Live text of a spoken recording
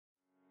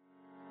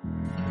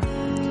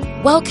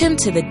Welcome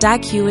to the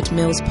Dag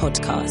Heward-Mills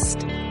podcast.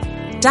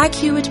 Dag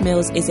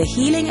Heward-Mills is a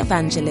healing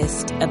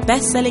evangelist, a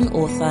best-selling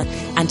author,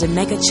 and a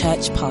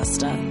mega-church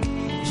pastor.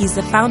 He's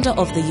the founder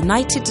of the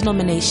United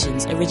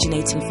Denominations,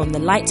 originating from the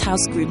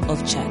Lighthouse Group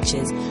of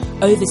churches,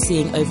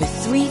 overseeing over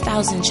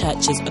 3,000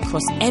 churches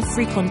across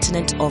every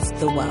continent of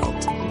the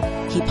world.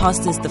 He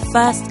pastors the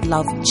First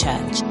Love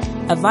Church,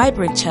 a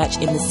vibrant church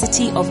in the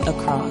city of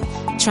Accra,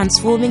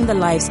 transforming the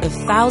lives of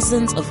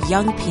thousands of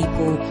young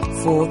people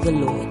for the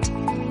Lord.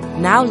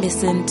 Now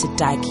listen to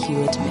Dag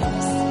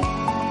Heward-Mills.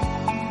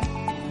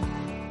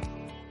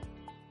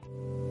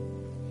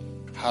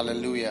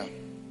 Hallelujah.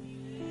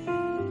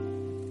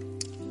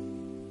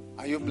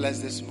 Are you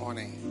blessed this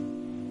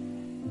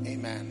morning?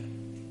 Amen.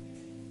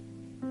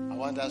 I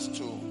want us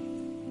to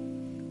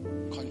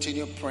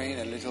continue praying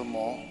a little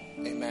more.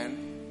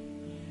 Amen.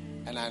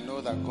 And I know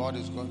that God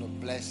is going to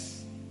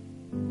bless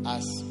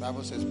us. The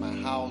Bible says, my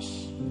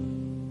house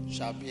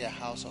shall be a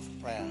house of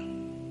prayer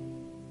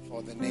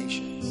for the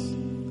nations.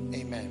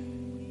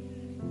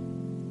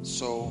 Amen.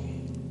 So,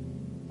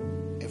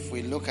 if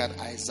we look at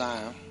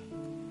Isaiah,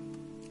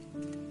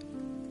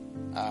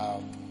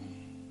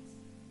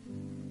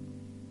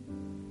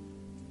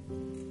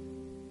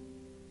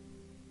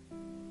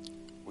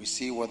 we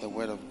see what the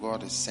Word of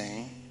God is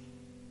saying.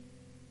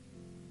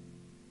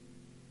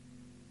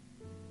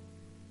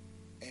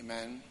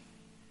 Amen.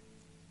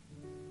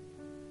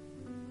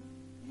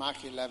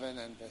 Mark 11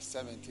 and verse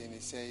 17,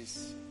 it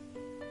says,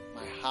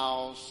 my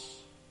house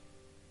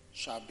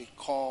shall be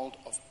called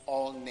of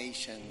all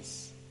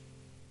nations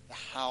the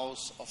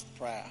house of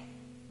prayer.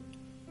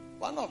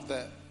 One of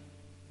the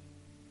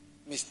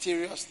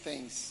mysterious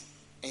things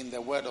in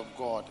the Word of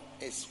God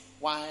is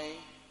why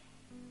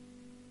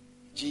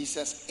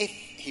Jesus, if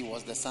he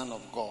was the Son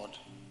of God,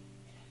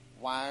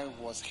 why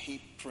was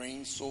he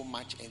praying so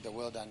much in the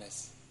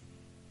wilderness?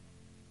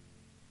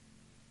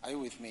 Are you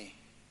with me?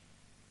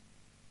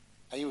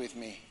 Are you with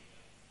me?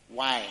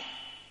 Why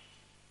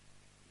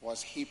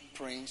was he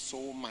praying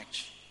so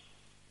much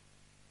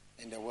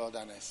in the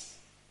wilderness?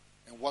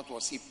 And what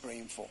was he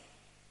praying for?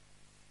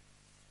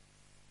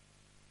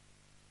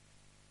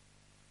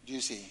 Do you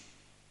see?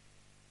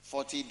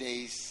 40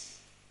 days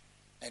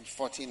and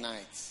 40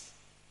 nights.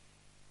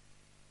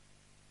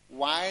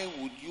 Why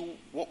would you,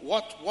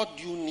 what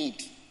do you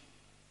need?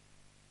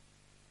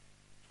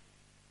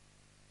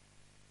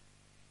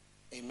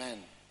 Amen.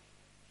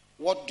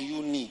 What do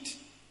you need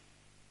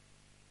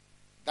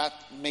that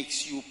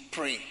makes you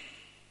pray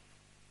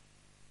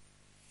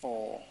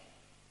for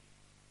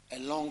a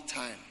long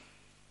time?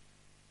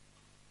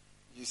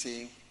 You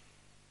see?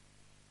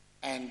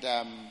 And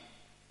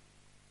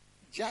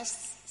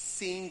just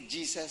seeing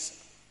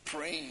Jesus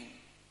praying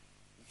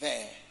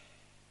there,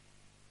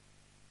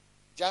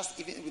 just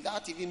even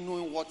without even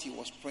knowing what he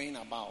was praying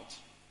about,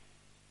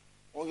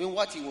 or even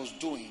what he was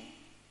doing,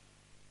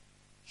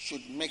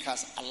 should make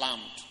us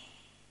alarmed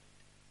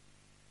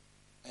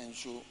and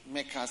should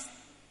make us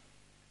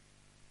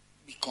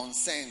be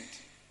concerned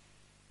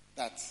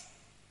that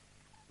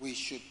we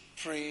should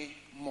pray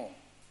more.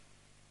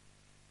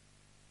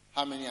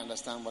 How many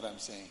understand what I'm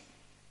saying?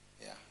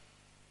 Yeah.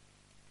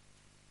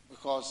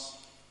 Because,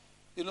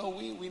 we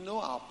know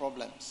our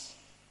problems.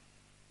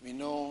 We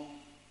know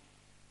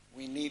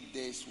we need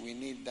this, we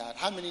need that.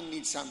 How many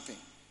need something?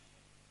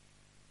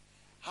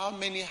 How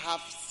many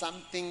have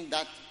something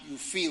that you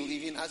feel,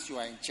 even as you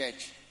are in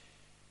church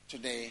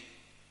today,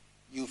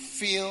 you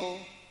feel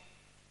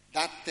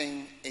that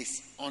thing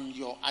is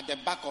at the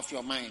back of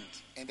your mind,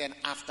 and then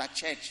after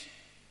church,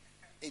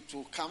 it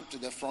will come to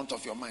the front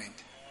of your mind.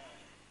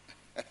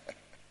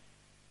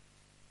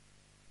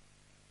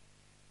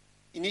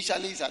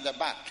 Initially, it's at the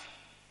back,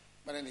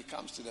 but then it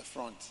comes to the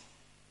front.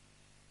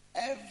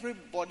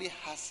 Everybody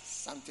has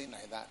something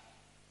like that.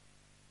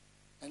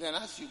 And then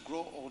as you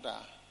grow older,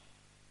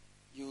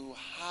 you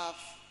have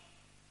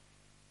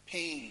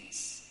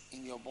pains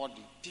in your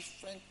body.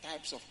 Different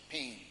types of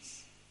pains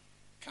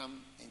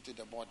come into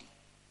the body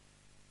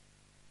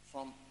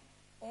from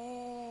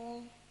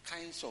all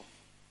kinds of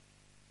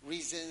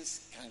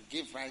reasons can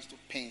give rise to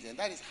pains. And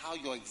that is how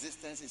your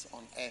existence is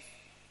on earth.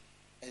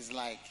 It's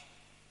like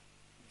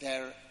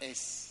there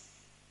is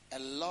a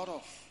lot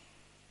of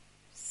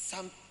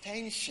some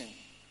tension.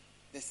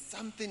 There's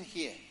something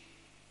here.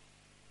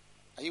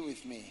 Are you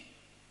with me?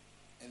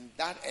 And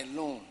that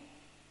alone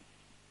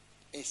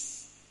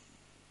is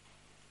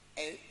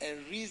a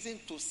reason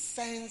to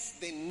sense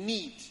the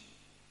need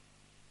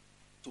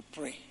to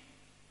pray.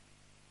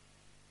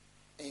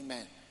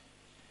 Amen.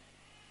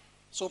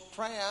 So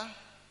prayer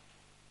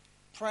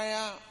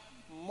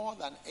more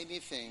than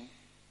anything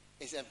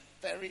is a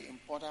very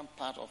important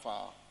part of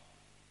our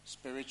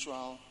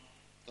spiritual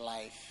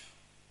life.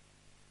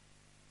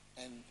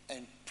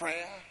 And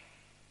prayer,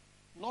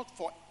 not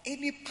for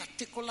any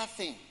particular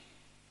thing.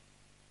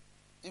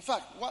 In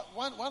fact,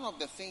 one of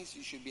the things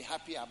you should be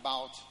happy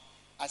about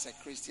as a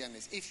Christian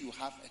is if you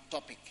have a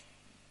topic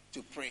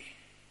to pray.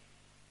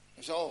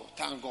 You say, oh,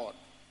 thank God.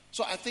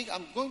 So I think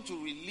I'm going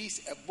to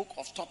release a book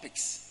of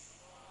topics.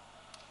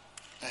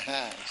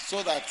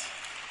 So that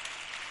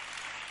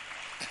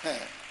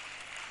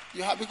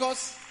you have,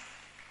 because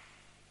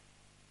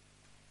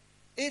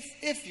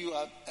if you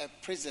are a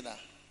prisoner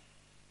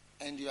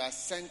and you are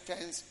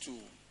sentenced to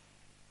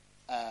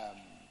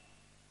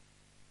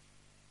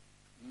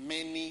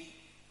many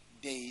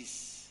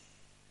days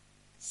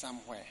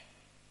somewhere,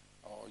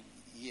 or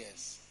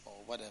years, or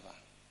whatever,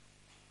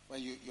 where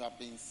you have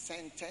been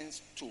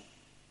sentenced to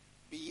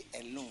be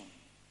alone,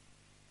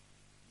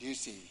 do you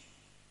see?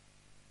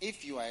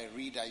 If you are a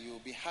reader, you will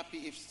be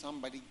happy if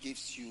somebody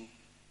gives you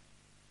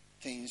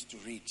things to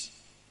read.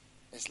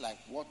 It's like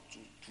what to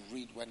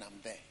read when I'm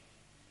there.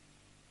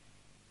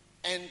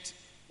 And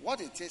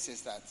what it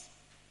is that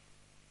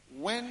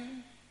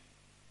when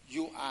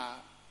you are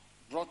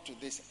brought to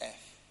this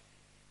earth,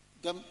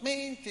 the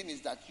main thing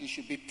is that you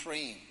should be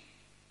praying.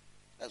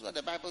 That's what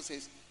the Bible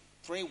says.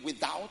 Pray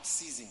without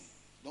ceasing.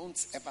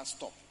 Don't ever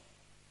stop.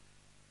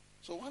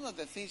 So one of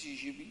the things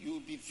you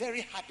will be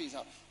very happy is,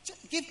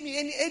 give me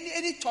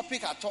any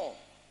topic at all.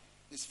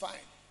 It's fine.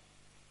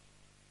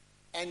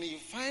 And you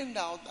find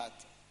out that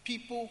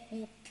people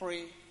who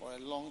pray for a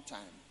long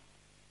time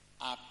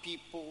are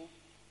people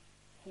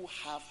who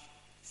have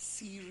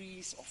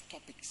series of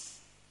topics.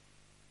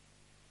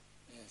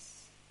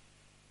 Yes.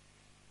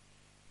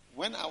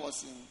 When I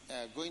was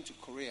going to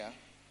Korea,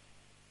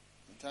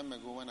 a time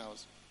ago when I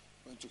was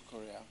going to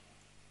Korea,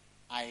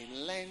 I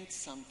learned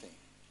something.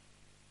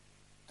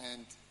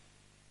 And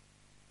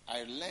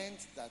I learned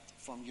that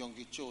from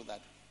Yonggi Cho that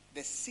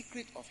the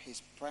secret of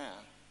his prayer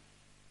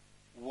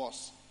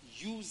was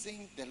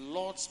using the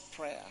Lord's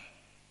Prayer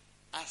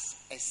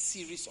as a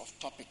series of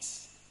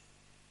topics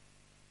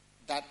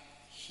that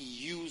he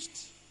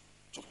used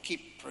to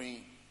keep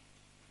praying.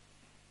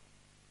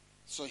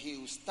 So he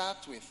will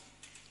start with,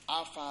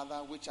 Our Father,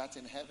 which art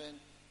in heaven,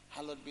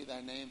 hallowed be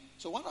thy name.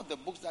 So one of the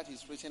books that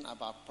he's written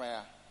about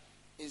prayer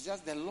is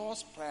just the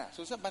Lord's Prayer.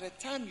 So by the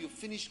time you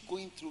finish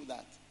going through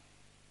that,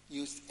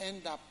 you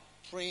end up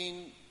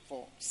praying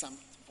for some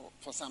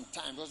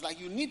time. It was like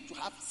you need to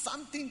have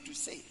something to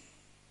say.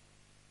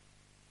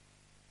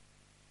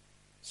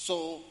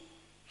 So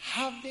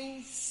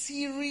having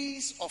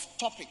series of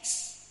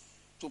topics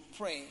to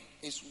pray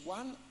is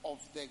one of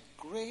the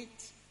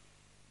great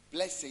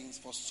blessings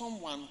for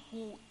someone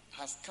who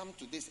has come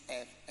to this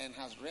earth and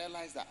has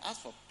realized that as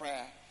for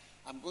prayer,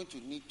 I'm going to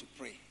need to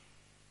pray.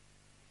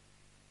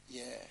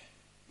 Yeah.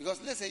 Because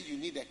let's say you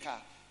need a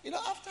car.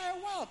 After a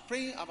while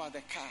praying about the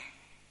car,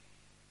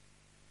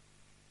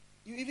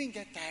 you even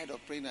get tired of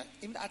praying.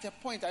 Even at a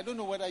point, I don't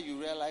know whether you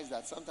realize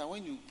that sometimes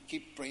when you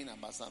keep praying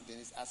about something,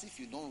 it's as if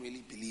you don't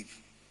really believe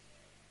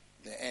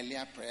the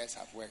earlier prayers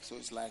have worked. So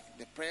it's like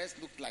the prayers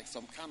look like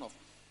some kind of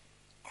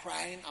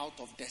crying out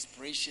of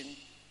desperation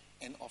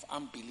and of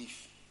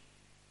unbelief.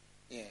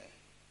 Yeah.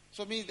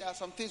 So there are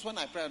some things when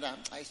I pray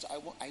that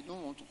I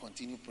don't want to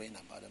continue praying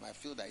about them. I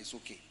feel that it's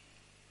okay.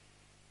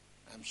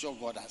 I'm sure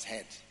God has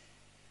heard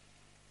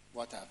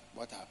what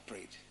I've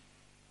prayed.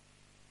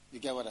 You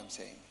get what I'm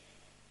saying?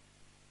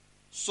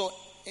 So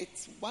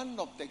it's one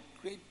of the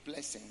great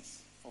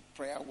blessings for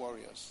prayer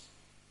warriors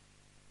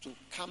to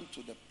come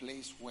to the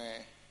place where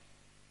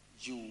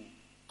you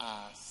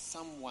are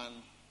someone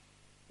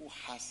who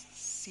has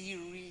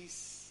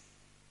series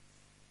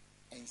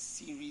and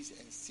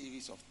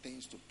series of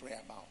things to pray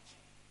about.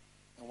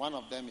 And one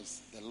of them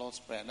is the Lord's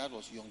Prayer. And that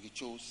was Yonggi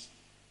Cho's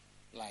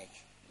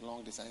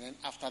long distance. And then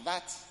after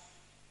that,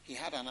 he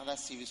had another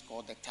series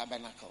called the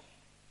Tabernacle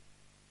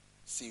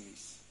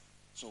series.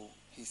 So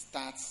he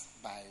starts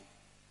by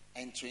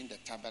entering the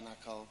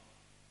tabernacle,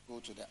 go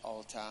to the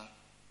altar,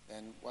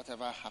 then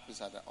whatever happens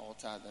at the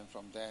altar, then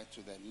from there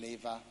to the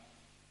laver,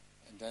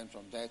 and then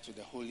from there to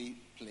the holy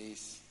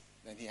place.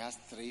 Then he has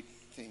 3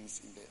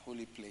 things in the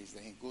holy place.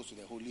 Then he goes to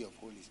the Holy of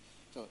Holies.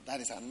 So that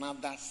is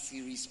another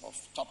series of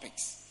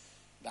topics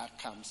that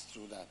comes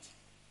through that.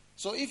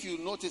 So if you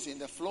notice in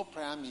the flow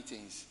prayer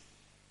meetings,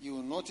 you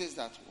will notice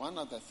that one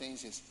of the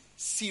things is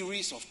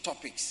series of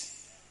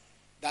topics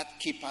that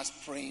keep us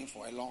praying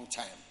for a long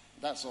time.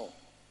 That's all.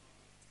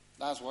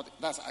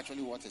 That's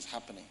actually what is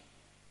happening.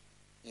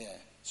 Yeah.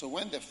 So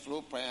when the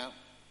flow prayer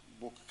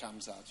book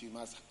comes out, you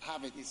must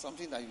have it. It's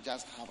something that you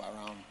just have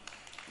around,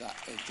 that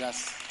it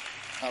just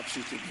helps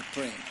you to be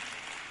praying.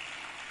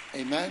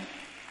 Amen?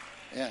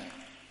 Yeah.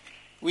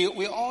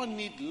 We all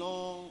need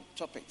long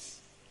topics.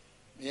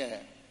 Yeah.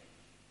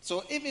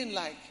 So even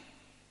like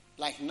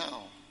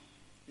now,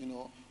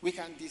 we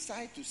can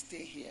decide to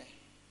stay here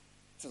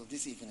till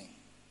this evening.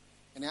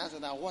 And answer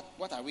that,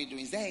 what are we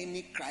doing? Is there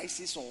any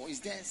crisis or is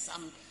there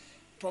some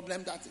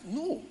problem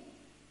no,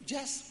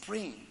 just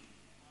praying,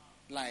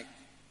 like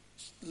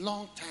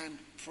long time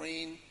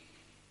praying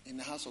in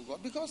the house of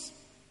God. Because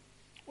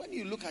when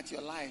you look at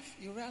your life,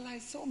 you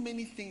realize so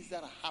many things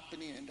that are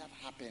happening and that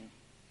happen,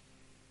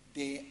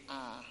 they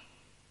are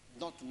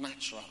not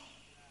natural.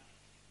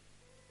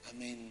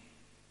 And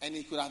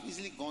it could have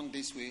easily gone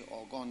this way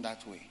or gone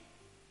that way.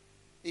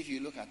 If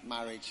you look at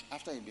marriage,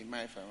 after you've been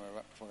married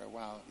for a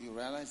while, you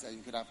realize that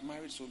you could have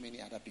married so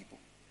many other people.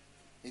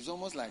 It's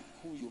almost like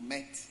who you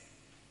met.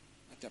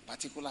 at a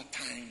particular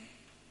time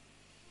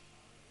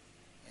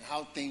and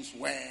how things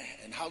were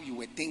and how you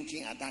were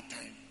thinking at that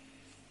time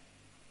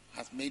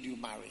has made you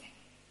marry.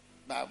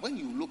 But when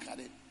you look at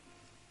it,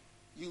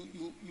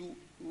 you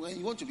when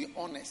you want to be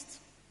honest,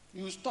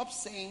 you stop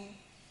saying,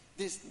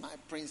 this my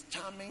Prince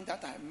Charming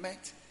that I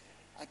met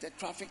at a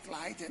traffic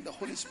light and the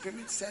Holy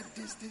Spirit said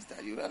this,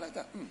 that. You realize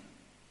that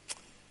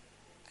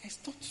it's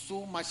not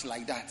so much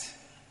like that.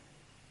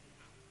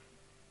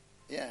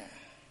 Yeah,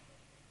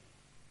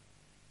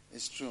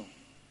 it's true.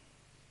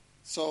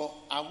 So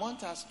I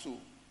want us to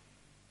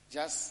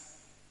just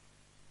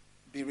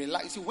be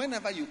relaxed. See,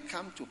 whenever you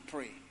come to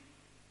pray,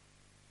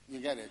 you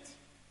get it?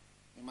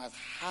 You must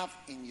have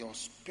in your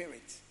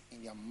spirit,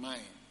 in your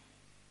mind,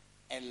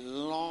 a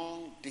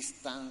long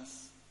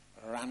distance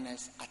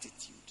runner's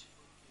attitude.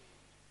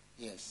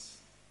 Yes.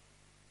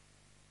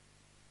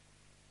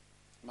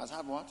 You must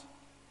have what?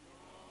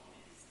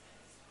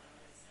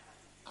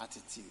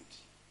 Attitude.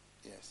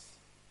 Yes.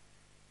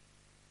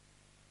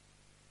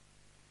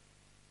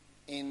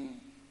 In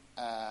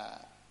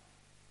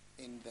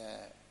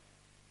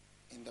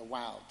the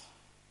wild,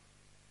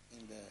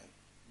 in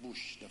the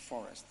bush, the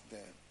forest, the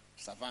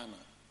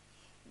savannah,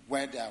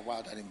 where there are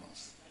wild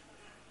animals,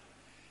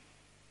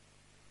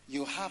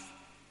 you have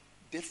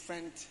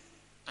different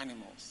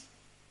animals.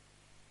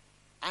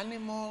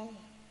 Animal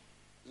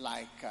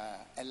like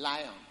a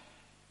lion,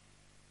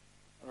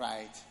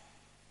 right,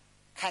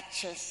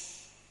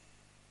 catches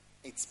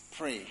its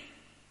prey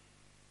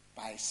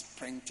by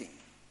sprinting.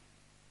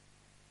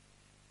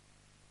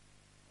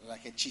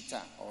 Like a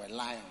cheetah or a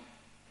lion.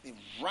 They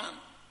run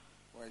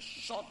for a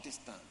short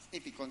distance.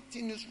 If he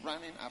continues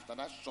running after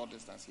that short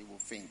distance, he will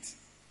faint.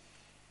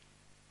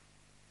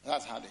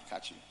 That's how they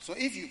catch you. So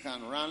if you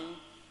can run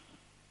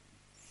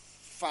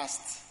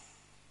fast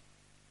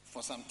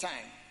for some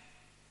time,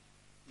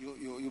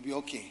 you'll be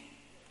okay.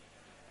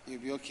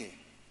 You'll be okay.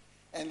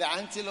 And the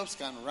antelopes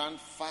can run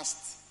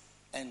fast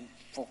and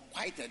for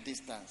quite a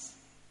distance.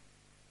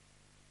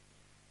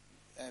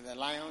 And the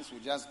lions will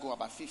just go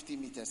about 50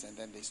 meters and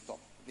then they stop.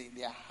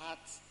 Their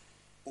hearts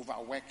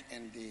overwork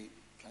and they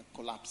can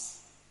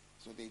collapse.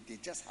 So they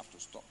just have to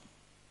stop.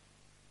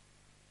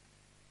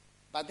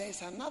 But there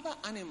is another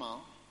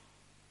animal,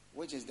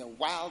 which is the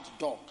wild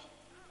dog.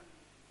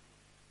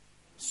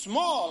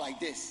 Small like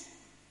this.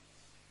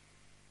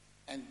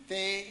 And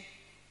they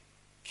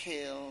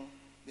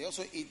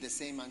also eat the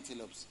same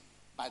antelopes,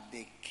 but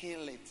they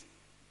kill it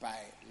by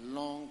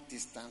long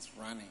distance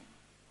running.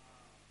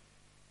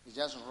 They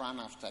just run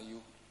after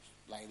you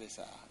like this,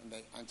 and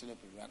the antelope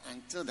will run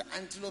until the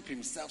antelope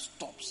himself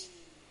stops.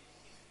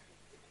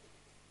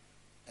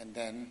 And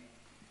then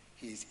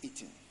he is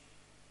eaten.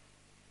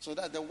 So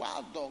that the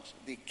wild dogs,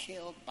 they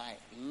kill by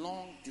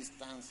long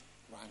distance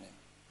running.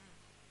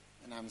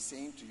 And I'm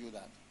saying to you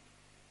that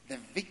the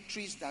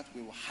victories that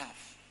we will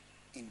have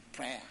in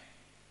prayer,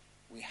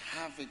 we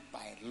have it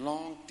by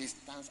long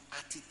distance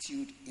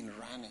attitude in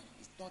running.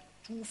 It's not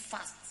too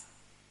fast,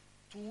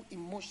 too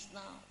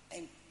emotional,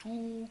 and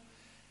too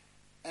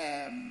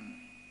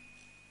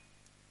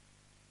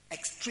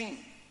extreme.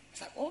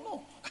 It's like, oh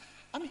no,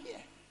 I'm here.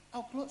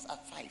 I'll close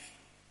at 5.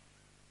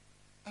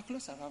 I'll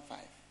close around 5.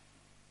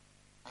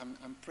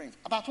 I'm praying.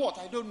 About what?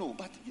 I don't know,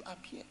 but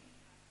I'm here.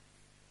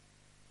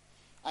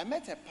 I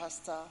met a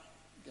pastor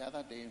the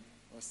other day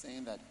who was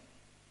saying that,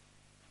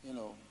 he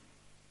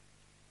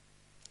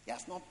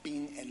has not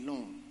been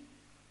alone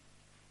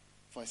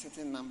for a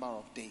certain number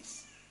of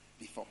days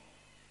before.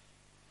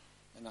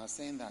 And I was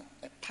saying that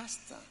a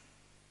pastor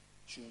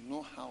should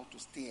know how to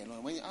stay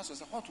alone. When you ask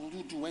yourself, what will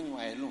you do when you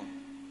are alone?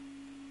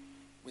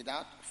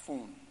 Without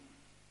phone,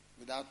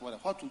 without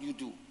whatever, what will you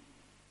do?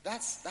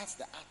 That's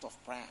the art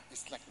of prayer.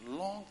 It's like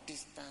long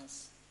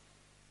distance.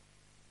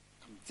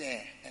 I'm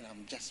there and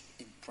I'm just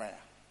in prayer.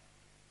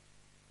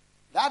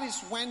 That is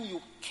when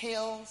you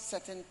kill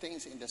certain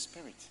things in the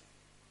spirit.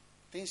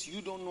 Things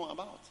you don't know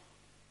about.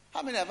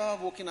 How many have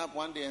ever woken up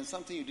one day and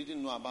something you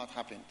didn't know about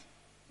happened?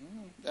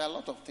 There are a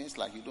lot of things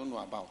like you don't know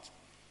about.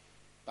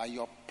 But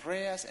your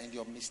prayers and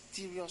your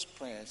mysterious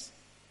prayers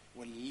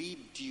will lead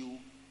you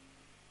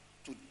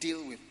to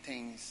deal with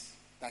things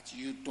that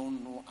you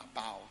don't know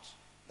about,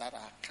 that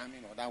are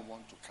coming or that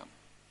want to come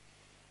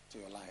to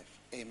your life.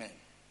 Amen.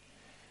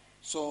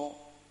 So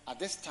at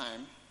this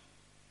time,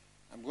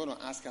 I'm going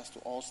to ask us to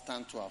all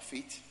stand to our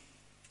feet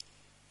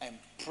and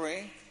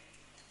pray.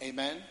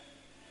 Amen.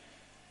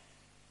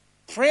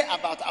 Pray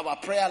about our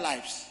prayer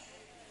lives.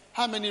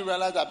 How many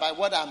realize that by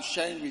what I'm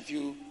sharing with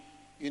you,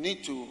 you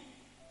need to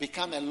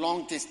become a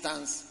long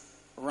distance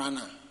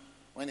runner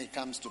when it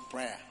comes to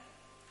prayer?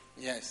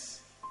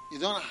 Yes. You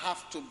don't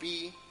have to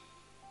be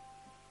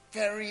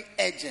very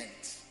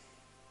urgent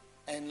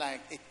and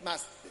like it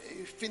must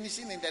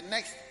finishing in the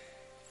next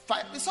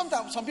 5.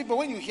 Sometimes some people,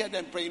 when you hear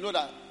them pray, you know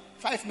that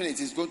 5 minutes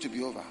is going to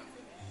be over.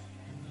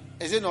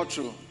 Is it not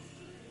true?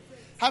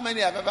 How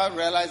many have ever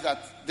realized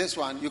that this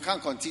one you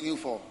can't continue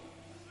for?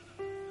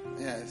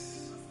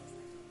 Yes.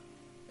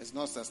 It's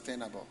not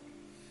sustainable.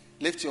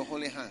 Lift your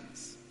holy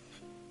hands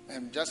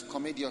And just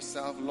commit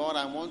yourself. Lord,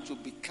 I want to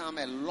become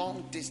a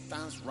long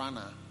distance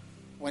runner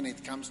when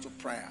it comes to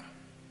prayer.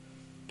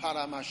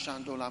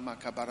 Paramashandola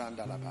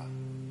makabarandalaba.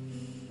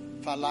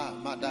 Fala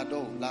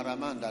madado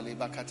laramanda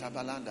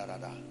libakatabalanda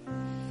rada.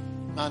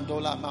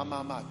 Mandola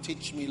mama,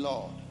 teach me,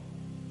 Lord,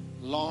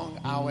 long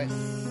hours,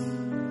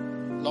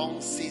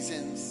 long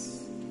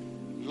seasons,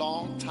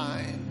 long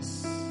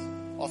times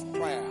of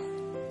prayer.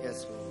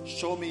 Yes, Lord.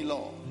 Show me,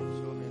 Lord.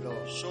 Show me,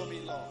 Lord. Show me,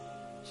 Lord.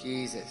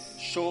 Jesus.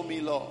 Show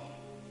me, Lord.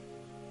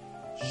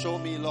 Show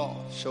me, Lord.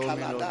 Show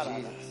me, Lord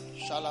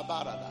Jesus.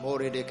 Shalabarada.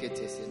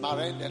 Moredeketese.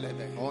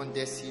 Marendelebe.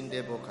 Onde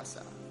sinde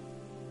bokasa.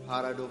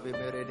 Parado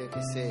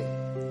beberedekese.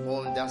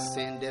 Onda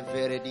sende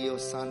veredio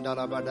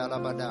sandala badala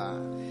bada.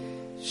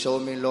 Show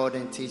me, Lord,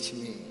 and teach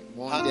me.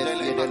 Monde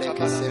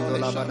fidelekese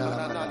dola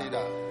badala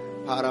bada.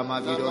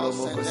 Paramavido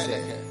lobokose.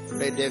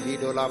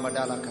 Redevido la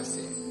madala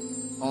kase.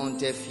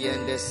 Onde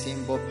fiende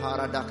simbo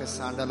paradaka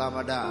sandala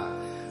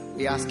bada.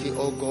 We ask you,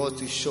 oh God,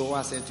 to show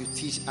us and to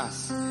teach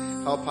us.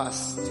 Help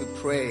us to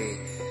pray.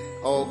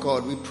 Oh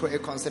God, we pray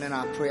concerning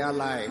our prayer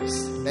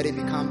lives. Let it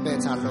become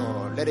better,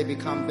 Lord. Let it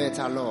become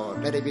better,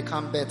 Lord. Let it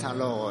become better,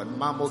 Lord.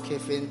 Mamo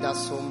kefinda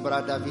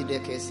sombra Davide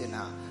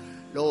kesena.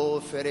 Lo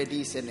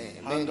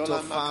feredisene. Mento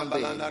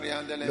fambe.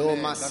 Lo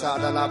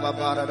masada la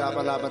babara da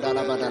balaba da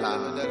la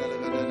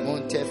badala.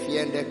 Monte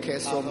fiende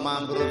keso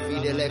mambro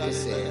vide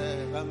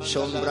lekese.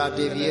 Sombra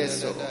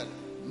devieso.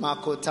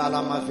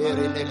 Makotala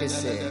mavere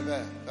negese.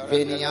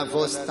 Venia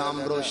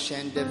vostambro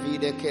scende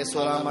vide che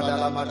sola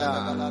madala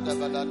mada.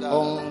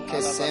 On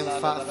che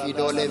senfa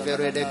fidole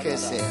verede che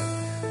se.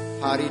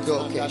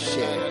 Parido che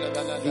she.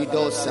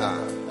 Vidosa.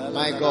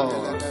 My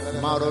God.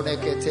 Marone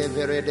che te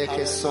verede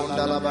che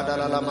sonda la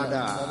badala la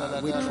mada.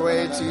 We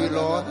pray to you,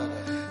 Lord,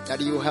 that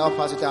you help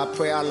us with our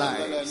prayer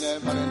lives.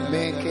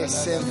 Men che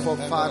senfo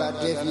fara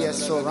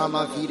devieso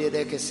rama vide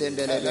de che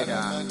sende le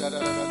veda.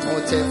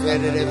 Mote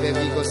verede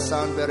vevigo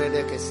san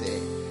verede che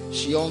se.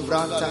 Shion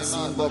vranta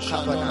simbo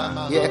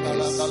kabana.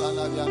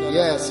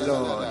 Yes,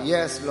 Lord.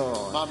 Yes,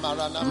 Lord.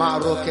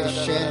 Maro che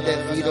scende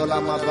vido la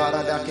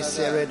mavara da che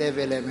sere de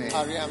veleme.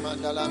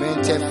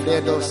 Mente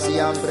fledo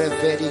siambre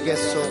vedi che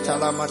sota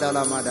la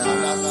madala mada.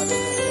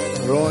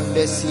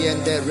 Ronde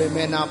siende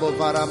remenabo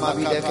vara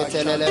mavide che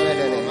telele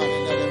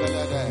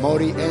vedele.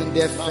 Mori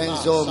ende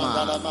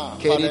fenzoma.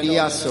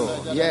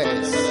 Keridiaso.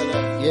 Yes.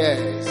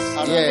 Yes.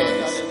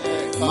 Yes.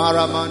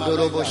 Maramando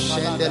robo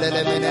scende le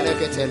menele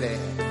che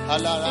tele.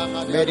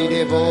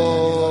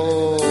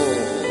 Medidevo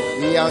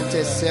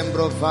Viante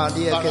sembro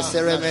valie che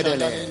se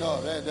remedele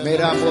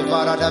Meramo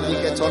varada vi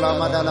che tola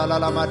madala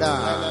la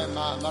mada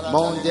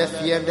Monde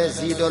fiende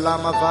zido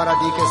lama vara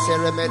di che se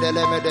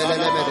remedele medele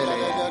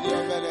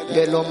medele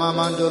Yelo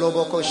mamando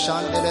lobo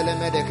cosciandele le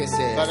mede che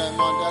se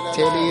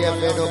Teli e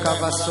vedo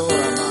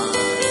cavassora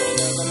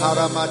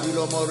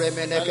Aramadilo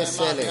moremene che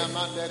sele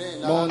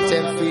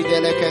Monte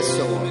fidele che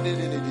so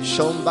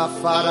Shomba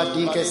fara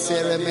di che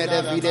se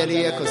remede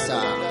videli e cosa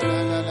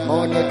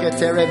Mone che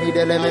te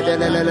remide le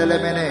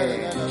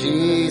mene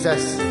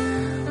Jesus,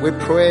 we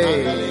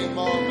pray.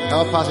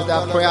 Help us with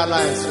our prayer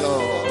lives,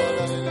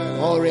 Lord.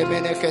 Oh,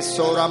 remene che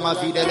sora ma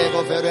videle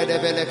vo verede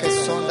vele che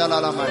sonda la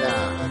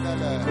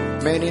lamada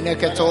Menine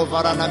che to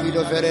varana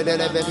vido verede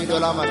le bevido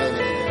la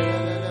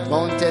madele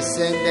Monte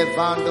sende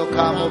vando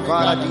camo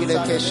vara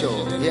dile che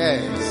show.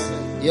 Yes,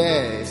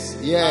 yes,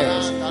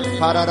 yes.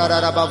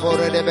 Pararara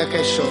bavore de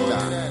becche shota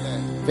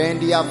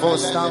Vendi a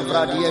vostam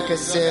vradie che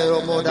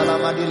sero moda la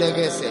madile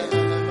che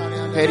se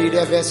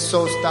Peride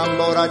vesso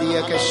stambora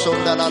die che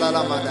shonda la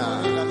lamada.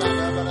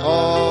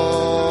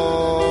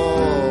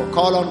 Oh,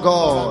 call on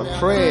God.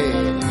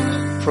 Pray.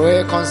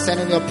 Pray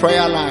concerning your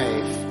prayer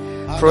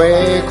life.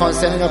 Pray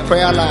concerning your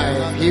prayer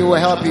life. He will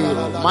help you.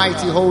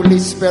 Mighty Holy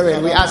Spirit,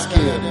 we ask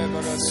you.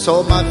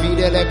 Soma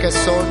videle che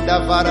sonda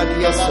vara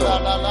dieso.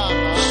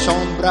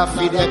 Sombra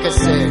fide che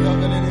se.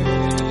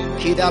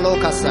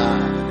 Kidalokasa.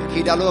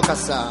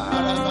 Kidalokasa.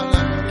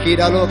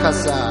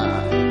 Kidalokasa.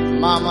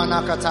 Mama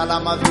nakatala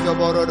ma vido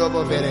boro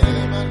dobo vere.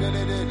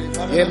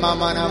 Ye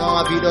mama na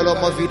mama vido lo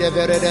mo vide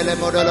vere delle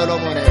modelo lo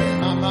more.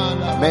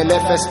 Me le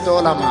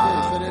festola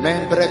ma.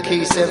 Membre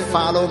chi se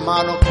falo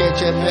mano che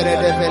c'è vere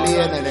de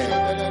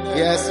velienene.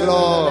 Yes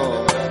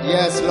Lord.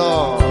 Yes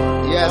Lord.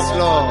 Yes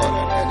Lord.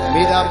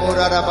 Mira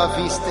murara ba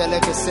vistele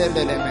che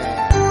sendele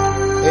me.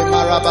 E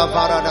maraba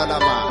varada la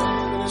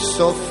ma.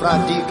 Sofra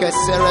di che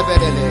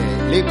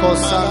serebele. Liko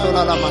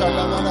sandola la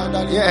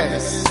mano.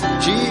 Yes.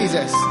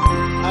 Jesus.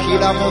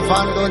 Kila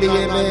movando li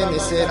emene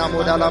se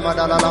namoda la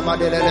madala la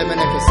madele le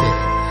mene che se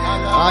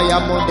aya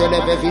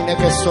mondele bevine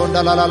che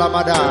sonda la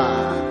mada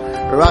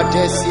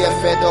ragesi e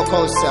fedo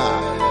cosa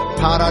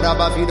parada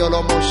bavido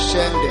lo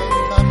moshende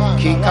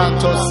ki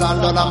canto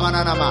sando la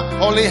mananama.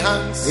 Holy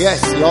hands.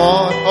 Yes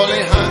Lord.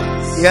 Holy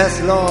hands.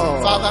 Yes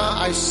Lord.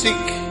 Father, I seek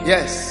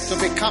Yes. To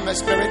become a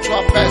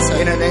spiritual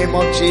person. In the name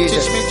of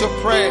Jesus. Teach me to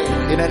pray.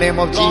 In the name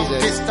of Long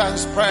Jesus.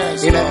 distance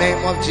prayers. In the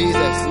name of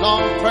Jesus.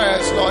 Long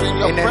prayers, Lord, in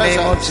your In the presence.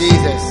 name of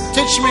Jesus.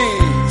 Teach me.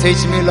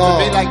 Teach me,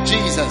 Lord. To be like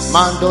Jesus.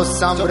 Mando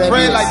to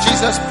pray like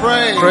Jesus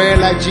prayed. Pray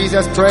like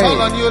Jesus prayed.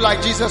 Call on you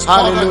like Jesus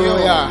called on you.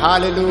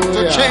 Hallelujah.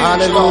 To change,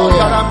 Hallelujah. Lord.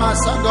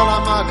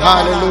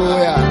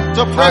 Hallelujah.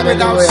 To pray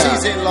without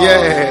ceasing, Lord.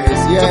 Yes.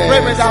 To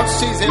pray without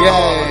ceasing,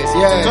 Lord.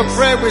 Yes. To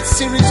pray with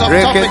series of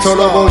topics,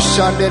 Lord.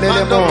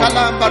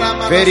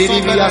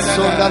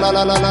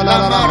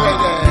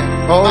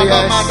 Oh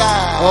yes.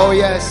 Oh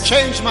yes.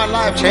 Change my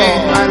life, Lord.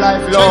 Change my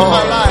life, Lord. Change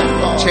my life,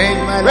 Lord. Change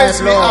my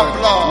Raise life, me Lord. up,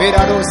 Lord.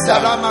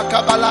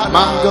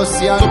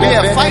 To be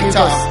a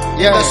fighter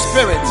in the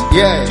spirit.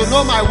 Yes. To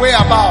know my way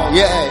about.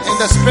 Yes. In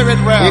the spirit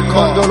realm,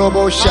 Lord.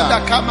 Lord,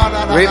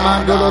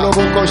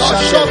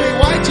 show me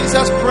why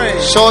Jesus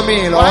prayed. Show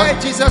me, Lord. Why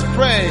Jesus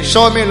prayed.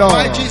 Show me, Lord.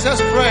 Why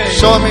Jesus prayed.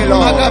 Show me,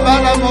 Lord.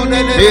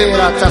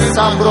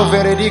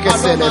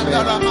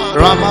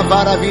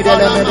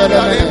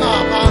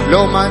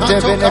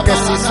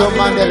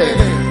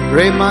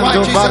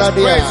 Why Jesus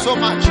prayed so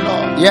much,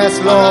 Lord. Yes,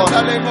 Lord.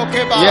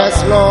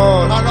 Yes,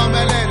 Lord.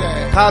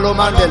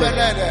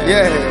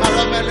 Yes.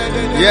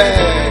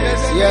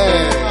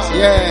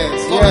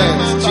 Yes.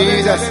 Yes.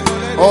 Jesus.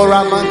 Oh,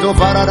 Ramando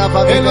Parada.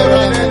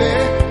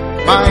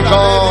 My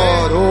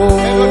God.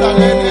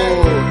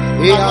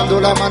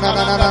 Iandola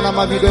manana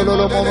mavidolo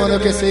lo mono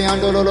che sei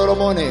andolo lo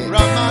romone.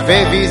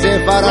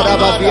 Vevise parada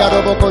bavia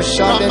robo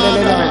koshande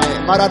lele.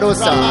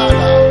 Maradosa.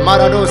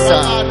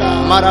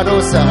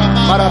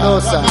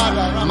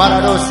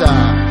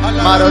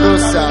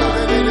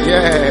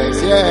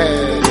 Yes.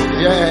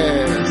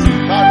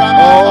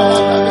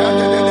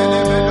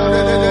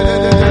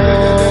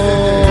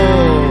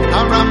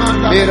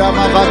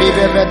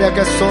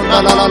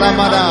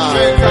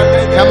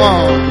 Come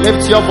on,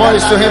 lift your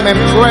voice to him and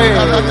pray.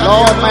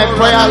 Lord, my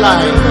prayer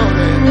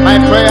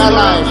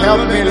life,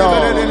 help me,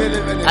 Lord.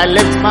 I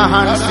lift my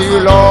hands to you,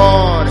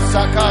 Lord.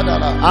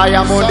 I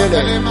am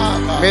Ondele,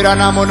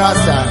 Mirana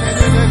Monasa,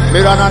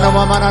 Mirana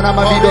Mamana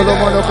Mavidolo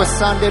Monoco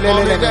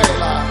Sandelele,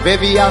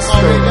 Baby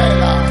Astro,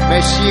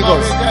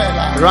 Meshigos,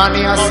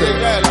 Raniase,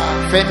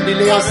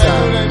 Fendiliosa,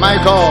 my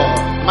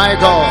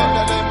God.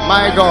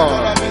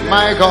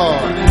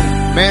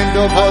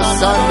 Mendo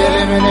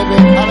Bosandele Menebe,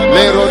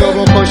 Lero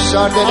Dobo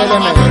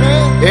Shandeleme,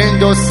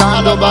 Endo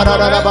Sando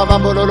Barada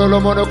Babambolo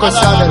Monoco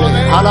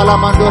Sandele, Alala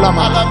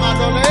Mandolama,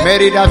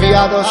 Merida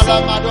Viados,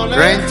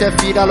 Rente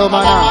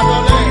Fidalomana,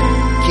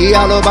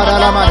 Kialo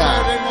Badalamana,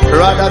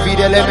 Rada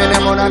Videlemene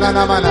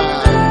Monanamana,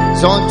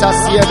 Zonta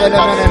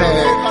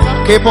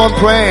Siedelemene. Keep on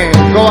praying,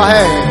 go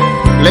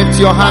ahead, lift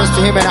your hands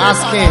to him and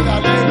ask him,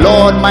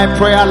 Lord, my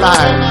prayer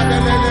life.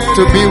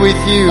 To be with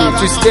you,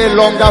 to stay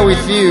longer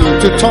with you,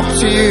 to talk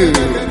to you,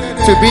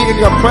 to be in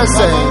your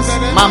presence.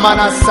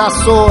 Mamana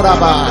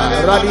Sasoraba,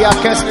 Radia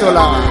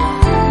Kestola,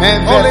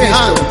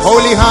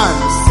 Holy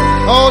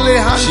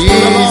hands,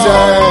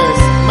 Jesus,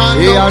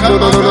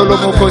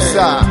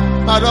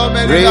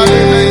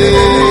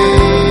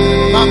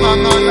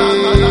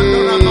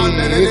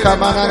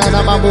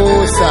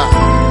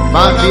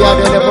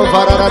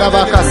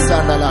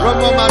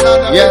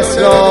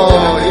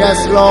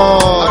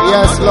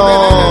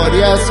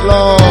 Yes,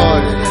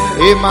 Lord.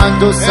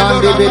 Imando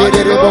Sandi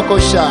Bede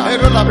Bokosha,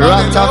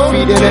 Rata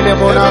Fidele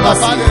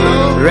Monamasi,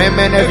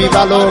 Remene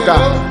Vivaloga,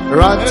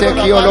 Rante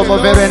Kiolomo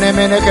Verene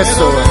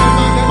Menekeso,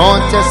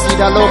 Monte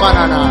Sida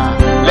Lomanana,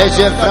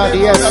 Legefra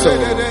Dieso,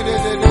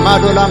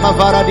 Madula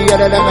Mavara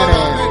Dielemene.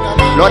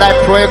 Lord, I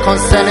pray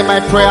concerning my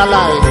prayer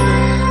life.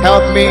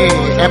 Help me,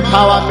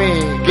 empower me,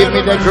 give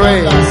me the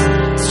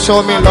grace.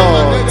 Show me,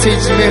 Lord,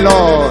 teach me,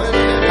 Lord,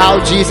 how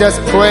Jesus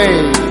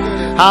prayed,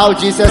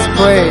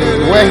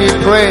 where he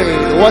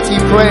prayed, what he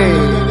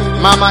prayed.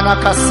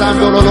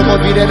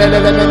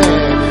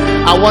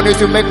 I want you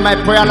to make my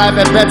prayer life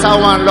a better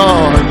one,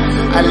 Lord.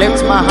 I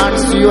lift my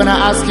hands to you and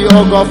I ask you,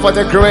 oh God, for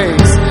the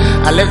grace.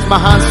 I lift my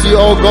hands to you,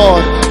 oh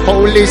God,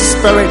 Holy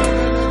Spirit.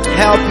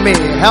 Help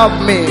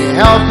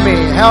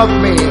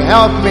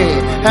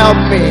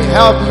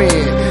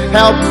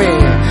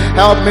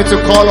me to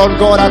call on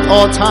God at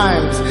all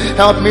times.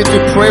 Help me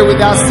to pray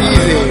without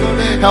ceasing.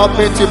 Help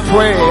me to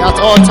pray at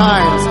all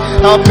times.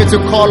 Help me to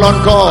call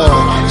on God.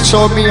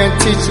 Show me and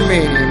teach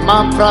me.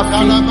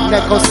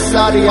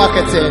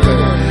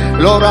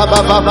 Lora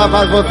baba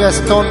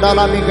vestonda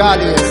la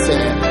migaliese.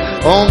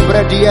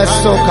 Ombre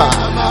diesoka.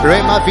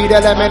 Rema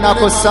videle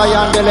menako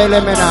sayandele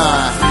lemena.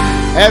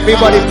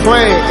 Everybody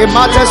pray. It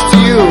matters to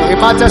you. It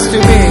matters to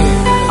me.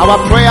 Our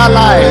prayer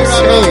lives.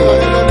 Hey.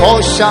 Oh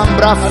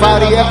Shambra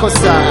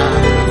Fariekosa.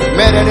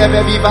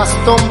 Merede viva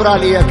stombra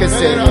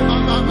liekese.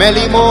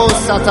 Melimo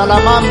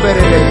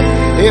satalamambere.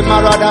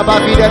 Emarada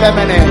babide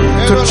lemene.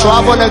 To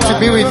travel and to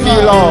be with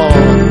you, Lord.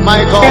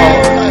 My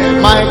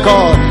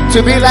God.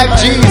 To be like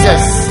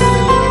Jesus.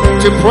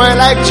 To pray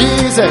like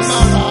Jesus.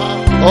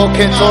 Oh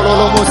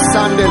Ketolo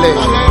Musandele.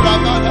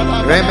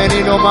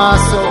 Remenino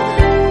Maso.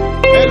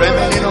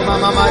 Remenino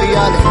Mama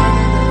Mariale.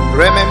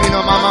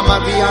 Rememino mama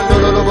maviando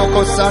lo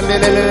boko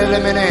sandele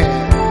mene.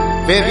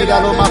 Baby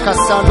dalo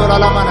makasando la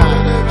lamana.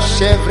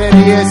 Chevre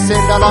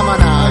diesenda la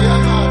mana.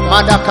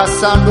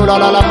 Madakasando la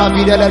lama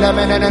videle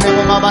mene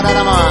mama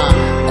nama.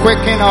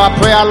 Quicken our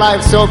prayer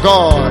lives, oh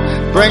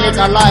God. Bring it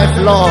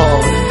alive,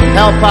 Lord.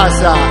 Help us,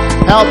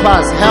 help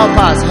us, help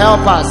us,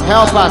 help us,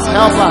 help us,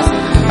 help us.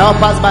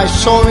 Help us by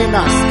showing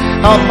us.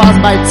 Help us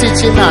by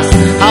teaching us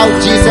how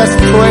Jesus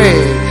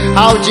prayed,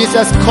 how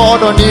Jesus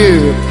called on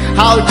you,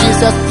 how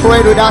Jesus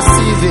prayed without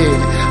ceasing,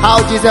 how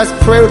Jesus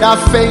prayed without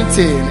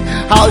fainting,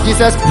 how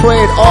Jesus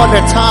prayed all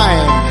the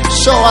time.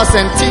 Show us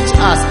and teach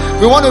us.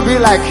 We want to be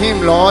like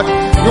Him, Lord.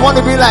 We want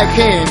to be like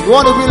Him. We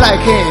want to be like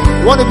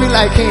Him. We want to be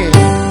like Him.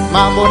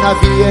 Mambo na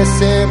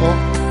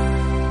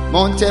viesemo,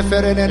 Monte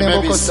Ferene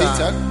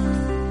Mokosa.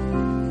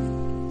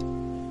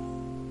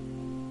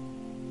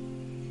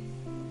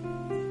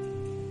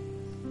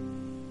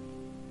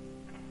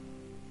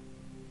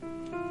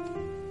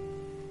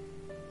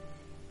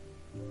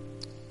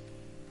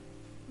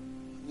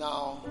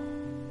 Now,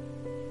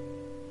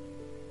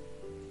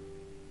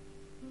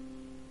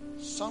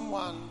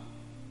 someone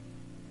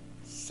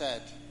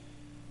said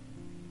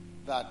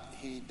that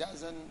he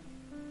doesn't,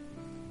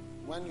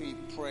 when we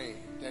pray,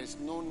 there is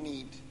no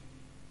need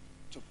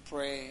to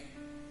pray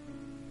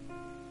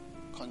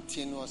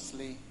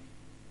continuously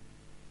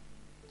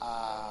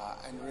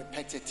and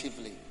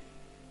repetitively.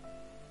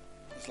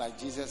 It's like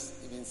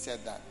Jesus even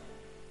said that.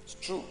 It's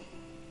true.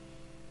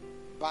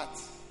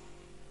 But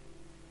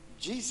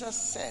Jesus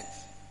said,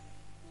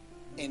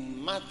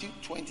 in Matthew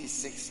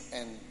 26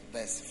 and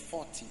verse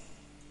 40,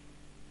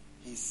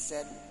 He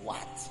said,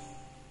 what?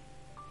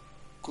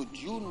 Could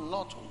you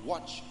not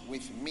watch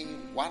with me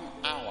 1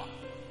 hour?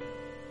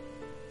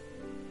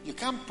 You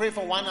can't pray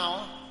for 1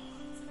 hour?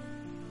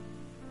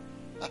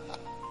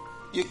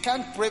 You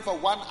can't pray for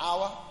 1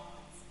 hour?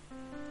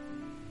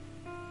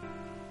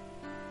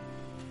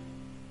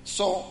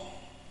 So,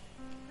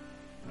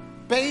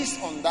 based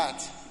on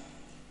that,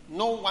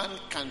 no one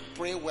can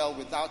pray well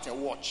without a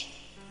watch.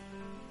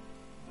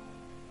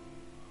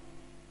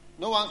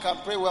 No one can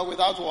pray well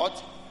without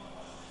what?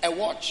 A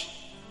watch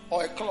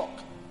or a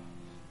clock.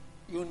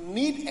 You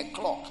need a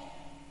clock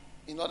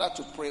in order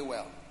to pray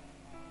well.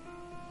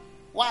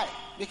 Why?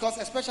 Because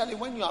especially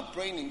when you are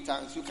praying in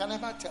tongues, you can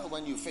never tell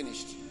when you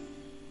finished.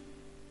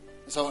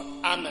 So,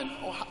 amen.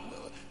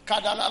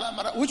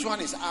 Which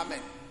one is amen?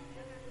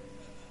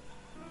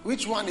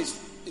 Which one is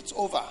it's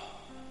over?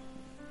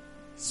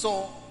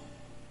 So,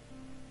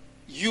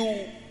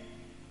 you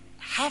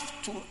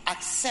have to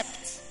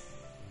accept,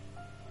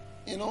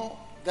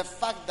 the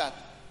fact that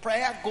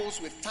prayer goes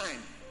with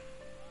time.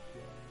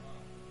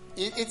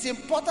 It's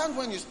important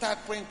when you start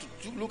praying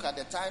to look at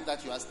the time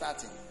that you are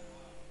starting.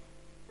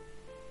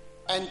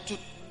 And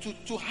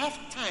to have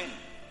time.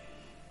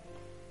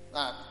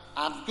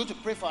 I'm going to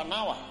pray for an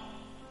hour.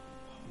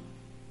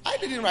 I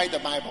didn't write the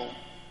Bible.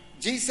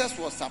 Jesus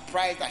was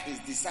surprised that his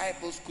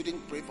disciples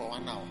couldn't pray for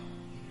 1 hour.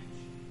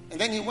 And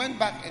then he went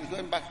back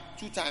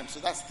 2 times, so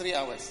that's 3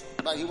 hours.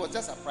 But he was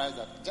just surprised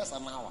that just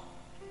an hour.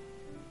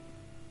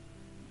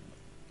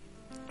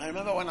 I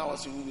remember when I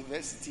was in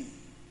university,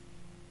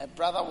 a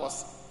brother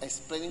was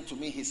explaining to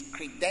me his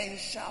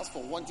credentials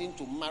for wanting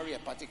to marry a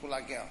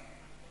particular girl.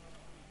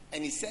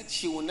 And he said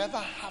she will never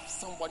have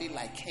somebody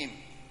like him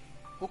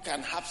who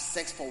can have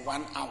sex for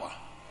 1 hour.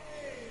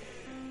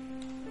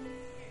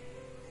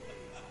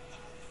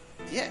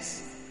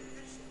 Yes.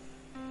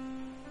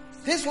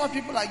 This is what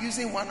people are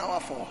using 1 hour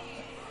for.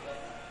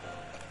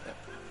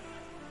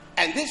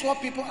 And this is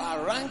what people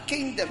are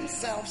ranking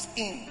themselves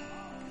in.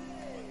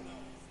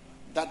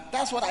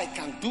 That's what I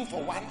can do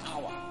for 1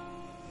 hour.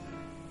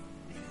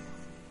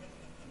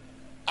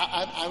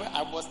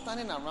 I was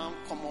standing around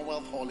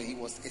Commonwealth Hall and he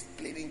was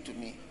explaining to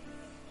me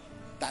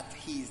that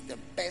he is the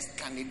best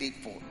candidate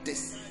for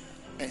this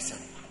person.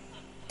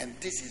 And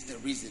this is the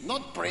reason.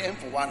 Not praying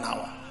for 1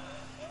 hour.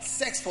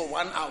 Sex for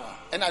 1 hour.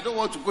 And I don't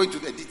want to go into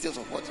the details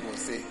of what he was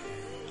saying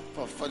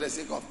for the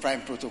sake of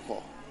prime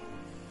protocol.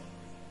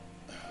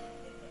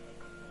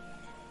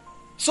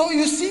 So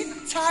you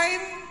see,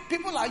 time,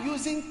 people are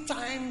using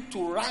time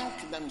to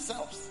rank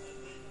themselves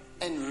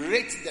and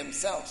rate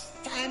themselves.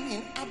 Time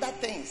in other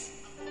things.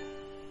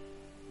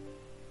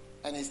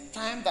 And it's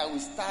time that we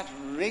start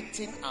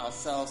rating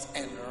ourselves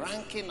and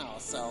ranking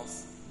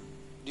ourselves.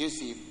 Do you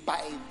see?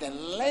 By the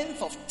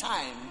length of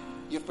time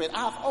you've prayed.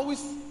 I have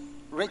always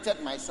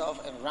rated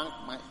myself and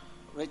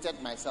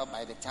rated myself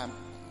by the time,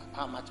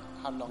 how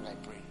long I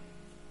pray.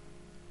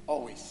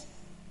 Always.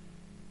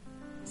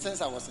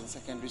 Since I was in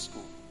secondary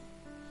school.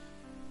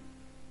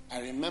 I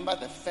remember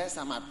the first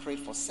time I prayed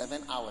for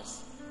 7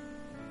 hours.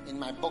 In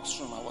my box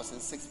room, I was in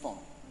sixth form.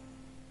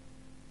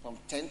 From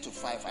 10 to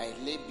 5, I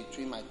lay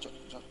between my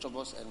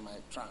chobos and my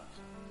trunk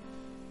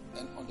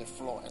and on the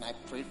floor, and I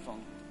prayed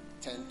from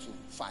 10 to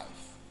 5.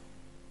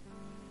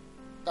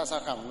 That's how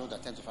I know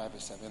that 10 to 5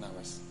 is 7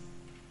 hours.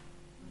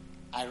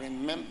 I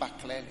remember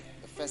clearly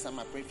the first time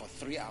I prayed for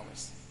 3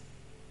 hours.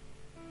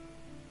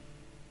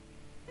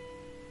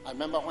 I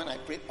remember when I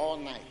prayed all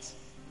night.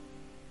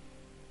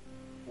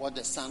 Watch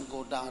the sun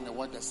go down and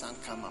watch the sun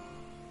come up.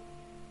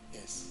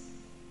 Yes.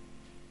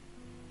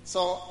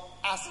 So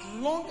as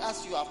long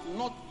as you have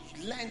not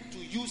learned to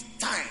use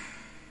time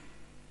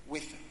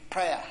with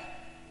prayer,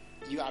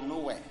 you are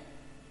nowhere.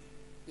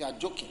 You are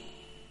joking.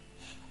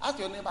 Ask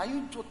your neighbor, are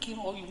you joking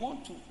or you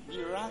want to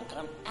be ranked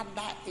in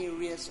other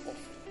areas of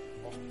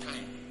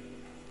time?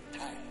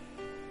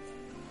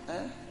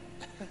 Huh?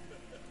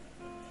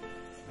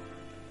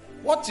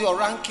 What's your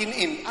ranking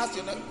in? Ask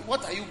your neighbor,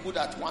 what are you good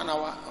at 1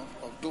 hour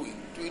of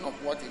doing? Doing of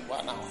what in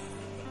 1 hour?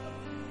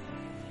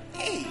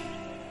 Hey!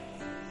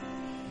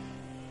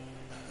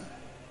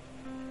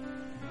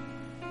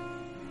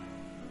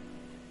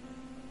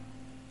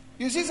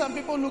 You see some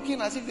people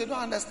looking as if they don't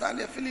understand,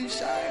 they're feeling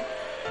shy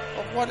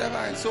of whatever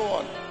and so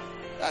on.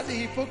 That's a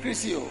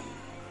hypocrisy.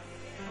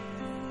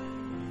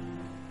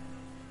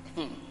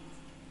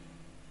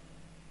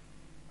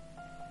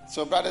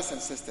 So, brothers and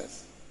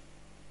sisters,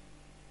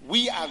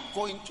 we are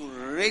going to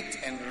rate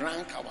and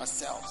rank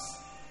ourselves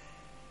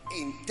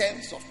in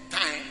terms of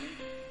time.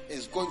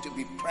 Is going to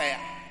be prayer.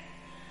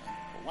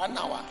 1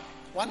 hour.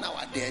 1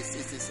 hour there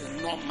is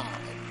normal.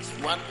 It's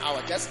 1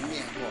 hour, just me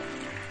and God.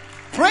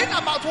 Praying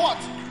about what?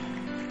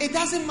 It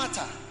doesn't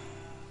matter.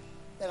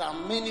 There are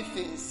many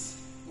things.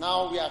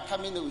 Now we are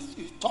coming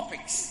with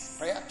topics,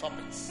 prayer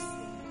topics.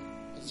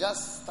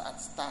 Just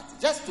start.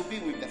 Just to be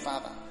with the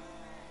Father.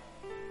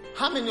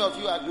 How many of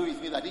you agree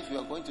with me that if you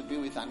are going to be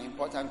with an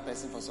important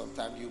person for some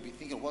time, you'll be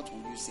thinking, what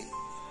will you say?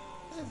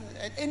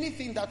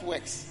 Anything that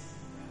works.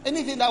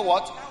 Anything that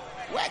what?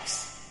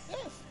 Works.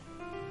 Yes.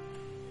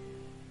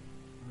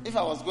 If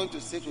I was going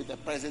to sit with the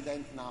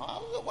president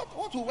now,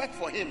 what will work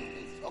for him?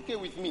 It's okay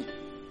with me.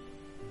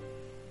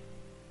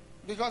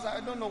 Because I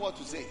don't know what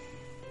to say.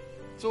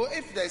 So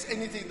if there's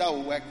anything that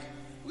will work,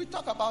 we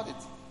talk about it.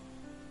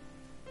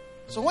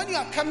 So when you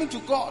are coming to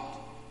God,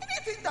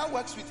 anything that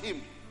works with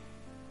him.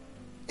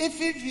 If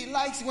he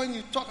likes when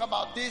you talk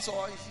about this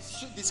or he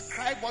should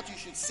describe what you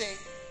should say,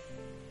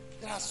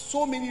 there are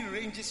so many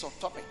ranges of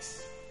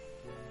topics.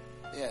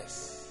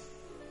 Yes.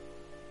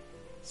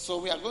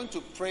 So we are going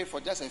to pray for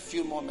just a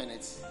few more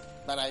minutes.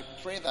 But I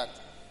pray that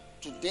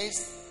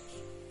today's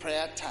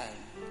prayer time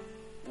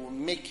will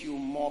make you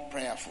more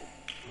prayerful.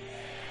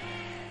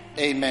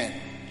 Amen.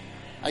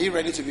 Are you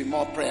ready to be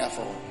more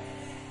prayerful?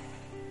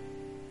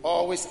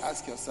 Always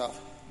ask yourself,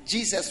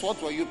 Jesus,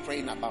 what were you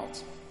praying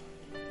about?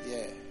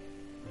 Yeah.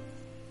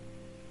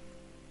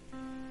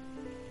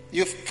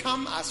 You've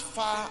come as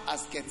far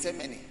as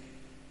Gethsemane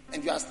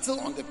and you are still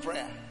on the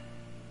prayer.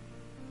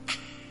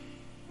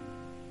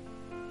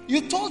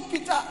 You told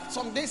Peter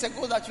some days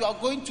ago that you are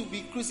going to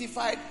be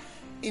crucified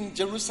in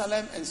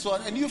Jerusalem and so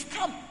on, and you've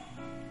come.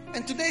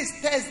 And today is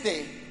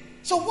Thursday.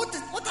 So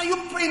what are you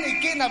praying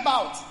again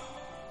about?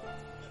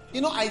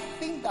 You know, I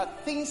think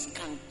that things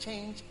can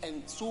change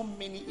and so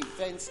many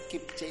events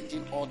keep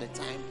changing all the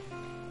time.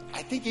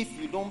 I think if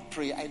you don't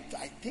pray, I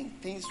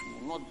think things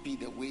will not be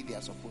the way they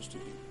are supposed to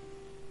be.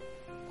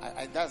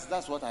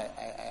 That's what I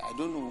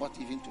don't know what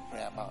even to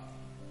pray about.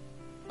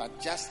 But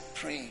just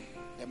praying,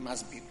 there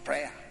must be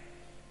prayer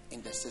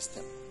in the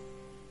system.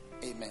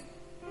 Amen.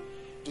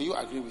 Do you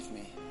agree with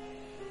me?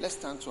 Let's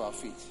stand to our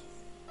feet.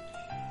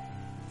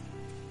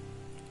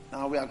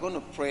 Now we are going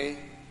to pray.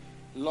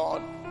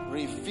 Lord,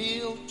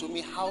 reveal to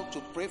me how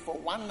to pray for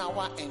 1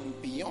 hour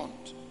and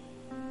beyond.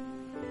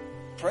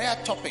 Prayer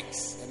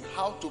topics and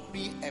how to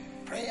be a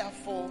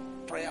prayerful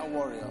prayer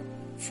warrior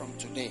from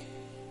today.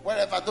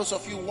 Wherever those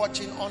of you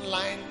watching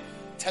online,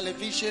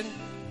 television,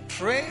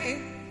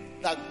 pray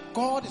that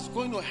God is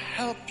going to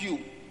help you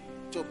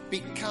to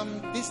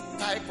become this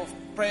type of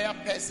prayer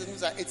person.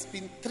 It's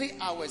been 3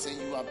 hours and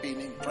you have been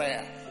in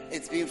prayer.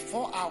 It's been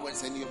 4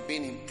 hours and you've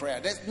been in prayer.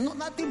 There's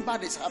nothing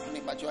bad is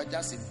happening, but you are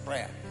just in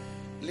prayer.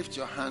 Lift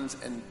your hands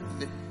and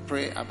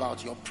pray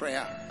about your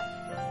prayer.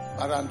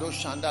 Marando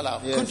Shandala.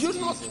 Yes, could you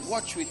not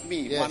watch with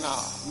me 1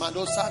 hour?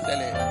 Mando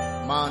Sandele.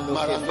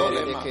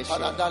 Marandole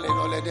Paradale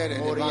Noledere.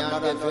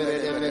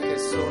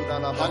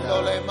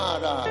 Mandole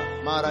Mara.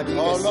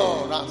 Oh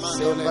Lord,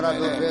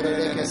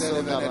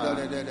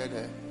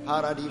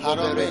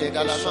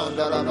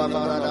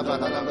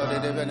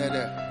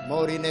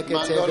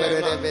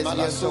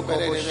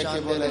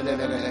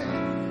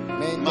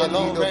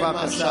 Malando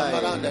Bakasai,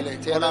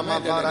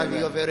 Telamavara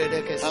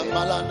Verede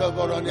Malando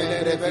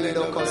Boronele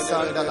Vedo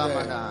Cosanda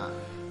Lamana,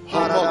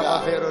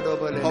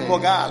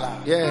 Homogala,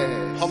 yes,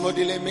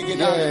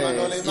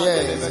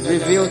 yes,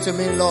 reveal to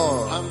me,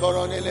 Lord.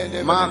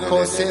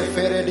 Marco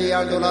Seferedi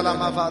Andola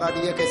Mavara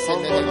Dieke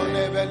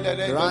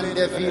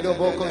Grande Fido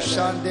Boko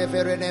Shande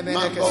Verene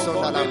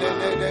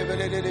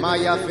Menekesonda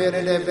Maya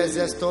Verede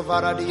Vezesto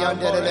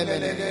Varadiande.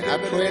 I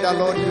pray that,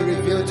 Lord, you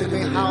reveal to me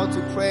how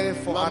to pray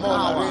for an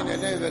hour,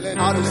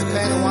 how to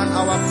spend 1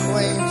 hour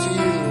praying to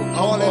you,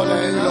 calling on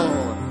you,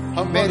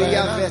 Lord.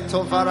 Meria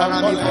Veto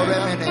Varanami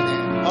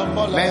Foremene.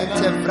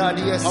 Mente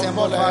fradi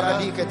semo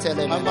faradi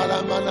ketele.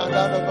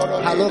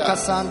 Halo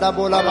kasanda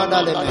bola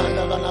mandale.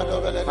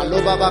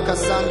 Halo baba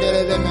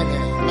kasandele lemene.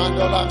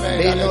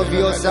 Leno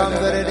vio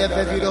zambere de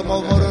bevido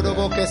momoro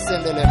do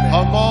kesendele.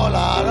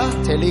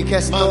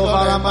 Telikesto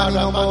maramani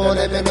no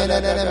mole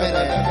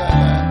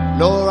menene.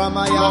 Lora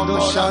mayando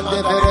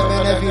shande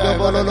veremene vido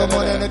bololo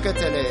monene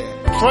ketele.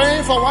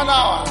 Praying for 1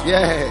 hour.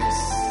 Yes.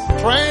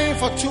 Praying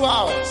for 2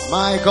 hours.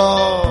 My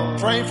God.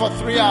 Praying for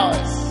 3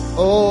 hours.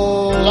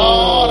 Oh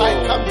Lord, I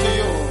come to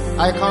you.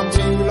 I come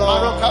to you,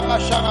 Lord.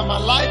 My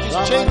life is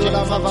changing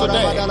from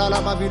today.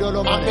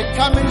 I'm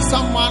becoming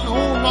someone who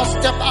will not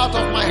step out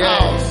of my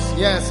house.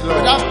 Yes, Lord.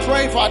 Without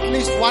praying for at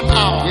least 1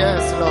 hour.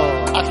 Yes,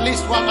 Lord. At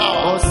least 1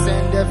 hour.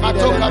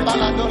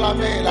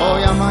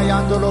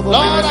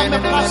 Lord, I'm a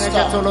pastor.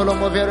 I'm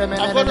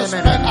going to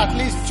spend at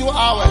least 2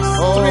 hours,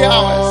 3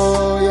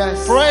 hours.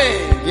 Yes. Pray.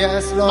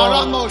 Yes, Lord.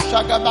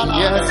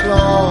 Yes,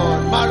 Lord.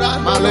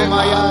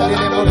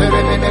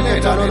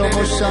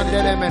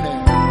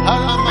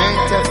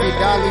 Mente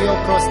figalio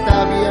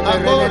prostavi e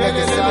merene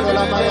che sale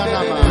la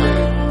mayanama.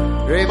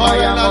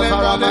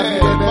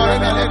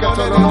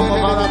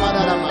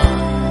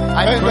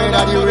 I pray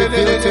that you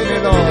reveal to me,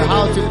 Lord,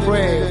 how to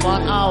pray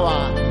 1 hour,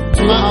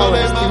 2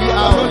 hours, 3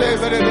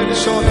 hours.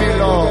 Show me,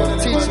 Lord.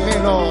 Teach me,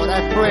 Lord.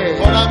 I pray.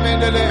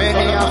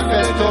 Many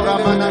afestora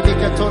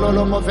manadike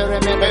tololo movere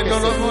meneke.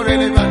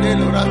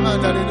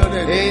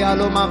 E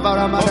aloma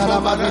vara madala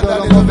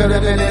madolo movere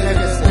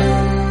meneke.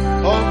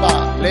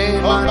 Le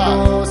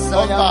mando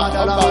saya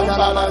madala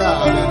madala madala.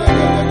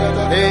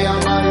 E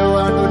amayo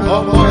andulo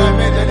movere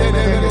meneke.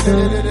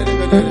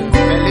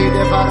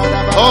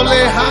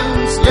 Holy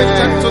hands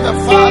lifted to the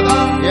Father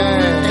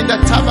in the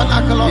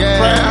tabernacle of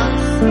prayer.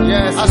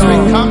 Yes, as we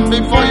come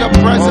before your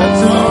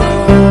presence, Lord.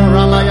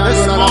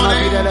 This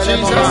morning,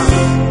 Jesus,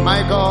 my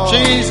God,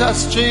 Jesus,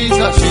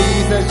 Jesus.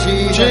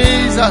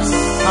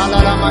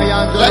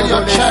 Let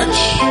your church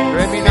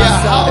be a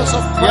house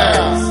of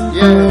prayer,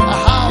 a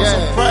house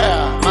of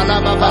prayer, a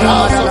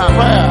house of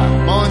prayer.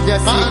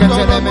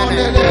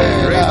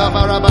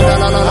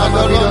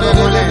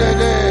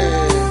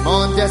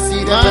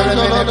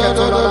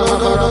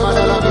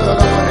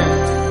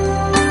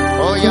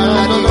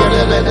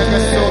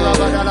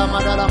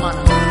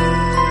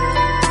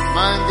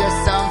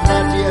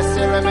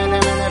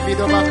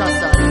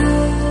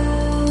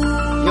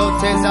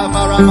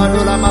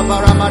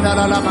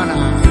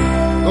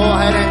 Go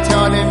ahead and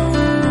tell him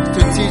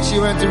to teach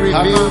you and to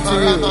reveal to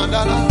you.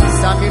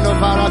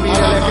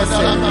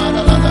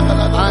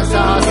 Answer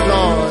us,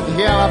 Lord.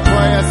 Hear our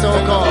prayers, O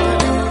God.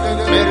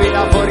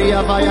 Merida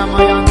Boria Vaya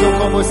Mayango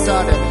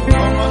Komusade.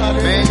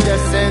 Mende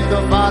Sendo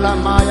Vala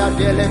Maya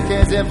Dele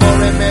Keze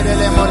Bore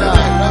Medele Moda.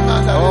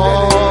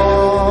 Oh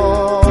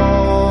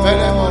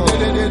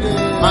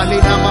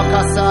Malina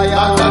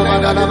Makasaya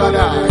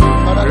Bada.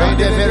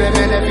 Rede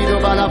Veremene Vido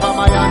Bala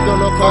Vamayando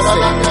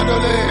Lokose.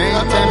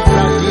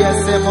 Mentempla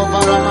Diesemo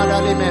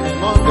Varamadali Mene.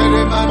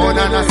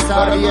 Monana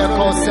Saria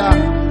Kosa.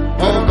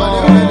 Oh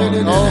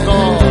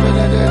God.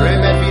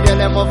 Reme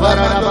Videle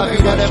Movarana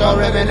Videle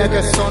Moremene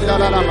che sonda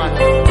la mano.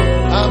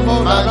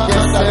 Manche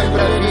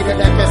sempre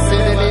Videle che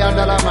sedeli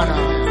andala mano.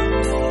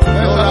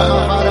 Ora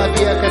Mavara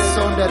via che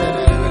sondele.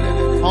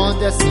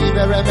 Onde si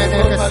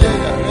veremene che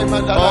sedeli.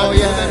 Oh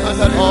yes,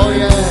 oh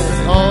yes,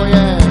 oh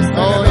yes,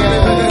 oh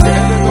yes.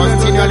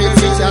 Continually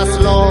teach us,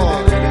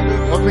 Lord.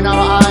 Open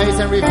our eyes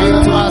and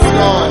reveal to us,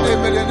 Lord,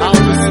 how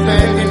to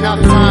spend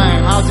enough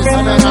time, how to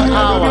spend an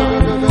hour,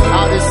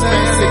 how to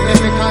spend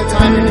significant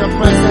time in your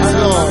presence,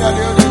 Lord.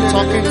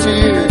 Talking to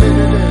you,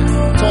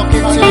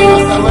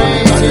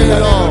 praying to you,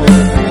 Lord.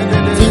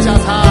 Teach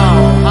us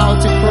how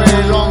to pray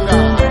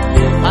longer.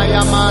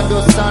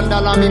 Ayamando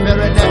sandala mi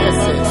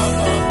merenegese.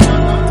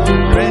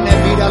 Rene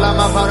vida la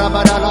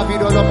mavarabada la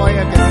vido lo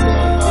moyegese.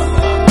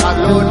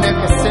 Alone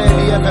que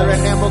seria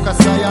merenemo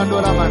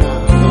kasayando la mana.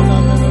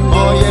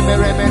 Oye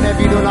meremene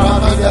vido la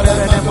vida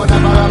merenemo na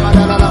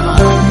maramada la lama.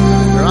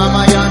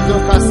 Ramayando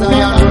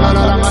kasayando la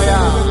lamaya.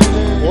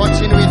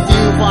 Watching with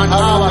you for an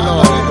hour,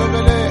 Lord.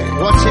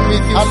 Watching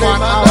with you for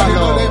an hour,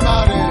 Lord.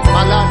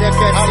 Malade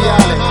que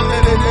siale.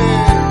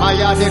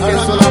 Maya de que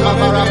sola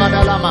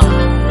maramada lama.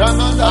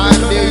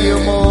 Ande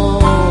yumo.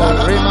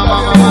 Rima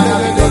mama mana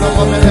vido lo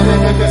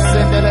meremene que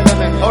sendele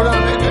lemene.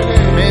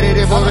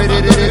 Merere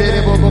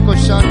bobo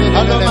shande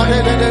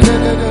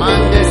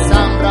mande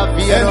sambra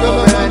via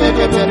merene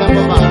che te la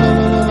baba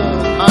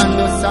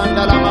mando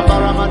sandala ma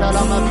paramada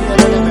la ma vile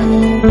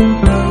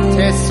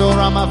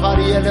tesora ma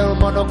variele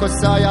mono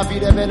kosaya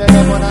vile vele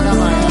monana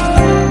maya.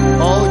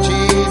 Oh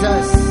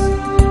Jesus,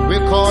 we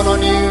call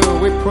on you,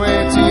 we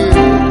pray to you,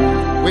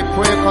 we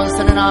pray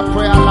concerning our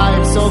prayer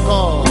life, so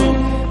God.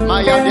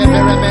 Maya de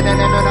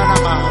merene monana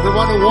ma, we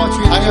want to watch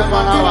with you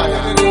for an hour.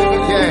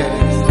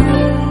 Yes.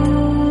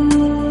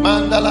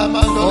 Mandala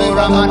mando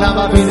ora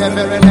manama vide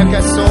merene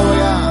che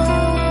soya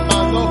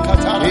mando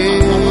katara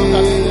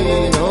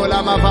ola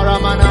ma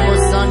paramana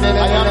musande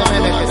le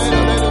mele che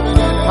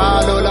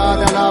palo la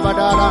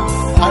badala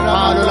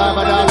palo la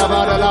badala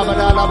badala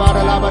badala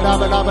badala badala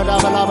badala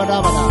badala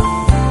badala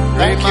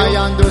Thank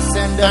you.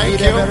 Thank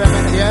you.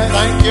 Yes.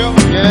 Thank you.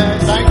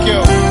 Yes. Thank you.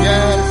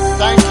 Yes.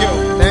 Thank you.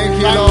 Thank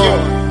you, Thank Lord.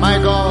 you. My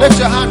God. Lift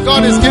your hand.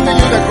 God is giving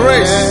you the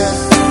grace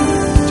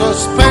Yes. to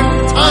spend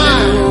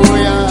time,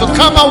 Hallelujah. to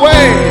come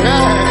away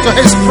Yes. to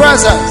His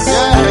presence,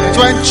 Yes.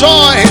 to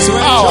enjoy His To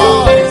power,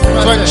 enjoy His to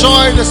presence.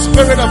 enjoy the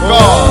Spirit of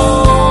God.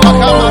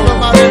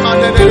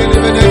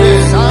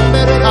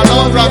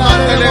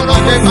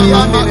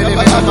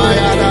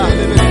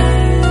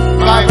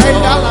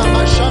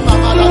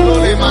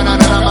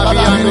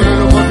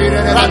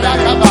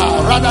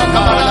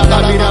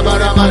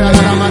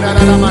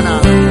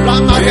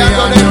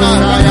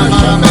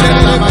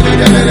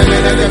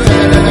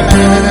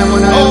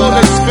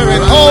 Holy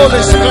Spirit,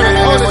 Holy Spirit,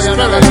 Holy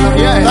Spirit.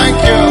 Thank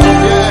you,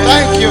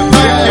 thank you,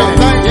 thank you,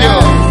 thank you.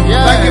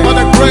 Thank you for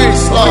the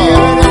grace, Lord,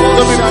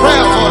 to be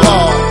prayerful,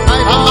 Lord.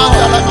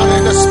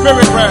 In the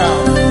spirit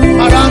realm.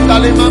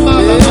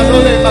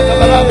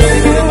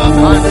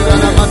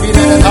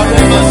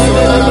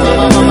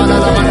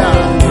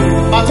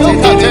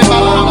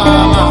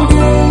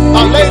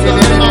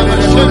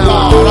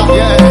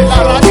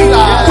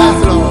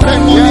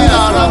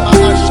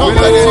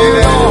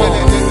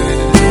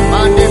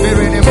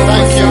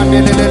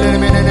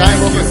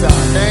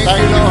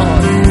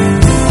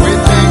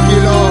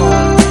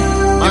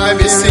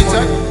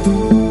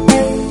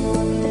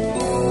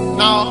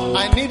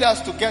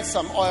 To get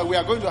some oil, we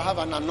are going to have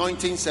an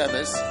anointing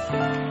service.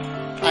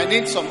 I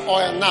need some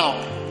oil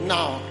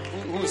now.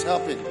 Who's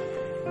helping?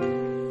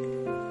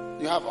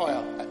 You have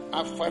oil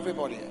for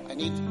everybody. I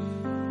need.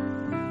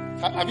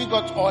 Have you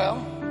got oil?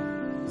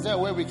 Is there a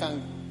way we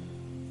can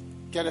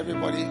get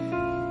everybody?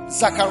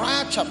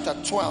 Zechariah chapter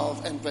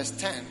 12 and verse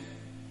 10.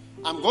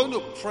 I'm going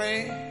to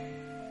pray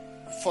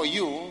for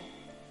you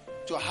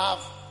to have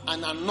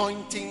an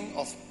anointing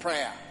of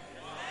prayer.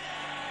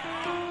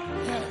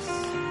 Yes.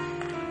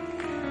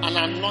 An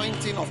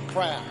anointing of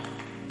prayer.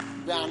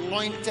 Be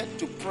anointed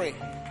to pray.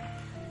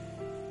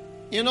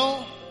 You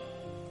know,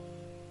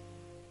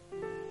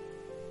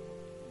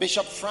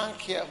 Bishop Frank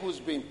here, who's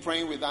been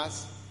praying with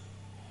us,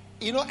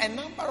 you know, a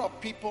number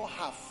of people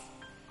have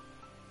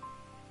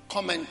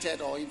commented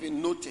or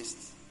even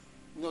noticed,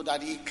 you know,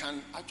 that he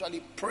can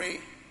actually pray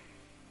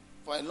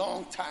for a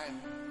long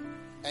time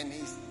and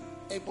he's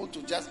able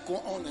to just go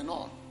on and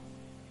on.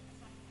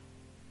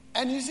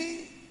 And you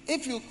see,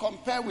 if you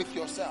compare with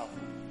yourself,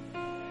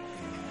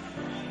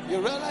 you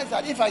realize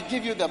that if I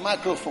give you the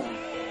microphone,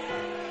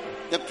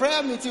 the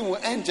prayer meeting will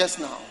end just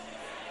now.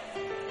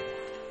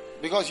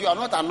 Because you are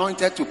not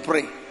anointed to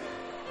pray.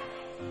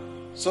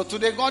 So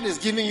today God is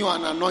giving you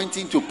an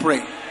anointing to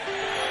pray.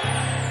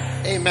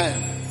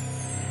 Amen.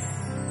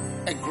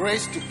 A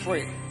grace to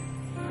pray.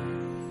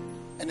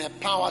 And a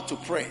power to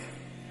pray.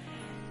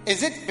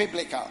 Is it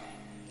biblical?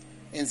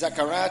 In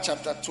Zechariah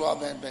chapter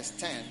 12 and verse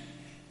 10,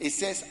 it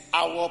says,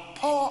 I will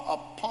pour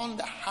upon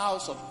the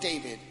house of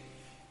David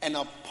and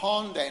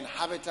upon the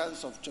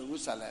inhabitants of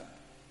Jerusalem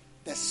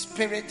the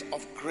spirit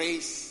of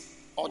grace,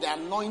 or the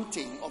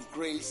anointing of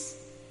grace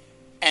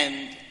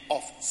and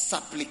of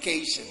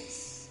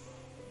supplications.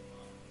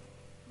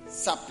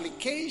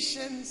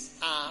 Supplications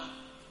are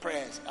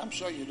prayers. I'm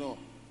sure you know.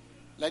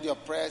 Let your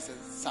prayers and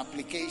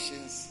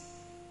supplications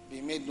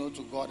be made known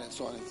to God and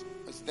so on.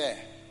 It's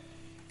there.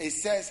 It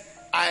says,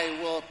 I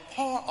will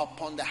pour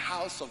upon the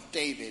house of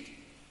David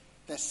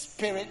the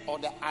spirit or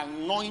the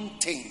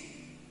anointing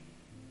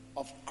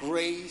of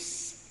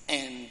grace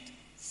and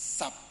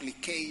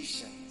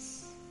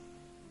supplications.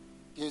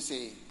 You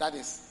see, that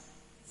is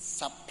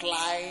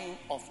supplying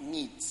of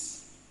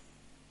needs.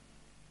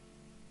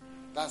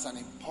 That's an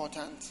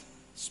important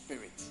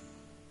spirit.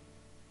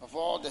 Of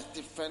all the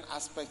different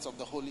aspects of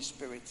the Holy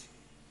Spirit,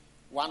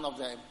 one of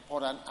the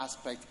important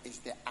aspects is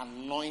the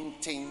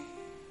anointing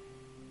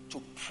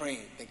to pray,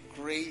 the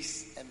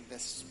grace and the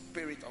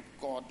Spirit of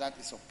God that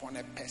is upon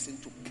a person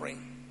to pray.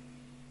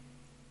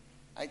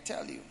 I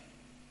tell you,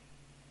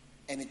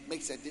 and it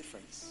makes a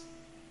difference.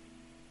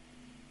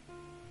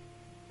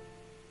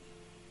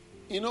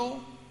 You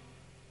know,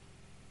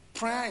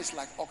 prayer is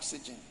like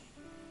oxygen.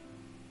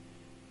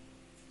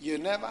 You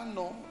never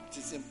know. It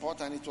is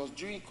important. It was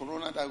during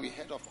Corona that we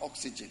heard of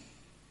oxygen.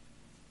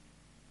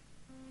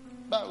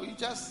 But we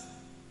just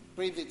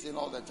breathe it in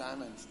all the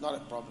time and it's not a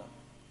problem.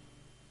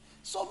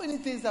 So many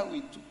things that we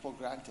took for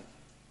granted.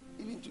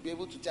 Even to be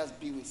able to just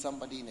be with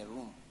somebody in a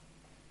room.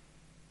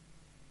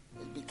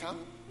 It's become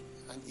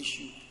an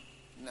issue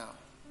now.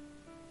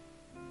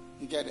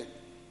 You get it?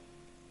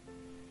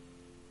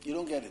 You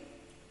don't get it?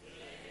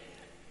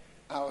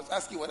 I was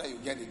asking whether you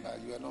get it, but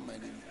you are not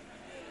minding me.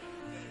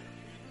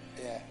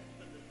 Yeah.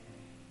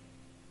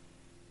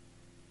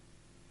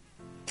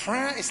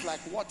 Prayer is like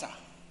water.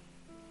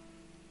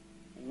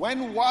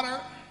 When water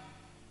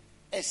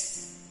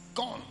is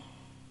gone,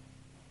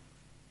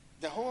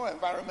 the whole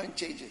environment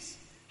changes.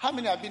 How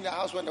many have been in the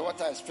house when the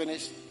water is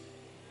finished?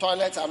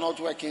 Toilets are not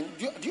working.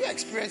 Do you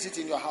experience it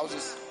in your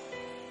houses?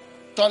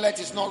 Toilet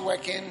is not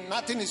working.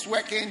 Nothing is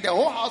working. The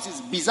whole house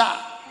is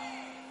bizarre.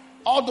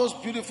 All those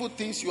beautiful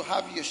things you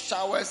have, your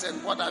showers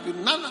and what have you,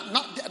 none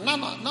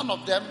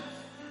of them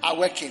are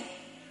working.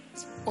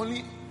 It's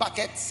only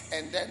buckets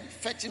and then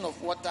fetching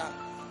of water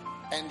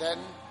and then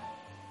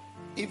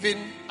even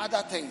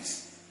other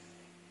things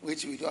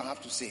which we don't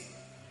have to say.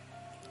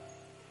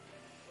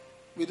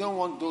 We don't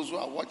want those who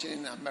are watching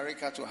in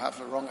America to have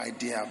a wrong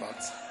idea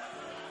about.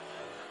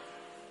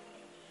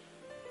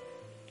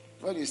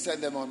 When you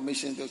send them on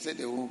missions, they'll say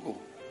they won't go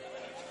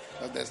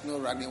because there's no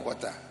running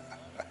water.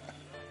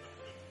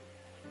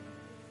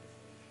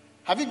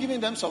 Have you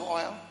given them some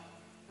oil?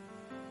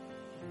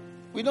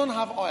 We don't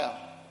have oil.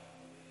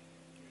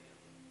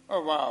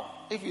 Oh wow.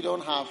 If you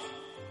don't have,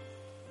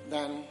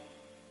 then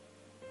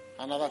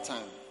another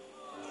time.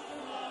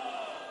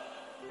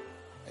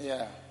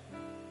 Yeah.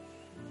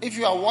 If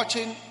you are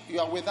watching, you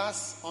are with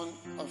us on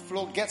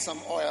flow, get some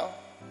oil.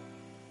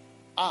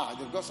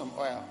 They've got some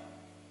oil.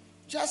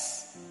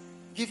 Just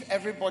give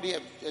everybody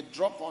a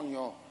drop on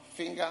your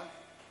finger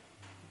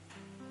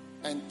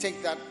and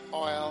take that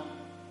oil.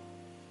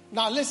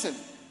 Now listen.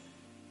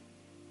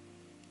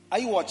 Are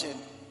you watching?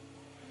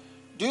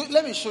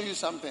 Let me show you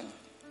something.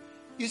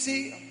 You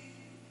see,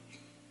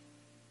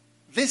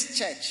 this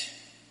church,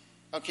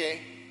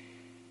 okay?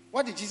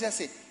 What did Jesus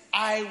say?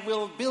 I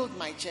will build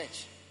my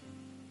church.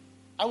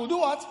 I will do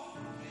what?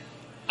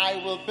 I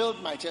will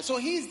build my church. So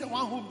he's the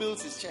one who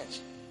builds his church.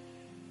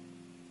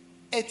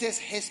 It is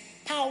his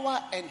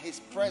power and his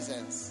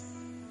presence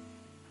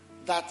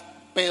that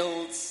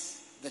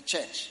builds the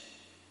church.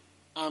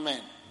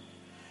 Amen.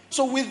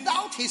 So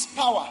without his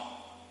power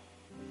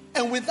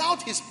and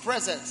without his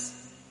presence,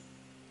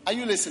 are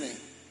you listening?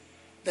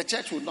 The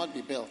church will not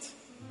be built.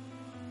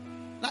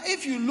 Now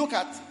if you look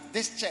at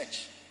this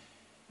church,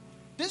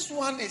 this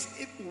one is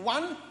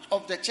one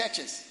of the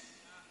churches.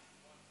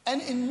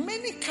 And in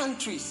many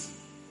countries,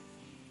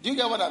 do you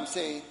get what I'm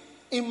saying?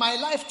 In my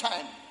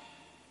lifetime,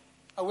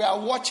 we are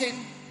watching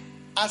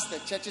as the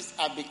churches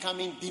are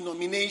becoming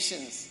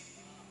denominations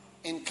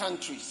in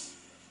countries.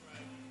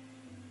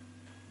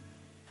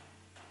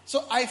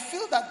 So I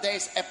feel that there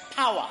is a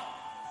power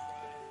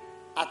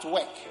at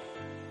work.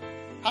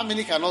 How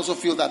many can also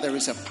feel that there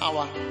is a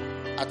power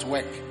at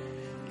work?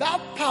 That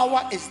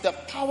power is the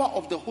power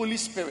of the Holy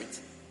Spirit.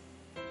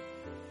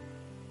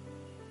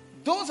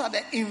 Those are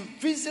the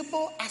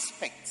invisible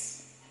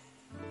aspects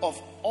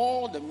of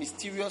all the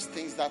mysterious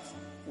things that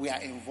we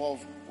are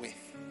involved with.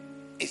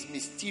 It's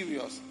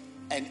mysterious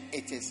and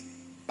it is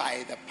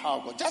by the power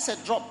of God. Just a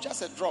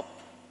drop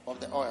of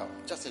the oil.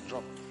 Just a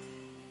drop.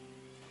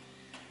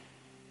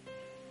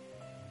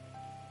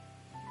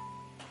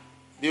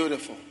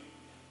 Beautiful.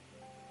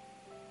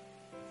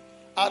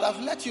 I'd have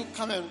let you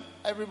come and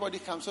everybody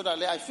come so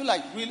that I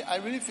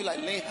really feel like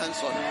laying hands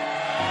on you.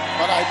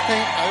 But I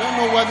don't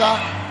know whether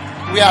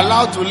we are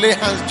allowed to lay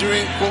hands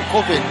during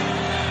COVID.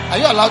 Are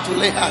you allowed to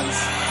lay hands?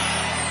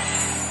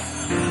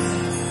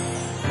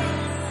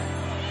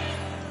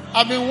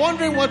 I've been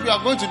wondering what we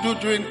are going to do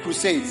during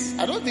crusades.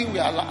 I don't think we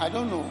are allowed. I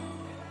don't know.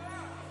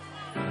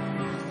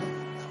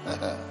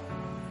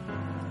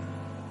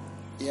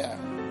 Yeah.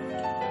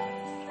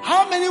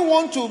 How many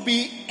want to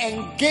be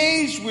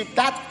engaged with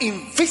that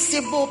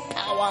invisible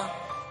power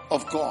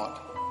of God?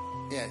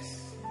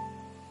 Yes.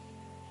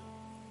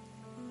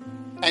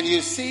 And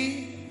you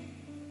see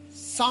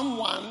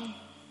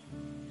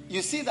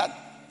that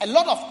a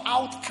lot of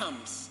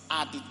outcomes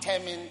are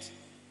determined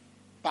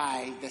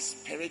by the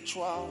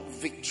spiritual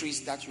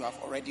victories that you have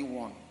already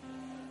won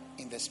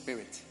in the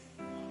spirit.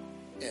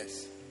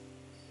 Yes.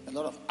 A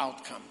lot of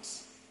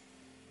outcomes.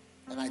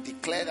 And I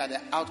declare that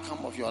the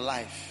outcome of your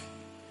life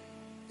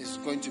is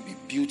going to be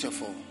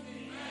beautiful.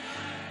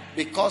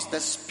 Because the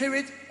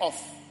spirit of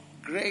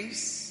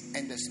grace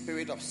and the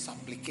spirit of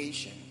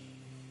supplication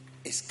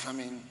is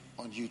coming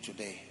on you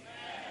today.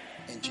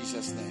 In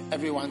Jesus' name.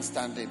 Everyone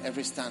standing.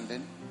 Every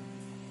standing.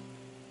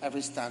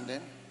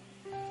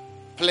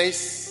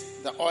 Place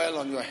the oil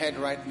on your head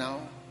right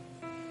now.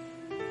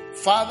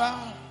 Father,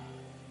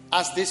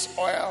 as this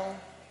oil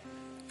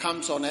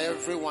comes on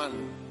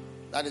everyone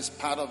that is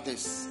part of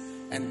this,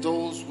 and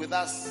those with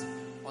us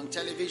on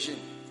television,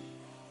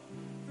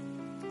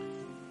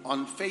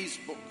 on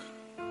Facebook,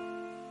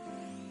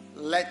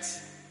 let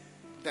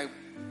the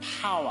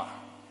power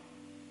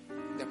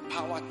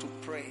to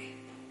pray,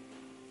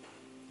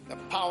 the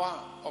power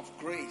of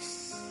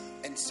grace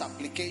and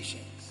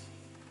supplications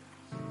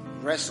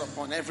rest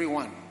upon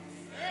everyone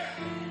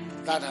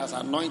that has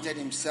anointed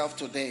himself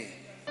today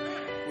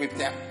with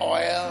the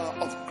oil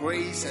of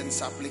grace and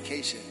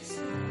supplications,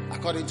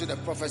 according to the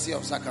prophecy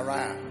of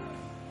Zechariah.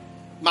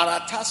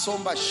 Marata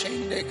somba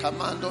shende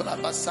kamando la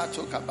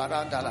basato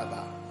kabaranda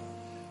laba.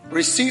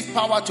 Receive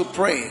power to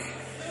pray.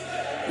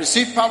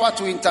 Receive power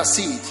to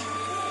intercede.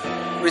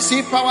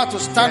 Receive power to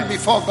stand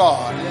before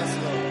God.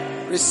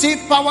 Receive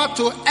power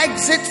to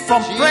exit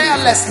from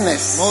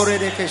prayerlessness,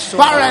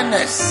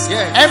 barrenness,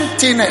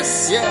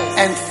 emptiness,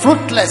 and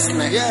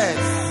fruitlessness.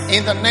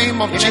 In the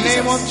name of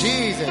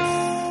Jesus.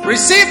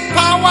 Receive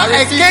power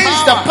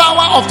against the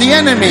power of the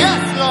enemy.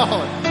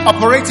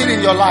 operating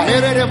in your life.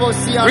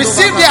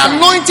 Receive the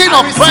anointing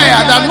of prayer,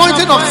 the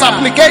anointing of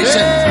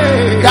supplication,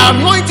 the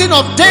anointing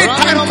of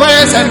daytime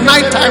prayers and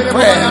nighttime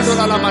prayers.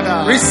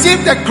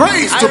 Receive the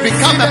grace to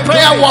become a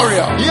prayer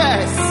warrior.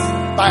 Yes.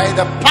 By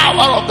the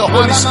power of the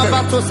Holy Spirit.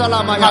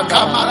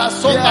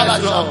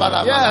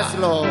 Yes,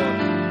 Lord.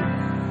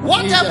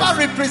 Whatever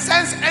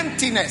represents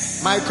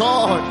emptiness. My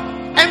God.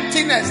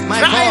 Emptiness, My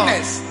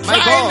dryness, God. My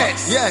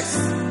dryness. God. Yes.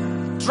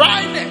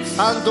 Dryness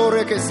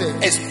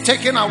is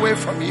taken away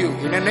from you.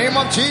 In the name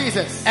of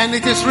Jesus. And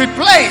it is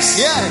replaced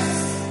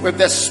with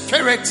the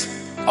spirit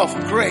of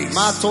grace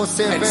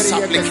and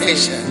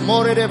supplication.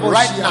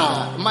 Right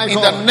now,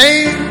 in the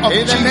name of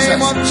Jesus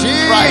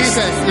Christ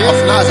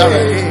of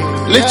Nazareth.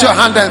 Lift your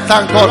hand and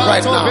thank God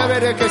right now.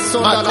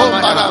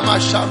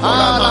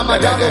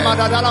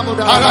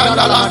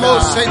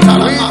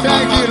 We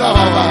thank you, Lord.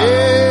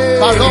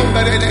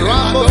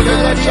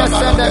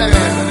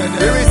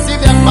 We receive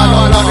the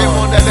power, Lord.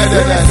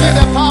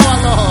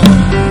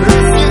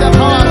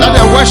 Let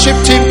the worship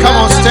team come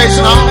on stage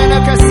now.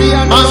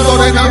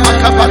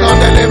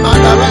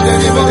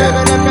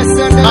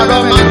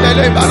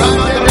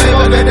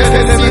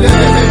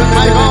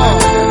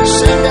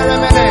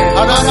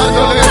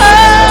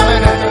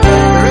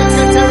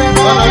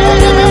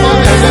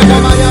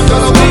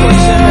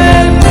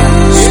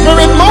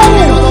 Spirit move.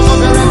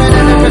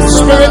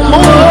 Spirit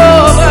move.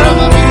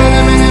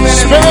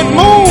 Spirit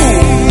move.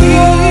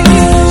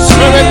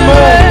 Spirit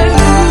move. Spirit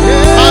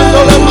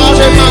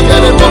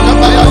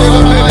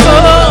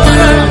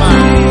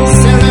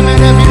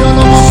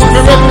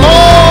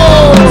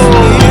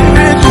move.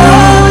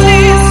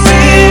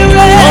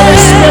 Holy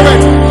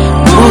Spirit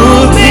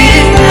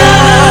moving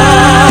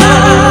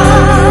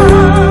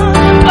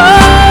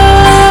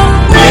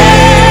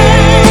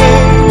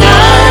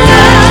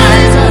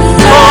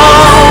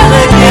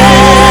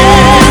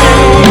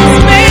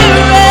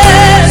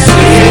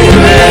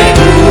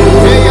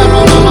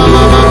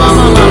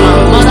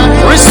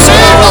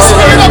receive the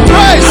spirit of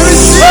praise.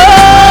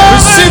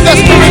 Receive the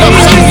spirit of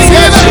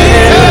supplication.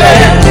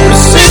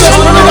 Receive the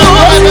spirit of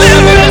praise.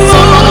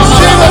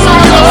 Receive the spirit of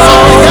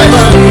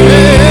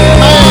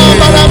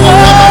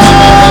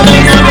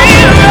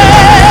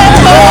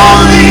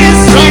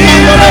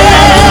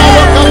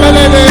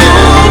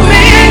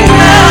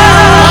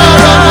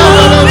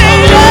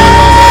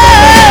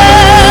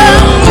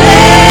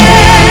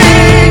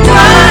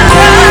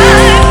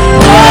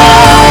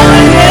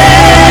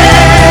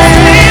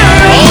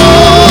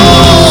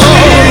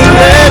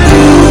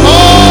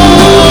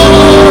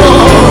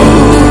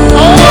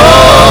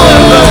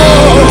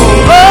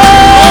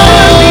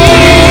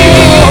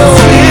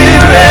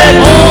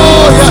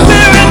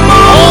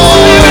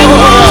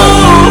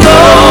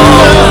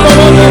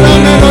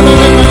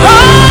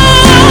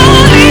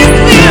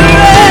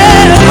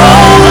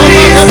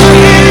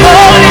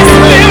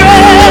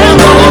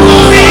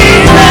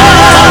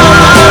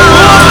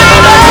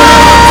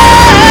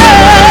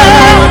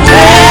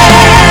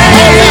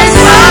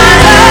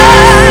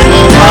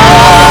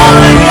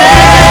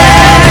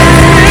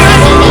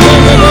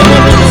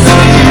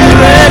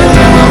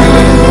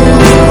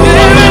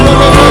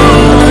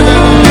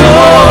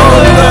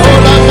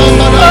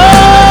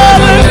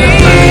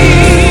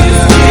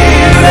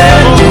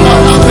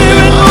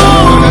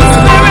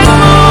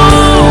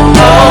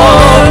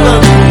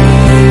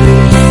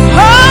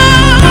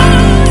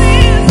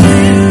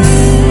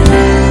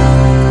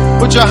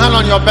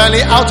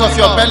belly, out of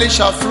your belly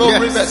shall flow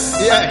rivers.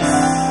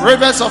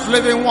 Rivers of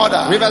living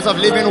water. Rivers of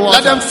living water.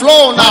 Let them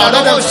flow now.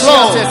 Let them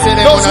flow.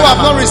 Those who have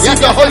not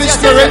received the Holy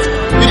Spirit,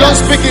 you don't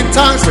speak in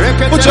tongues.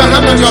 Put your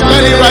hand on your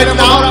belly right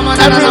now.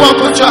 Everyone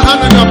put your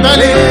hand on your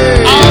belly.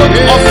 Out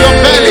of your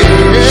belly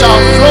shall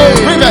flow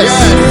rivers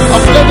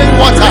of living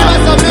water.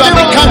 You are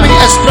becoming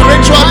a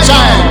spiritual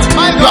giant.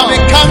 You are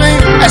becoming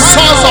a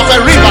source of a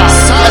river.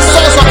 A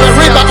source of a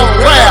river of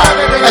prayer.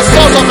 A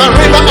source of a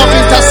river of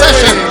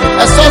intercession.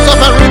 A source of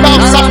a river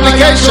of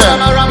supplication.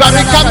 You are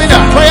becoming a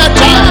prayer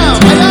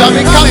giant. You are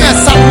becoming a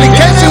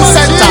supplication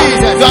center.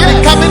 You are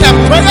becoming a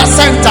prayer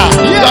center.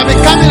 You are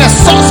becoming a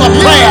source of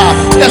prayer.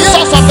 The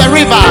source of the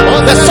river.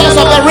 The source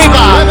of the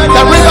river.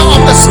 The river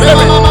of the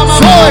Spirit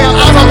flowing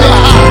out of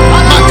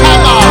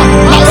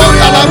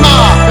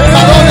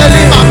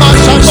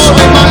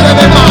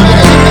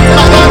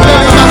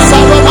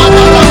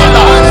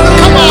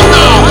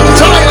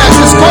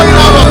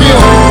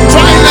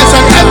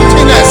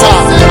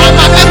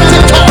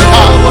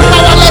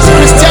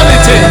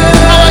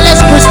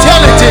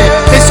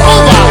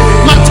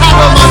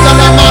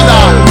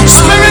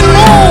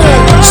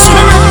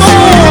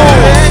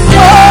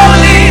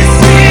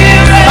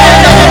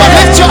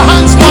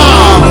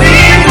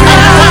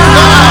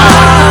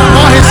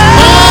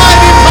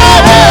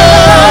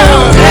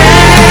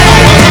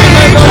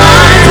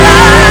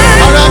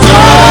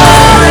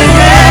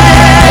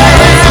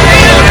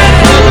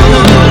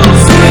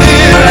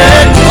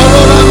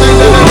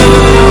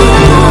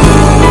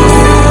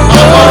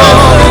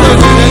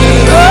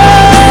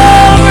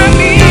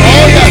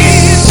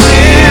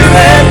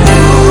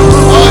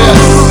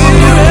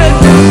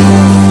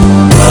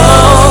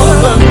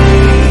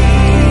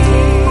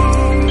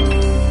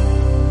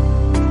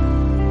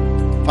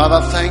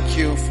Father, thank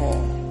you for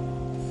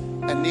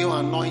a new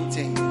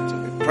anointing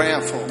to be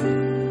prayerful.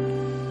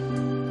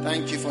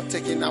 Thank you for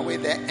taking away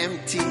the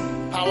empty,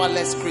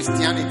 powerless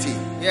Christianity.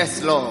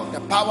 Yes, Lord.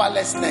 The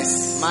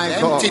powerlessness, My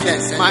the God.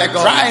 emptiness, and My the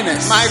God.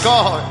 dryness. My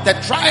God. The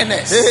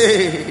dryness.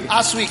 Hey.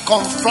 As we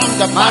confront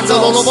the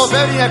battles of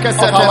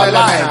our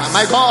lives.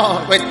 My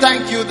God. We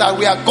thank you that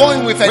we are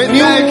going with a We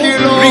new, thank you,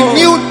 Lord.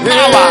 renewed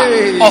power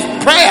Hey. of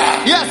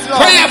prayer. Yes,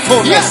 Lord.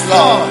 Prayerfulness, Yes,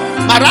 Lord.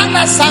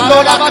 Marana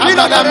Sandola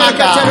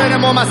Kabalamada.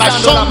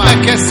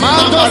 Mashombe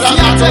Kesima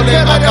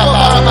Maramandole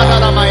Makaba.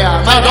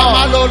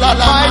 Maramalola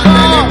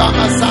Lamandele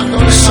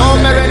Bamasandole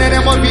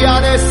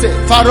Mandele.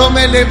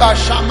 Faromele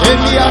Bashama.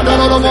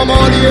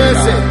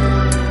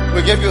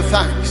 We give you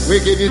thanks. We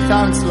give you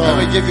thanks, Lord. And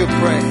we give you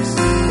praise.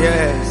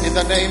 Yes. In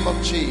the name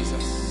of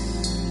Jesus.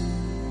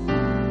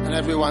 And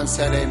everyone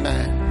said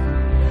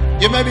amen.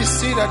 You may be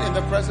seated in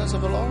the presence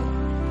of the Lord.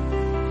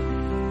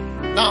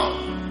 Now,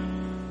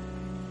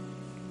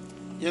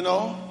 you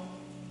know,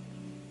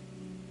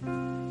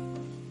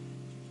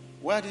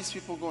 where are these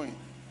people going?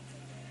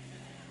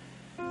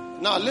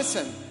 Now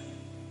listen.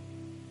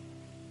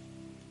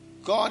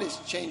 God is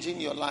changing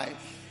your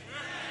life.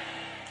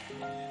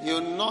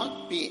 You'll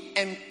not be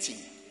empty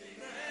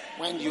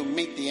when you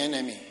meet the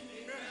enemy.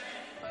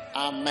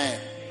 Amen.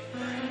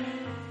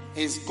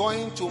 He's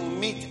going to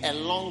meet a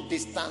long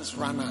distance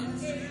runner.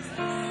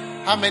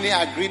 How many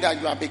agree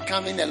that you are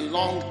becoming a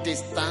long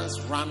distance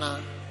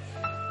runner?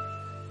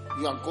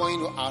 You are going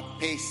to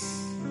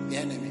outpace the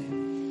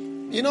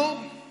enemy. You know,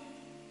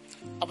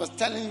 I was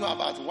telling you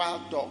about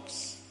wild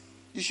dogs.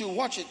 You should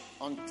watch it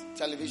on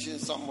television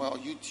somewhere or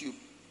YouTube.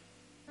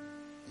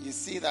 You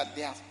see that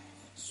they are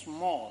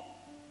small,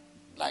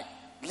 like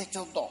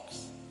little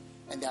dogs,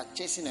 and they are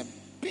chasing a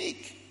big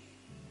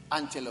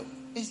antelope.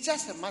 It's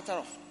just a matter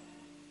of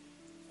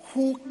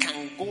who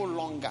can go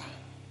longer.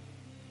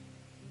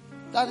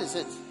 That is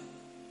it.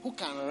 Who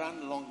can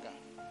run longer?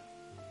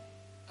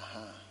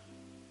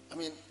 I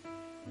mean,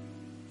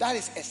 that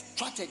is a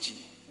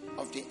strategy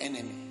of the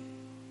enemy.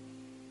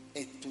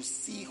 It's to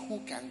see who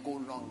can go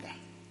longer.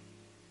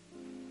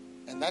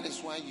 And that is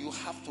why you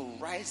have to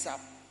rise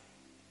up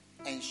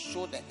and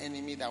show the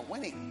enemy that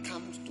when it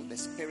comes to the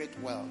spirit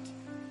world,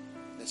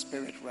 the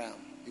spirit realm,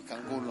 you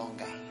can go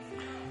longer.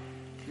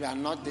 You are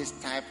not this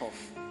type of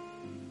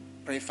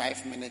pray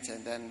 5 minutes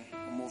and then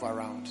move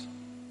around.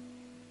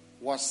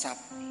 WhatsApp,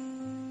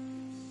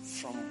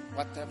 from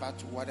whatever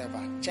to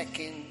whatever,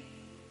 checking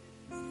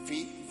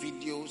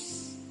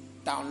videos,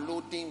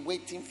 downloading,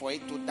 waiting for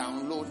it to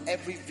download.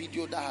 Every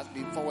video that has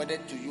been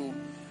forwarded to you,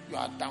 you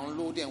are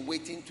downloading and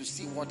waiting to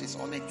see what is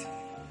on it.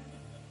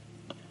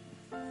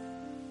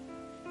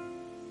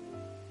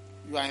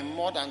 You are in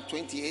more than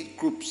 28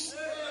 groups.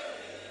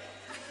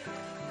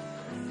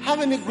 How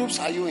many groups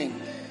are you in?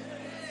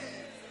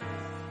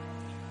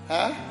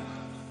 Huh?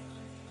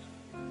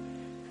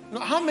 No,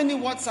 how many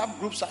WhatsApp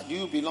groups do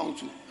you belong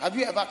to? Have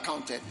you ever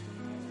counted?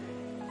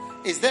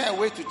 Is there a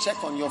way to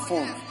check on your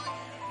phone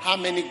how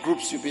many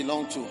groups you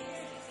belong to?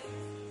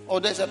 Oh,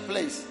 there's a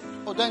place.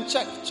 Oh, then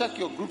check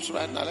your groups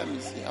right now. Let me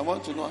see. I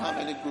want to know how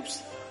many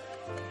groups.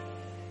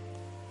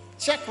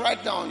 Check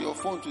right now on your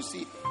phone to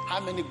see how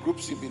many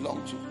groups you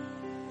belong to.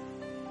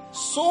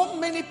 So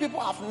many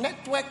people have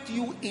networked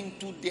you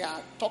into their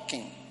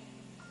talking.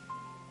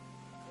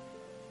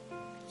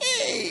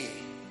 Hey,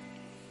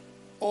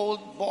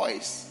 old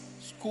boys,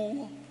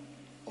 school,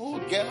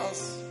 old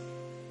girls,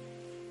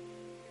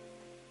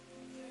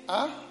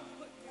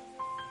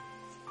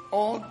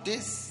 all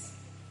this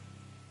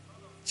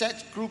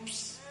church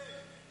groups.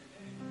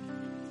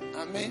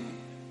 I mean,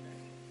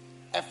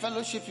 a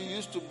fellowship you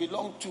used to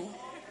belong to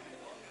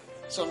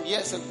some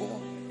years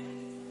ago.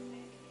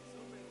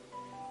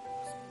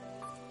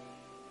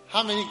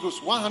 How many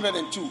groups?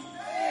 102.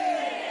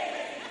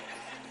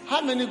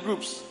 How many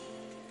groups?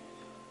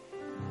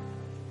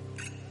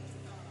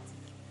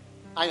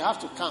 I have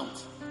to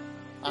count.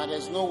 And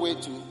there's no way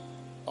to.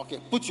 Okay,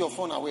 put your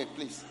phone away,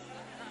 please.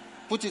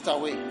 Put it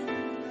away.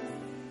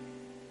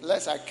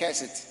 Lest I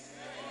curse it.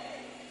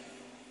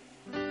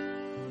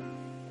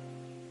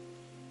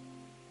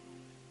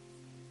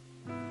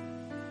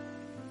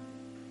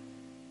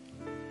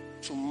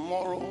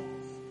 Tomorrow,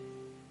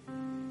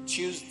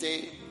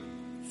 Tuesday,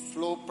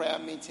 flow prayer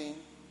meeting,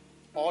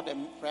 all the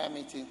prayer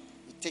meeting,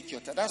 you take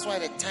your time. That's why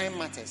the time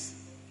matters.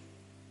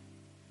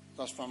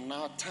 Because from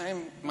now,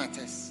 time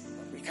matters.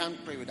 We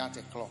can't pray without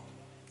a clock.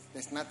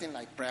 There's nothing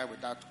like prayer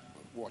without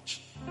a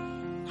watch.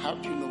 How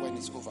do you know when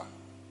it's over?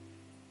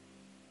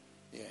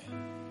 Yeah.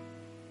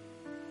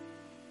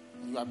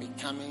 You are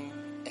becoming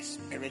a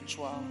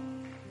spiritual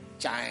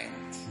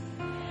giant.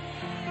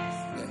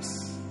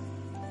 Yes.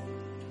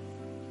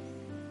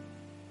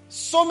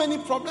 So many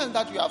problems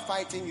that you are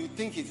fighting, you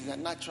think it is a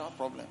natural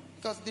problem.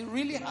 Because they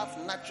really have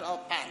natural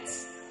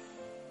paths.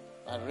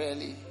 But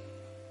really,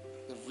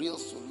 the real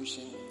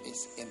solution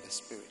is in the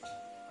spirit.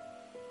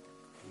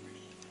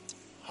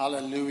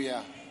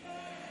 Hallelujah.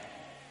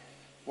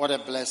 What a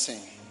blessing.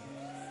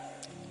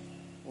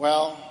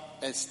 Well,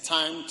 it's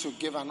time to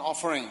give an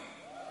offering.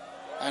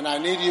 And I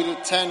need you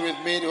to turn with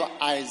me to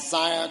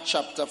Isaiah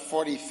chapter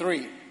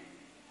 43.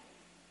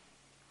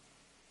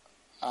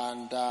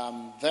 And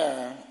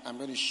there, I'm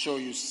going to show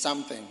you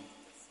something.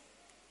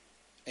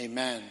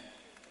 Amen.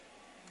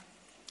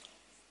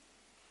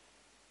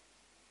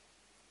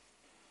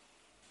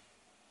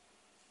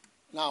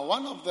 Now,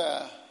 one of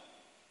the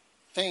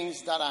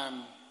things that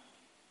I'm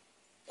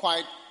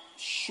quite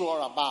sure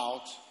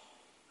about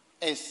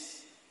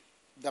is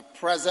the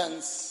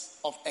presence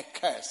of a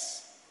curse.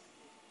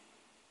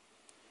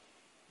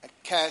 A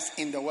curse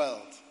in the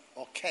world,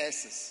 or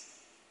curses.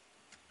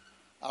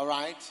 All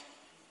right?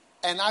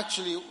 And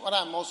actually, what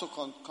I'm also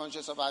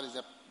conscious about is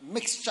a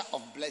mixture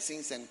of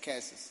blessings and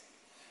curses.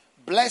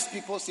 Blessed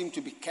people seem to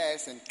be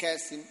cursed, and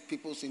cursed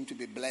people seem to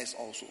be blessed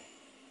also.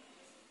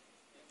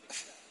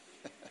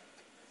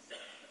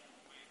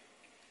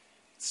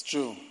 It's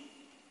true.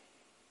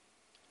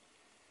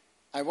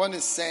 I want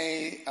to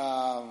say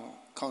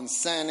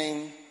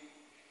concerning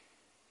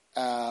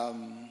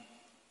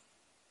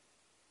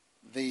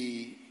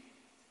the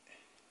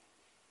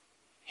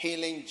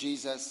Healing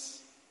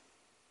Jesus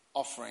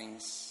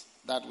offerings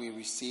that we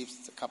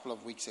received a couple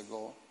of weeks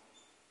ago.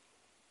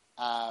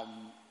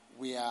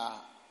 We are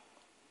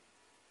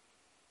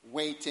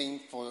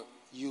waiting for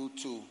you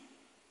to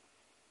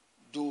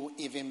do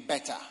even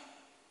better.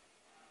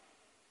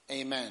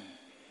 Amen.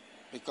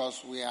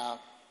 Because we are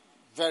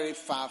very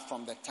far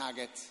from the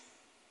target.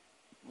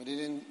 We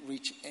didn't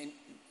reach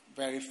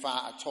very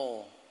far at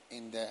all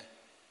in the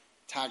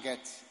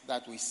target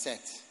that we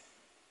set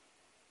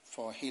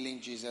for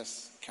Healing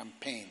Jesus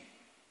campaign.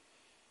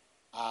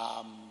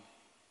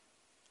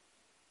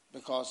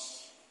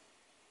 Because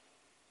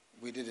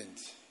we didn't.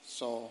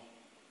 So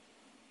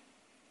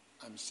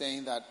I'm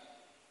saying that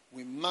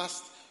we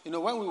must,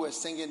 when we were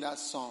singing that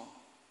song,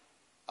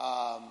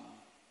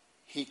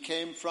 He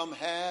came from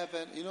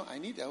heaven. I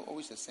need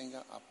always a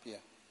singer up here.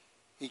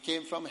 He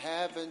came from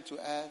heaven to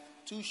earth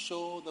to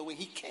show the way.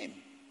 He came.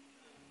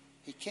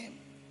 He came.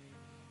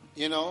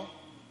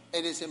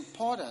 It is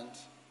important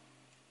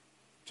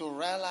to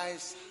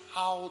realize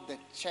how the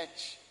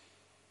church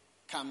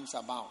comes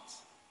about.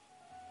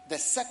 The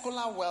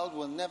secular world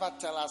will never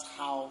tell us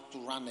how to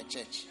run a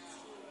church.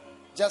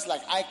 Just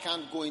like I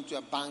can't go into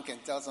a bank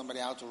and tell somebody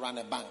how to run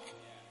a bank.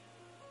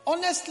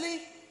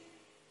 Honestly,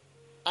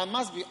 I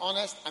must be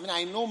honest.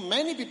 I know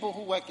many people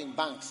who work in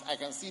banks. I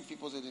can see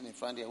people sitting in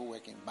front here who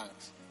work in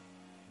banks.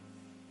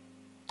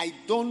 I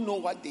don't know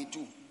what they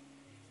do.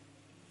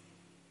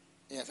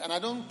 Yes, and I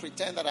don't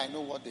pretend that I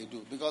know what they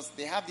do, because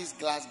they have these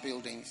glass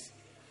buildings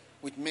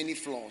with many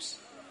floors.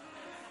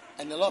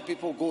 And a lot of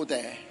people go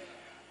there,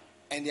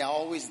 and they are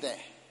always there.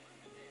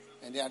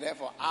 And they are there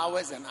for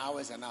hours and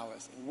hours and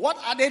hours. What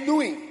are they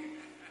doing?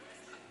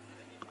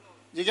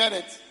 You get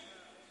it?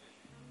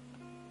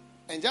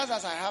 And just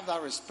as I have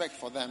that respect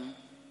for them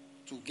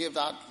to give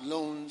out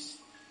loans,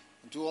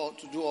 to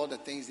do all the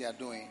things they are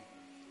doing,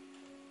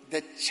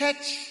 the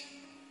church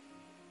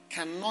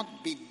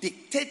cannot be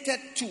dictated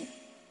to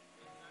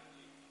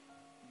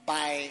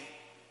by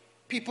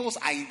people's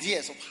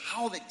ideas of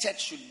how the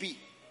church should be.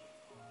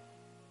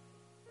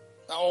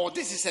 Oh,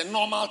 this is a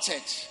normal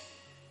church.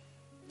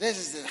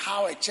 This is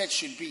how a church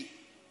should be.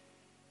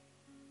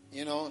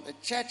 The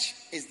church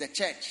is the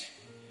church.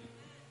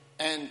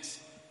 And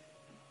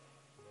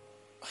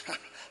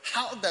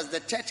how does the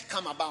church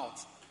come about?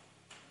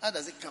 How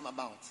does it come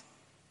about?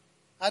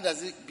 How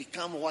does it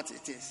become what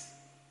it is?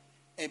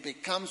 It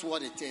becomes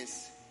what it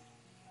is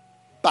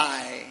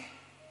by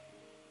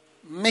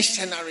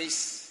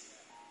missionaries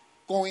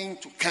going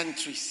to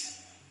countries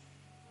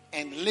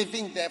and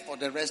living there for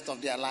the rest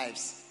of their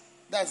lives.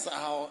 That's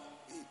how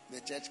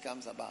the church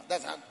comes about.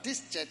 That's how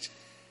this church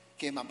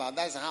came about.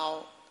 That's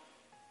how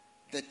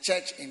the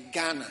church in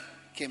Ghana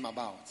came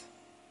about.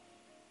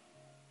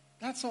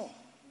 That's all.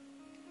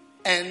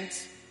 And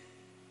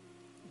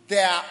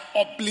there are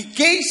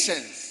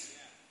obligations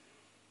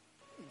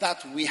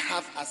that we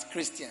have as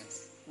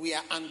Christians. We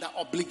are under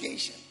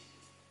obligation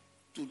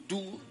to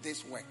do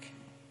this work.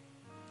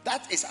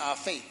 That is our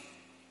faith.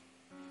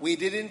 We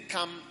didn't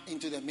come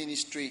into the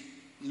ministry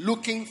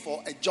looking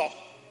for a job.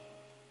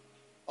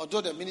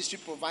 Although the ministry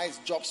provides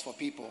jobs for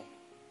people,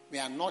 we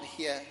are not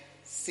here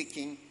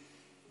seeking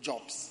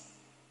jobs.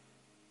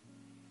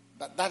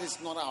 But that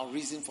is not our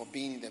reason for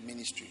being in the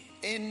ministry.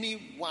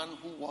 Anyone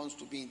who wants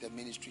to be in the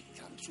ministry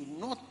should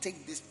not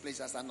take this place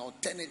as an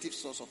alternative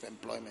source of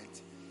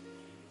employment.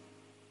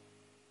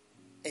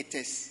 It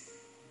is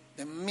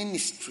the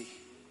ministry.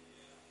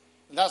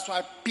 That's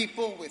why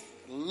people with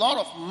a lot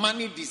of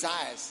money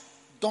desires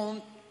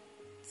don't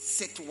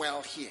sit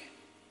well here.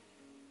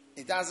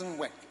 It doesn't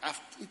work.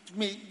 It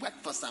may work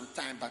for some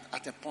time, but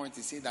at a point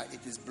you see that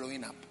it is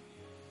blowing up.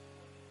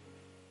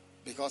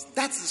 Because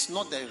that is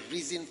not the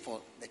reason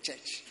for the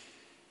church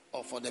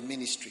or for the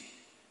ministry.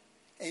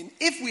 And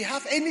if we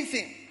have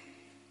anything,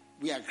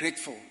 we are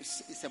grateful.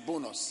 It's a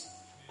bonus.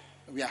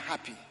 We are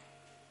happy.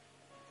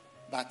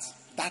 But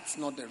that's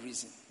not the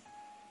reason.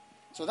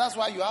 So that's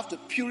why you have to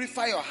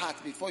purify your heart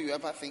before you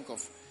ever think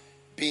of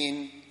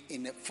being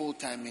in a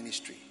full-time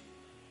ministry.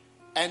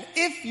 And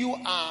if you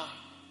are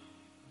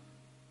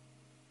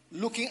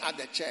looking at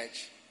the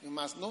church, you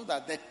must know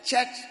that the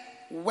church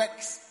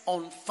works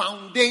on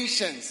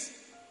foundations.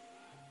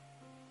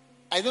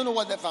 I don't know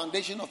what the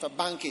foundation of a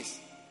bank is.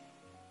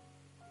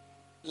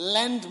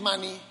 Lend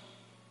money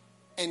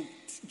and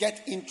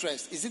get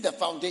interest. Is it the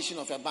foundation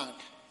of a bank?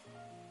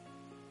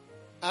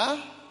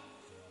 Huh?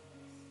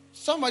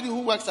 Somebody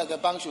who works at the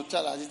bank should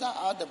tell us, is that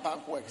how the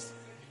bank works?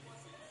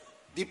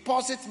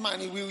 Deposit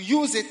money, we'll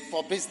use it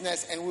for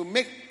business and we'll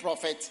make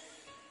profit,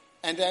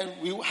 and then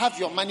we'll have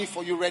your money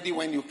for you ready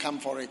when you come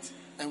for it.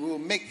 And we'll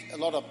make a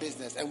lot of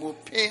business and we'll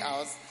pay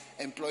our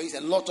employees a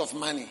lot of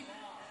money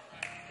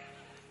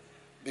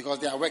because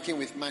they are working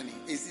with money.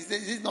 Is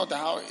it not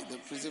how the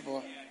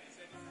principle?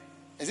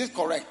 Is it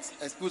correct?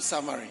 A good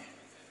summary.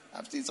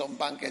 I've seen some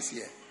bankers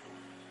here.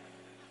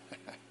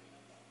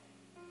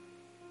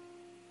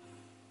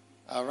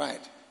 All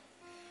right.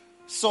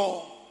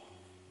 So,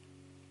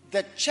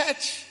 the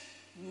church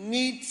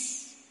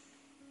needs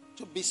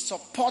to be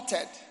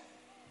supported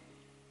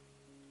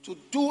to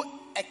do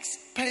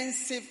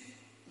expensive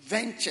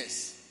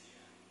ventures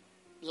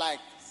like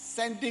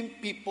sending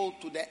people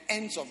to the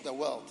ends of the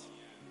world.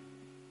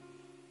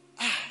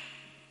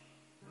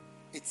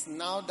 It's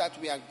now that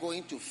we are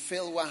going to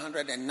fill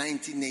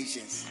 190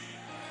 nations.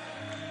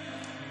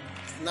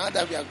 It's now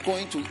that we are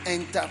going to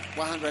enter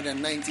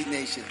 190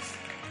 nations.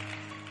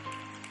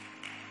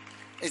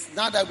 It's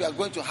now that we are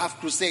going to have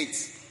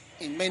crusades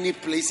in many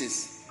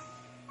places.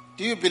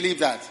 Do you believe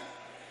that?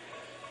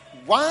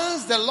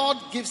 Once the Lord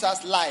gives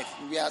us life,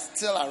 we are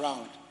still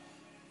around.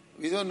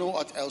 We don't know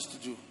what else to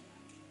do.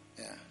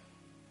 Yeah.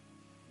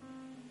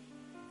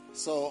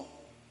 So,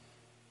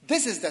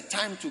 this is the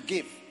time to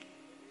give.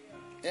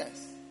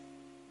 Yes.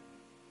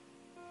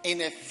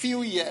 In a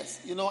few years,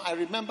 I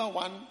remember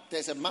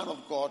there's a man of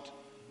God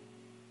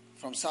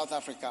from South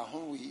Africa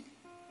whom we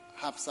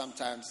have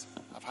sometimes,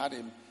 I've had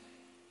him.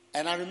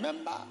 And I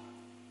remember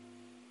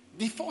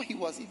before he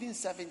was even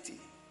 70,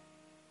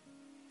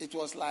 it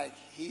was like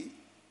he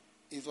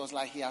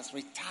has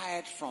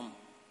retired from.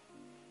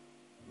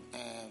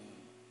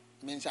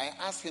 I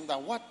asked him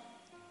that what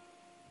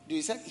do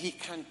you say he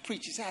can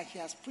preach? He said he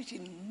has preached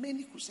in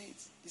many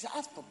crusades. He said,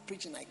 as for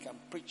preaching, I can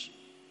preach.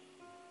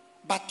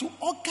 But to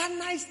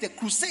organize the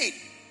crusade,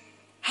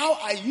 how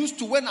I used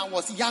to when I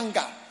was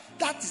younger,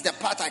 that is the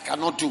part I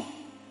cannot do.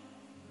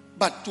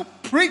 But to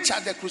preach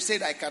at the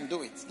crusade, I can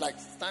do it. Like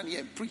stand here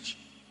and preach.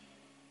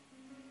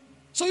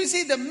 So you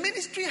see, the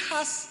ministry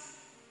has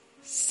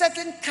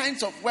certain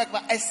kinds of work,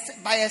 but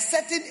by a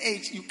certain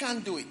age, you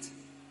can't do it.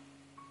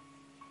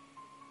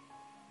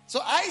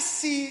 So I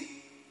see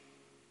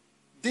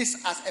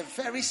this as a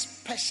very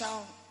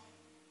special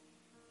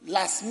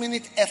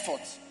last-minute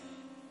effort.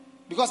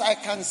 Because I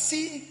can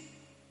see,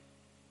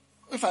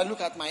 if I look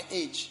at my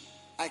age,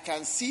 I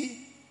can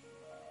see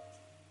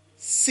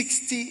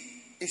 60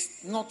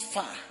 is not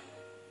far.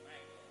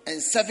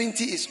 And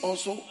 70 is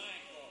also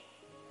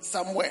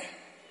somewhere.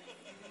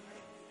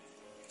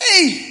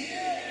 Hey!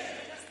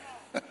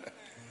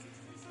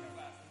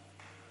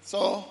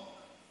 So,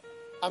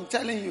 I'm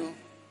telling you,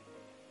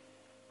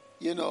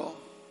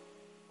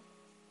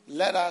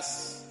 let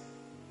us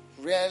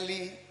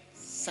really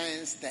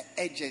sense the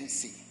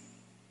urgency.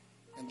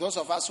 And those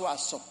of us who are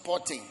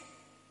supporting,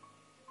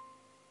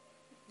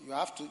 you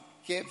have to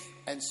give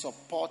and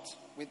support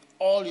with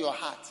all your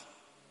heart.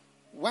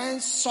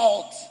 When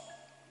salt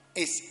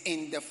is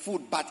in the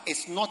food, but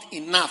it's not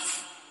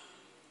enough,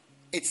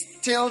 it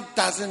still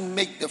doesn't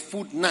make the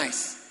food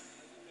nice.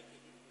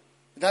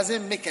 It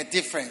doesn't make a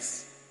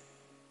difference.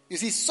 You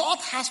see,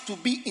 salt has to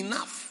be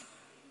enough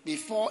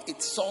before it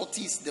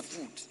salties the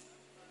food.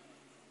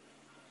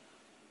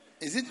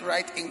 Is it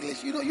right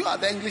English? You are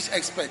the English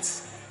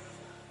experts.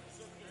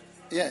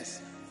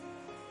 Yes.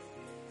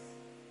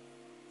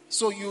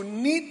 So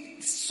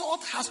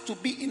salt has to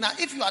be enough.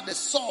 If you are the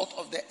salt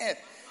of the earth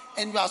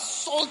and you are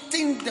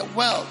salting the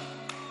world,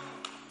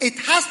 it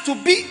has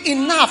to be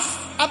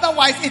enough.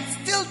 Otherwise, it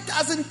still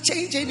doesn't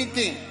change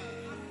anything.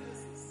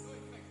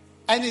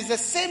 And it's the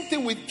same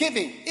thing with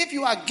giving. If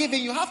you are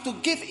giving, you have to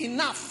give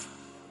enough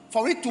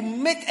for it to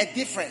make a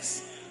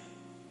difference.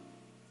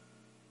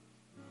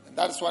 And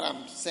that's what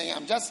I'm saying.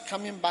 I'm just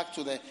coming back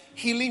to the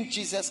Healing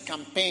Jesus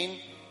campaign,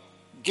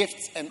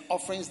 gifts and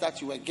offerings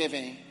that you were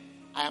giving.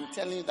 I am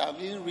telling you that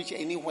we didn't reach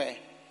anywhere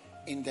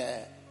in the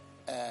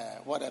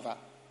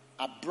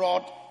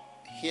abroad,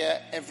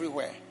 here,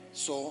 everywhere.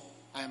 So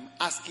I'm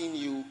asking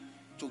you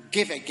to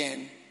give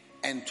again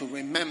and to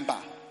remember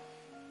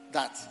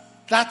that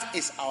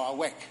is our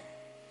work.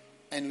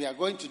 And we are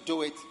going to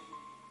do it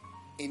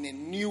in a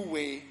new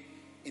way,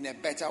 in a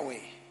better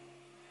way.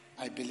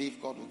 I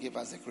believe God will give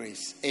us the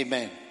grace.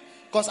 Amen.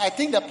 Because I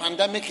think the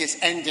pandemic is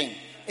ending.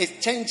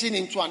 It's changing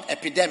into an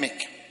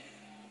epidemic.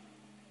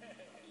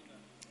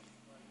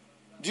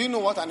 Do you know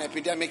what an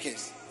epidemic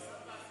is?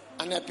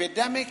 An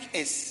epidemic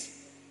is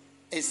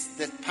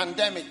the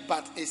pandemic,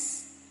 but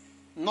it's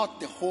not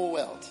the whole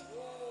world.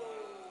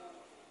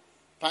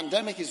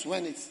 Pandemic is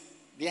when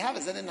they have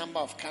a certain number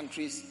of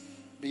countries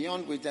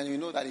beyond which then you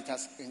know that it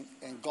has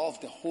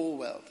engulfed the whole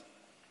world.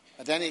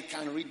 But then it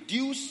can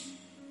reduce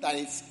that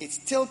it's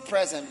still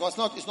present, because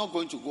it's not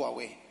going to go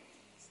away.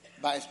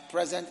 But it's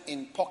present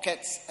in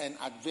pockets and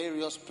at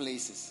various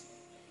places.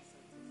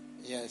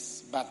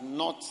 Yes, but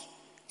not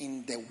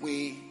in the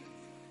way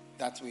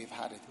that we've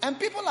had it. And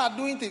people are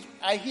doing things.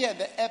 I hear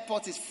the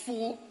airport is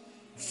full,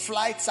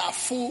 flights are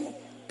full,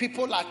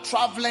 people are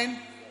traveling.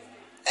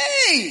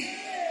 Hey!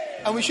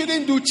 And we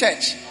shouldn't do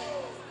church.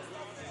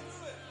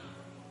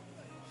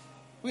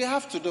 We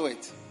have to do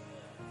it.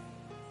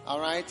 All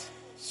right?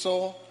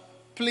 So,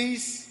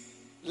 please,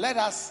 let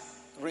us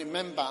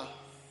remember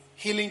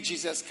Healing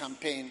Jesus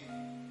campaign.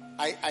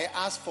 I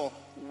asked for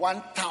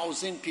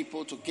 1,000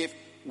 people to give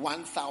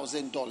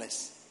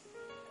 $1,000.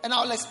 And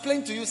I'll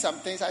explain to you some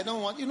things. I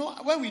don't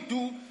want, when we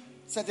do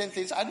certain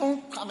things, I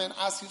don't come and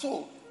ask you,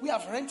 so we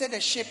have rented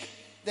a ship.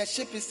 The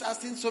ship is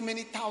asking so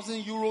many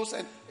 €1,000.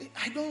 And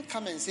I don't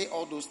come and say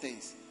all those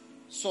things.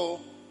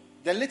 So,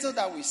 the little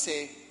that we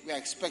say, we are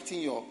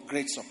expecting your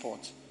great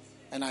support.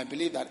 And I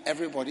believe that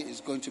everybody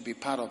is going to be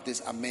part of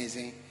this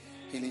amazing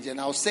healing.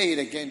 And I'll say it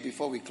again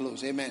before we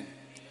close. Amen.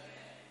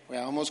 We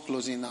are almost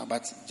closing now,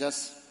 but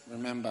just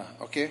remember,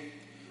 okay?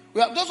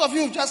 Those of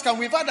you who've just come,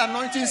 we've had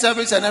anointing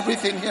service and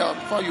everything here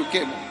before you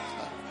came.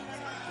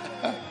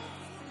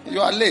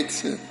 You are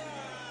late.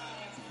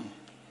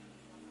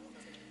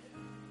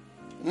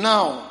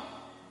 Now,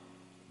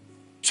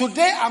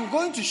 today I'm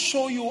going to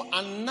show you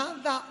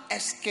another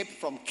escape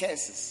from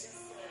curses.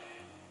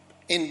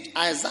 In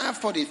Isaiah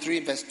 43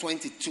 verse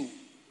 22,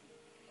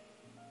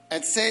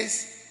 it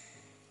says,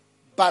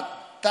 "But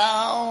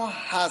thou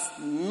hast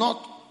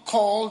not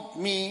called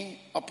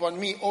me upon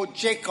me, O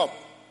Jacob."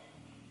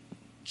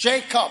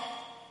 Jacob.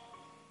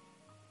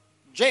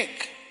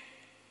 Jake.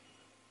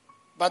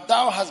 "But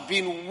thou hast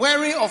been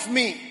weary of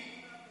me."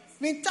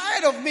 Been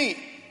tired of me.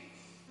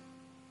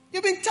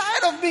 You've been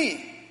tired of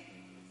me.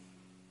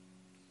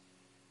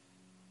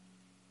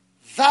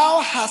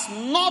 "Thou hast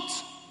not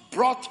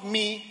brought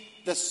me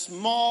the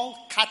small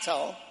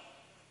cattle."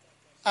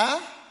 "Thou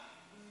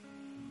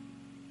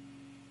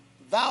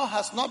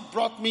hast not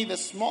brought me the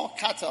small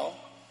cattle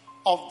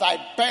of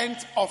thy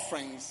burnt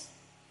offerings.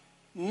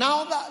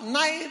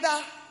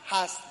 Neither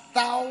hast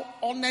thou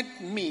honored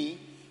me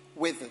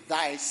with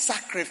thy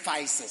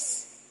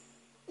sacrifices."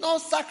 No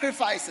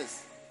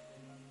sacrifices.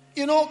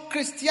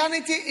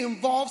 Christianity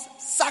involves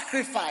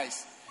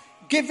sacrifice.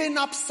 Giving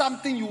up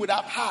something you would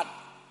have had.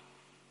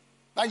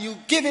 But you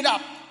give it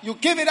up. You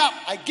give it up.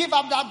 I give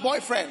up that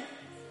boyfriend.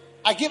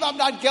 I give up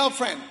that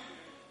girlfriend.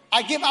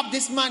 I give up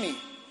this money.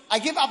 I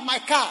give up my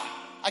car.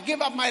 I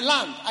give up my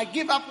land. I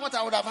give up what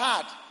I would have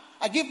had.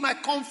 I give my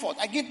comfort.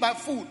 I give my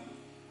food.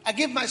 I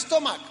give my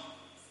stomach.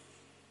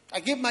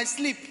 I give my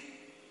sleep.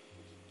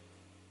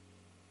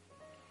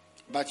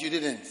 But you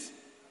didn't.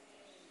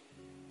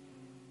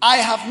 "I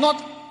have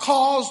not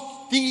caused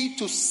thee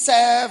to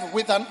serve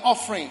with an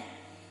offering,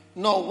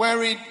 nor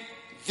wearied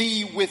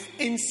thee with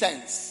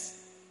incense."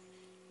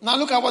 Now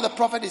look at what the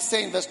prophet is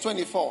saying, verse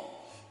 24.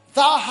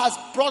 "Thou hast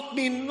brought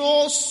me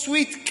no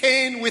sweet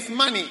cane with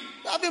money."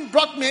 You haven't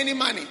brought me any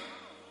money.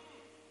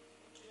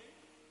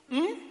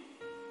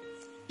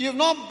 You've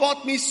not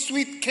bought me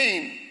sweet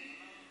cane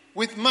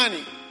with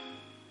money.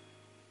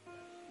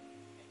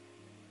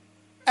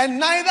 "And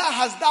neither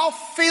hast thou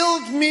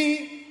filled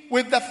me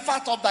with the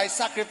fat of thy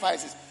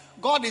sacrifices."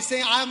 God is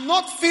saying, I am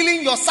not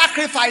filling your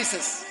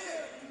sacrifices.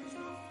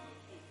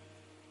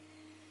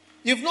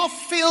 You've not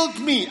filled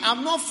me.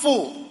 I'm not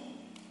full.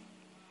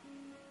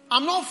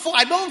 I'm not full.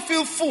 I don't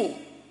feel full.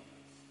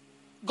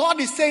 God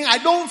is saying, I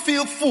don't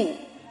feel full.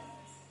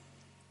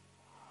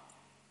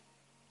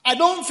 I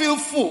don't feel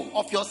full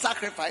of your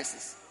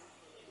sacrifices.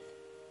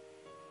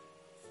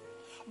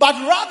 But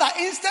rather,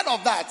 instead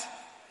of that,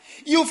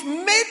 you've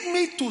made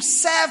me to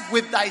serve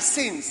with thy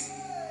sins.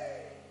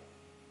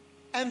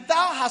 And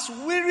thou hast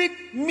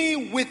wearied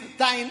me with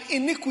thine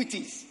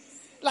iniquities.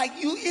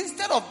 Like you,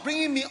 instead of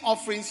bringing me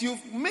offerings,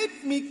 you've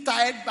made me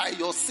tired by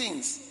your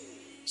sins.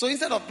 So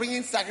instead of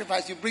bringing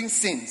sacrifice, you bring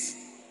sins.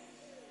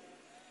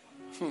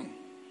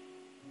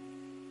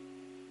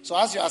 So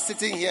as you are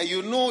sitting here,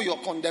 you know your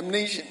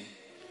condemnation.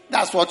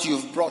 That's what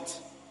you've brought.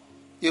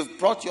 You've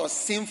brought your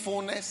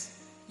sinfulness,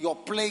 your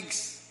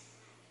plagues,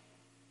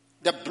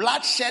 the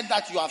bloodshed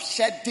that you have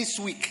shed this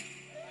week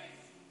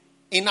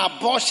in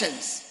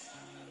abortions.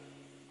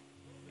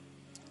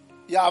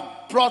 You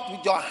have brought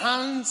with your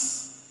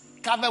hands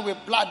covered with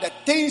blood the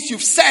things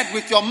you've said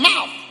with your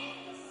mouth.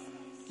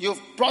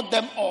 You've brought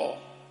them all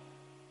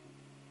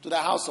to the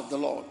house of the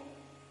Lord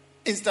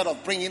instead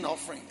of bringing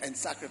offering and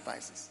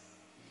sacrifices.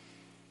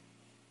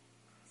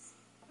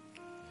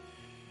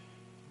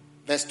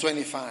 Verse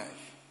 25.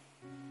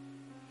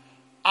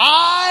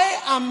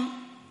 I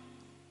am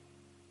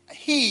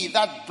he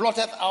that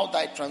blotteth out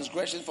thy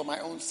transgressions for my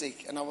own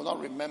sake, and I will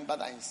not remember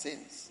thy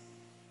sins.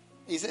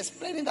 He's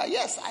explaining that,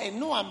 yes, I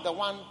know I'm the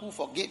one who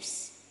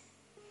forgives.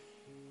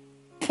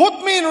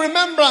 Put me in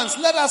remembrance.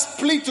 Let us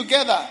plead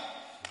together.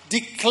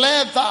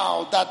 Declare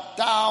thou that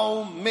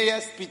thou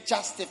mayest be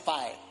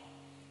justified.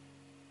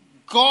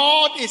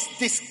 God is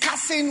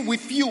discussing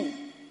with you.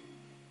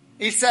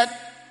 He said,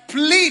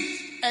 plead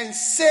and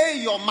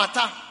say your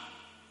matter.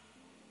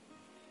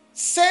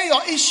 Say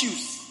your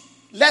issues.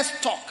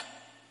 Let's talk.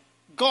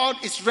 God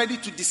is ready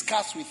to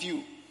discuss with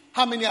you.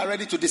 How many are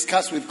ready to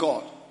discuss with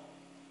God?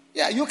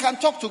 Yeah, you can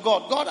talk to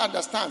God. God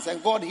understands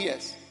and God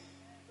hears.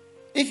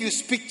 If you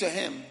speak to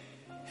him,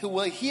 he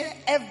will hear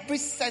every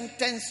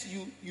sentence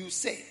you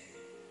say.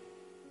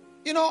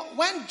 You know,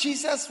 when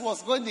Jesus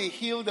was going to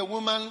heal the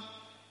woman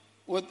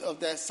of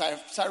the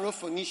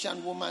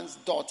Syrophoenician woman's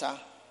daughter,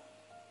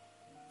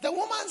 the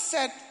woman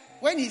said,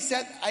 when he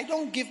said, I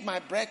don't give my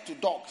bread to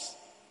dogs,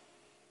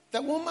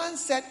 the woman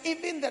said,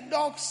 even the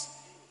dogs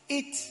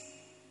eat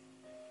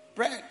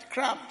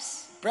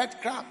breadcrumbs.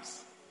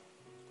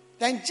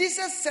 Then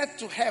Jesus said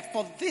to her,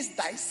 for this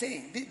thy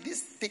saying,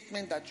 this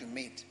statement that you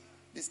made,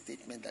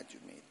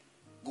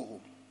 go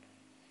home.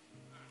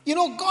 You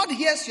know, God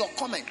hears your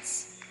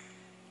comments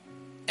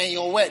and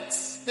your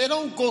words. They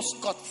don't go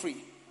scot-free.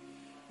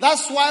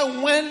 That's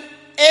why when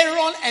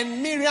Aaron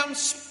and Miriam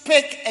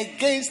spake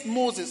against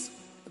Moses,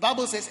 the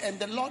Bible says, and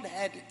the Lord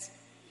heard it.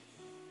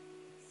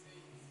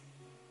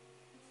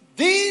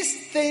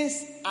 These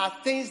things are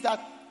things that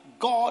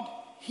God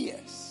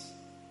hears.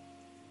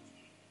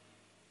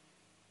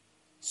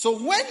 So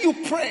when you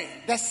pray,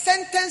 the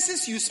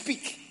sentences you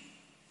speak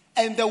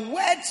and the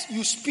words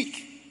you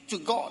speak to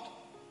God,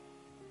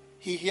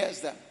 he hears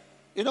them.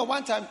 You know,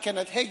 one time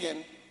Kenneth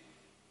Hagin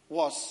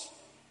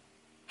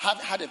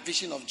had a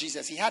vision of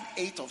Jesus. He had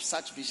 8 of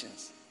such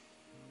visions.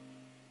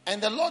 And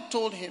the Lord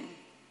told him,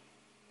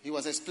 he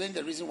was explaining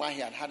the reason why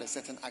he had a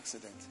certain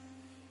accident.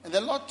 And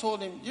the Lord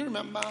told him, you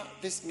remember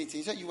this meeting?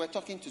 He said, you were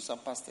talking to some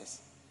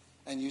pastors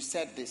and you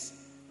said this.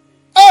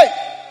 Hey!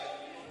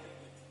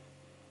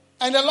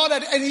 And the Lord,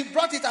 and he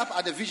brought it up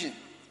at the vision.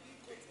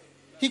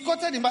 He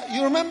quoted him,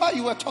 you remember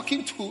you were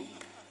talking to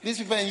these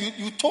people and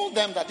you told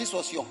them that this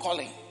was your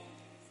calling.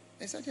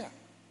 They said, yeah.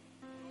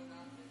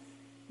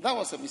 That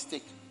was a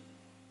mistake.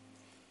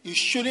 You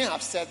shouldn't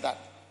have said that.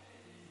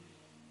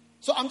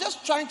 So I'm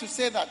just trying to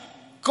say that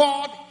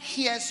God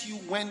hears you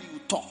when you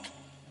talk.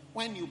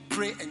 When you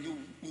pray and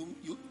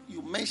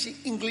you mention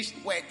English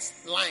words,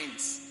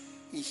 lines,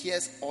 he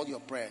hears all your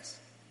prayers.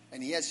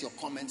 And he hears your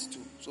comments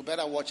too. So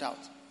better watch out.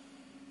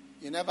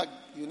 You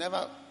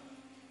never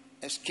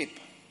escape.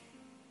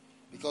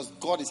 Because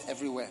God is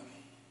everywhere.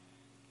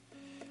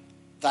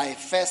 Thy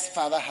first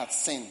father hath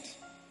sinned,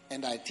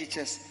 and thy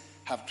teachers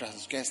have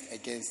transgressed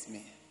against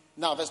me.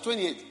 Now, verse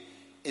 28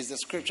 is the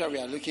scripture we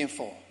are looking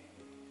for.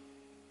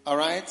 All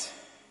right?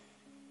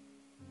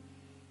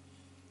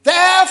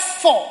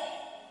 Therefore,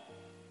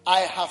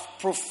 I have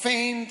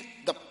profaned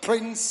the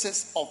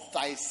princes of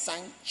thy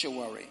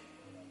sanctuary,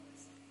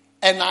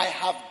 and I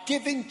have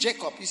given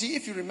Jacob. You see,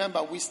 if you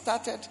remember, we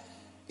started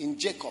in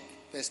Jacob,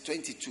 verse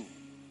 22.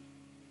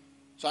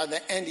 So at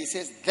the end, he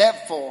says,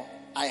 therefore,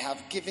 I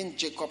have given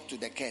Jacob to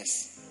the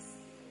curse.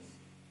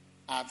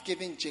 I have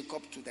given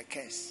Jacob to the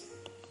curse.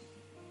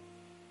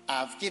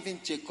 I have given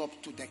Jacob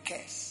to the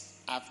curse.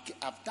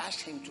 I've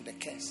dashed him to the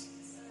curse.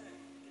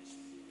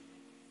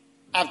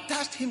 I've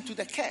dashed him to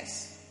the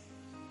curse.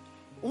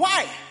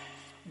 Why?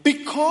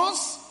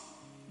 Because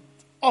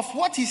of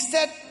what he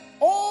said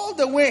all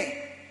the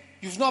way.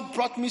 You've not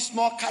brought me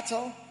small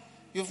cattle.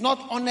 You've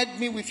not honored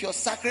me with your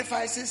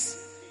sacrifices.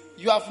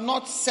 You have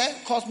not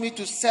caused me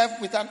to serve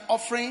with an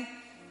offering.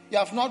 You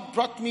have not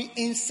brought me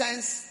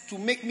incense to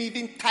make me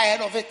even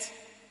tired of it.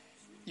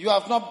 You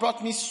have not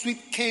brought me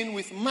sweet cane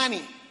with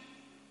money.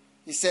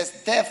 He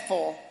says,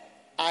 therefore,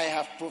 I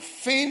have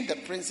profaned the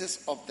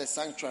princes of the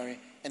sanctuary,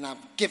 and I've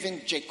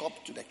given Jacob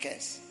to the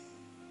curse.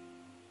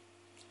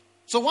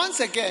 So once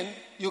again,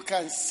 you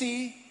can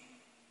see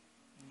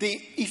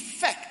the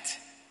effect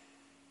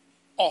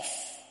of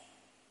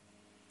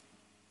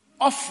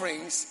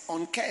offerings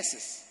on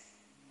curses.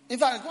 In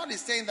fact, God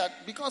is saying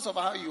that because of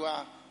how you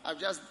are,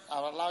 I've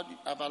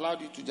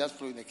allowed you to just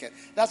flow in the curse.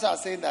 That's why I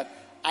was saying that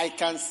I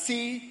can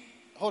see.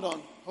 Hold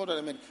on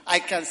a minute. I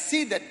can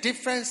see the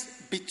difference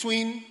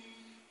between,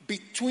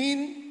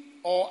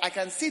 or I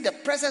can see the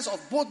presence of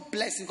both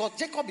blessings. God,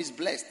 Jacob is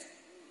blessed,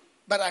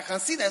 but I can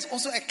see there's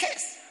also a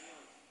curse.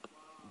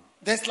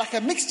 There's like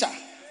a mixture.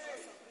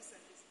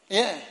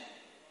 Yeah.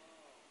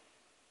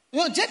 You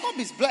know, Jacob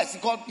is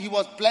blessed. God, he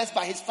was blessed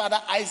by his father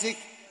Isaac,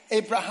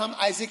 Abraham,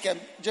 Isaac, and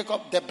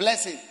Jacob, the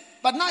blessing.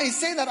 But now he's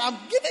saying that I'm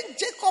giving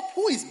Jacob,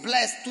 who is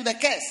blessed, to the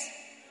curse.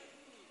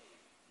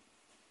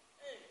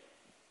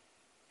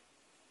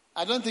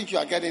 I don't think you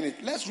are getting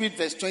it. Let's read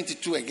verse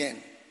 22 again.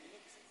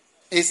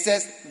 It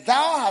says,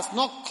 thou hast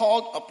not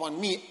called upon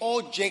me,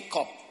 O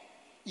Jacob.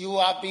 You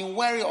have been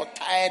weary or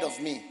tired of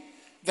me.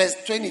 Verse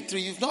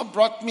 23, you've not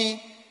brought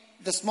me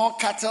the small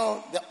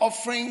cattle, the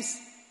offerings.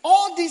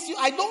 All this,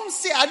 I don't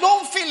see, I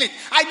don't feel it.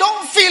 I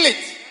don't feel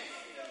it.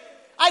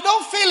 I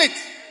don't feel it.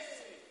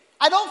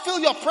 I don't feel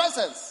your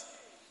presence.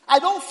 I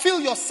don't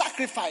feel your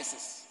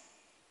sacrifices.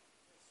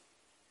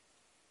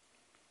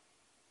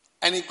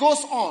 And it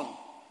goes on.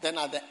 Then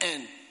at the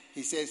end,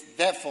 he says,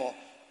 therefore,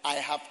 I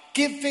have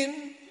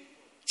given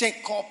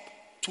Jacob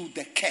to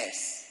the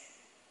curse.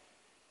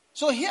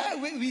 So here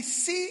we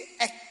see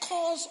a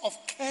cause of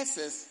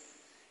curses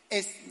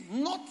is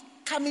not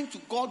coming to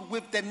God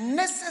with the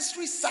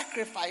necessary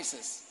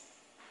sacrifices.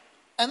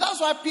 And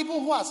that's why people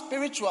who are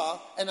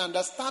spiritual and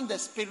understand the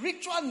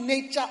spiritual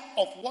nature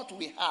of what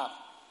we have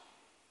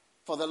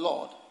for the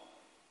Lord,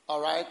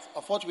 all right,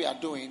 of what we are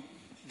doing,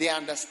 they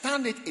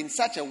understand it in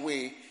such a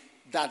way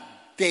that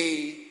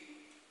they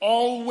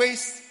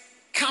always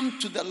come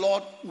to the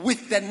Lord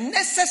with the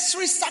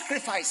necessary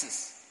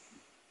sacrifices.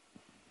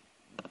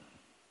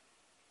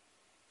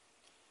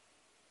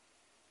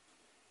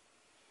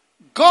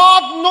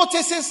 God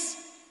notices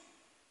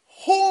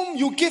whom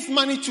you give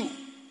money to.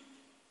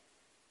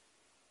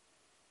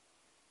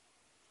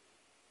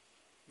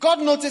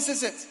 God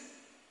notices it,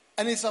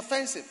 and it's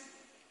offensive.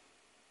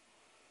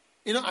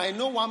 You know, I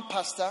know one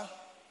pastor.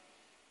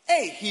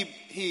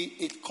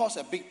 It caused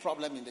a big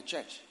problem in the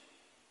church.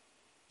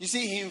 You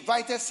see, he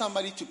invited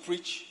somebody to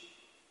preach,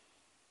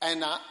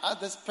 and as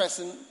this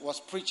person was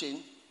preaching,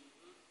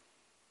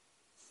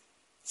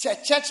 a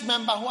church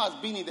member who has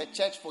been in the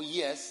church for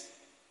years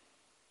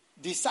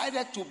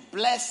decided to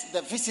bless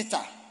the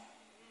visitor.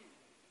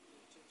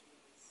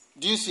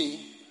 Do you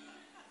see?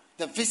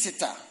 The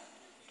visitor.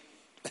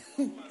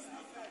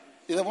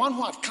 The one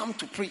who had come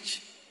to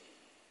preach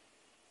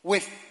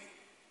with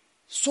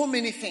so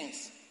many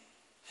things.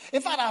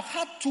 In fact, I've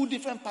had 2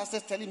 different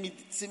pastors telling me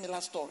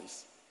similar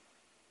stories.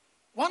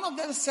 One of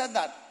them said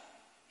that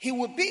he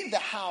would be in the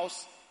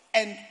house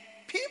and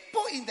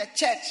people in the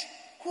church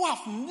who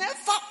have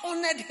never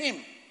honored him.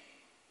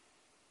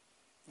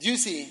 Do you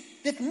see?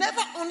 They've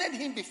never honored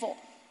him before.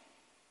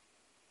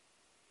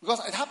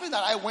 Because it happened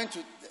that I went to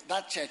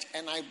that church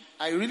and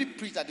I really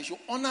preached that they should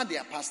honor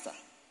their pastor.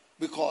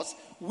 Because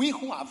we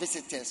who are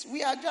visitors,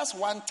 we are just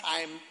one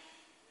time.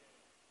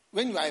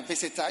 When you are a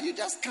visitor, you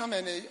just come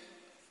and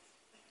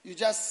you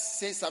just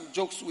say some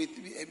jokes with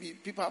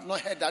people have not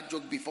heard that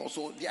joke before,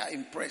 so they are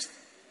impressed.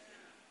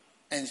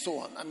 And so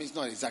on. I mean, it's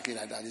not exactly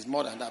like that. It's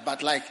more than that.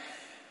 But like,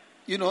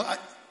 you know,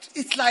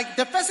 it's like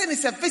the person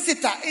is a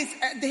visitor.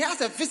 They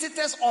have a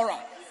visitor's aura.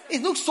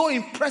 It looks so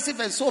impressive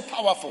and so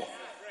powerful.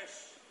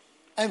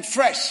 And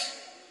fresh.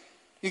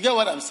 You get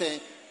what I'm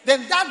saying?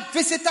 Then that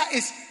visitor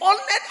is honored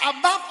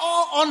above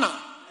all honor.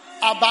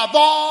 Above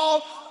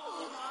all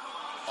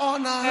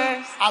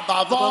honor.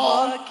 Above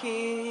all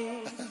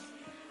king.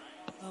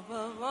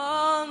 Above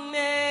all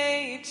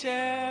nature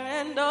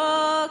and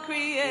all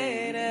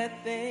created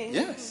things.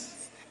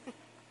 Yes.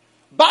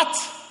 But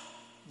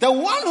the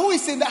one who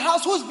is in the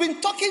house, who's been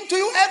talking to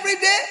you every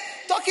day,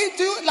 talking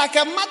to you like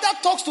a mother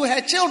talks to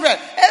her children.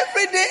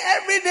 Every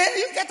day,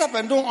 you get up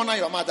and don't honor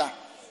your mother.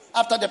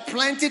 After the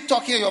plenty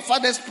talking, your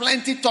father's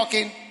plenty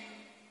talking.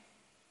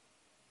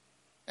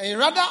 And you're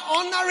rather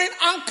honoring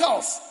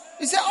uncles.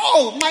 You say,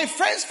 oh, my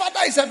friend's father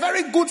is a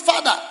very good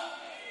father.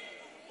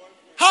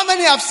 How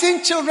many have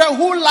seen children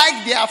who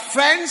like their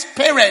friends'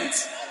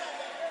 parents?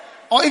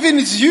 Or even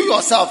it's you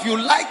yourself, you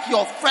like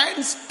your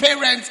friend's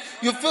parents.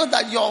 You feel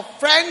that your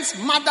friend's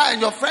mother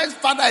and your friend's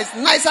father is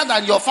nicer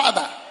than your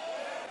father.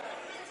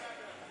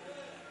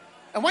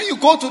 And when you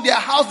go to their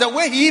house, the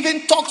way he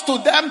even talks to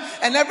them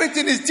and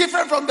everything is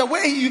different from the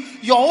way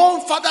your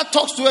own father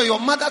talks to you, your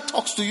mother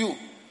talks to you.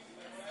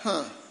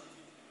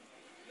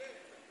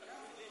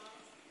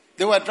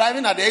 They were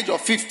driving at the age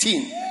of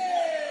 15.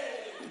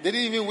 They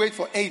didn't even wait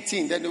for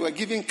 18. Then they were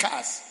giving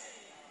cars.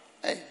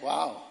 Hey,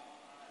 wow.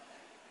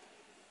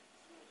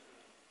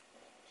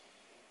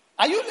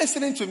 Are you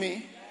listening to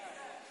me?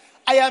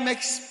 I am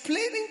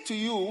explaining to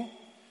you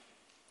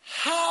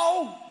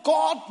how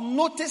God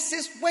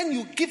notices when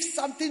you give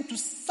something to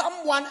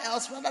someone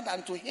else rather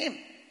than to him.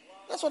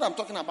 That's what I'm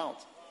talking about.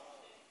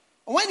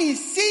 When he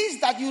sees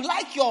that you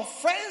like your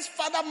friend's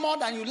father more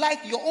than you like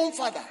your own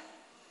father.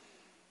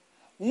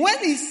 When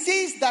he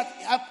sees that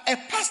a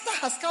pastor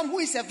has come who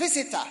is a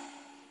visitor.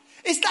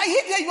 It's like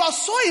you are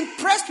so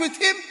impressed with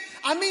him.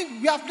 I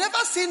mean, we have never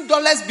seen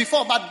dollars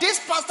before, but this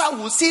pastor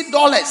will see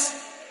dollars.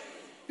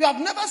 You have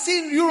never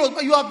seen euros,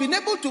 but you have been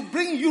able to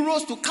bring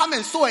euros to come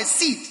and sow a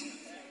seed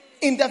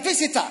in the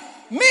visitor.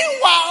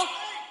 Meanwhile,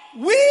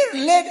 we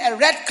laid a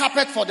red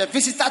carpet for the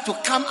visitor to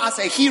come as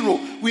a hero.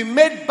 We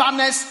made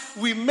banners,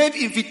 we made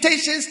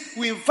invitations,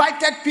 we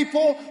invited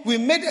people, we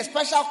made a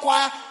special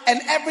choir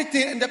and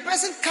everything. And the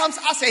person comes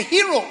as a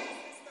hero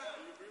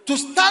to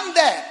stand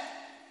there.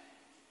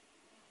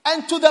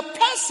 And to the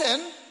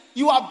person,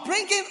 you are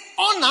bringing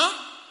honor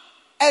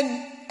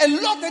and a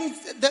lot. And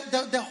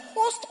the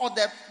host or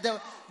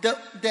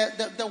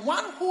the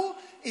one who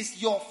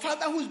is your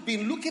father who's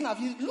been looking at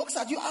you, looks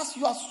at you as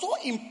you are so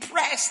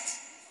impressed.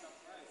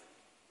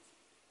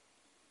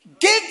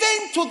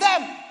 Giving to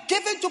them,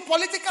 giving to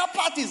political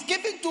parties,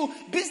 giving to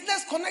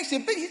business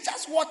connections. He's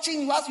just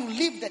watching you as you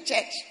leave the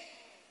church.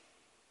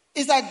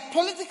 It's like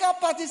political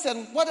parties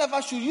and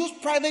whatever should use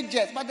private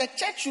jets, but the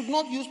church should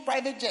not use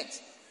private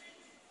jets.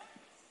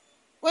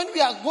 When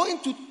we are going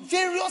to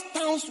various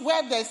towns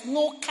where there's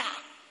no car.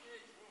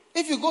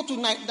 If you go to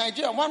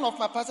Nigeria, one of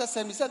my pastors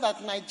said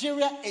that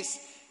Nigeria is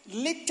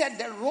littered,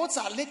 the roads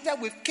are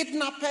littered with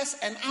kidnappers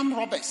and armed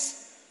robbers.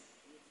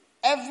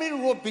 Every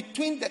road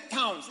between the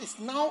towns is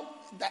now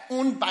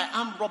owned by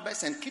armed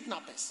robbers and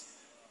kidnappers.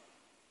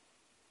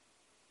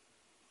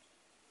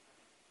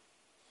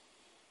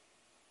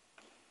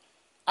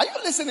 Are you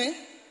listening?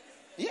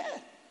 Yeah.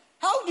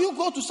 How do you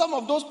go to some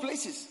of those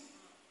places?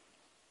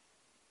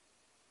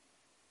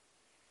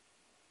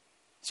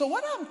 So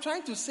what I'm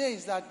trying to say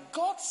is that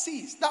God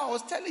sees. Now I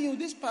was telling you,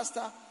 this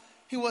pastor,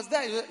 he was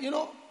there. You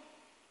know,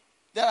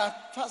 there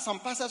are some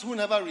pastors who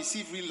never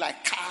received really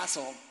like cars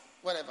or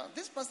whatever.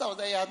 This pastor was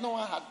there. No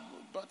one had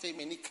brought him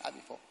any car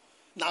before.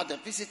 Now the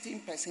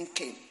visiting person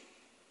came.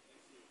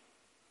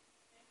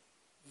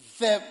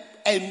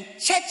 A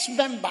church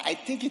member, I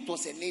think it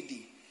was a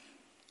lady,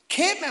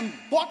 came and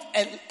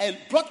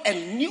brought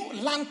a new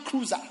Land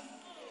Cruiser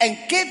and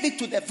gave it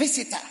to the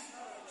visitor.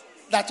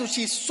 That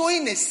she's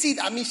sowing a seed.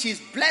 I mean,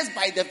 she's blessed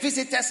by the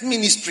visitor's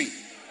ministry.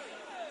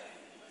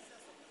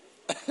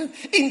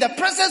 In the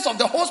presence of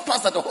the host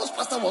pastor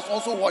was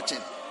also watching.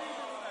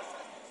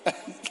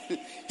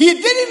 He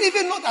didn't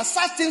even know that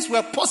such things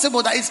were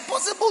possible. That it's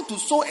possible to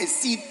sow a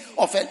seed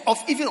of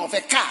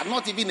a car,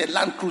 not even a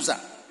Land Cruiser.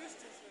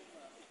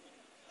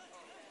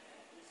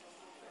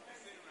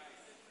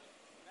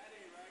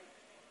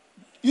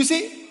 You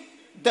see,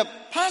 the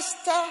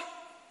pastor,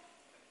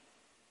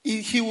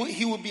 he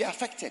will be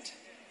affected.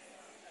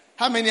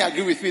 How many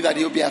agree with me that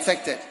he will be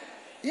affected?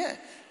 Yeah.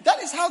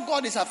 That is how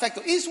God is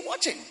affected. He's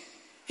watching.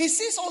 He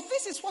sees, oh,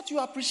 this is what you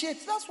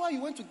appreciate. That's why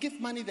you went to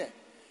give money there.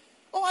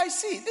 Oh, I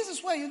see.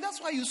 That's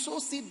why you sow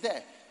seed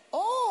there.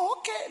 Oh,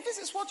 okay. This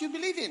is what you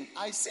believe in.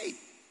 I see.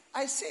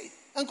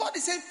 And God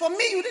is saying, for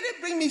me, you didn't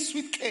bring me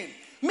sweet cane.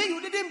 Me,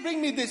 you didn't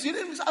bring me this.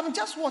 I'm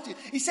just watching.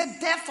 He said,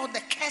 therefore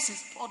the curse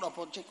is poured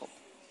upon Jacob.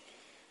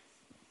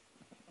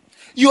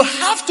 You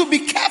have to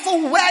be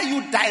careful where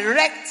you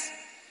direct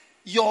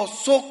your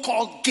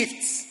so-called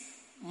gifts,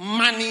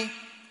 money,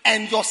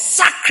 and your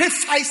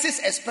sacrifices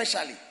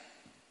especially.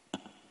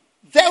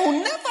 There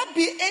will never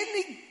be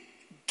any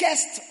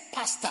guest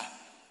pastor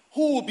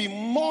who will be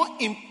more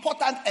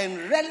important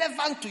and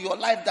relevant to your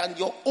life than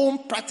your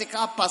own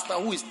practical pastor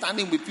who is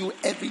standing with you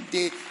every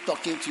day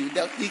talking to you.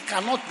 It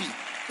cannot be.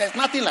 There's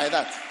nothing like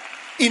that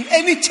in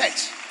any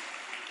church.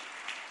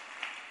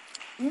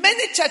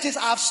 Many churches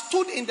have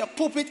stood in the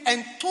pulpit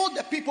and told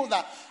the people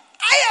that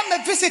I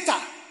am a visitor.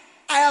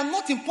 I am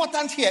not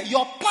important here.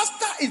 Your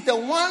pastor is the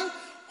one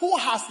who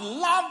has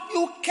loved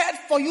you, cared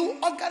for you,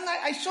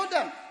 organized. I showed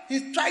them.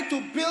 He's trying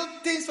to build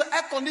things for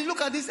air conditioning.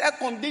 Look at this air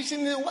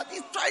conditioning. What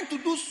he's trying to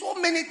do so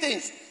many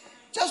things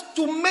just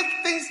to make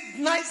things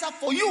nicer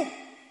for you.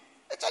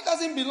 The church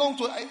doesn't belong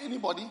to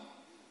anybody.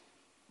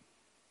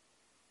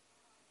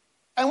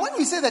 And when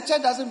we say the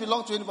church doesn't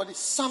belong to anybody,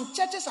 some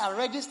churches are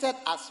registered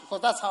as,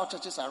 because that's how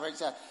churches are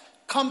registered,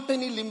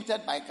 company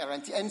limited by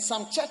guarantee. And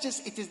some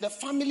churches, it is the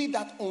family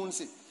that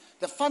owns it.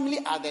 The family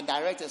are the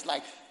directors,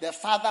 like the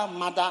father,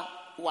 mother,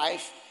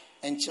 wife,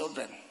 and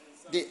children.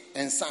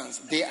 And sons.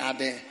 They are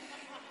the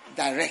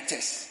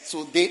directors.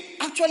 So they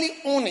actually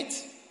own it.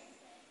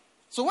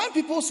 So when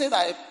people say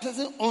that a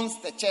person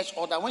owns the church,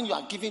 or that when you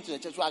are giving to the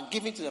church, you are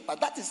giving to the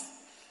pastor,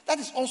 that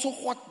is also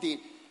what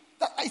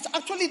it's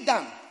actually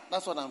done.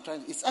 That's what I'm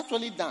trying to. It's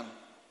actually done.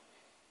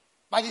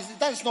 But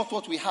that is not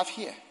what we have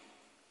here.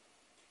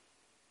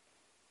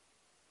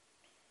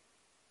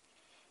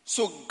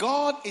 So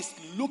God is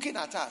looking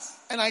at us.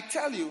 And I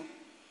tell you,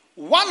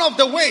 one of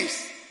the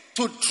ways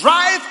to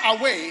drive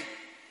away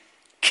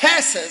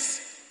curses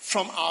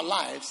from our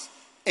lives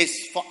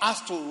is for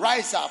us to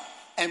rise up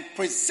and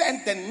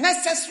present the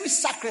necessary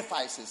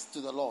sacrifices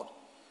to the Lord.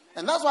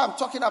 And that's why I'm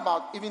talking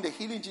about even the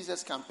Healing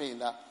Jesus campaign,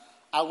 that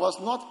I was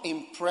not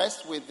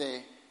impressed with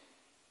the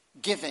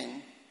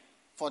giving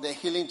for the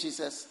Healing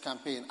Jesus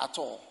campaign at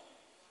all.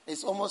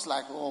 It's almost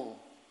like, oh,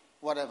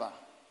 whatever.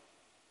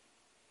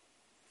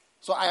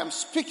 So I am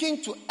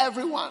speaking to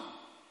everyone,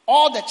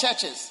 all the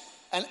churches,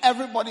 and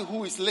everybody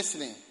who is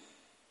listening,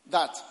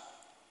 that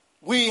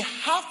we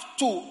have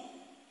to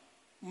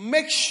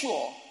make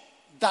sure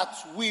that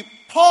we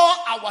pour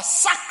our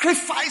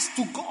sacrifice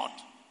to God.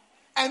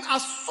 And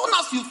as soon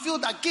as you feel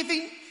that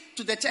giving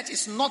to the church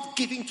is not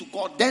giving to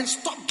God, then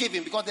stop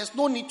giving, because there's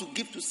no need to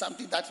give to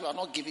something that you are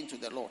not giving to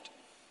the Lord.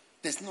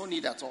 There's no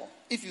need at all.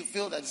 If you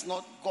feel that it's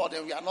not God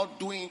and we are not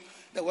doing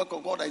the work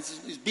of God, that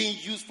is being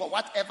used for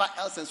whatever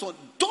else and so on,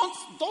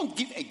 don't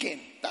give again.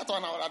 That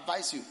one I would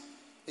advise you.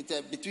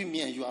 Between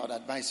me and you, I would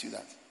advise you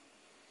that.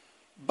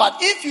 But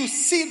if you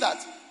see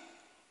that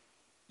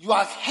you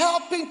are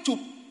helping to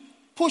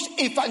push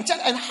evangelism,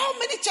 and how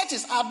many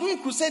churches are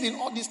doing crusade in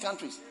all these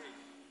countries?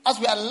 As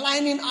we are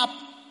lining up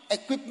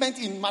equipment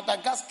in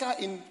Madagascar,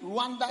 in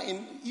Rwanda,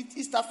 in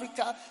East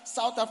Africa,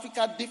 South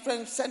Africa,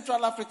 different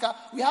Central Africa.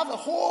 We have a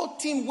whole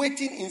team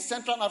waiting in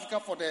Central Africa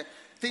for the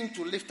thing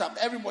to lift up.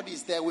 Everybody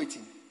is there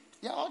waiting.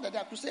 They are all there. They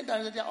are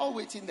crusaders. They are all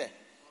waiting there.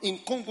 In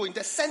Congo, in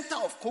the center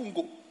of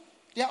Congo.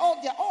 They are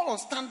all on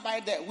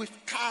standby there with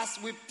cars,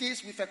 with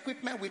this, with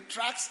equipment, with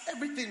trucks,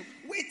 everything,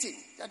 waiting.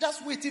 They are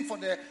just waiting for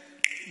the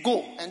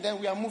go, and then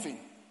we are moving.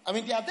 I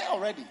mean, they are there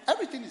already.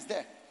 Everything is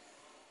there.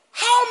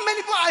 How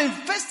many people are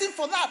investing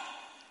for that?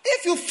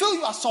 If you feel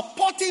you are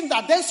supporting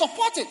that, then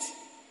support it.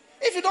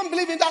 If you don't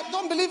believe in that,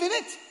 don't believe in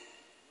it.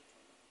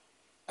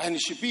 And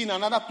it should be in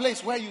another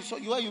place where you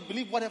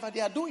believe whatever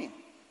they are doing.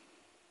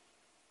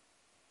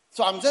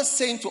 So I'm just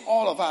saying to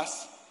all of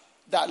us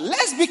that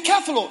let's be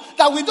careful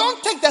that we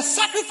don't take the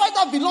sacrifice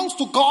that belongs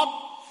to God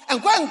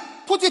and go and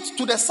put it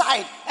to the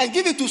side and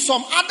give it to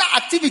some other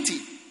activity.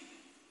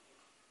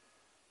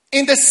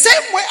 In the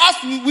same way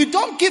as we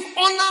don't give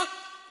honor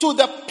to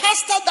the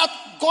pastor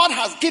that God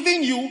has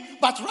given you,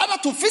 but rather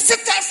to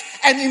visitors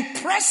and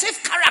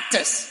impressive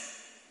characters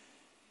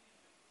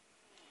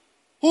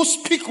who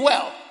speak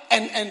well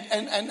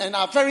and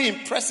are very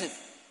impressive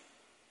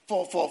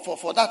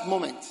for that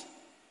moment.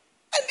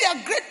 And they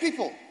are great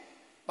people.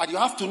 But you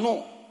have to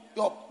know,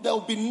 there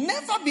will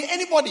never be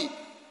anybody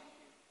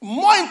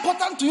more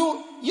important to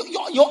you.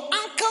 Your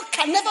uncle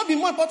can never be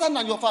more important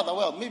than your father.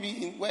 Well,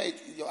 maybe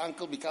your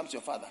uncle becomes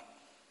your father.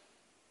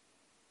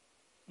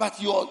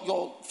 But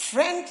your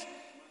friend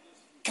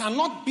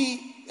cannot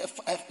be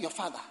your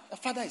father. A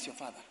father is your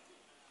father.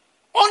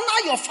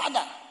 Honor your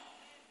father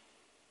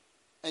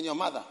and your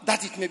mother,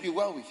 that it may be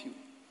well with you.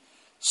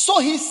 So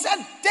he said,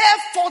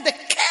 therefore the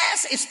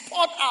curse is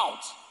poured out.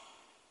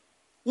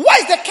 Why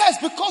is the curse?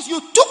 Because you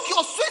took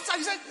your sweets and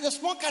you said, the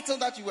small cattle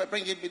that you were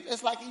bringing,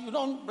 it's like you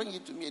don't bring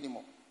it to me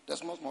anymore. The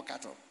small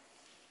cattle.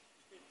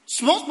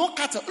 Small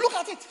cattle. Look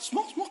at it.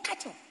 Small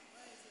cattle.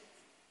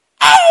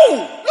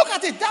 Oh, look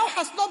at it. Thou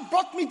hast not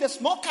brought me the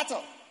small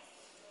cattle.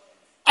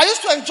 I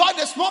used to enjoy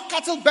the small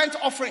cattle burnt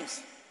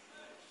offerings.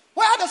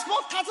 Where are the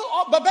small cattle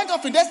burnt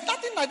offerings? There's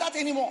nothing like that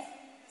anymore.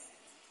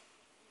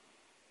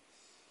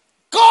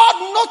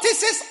 God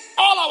notices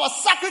all our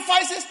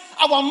sacrifices,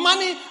 our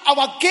money,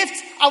 our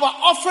gifts, our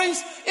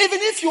offerings.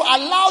 Even if you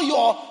allow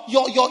your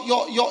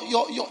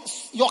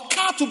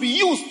car to be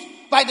used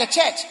by the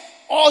church,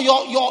 or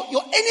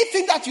your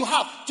anything that you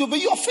have to be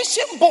your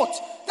fishing boat,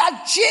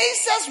 that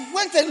Jesus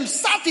went and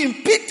sat in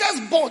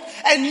Peter's boat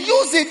and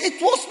used it. It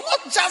was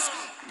not just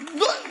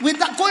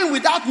going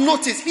without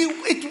notice. He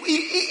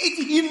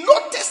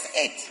noticed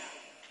it.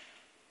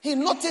 He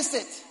noticed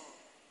it.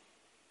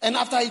 And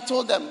after he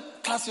told them,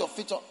 cast your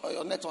feet or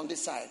your net on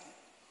this side,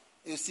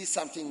 you see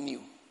something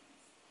new.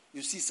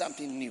 You see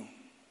something new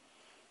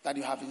that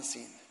you haven't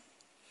seen.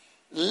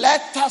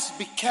 Let us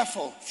be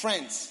careful,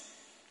 friends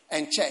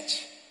and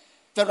church.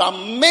 There are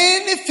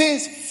many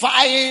things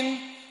vying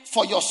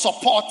for your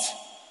support,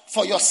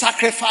 for your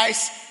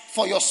sacrifice,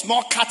 for your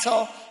small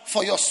cattle,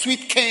 for your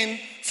sweet cane,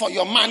 for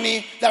your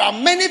money. There are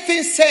many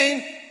things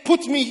saying,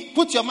 put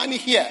your money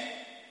here.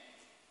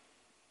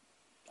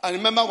 I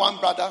remember one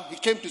brother, he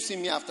came to see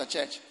me after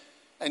church,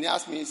 and he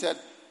asked me, he said,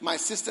 my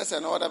sisters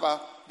and whatever,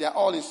 they are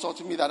all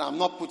insulting me that I'm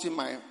not putting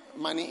my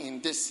money in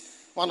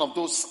this, one of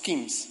those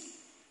schemes.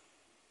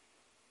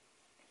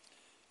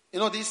 You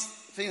know, these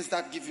things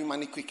that give you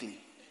money quickly.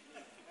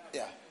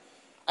 Yeah.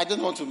 I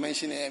don't want to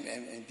mention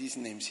these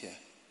names here.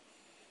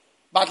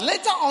 But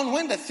later on,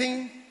 when the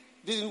thing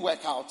didn't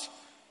work out,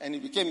 and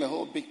it became a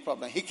whole big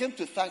problem, he came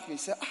to thank me. He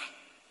said,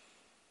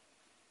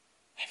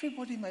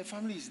 everybody in my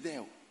family is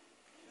there.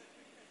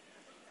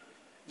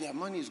 Their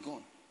money is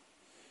gone.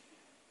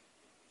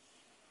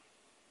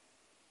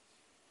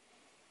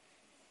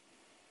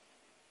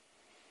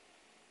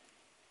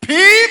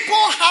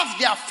 People have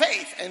their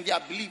faith and their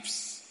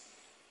beliefs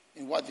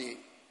in what they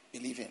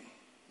believe in.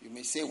 You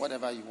may say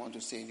whatever you want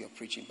to say in your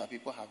preaching, but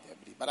people have their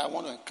belief. But I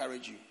want to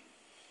encourage you.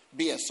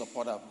 Be a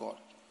supporter of God.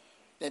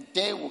 The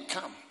day will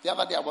come. The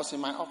other day I was in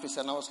my office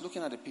and I was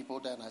looking at the people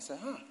there and I said,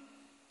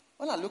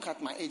 when I look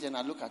at my age and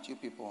I look at you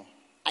people,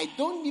 I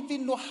don't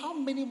even know how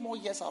many more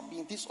years I'll be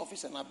in this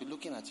office and I'll be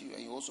looking at you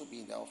and you'll also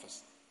be in the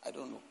office. I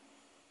don't know.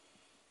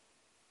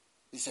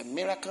 It's a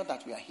miracle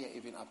that we are here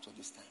even up to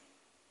this time.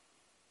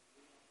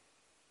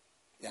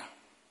 Yeah.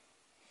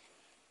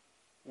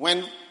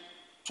 When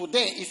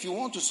today, if you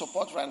want to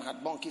support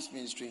Reinhard Bonnke's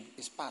ministry,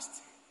 it's past.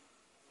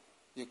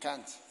 You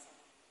can't.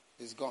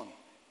 It's gone.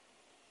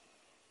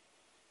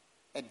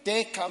 A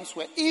day comes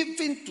where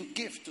even to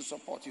give, to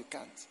support, you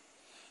can't.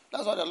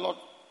 That's what the Lord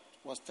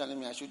was telling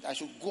me. I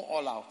should go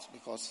all out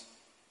because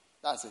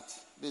that's it.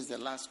 This is the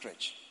last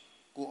stretch.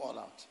 Go all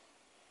out.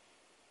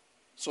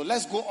 So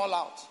let's go all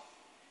out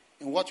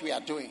in what we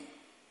are doing.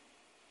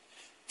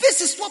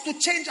 This is what will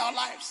change our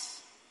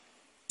lives.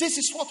 This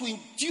is what will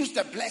induce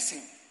the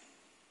blessing.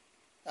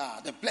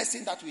 The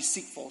blessing that we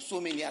seek for so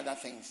many other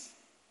things.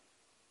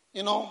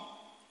 You know,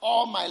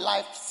 all my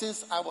life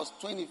since I was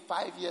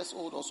 25 years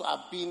old or so,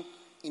 I've been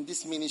in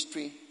this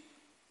ministry.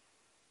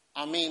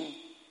 I mean,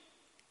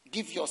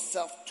 give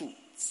yourself to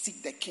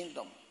seek the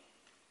kingdom.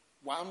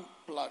 One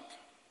plug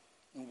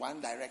in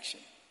one direction.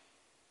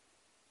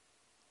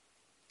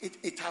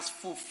 It has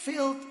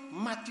fulfilled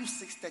Matthew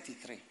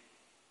 6:33.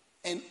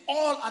 And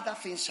all other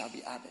things shall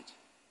be added.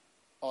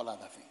 All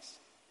other things.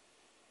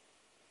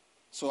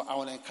 So I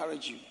want to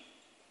encourage you.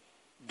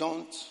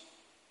 Don't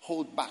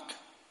hold back.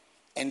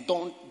 And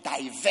don't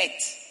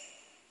divert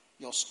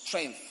your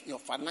strength, your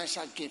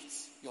financial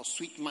gifts, your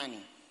sweet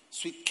money,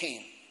 sweet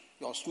cane,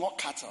 your small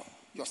cattle,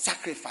 your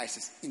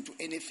sacrifices into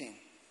anything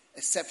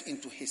except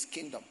into his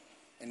kingdom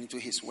and into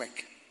his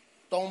work.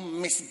 Don't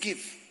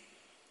misgive.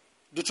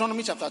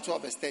 Deuteronomy chapter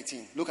 12 verse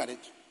 13. Look at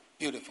it.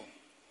 Beautiful.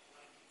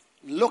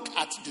 Look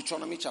at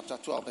Deuteronomy chapter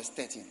 12 verse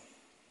 13.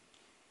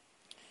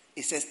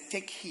 It says,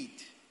 take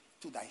heed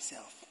to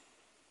thyself,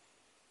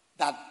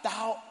 that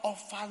thou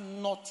offer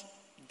not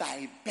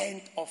thy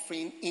burnt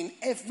offering in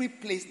every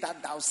place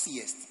that thou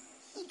seest.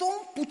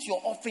 Don't put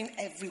your offering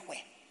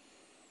everywhere.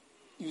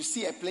 You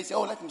see a place,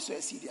 oh, let me sow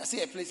a seed here. I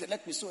see a place,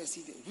 let me sow a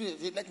seed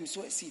here. Let me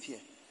sow a seed here.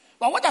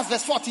 But what does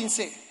verse 14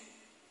 say?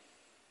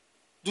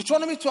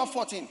 Deuteronomy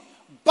 12:14.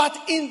 But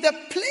in the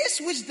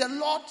place which the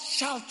Lord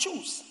shall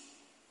choose.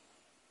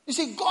 You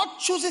see, God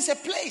chooses a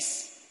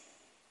place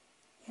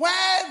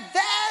where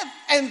there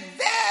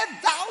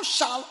thou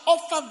shalt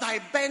offer thy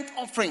burnt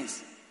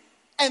offerings.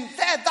 And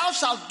there thou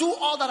shalt do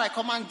all that I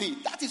command thee.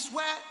 That is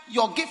where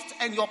your gift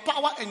and your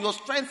power and your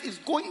strength is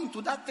going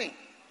into that thing.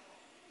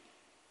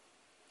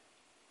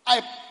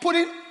 I put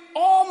in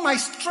all my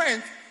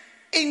strength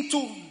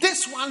into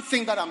this one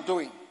thing that I'm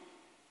doing.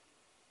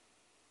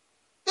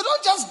 You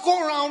don't just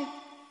go around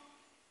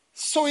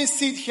sowing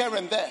seed here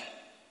and there.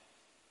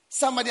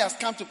 Somebody has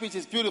come to preach,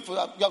 it's beautiful.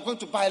 You are going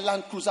to buy a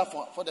Land Cruiser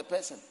for the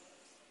person.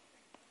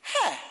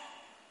 Hey.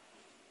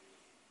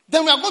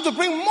 Then we are going to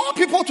bring more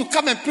people to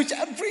come and preach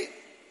every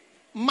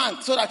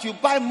month so that you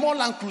buy more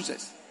Land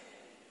Cruisers.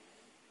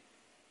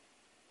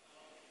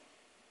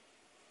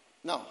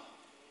 No.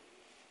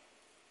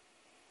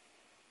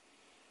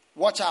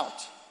 Watch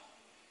out,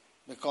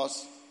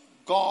 because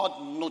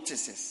God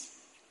notices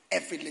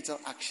every little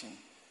action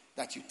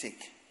that you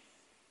take.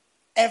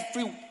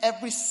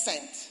 Every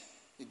cent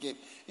you give.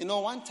 You know,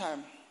 one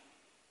time,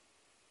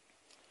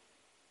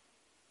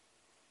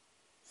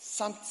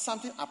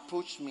 something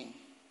approached me.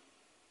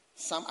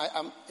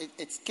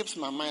 It skips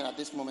my mind at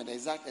this moment, the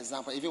exact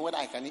example, even whether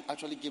I can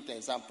actually give the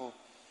example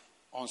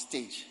on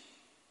stage.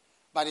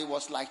 But it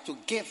was like to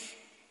give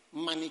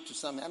money to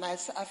someone. And I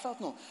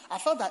felt no. I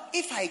felt that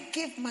if I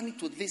give money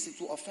to this, it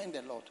will offend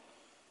the Lord.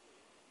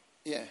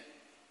 Yeah.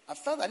 I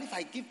felt that if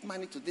I give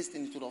money to this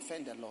thing, it will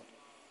offend the Lord.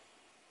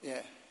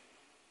 Yeah.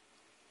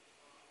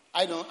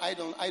 I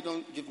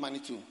don't give money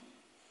to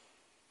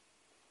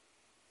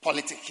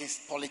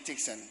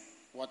politics and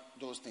what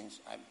those things.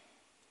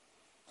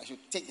 I should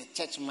take the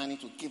church money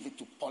to give it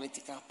to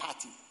political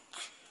party.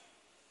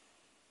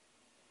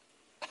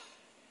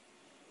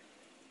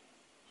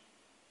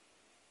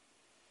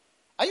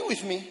 Are you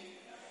with me?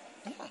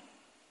 Yeah.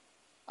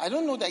 I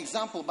don't know the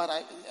example, but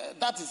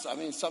that is,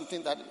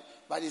 something that,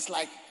 but it's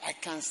like, I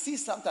can see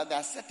something, there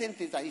are certain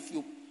things that if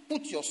you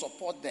put your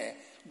support there,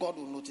 God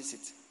will notice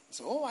it.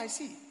 So, oh, I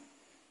see.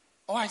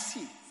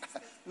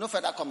 No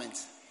further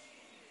comments.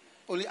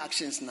 Only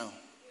actions now.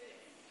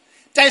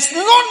 There's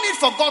no need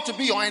for God to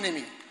be your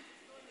enemy.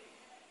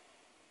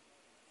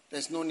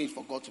 There's no need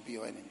for God to be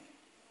your enemy.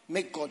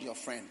 Make God your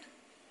friend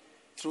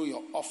through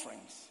your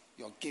offerings,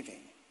 your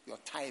giving, your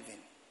tithing,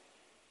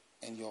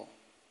 and your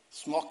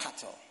small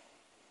cattle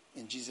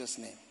in Jesus'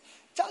 name.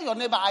 Tell your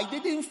neighbor, I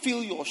didn't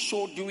feel your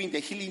show during the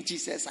Healing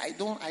Jesus. I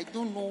don't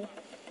know.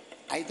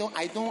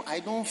 I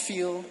don't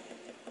feel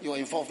your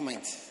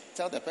involvement.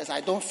 Tell the person,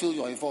 I don't feel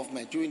your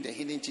involvement during the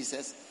Healing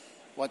Jesus,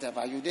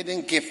 whatever. You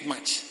didn't give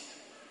much.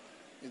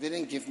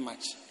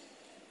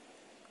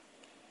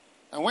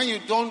 And when you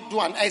don't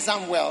do an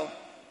exam well,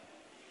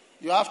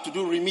 you have to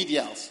do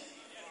remedials.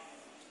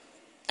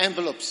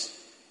 Envelopes.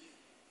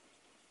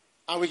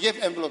 And we gave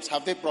envelopes.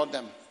 Have they brought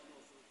them?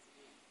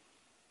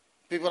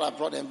 People have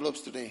brought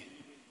envelopes today.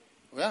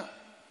 Yeah.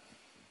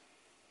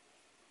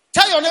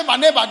 Tell your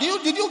neighbor,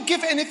 did you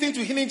give anything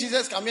to Healing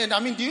Jesus? Are you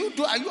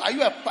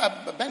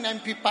a Ben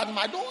MP partner?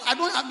 I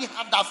don't even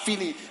have that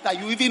feeling that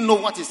you even know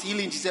what is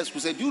Healing Jesus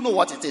Crusade. Do you know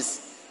what it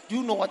is? Do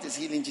you know what is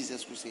Healing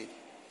Jesus Crusade?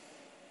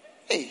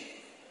 Hey,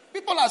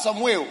 people are some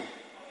way.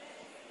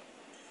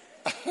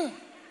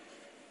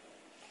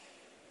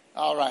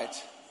 All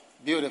right.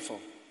 Beautiful.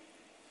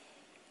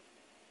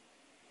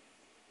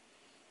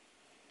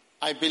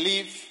 I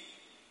believe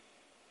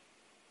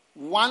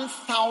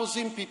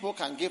 1,000 people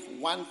can give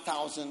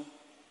 $1,000.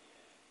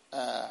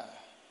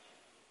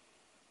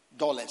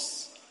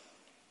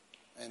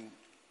 And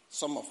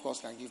some, of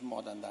course, can give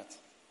more than that.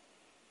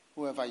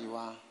 Whoever you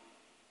are,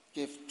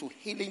 give to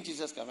Healing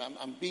Jesus.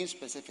 I'm being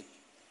specific.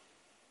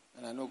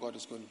 And I know God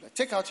is going to bless.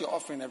 Take out your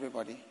offering,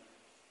 everybody.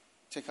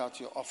 Take out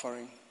your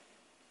offering.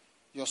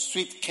 Your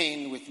sweet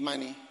cane with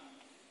money.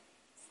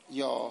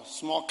 Your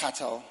small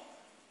cattle.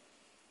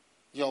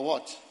 Your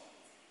what?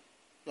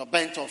 Your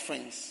burnt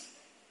offerings.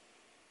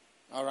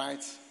 All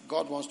right?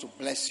 God wants to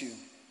bless you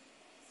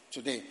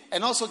today.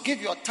 And also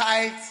give your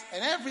tithes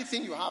and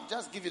everything you have.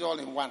 Just give it all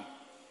in one.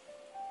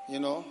 You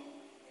know?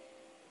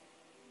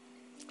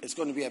 It's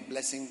going to be a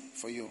blessing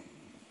for you.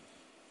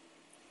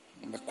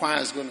 And the choir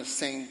is going to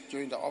sing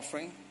during the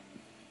offering.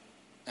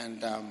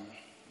 And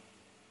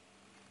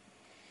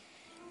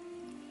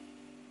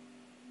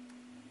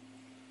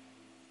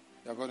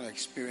you're going to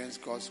experience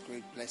God's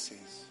great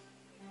blessings.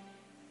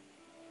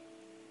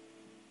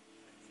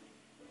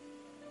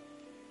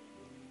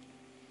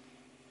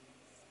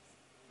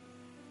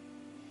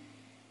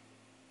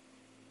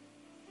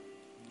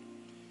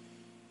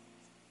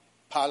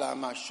 Pala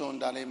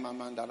mashondale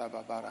mamandala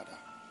babarada.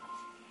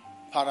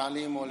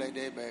 Paralimo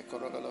ledebe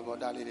korolo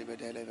bodali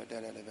lebedele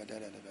vedele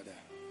vedele.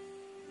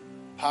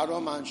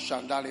 Paroman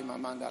shandali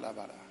mamandala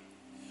bara.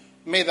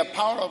 May the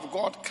power of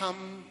God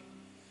come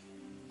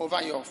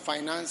over your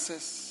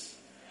finances,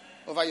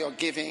 over your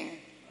giving,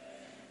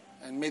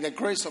 and may the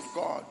grace of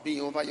God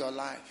be over your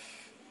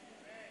life.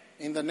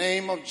 In the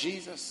name of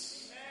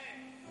Jesus.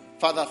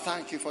 Father,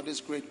 thank you for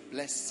this great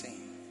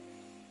blessing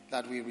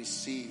that we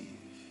receive.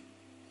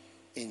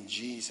 In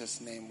Jesus'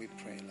 name we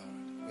pray,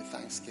 Lord, with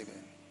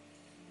thanksgiving.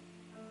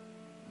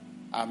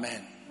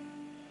 Amen.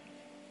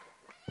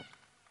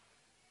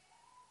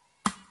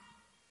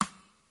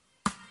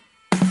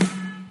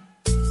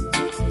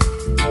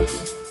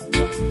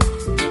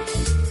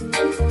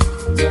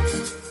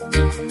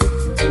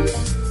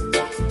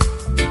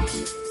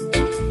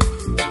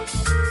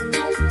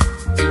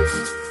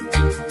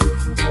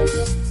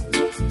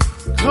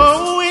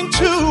 Go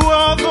into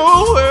all the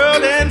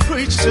world and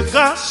preach the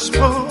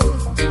gospel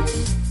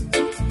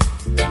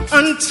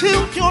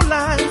until your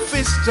life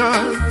is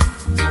done.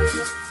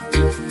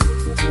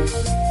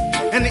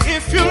 And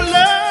if you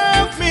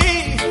love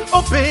me,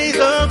 obey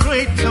the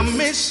Great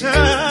Commission.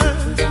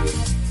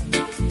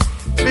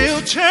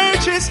 Build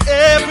churches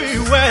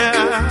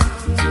everywhere.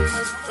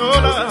 Oh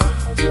Lord.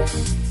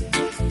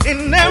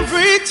 In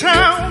every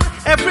town,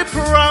 every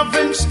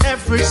province,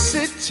 every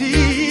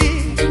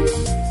city.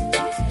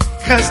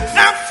 'Cause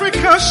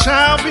Africa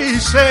shall be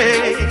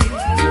saved.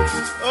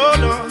 Oh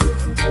Lord.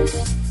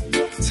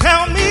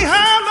 Tell me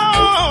how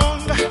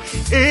long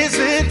is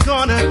it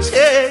gonna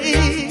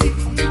take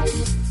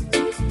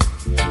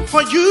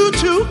for you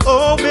to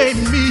obey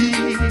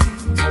me?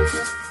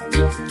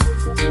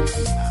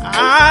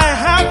 I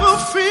have a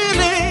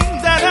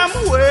feeling that I'm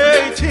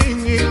waiting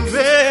in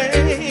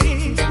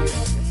vain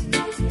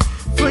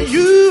for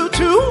you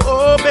to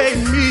obey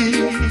me.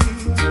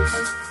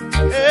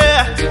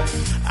 Yeah,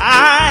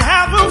 I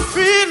have a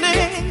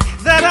feeling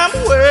that I'm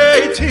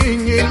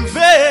waiting in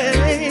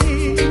vain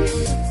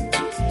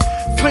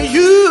for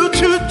you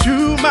to do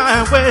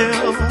my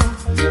will.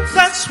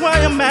 That's why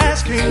I'm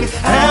asking,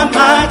 am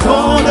I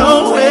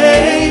gonna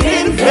wait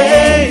in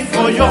vain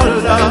for your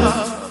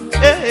love?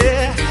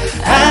 Yeah.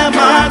 Am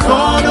I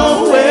gonna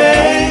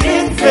wait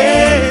in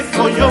vain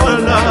for your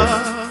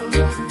love?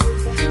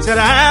 Said,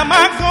 am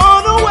I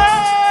gonna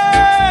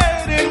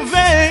wait in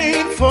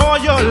vain for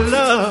your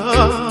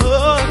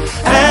love?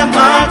 Am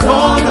I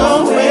gonna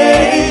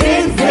wait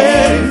in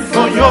vain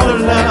for your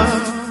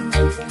love?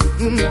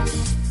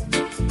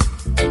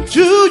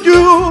 Do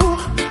you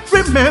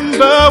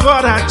remember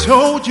what I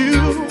told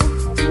you?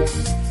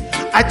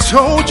 I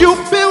told you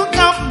build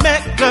a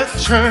mega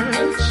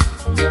church.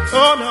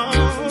 Oh no.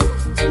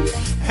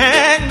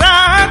 And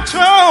I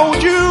told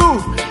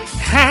you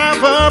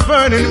have a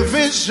burning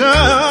vision.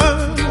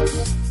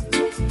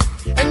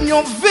 And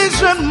your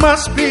vision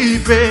must be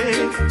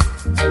big.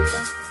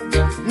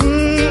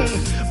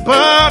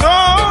 But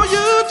all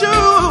you do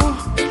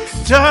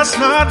does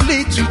not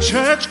lead to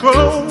church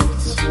growth.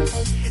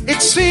 It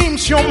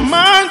seems your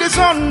mind is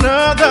on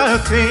other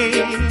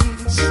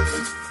things.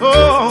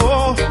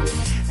 Oh,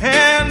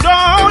 and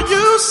all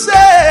you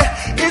say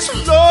is,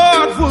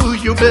 Lord, will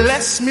you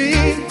bless me?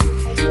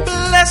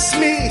 Bless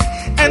me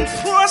and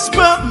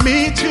prosper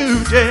me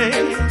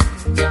today.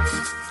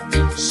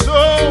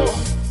 So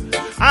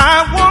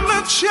I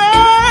wanna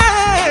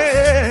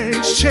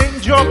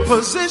change your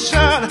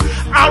position.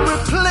 I'll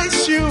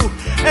replace you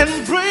and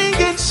bring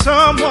in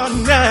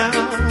someone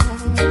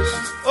else.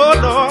 Oh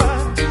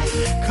Lord,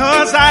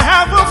 'cause I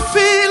have a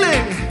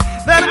feeling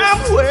that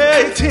I'm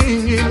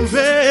waiting in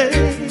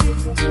vain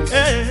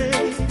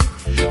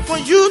for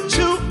you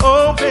to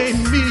obey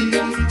me.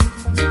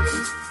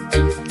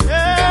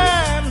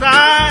 And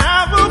I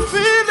have a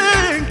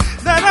feeling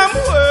that I'm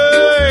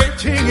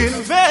waiting in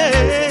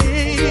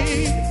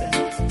vain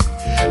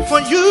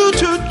for you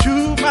to do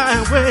my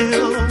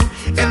will.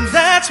 And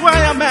that's why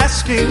I'm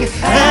asking,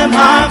 am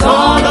I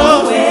gonna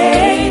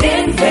wait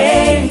in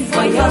vain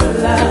for your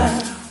love?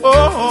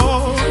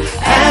 Oh,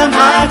 am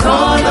I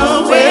gonna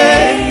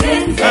wait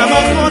in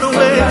vain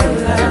for your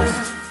love?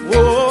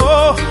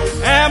 Oh,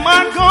 am I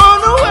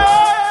gonna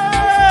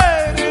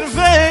wait in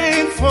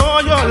vain for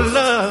your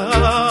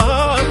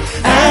love?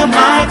 Am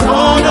I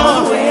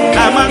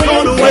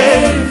gonna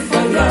wait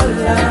for your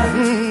love?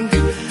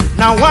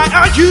 Now why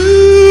are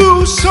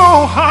you so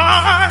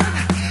hard?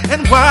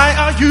 And why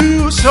are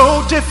you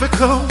so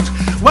difficult?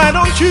 Why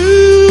don't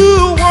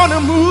you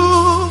wanna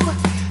move?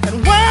 And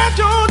why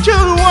don't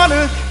you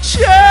wanna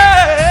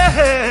change?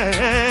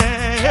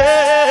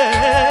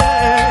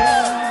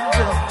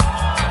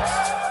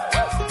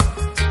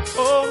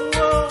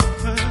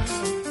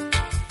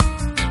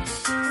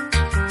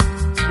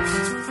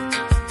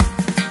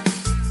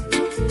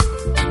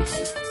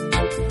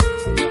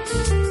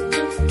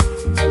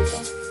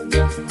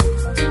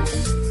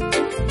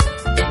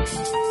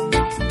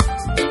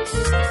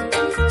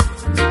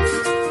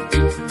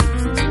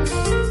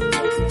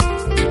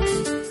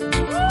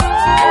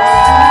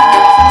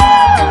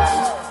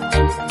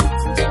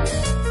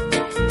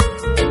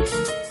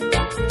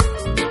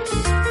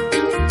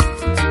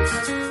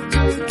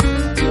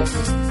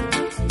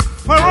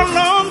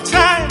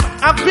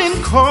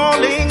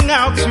 calling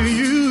out to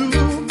you,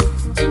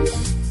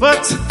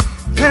 but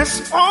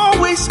there's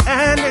always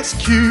an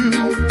excuse.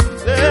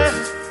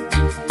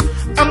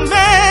 A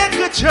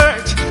mega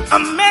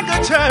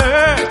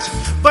church,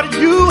 but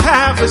you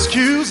have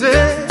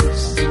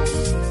excuses.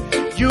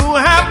 You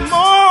have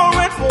more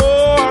and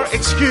more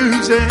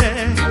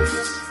excuses.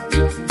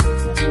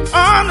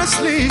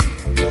 Honestly,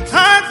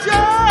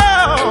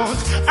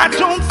 I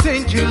don't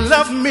think you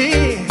love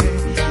me.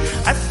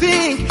 I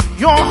think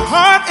your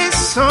heart is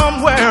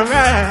somewhere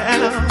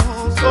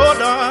else.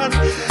 Hold on.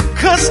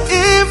 'Cause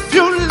if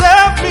you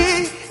love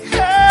me,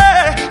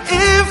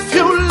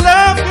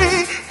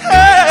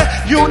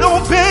 you'd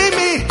obey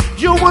me.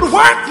 You would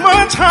work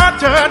much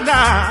harder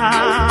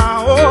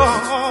now.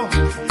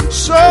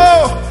 So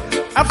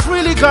I've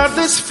really got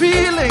this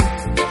feeling.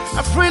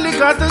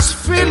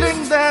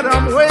 That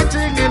I'm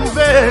waiting in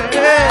vain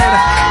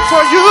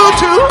for you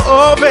to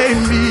obey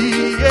me.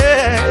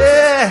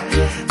 Yeah.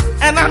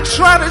 And I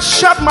try to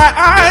shut my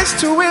eyes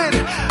to it,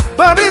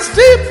 but it's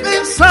deep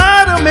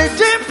inside of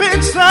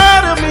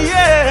me,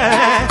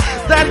 yeah,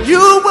 that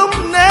you will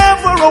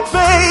never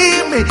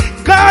obey me.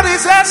 God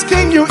is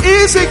asking you,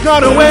 is he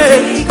gonna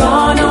wait? Is he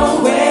gonna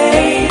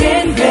wait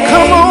in vain?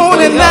 Come on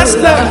and ask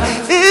them,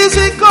 is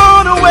he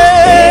gonna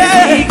wait?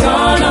 Is he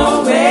gonna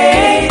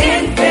wait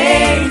in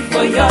vain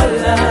for your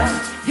love?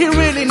 He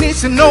really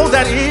needs to know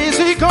that, is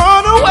he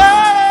gonna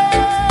wait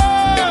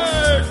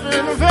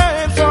in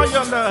vain for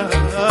your love?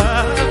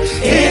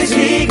 Is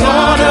he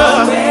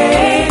gonna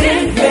wait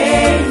in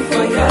vain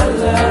for your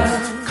love?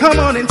 Come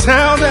on and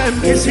tell them,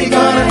 is he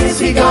gonna wait? Is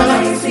he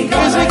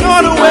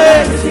gonna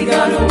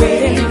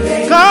wait in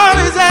vain? God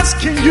is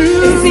asking you.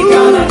 Is he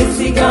gonna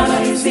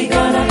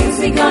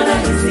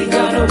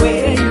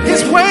wait in vain?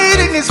 He's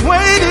waiting. Is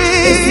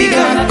he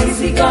gonna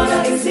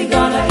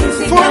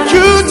For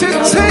you to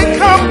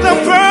take up the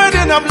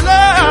burden of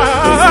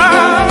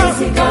love.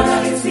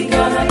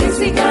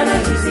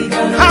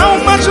 How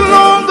much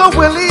longer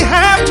will he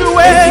have to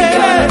wait?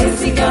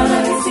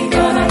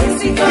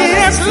 He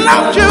has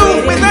loved you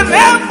with an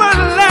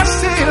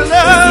everlasting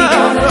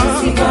love.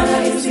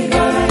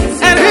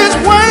 And he's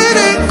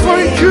waiting for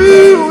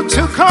you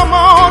to come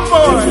on,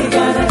 boy.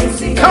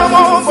 Come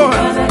on, boy.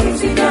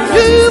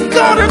 You've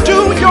got to do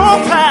your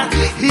part.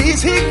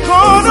 Is he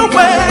gonna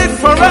wait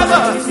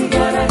forever?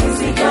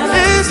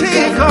 Is he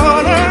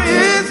gonna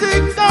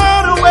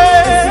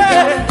wait?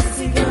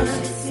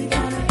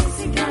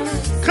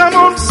 Come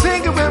on,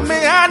 sing it with me.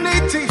 I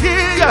need to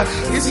hear you.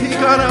 Is he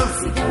gonna?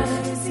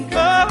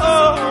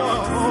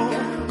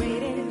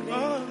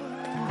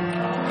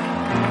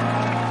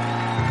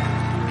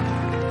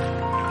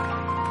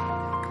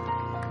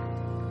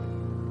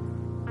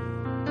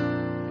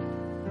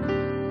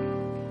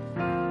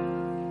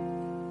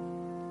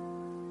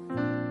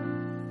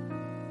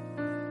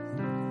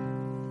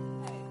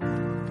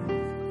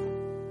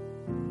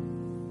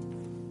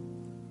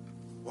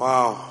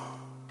 Wow.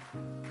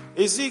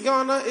 Is he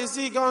gonna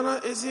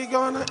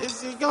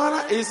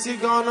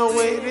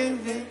wait in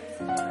vain?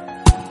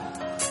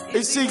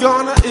 Is he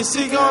gonna?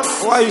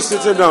 Why are you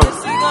sitting down?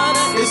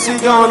 Is he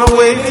gonna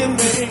wait in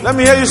vain? Let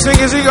me hear you sing,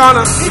 is he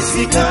gonna?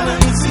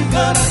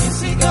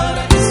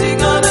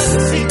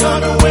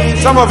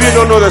 Some of you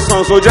don't know the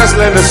song, so just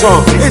learn the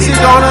song. Is he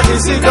gonna?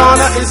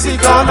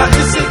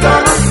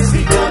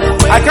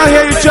 I can't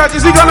hear you, church.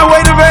 Is he gonna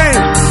wait in vain?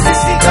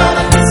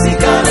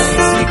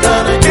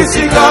 Is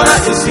he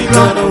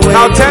gonna wait?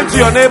 Now turn to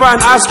your neighbor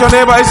and ask your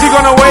neighbor, is he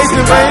gonna wait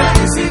in vain?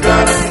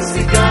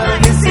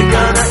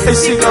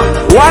 Is he gonna?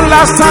 One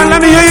last time,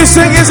 let me hear you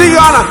sing, is he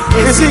gonna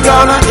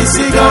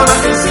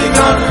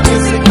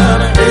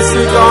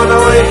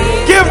wait?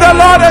 Give the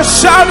Lord a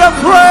shout of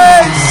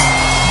praise.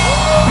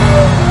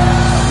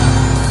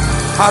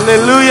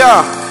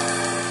 Hallelujah.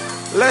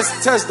 Let's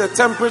test the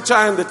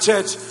temperature in the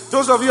church.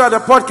 Those of you at the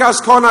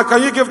podcast corner,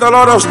 can you give the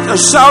Lord a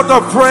shout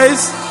of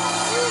praise?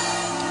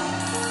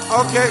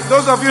 Okay,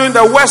 those of you in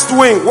the west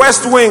wing,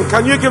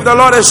 can you give the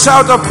Lord a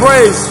shout of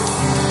praise?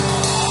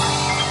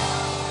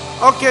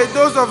 Okay,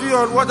 those of you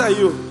on, what are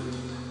you?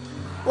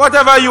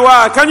 Whatever you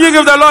are, can you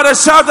give the Lord a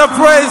shout of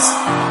praise?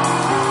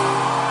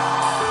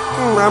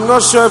 I'm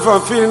not sure if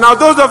I'm feeling. Now,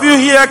 those of you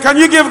here, can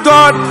you give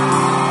God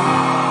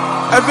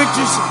a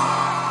victory?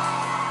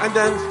 And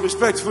then,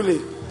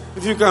 respectfully,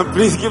 if you can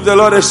please give the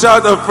Lord a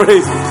shout of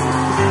praise.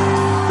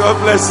 God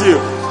bless you.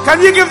 Can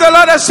you give the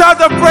Lord a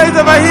shout of praise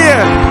over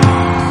here?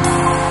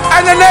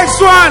 And the next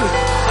one.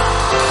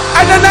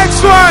 And the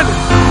next one.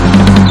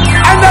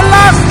 And the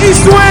last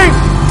east wing.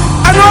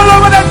 And all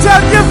over the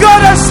church, give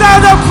God a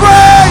shout of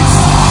praise.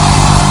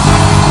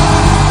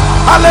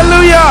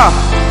 Hallelujah.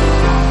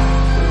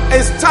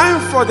 It's time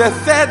for the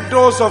third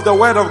dose of the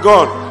word of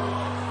God.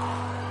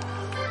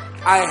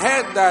 I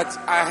heard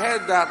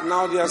that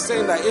now they are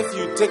saying that if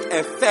you take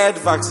a third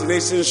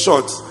vaccination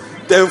shot,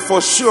 then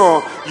for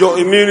sure your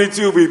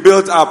immunity will be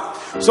built up.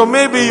 So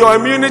maybe your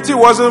immunity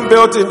wasn't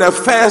built in the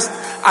first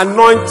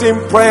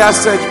anointing prayer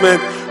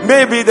segment.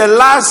 Maybe the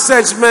last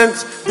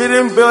segment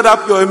didn't build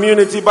up your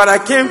immunity, but I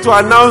came to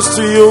announce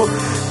to you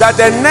that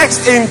the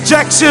next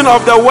injection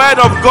of the word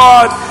of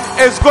God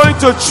is going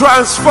to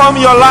transform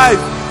your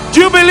life.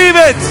 Do you believe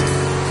it?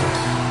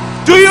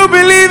 Do you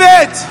believe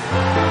it?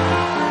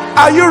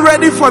 Are you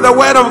ready for the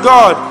word of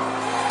God?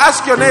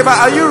 Ask your neighbor,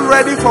 are you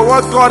ready for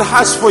what God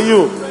has for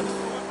you?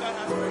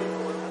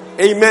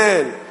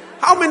 Amen.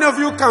 How many of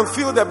you can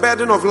feel the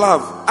burden of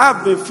love?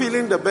 I've been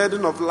feeling the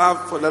burden of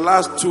love for the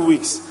last 2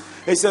 weeks.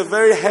 It's a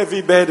very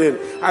heavy burden.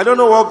 I don't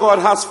know what God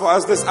has for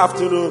us this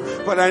afternoon,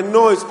 but I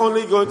know it's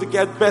only going to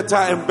get better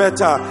and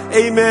better.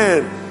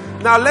 Amen.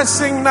 Now let's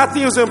sing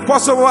Nothing is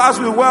Impossible as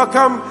we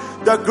welcome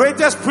the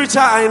greatest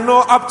preacher I know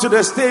up to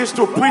the stage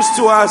to preach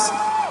to us.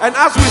 And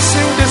as we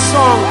sing this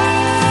song,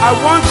 I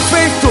want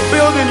faith to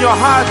build in your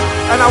heart,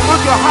 and I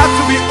want your heart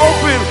to be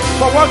open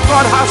for what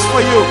God has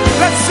for you.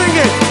 Let's sing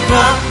it.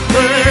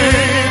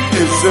 Nothing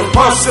is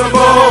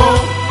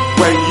impossible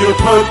when you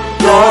put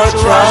your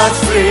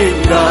trust in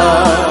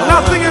God.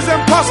 Nothing is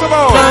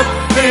impossible.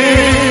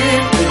 Nothing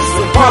is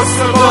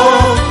impossible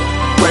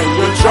when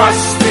you're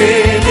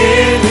trusting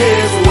in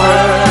His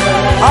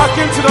word.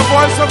 Hearken to the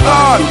voice of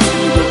God. To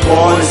the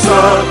voice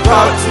of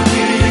God to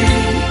me.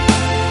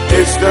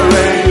 Is there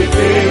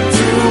anything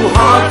too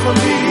hard for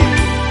me?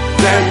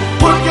 Then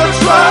put your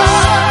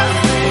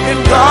trust in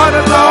God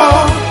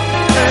alone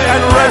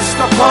and rest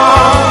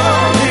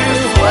upon His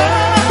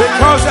word.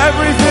 Because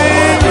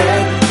everything,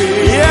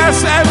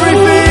 yes,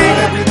 everything,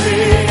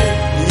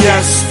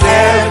 yes,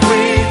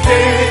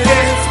 everything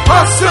is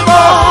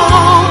possible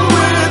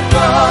with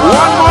God.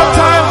 One more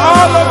time,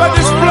 all over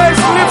this place,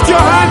 lift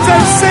your hands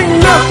and sing.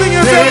 Nothing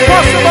is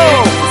impossible.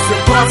 It's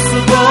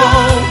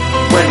impossible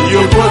when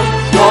you put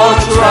your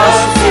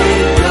trust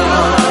in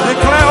God.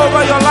 Declare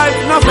over your life,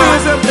 nothing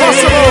is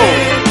impossible.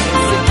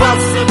 It's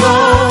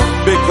impossible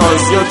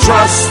because you're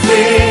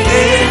trusting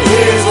in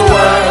His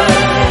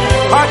word.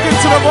 Hearken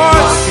to the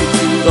voice.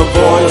 The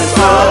voice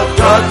of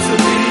God to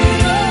me.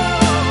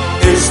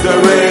 Is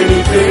there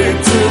anything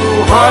too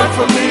hard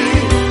for me?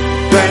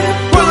 Then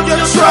put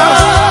your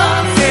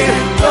trust in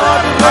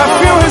God. I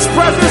feel His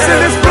presence in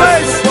this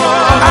place.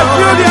 I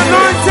feel the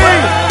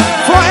anointing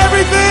for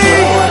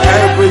everything. For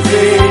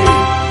everything.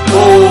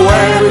 Oh,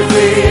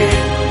 everything.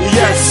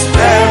 Yes,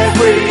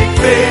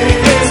 everything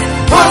is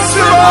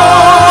possible.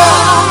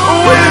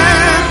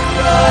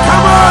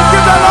 Come on,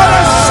 give the Lord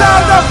a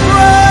shout of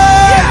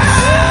praise.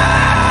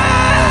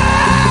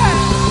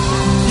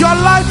 Your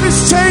life is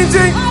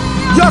changing.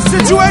 Your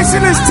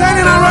situation is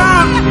turning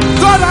around.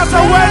 God has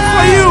a word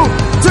for you.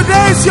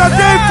 Today is your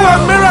day for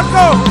a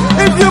miracle.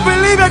 If you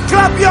believe it,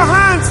 clap your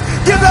hands.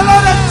 Give the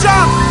Lord a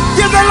jump.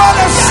 Give the Lord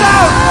a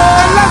shout.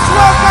 And let's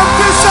welcome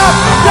Bishop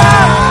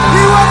Dag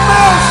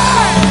Heward-Mills.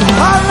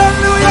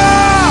 Hallelujah.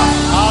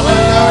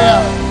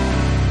 Hallelujah.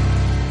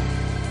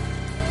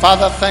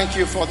 Father, thank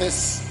you for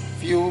this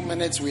few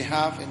minutes we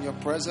have in your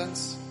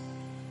presence.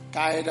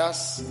 Guide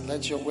us.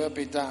 Let your will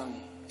be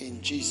done.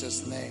 In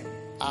Jesus' name.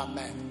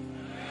 Amen.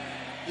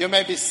 You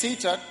may be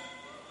seated.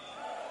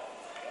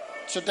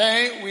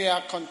 Today we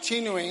are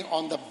continuing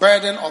on the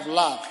burden of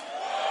love.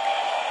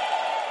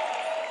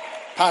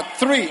 Part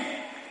 3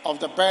 of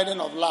the burden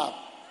of love.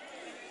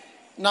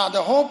 Now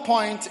the whole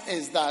point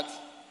is that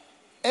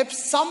if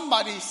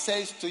somebody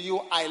says to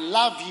you, I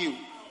love you,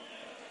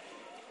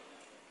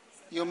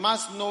 you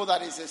must know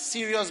that it's a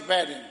serious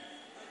burden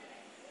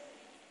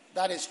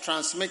that is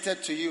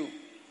transmitted to you.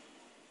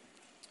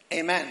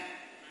 Amen.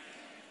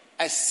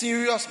 A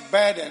serious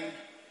burden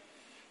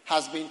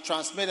has been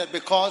transmitted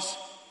because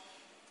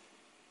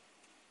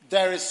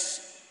there is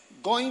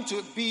going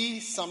to be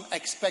some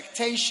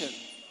expectation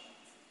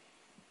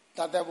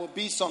that there will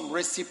be some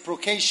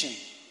reciprocation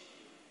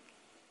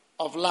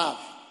of love.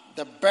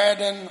 The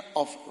burden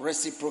of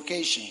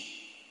reciprocation.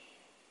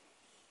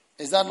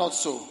 Is that not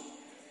so?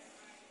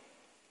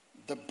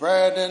 The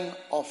burden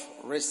of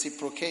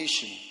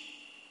reciprocation.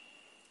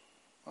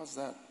 What's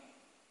that?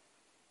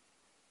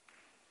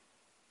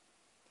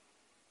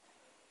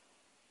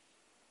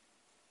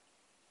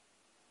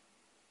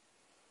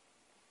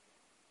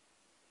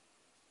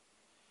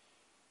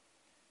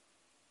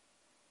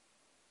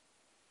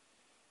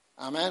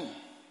 Amen.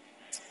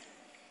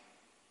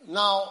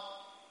 Now,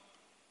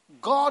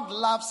 God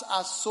loves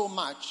us so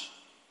much,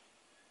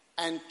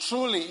 and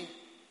truly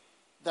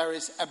there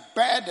is a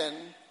burden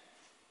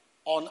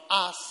on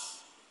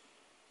us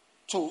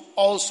to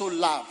also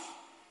love.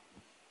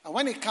 And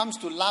when it comes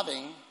to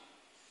loving,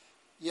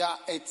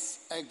 it's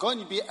going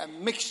to be a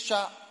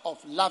mixture of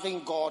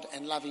loving God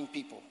and loving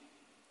people.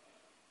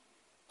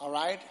 All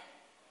right?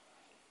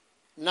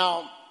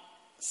 Now,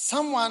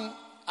 someone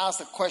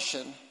asked a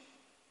question,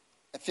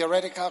 a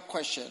theoretical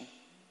question.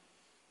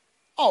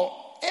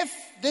 Oh, if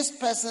this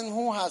person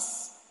who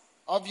has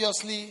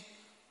obviously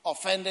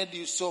offended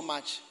you so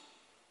much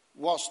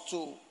was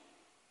to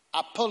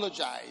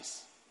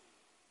apologize,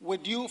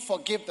 would you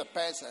forgive the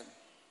person?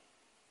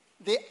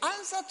 The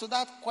answer to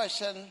that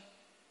question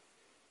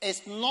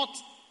is not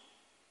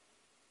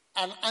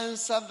an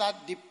answer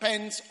that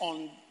depends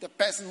on the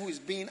person who is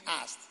being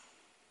asked.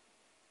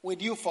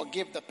 Would you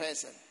forgive the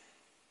person?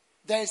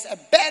 There is a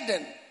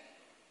burden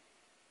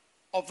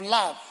of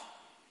love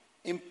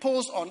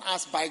imposed on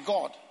us by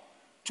God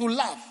to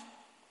love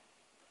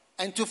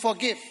and to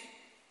forgive.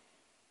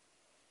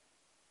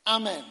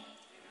 Amen.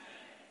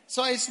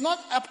 So it's not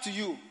up to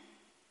you.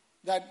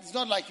 That it's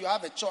not like you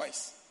have a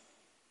choice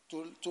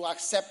to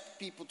accept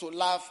people, to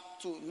love,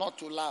 to not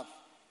to love.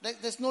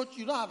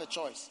 You don't have a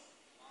choice.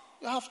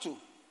 You have to.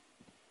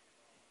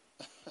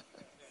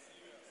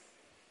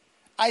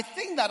 I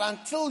think that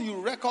until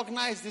you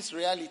recognize this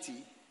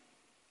reality,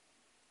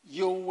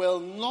 you will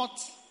not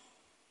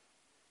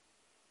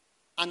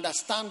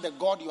understand the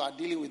God you are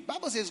dealing with. The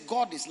Bible says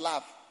God is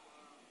love.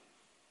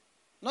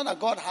 Not that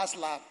God has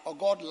love or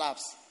God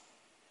loves.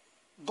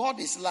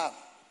 God is love.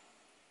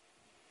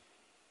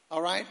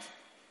 All right?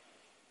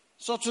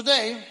 So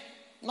today,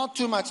 not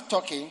too much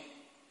talking.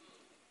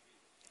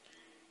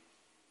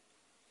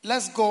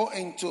 Let's go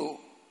into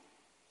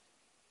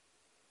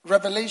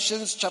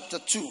Revelations chapter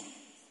 2.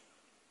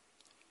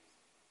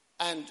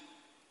 And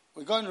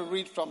we're going to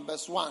read from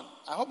verse 1.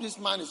 I hope this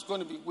man is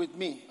going to be with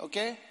me,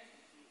 okay?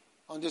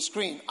 On the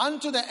screen.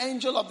 Unto the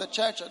angel of the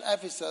church at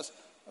Ephesus,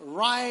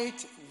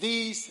 write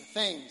these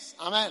things.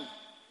 Amen.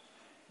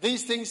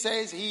 These things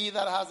says he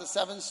that has the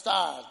 7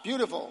 stars.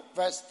 Beautiful.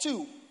 Verse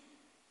 2.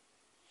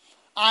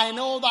 I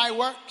know thy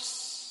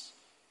works,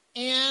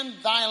 and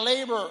thy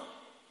labor,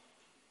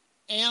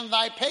 and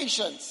thy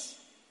patience,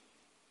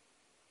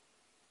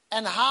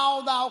 and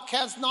how thou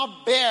canst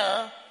not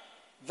bear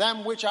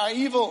them which are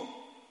evil.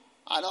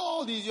 I know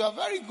all these. You are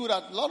very good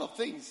at a lot of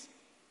things.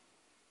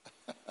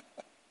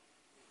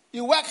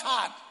 You work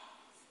hard.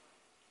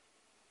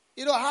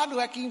 You know,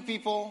 hardworking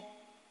people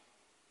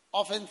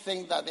often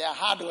think that their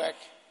hard work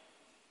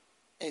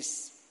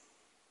is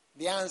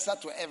the answer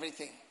to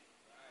everything.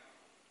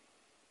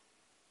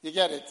 You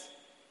get it?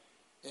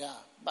 Yeah,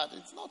 but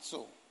it's not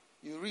so.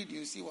 You read,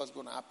 you see what's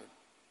going to happen.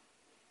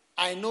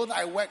 I know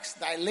thy works,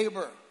 thy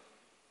labor,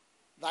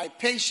 thy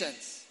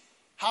patience,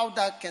 how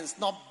thou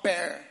canst not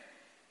bear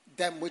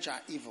them which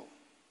are evil.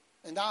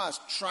 And thou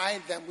hast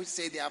tried them which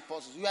say they are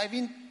apostles. You have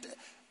even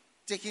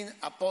taken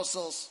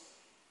apostles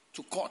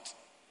to court.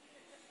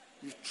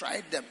 You've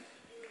tried them.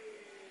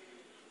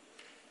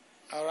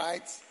 All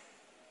right?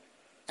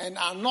 And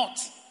are not.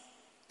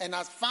 And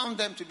has found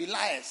them to be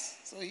liars.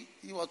 So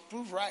he was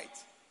proved right.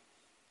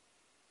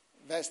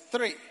 Verse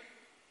 3.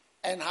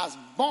 And has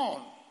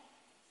borne.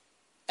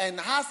 And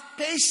has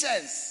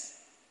patience.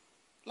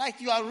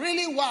 Like you are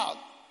really wild.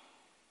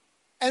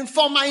 And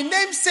for my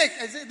name's sake.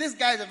 This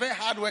guy is a very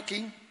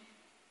hardworking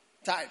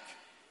type.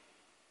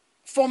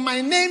 For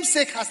my name's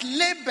sake has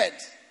labored.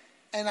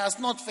 And has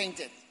not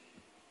fainted.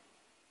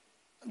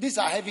 These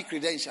are heavy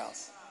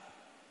credentials.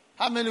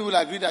 How many will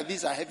agree that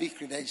these are heavy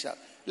credentials?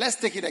 Let's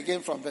take it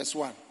again from verse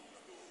 1.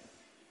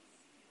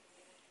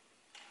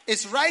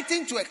 It's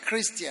writing to a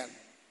Christian,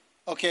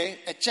 okay,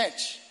 a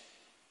church.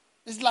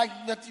 It's like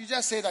that you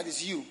just say that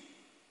it's you.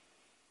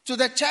 To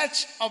the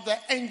church of the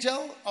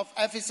angel of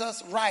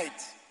Ephesus, write,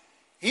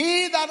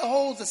 he that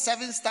holds the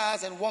 7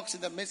 stars and walks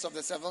in the midst of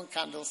the 7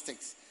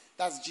 candlesticks.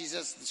 That's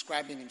Jesus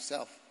describing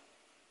himself.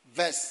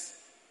 Verse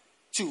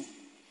 2.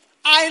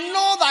 I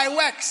know thy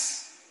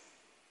works.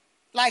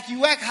 Like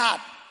you work hard.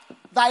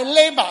 Thy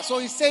labor. So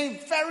he's saying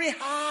very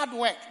hard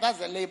work. That's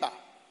the labor.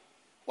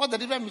 What the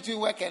difference between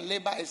work and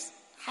labor is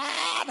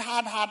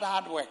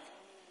hard work.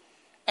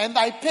 And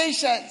thy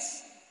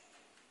patience.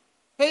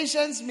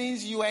 Patience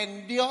means you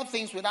endure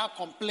things without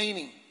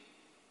complaining.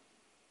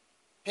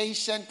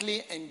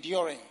 Patiently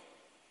enduring.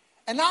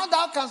 And now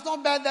thou canst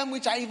not bear them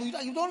which are evil.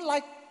 You don't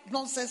like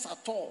nonsense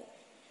at all.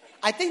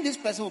 I think this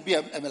person will be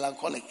a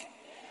melancholic.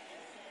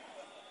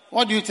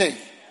 What do you think?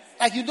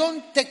 Like you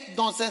don't take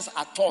nonsense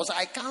at all. So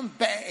I can't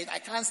bear it. I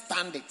can't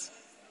stand it.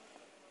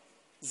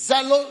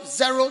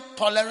 Zero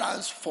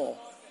tolerance for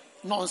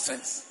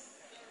nonsense.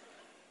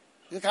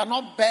 You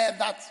cannot bear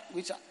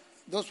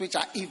those which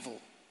are evil.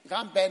 You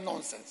can't bear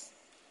nonsense.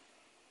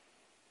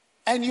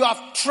 And you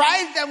have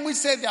tried them, we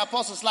say the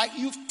apostles, like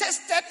you've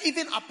tested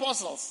even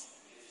apostles.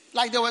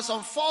 Like there were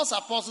some false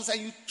apostles and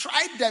you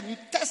tried them, you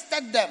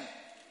tested them.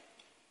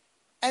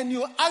 And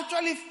you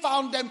actually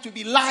found them to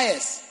be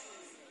liars.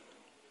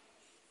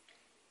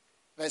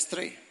 Verse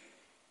 3.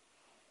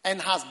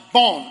 And has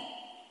borne.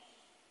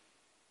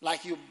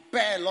 Like you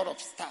bear a lot of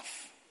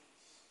stuff.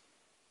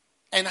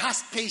 And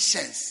has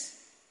patience.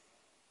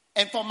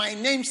 And for my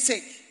name's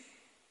sake.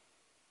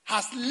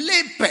 Has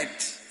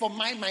labored for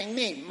my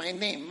name,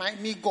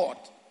 me God.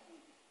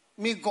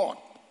 Me God.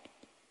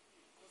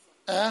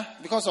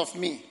 Because of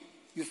me.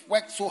 You've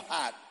worked so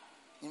hard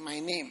in my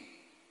name.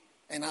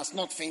 And has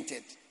not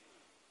fainted.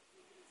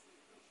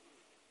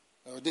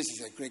 Oh, this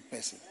is a great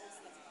person.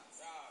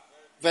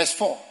 Verse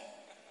 4.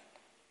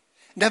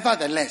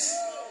 Nevertheless,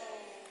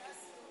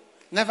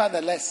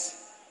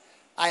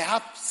 I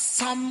have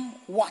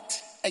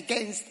somewhat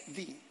against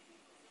thee.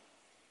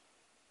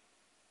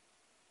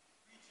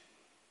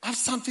 I have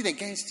something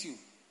against you.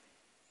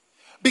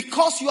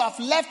 Because you have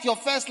left your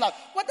first love.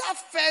 Whether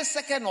first,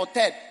 second, or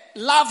third,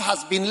 love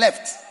has been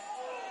left.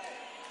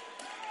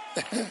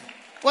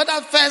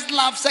 Whether first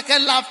love,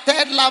 second love,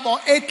 third love, or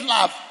eighth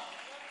love,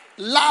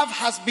 love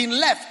has been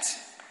left.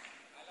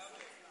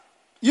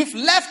 You've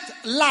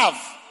left love.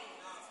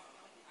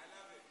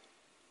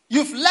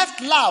 You've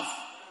left love.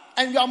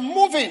 And you are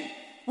moving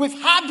with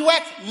hard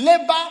work,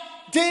 labor,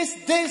 this,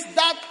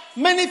 that,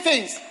 many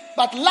things.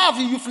 But love,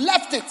 you've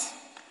left it.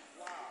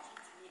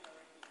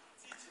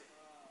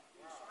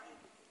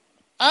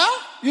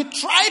 You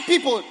try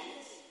people.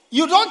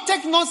 You don't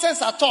take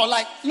nonsense at all.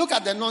 Like, look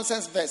at the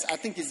nonsense verse. I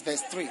think it's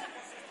verse 3.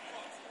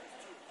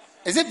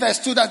 Is it verse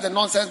 2 that's the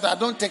nonsense? But I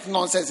don't take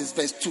nonsense. It's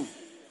verse 2.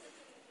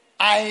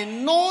 I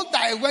know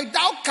thy work.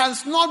 Thou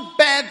canst not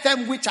bear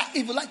them which are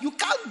evil. Like, you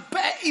can't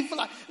bear evil.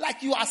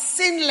 Like you are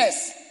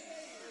sinless.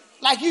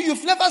 Like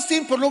you've never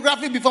seen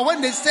pornography before.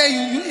 When they say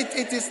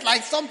it is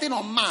like something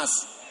on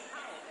Mars.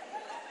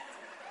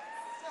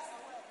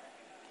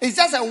 It's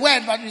just a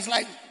word, but it's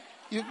like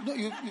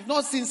you've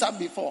not seen some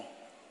before.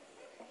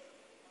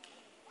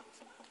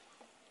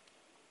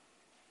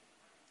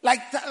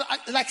 Like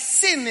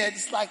sin,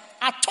 it's like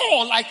at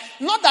all. Like,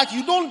 not that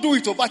you don't do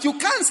it, but you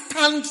can't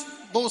stand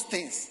those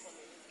things.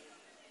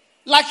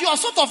 Like you are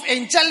sort of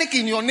angelic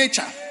in your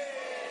nature.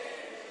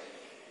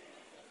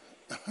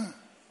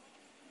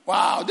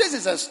 Wow, this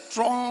is a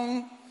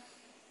strong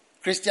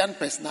Christian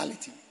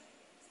personality.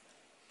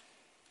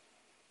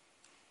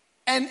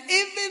 And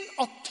even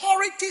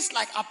authorities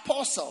like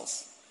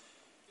apostles,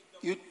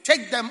 you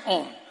take them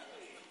on.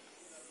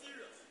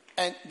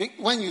 And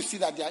when you see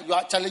that you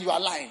are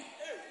lying.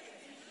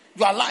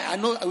 You are lying. I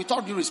know, with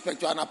all due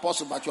respect, you are an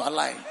apostle, but you are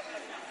lying.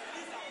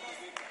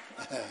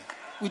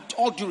 With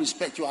all due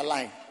respect, you are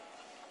lying.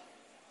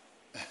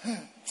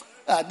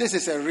 This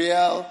is a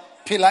real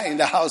pillar in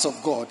the house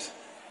of God.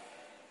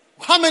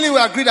 How many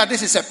will agree that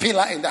this is a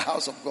pillar in the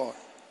house of God?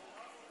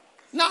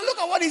 Now look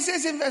at what he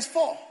says in verse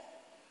 4.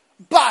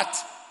 But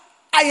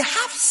I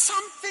have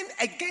something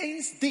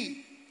against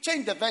thee.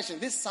 Change the version.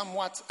 This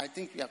somewhat, I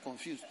think we are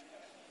confused.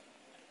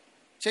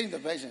 Change the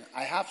version.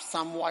 I have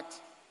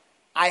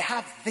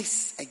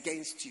this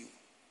against you.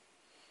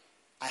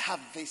 I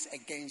have this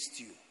against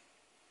you.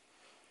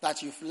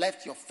 That you've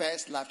left your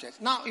first love, church.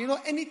 Now,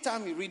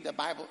 anytime you read the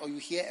Bible or you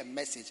hear a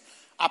message,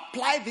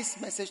 apply this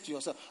message to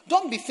yourself.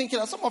 Don't be thinking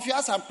that some of you,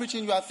 as I'm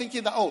preaching, you are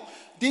thinking that,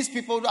 these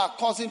people are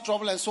causing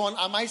trouble and so on.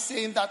 Am I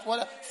saying that?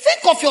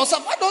 Think of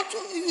yourself. Why don't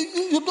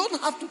you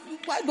don't have to,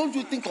 why don't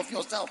you think of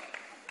yourself?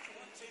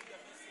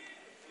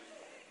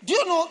 Do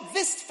you know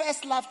this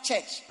First Love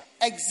Church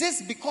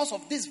exists because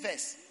of this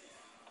verse?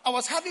 I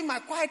was having my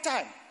quiet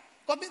time.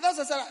 Because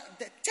I said,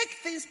 take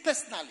things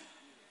personally.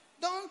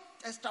 Don't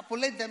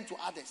extrapolate them to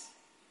others.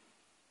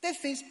 Take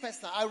things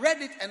personal. I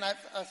read it and I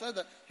said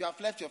that you have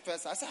left your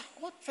first love. I said,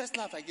 what first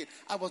love again?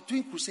 I was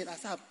doing crusade. I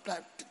said,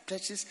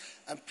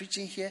 I'm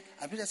preaching here.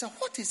 I said,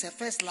 what is a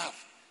first love?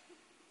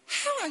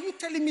 How are you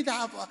telling me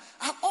that?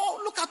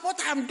 Look at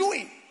what I'm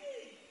doing.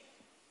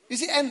 You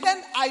see, and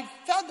then I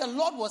felt the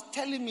Lord was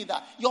telling me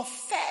that your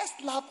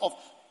first love of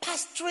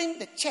pastoring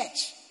the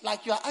church,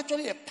 like you are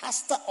actually a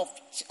pastor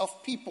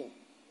of people.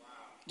 Wow.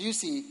 Do you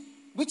see?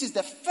 Which is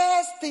the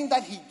first thing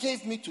that he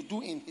gave me to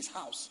do in his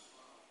house.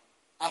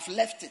 I've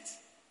left it.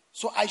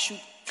 So I should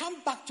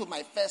come back to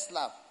my first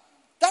love.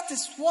 That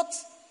is what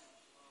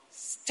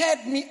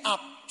stirred me up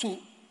to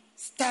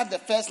start the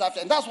First Love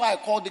Church. And that's why I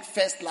called it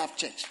First Love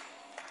Church.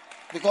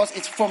 Because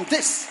it's from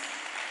this.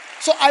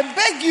 So I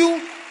beg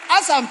you,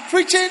 as I'm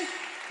preaching,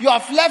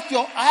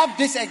 I have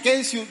this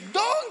against you.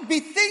 Don't be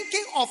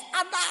thinking of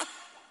other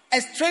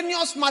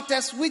extraneous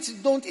matters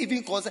which don't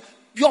even concern.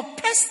 Your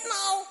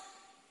personal,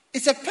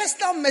 it's a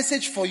personal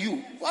message for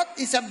you.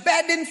 It's a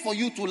burden for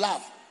you to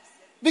love.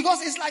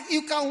 Because it's like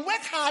you can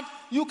work hard,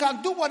 you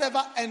can do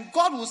whatever, and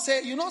God will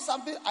say, you know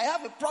something, I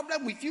have a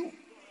problem with you.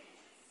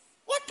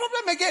 What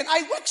problem again?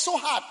 I work so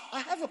hard. I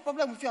have a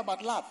problem with you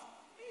about love.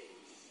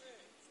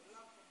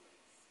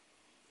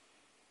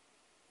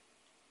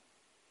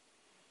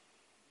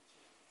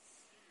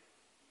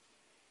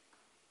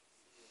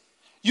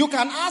 You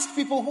can ask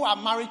people who are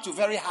married to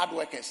very hard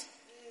workers.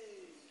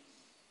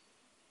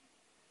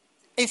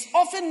 It's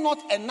often not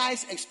a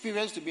nice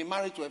experience to be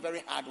married to a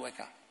very hard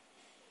worker.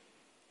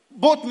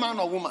 Both man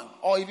or woman,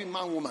 or even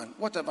man, woman,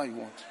 whatever you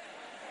want.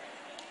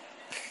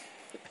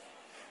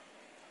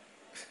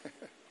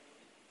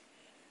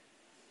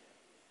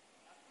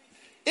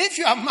 If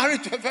you are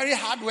married to a very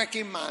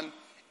hardworking man,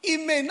 he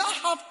may not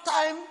have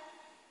time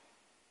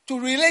to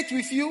relate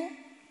with you,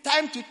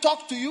 time to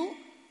talk to you,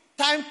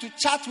 time to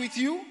chat with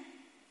you,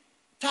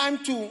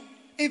 time to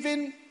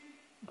even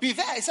be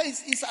there. So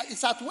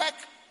he's at work.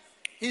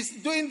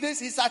 He's doing this,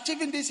 he's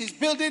achieving this, he's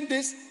building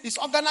this, he's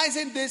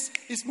organizing this,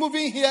 he's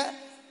moving here.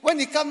 When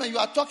he comes and you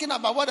are talking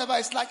about whatever,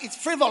 it's like it's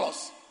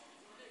frivolous.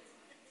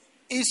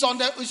 He's on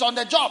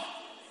the job.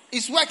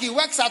 He's working. He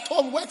works at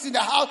home, works in the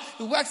house.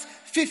 He works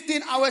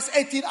 15 hours,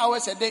 18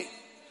 hours a day.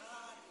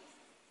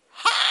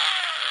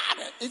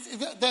 Hard.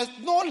 There's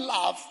no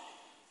love.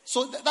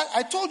 So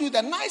I told you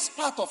the nice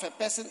part of a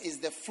person is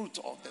the fruit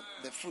of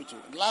the fruit.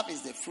 Love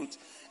is the fruit.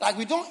 Like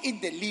we don't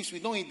eat the leaves, we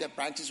don't eat the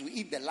branches, we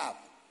eat the love.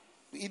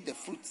 We eat the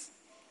fruits.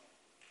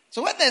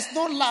 So when there's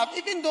no love,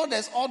 even though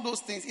there's all those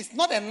things, it's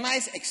not a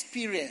nice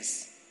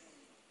experience.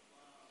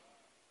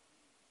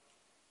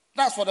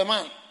 That's for the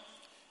man.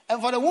 And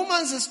for the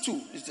woman, it's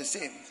too. It's the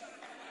same.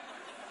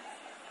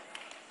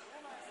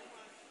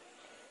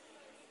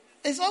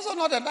 It's also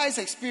not a nice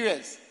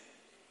experience.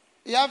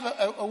 You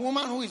have a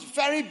woman who is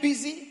very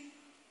busy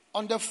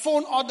on the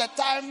phone all the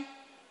time,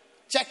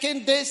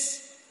 checking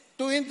this,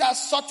 doing that,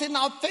 sorting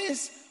out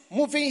things,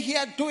 moving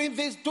here, doing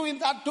this, doing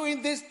that,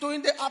 doing this,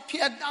 doing the up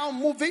here, down,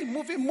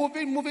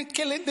 moving,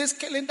 killing this,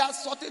 killing that,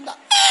 sorting that.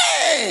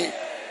 Hey!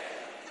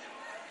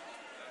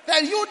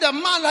 Then you, the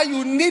man, that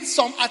you need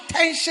some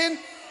attention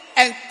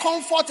and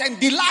comfort and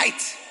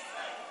delight.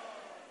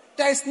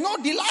 There is no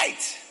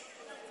delight.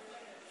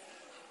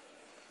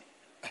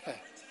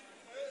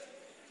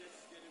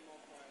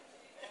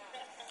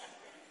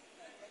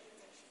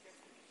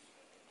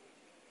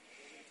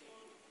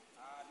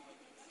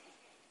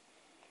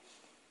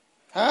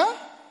 Huh?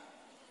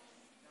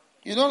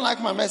 You don't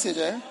like my message,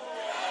 eh?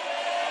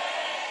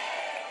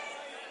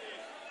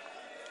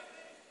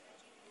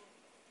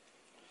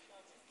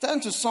 Turn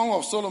to Song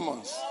of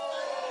Solomon.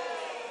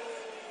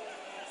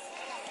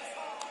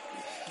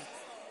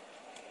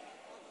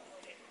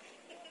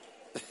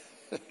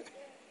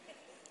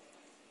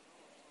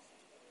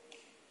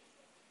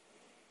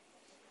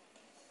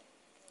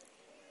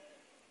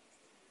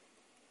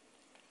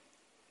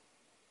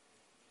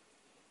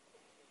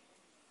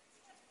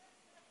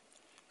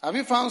 Have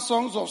you found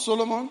Songs of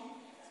Solomon?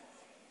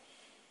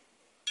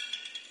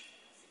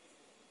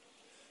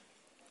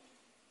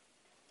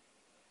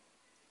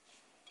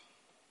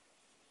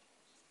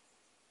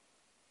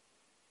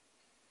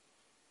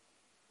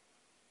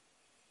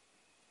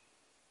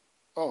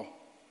 Oh,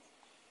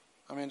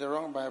 I'm in the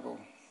wrong Bible.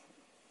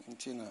 In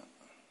Tina.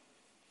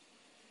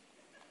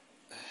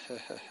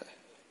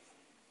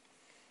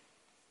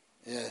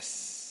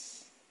 Yes.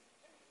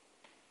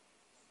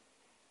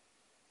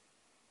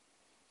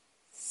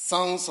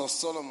 Songs of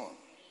Solomon,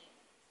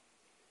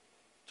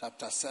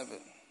 chapter 7.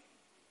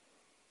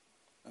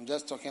 I'm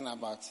just talking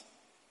about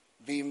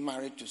being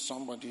married to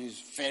somebody who is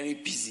very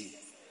busy.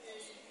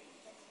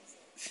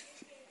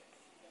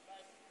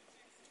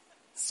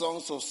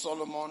 Songs of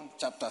Solomon,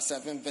 chapter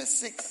 7, verse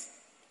 6.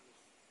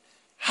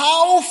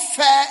 How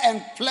fair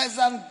and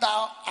pleasant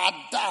art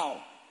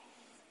thou,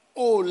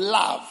 O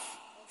love,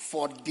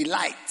 for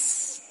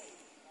delights.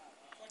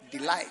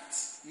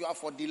 Delights. You are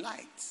for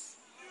delights.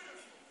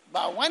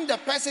 But when the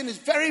person is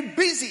very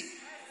busy,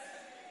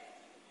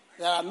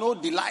 there are no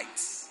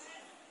delights.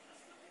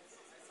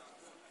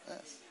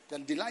 Yes, the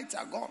delights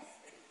are gone.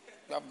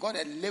 You have got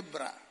a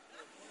laborer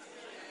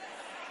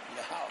in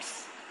the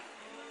house.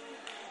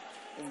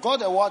 You've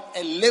got a what?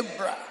 A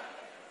laborer.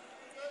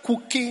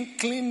 Cooking,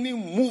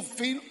 cleaning,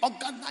 moving,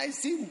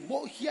 organizing,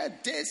 here,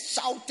 this,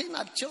 shouting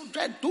at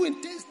children, doing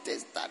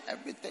this, that,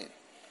 everything.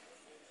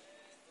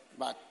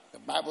 But the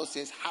Bible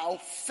says, how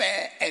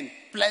fair and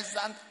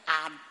pleasant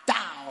art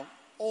thou,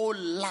 O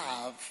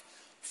love,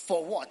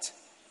 for what?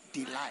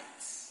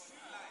 Delights.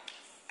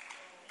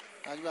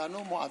 And you are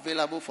no more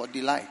available for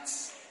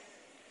delights.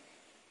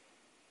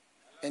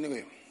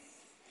 Anyway,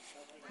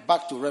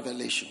 back to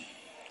Revelation.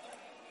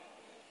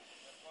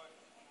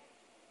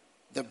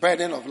 The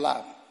burden of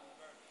love.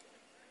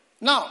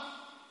 Now,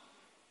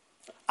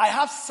 I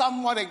have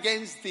somewhat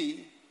against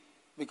thee,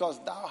 because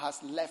thou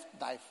hast left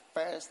thy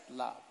first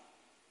love.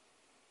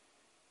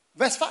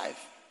 Verse 5.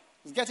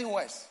 It's getting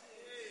worse.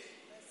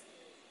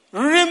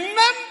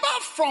 Remember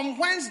from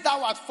whence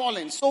thou art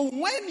fallen. So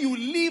when you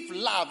leave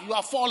love, you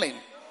are fallen.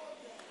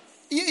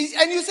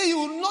 And you say, you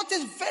will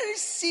notice very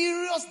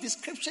serious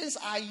descriptions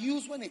are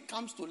used when it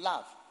comes to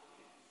love.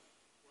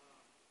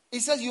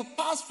 It says you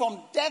pass from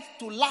death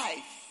to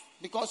life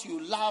because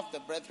you love the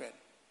brethren.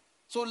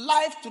 So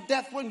life to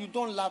death when you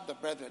don't love the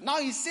brethren. Now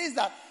he says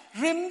that,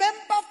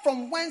 remember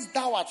from whence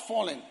thou art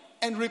fallen,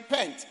 and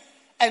repent,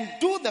 and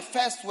do the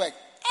first work.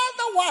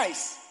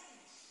 Otherwise,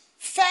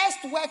 first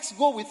works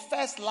go with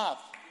first love.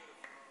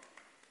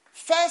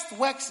 First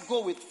works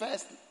go with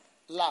first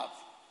love.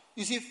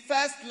 You see,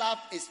 first love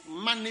is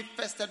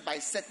manifested by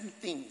certain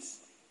things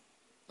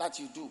that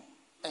you do.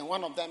 And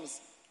one of them is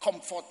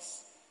comfort,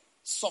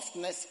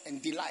 softness,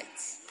 and delight.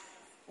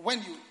 When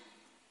you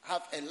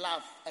have a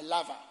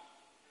lover,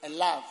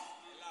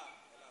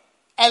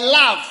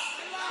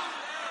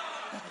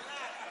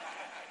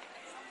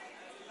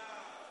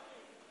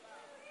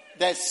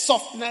 there's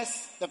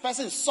softness. The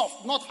person is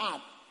soft, not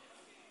hard.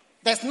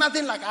 There's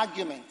nothing like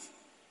argument.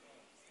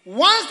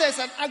 Once there's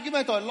an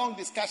argument or a long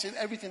discussion,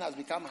 everything has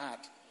become hard.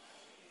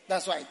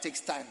 That's why it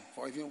takes time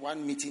for even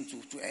one meeting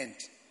to end.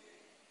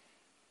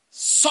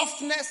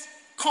 Softness,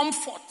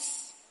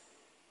 comforts.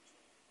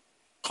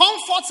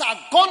 Comforts are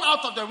gone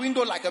out of the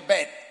window like a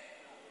bed.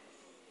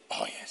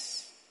 Oh, yes.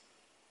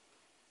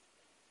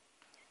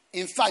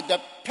 In fact, the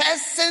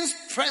person's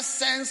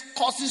presence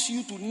causes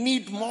you to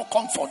need more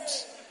comfort.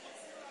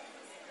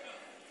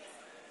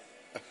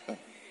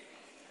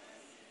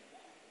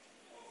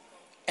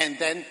 And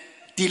then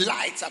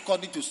delights,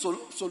 according to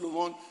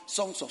Solomon,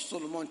 Songs of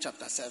Solomon,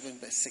 chapter 7,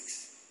 verse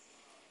 6.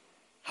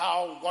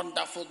 How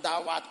wonderful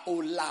thou art, O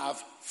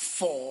love,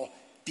 for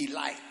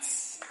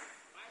delights.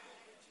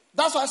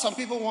 That's why some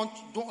people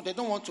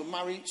don't want to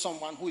marry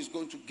someone who is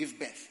going to give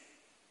birth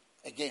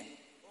again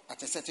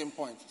at a certain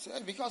point.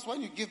 Because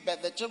when you give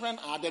birth, the children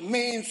are the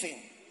main thing.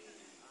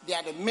 They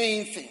are the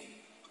main thing.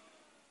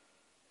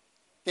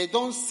 They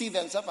don't see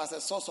themselves as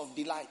a source of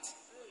delight.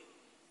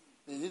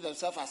 They see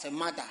themselves as a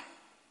mother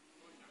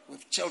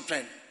with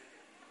children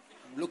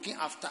looking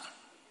after.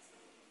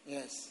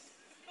 Yes.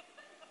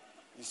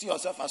 You see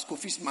yourself as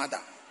Kofi's mother.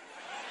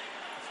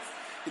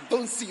 You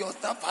don't see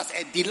yourself as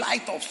a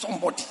delight of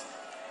somebody.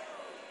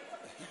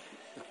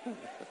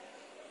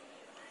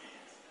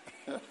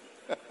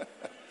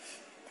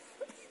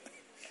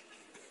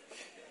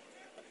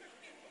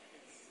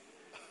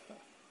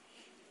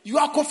 You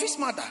are Kofi's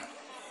mother.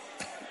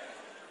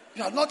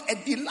 You are not a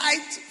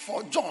delight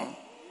for John.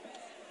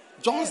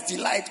 John's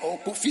delight or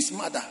Kofi's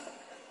mother.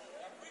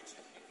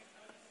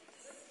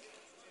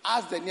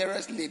 Ask the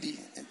nearest lady,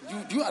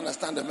 do you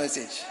understand the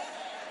message?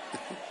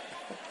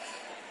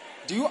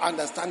 Do you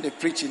understand the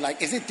preaching?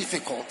 Like, is it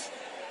difficult?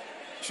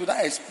 Should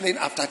I explain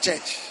after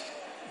church?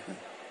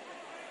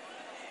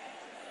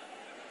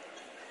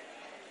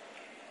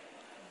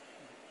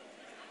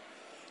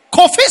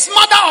 Kofi's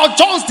mother or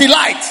John's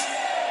delight?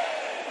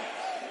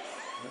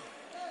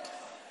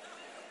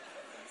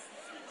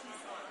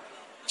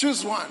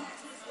 Choose one.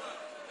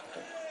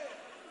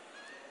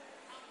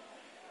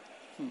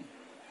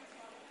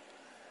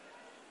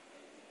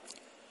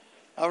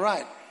 All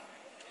right.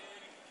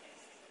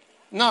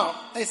 Now,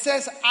 it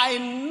says, I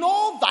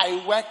know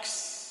thy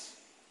works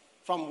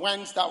from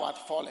whence thou art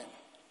fallen.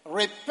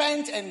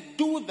 Repent and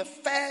do the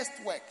first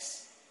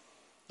works.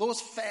 Those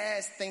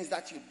first things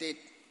that you did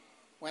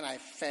when I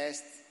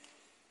first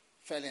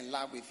fell in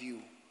love with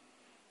you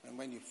and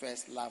when you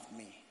first loved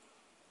me.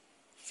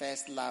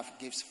 First love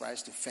gives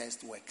rise to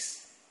first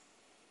works.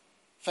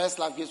 First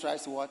love gives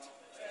rise to what?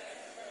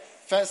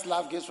 First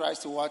love gives rise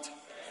to what?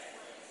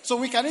 So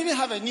we can even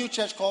have a new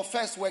church called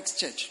First Works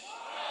Church.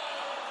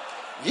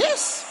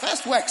 Yes,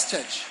 First Works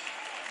Church.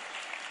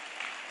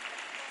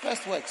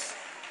 First Works.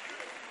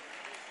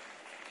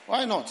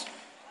 Why not?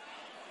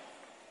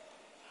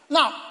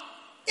 Now,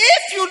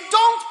 if you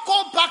don't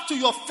go back to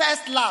your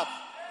first love,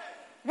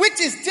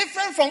 which is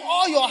different from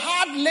all your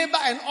hard labor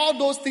and all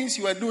those things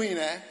you are doing,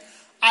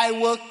 I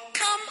will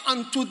come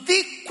unto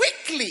thee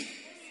quickly,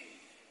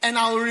 and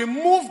I will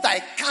remove thy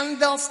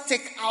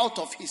candlestick out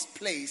of his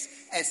place,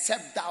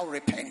 except thou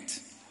repent.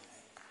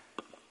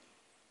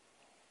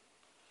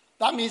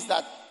 That means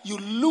that you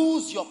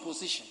lose your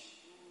position.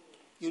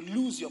 You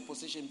lose your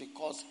position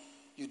because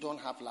you don't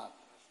have love.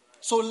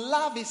 So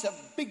love is a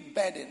big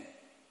burden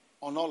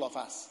on all of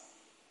us.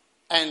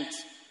 And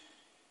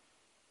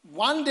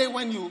one day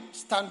when you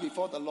stand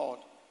before the Lord,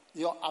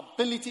 your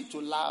ability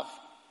to love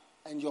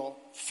and your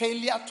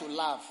failure to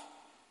love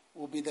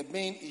will be the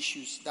main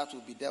issues that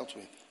will be dealt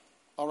with.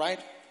 All right?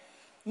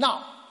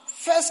 Now,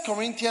 1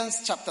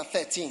 Corinthians chapter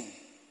 13.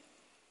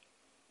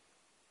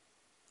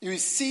 You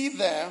see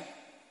there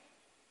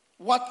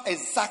what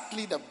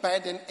exactly the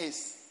burden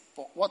is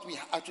for what we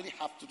actually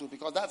have to do,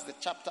 because that's the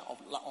chapter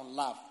on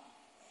love.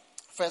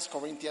 1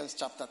 Corinthians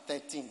chapter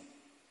 13.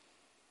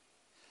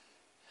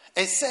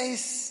 It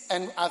says,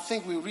 and I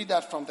think we read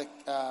that from the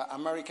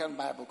American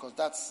Bible, because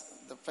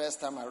that's the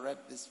first time I read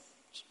this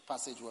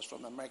passage was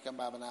from the American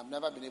Bible, and I've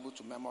never been able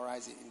to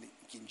memorize it in the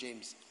King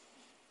James.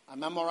 I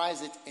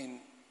memorize it in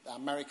the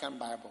American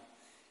Bible.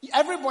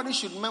 Everybody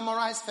should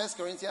memorize 1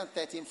 Corinthians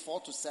 13,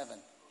 4-7.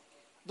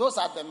 Those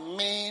are the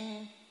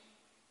main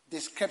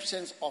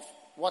descriptions of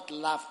what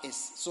love is.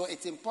 So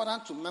it's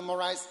important to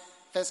memorize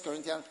 1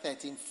 Corinthians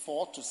 13,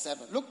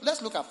 4-7.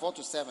 Let's look at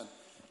 4-7.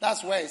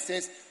 That's where it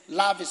says,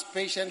 love is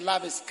patient,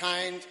 love is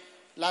kind,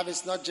 love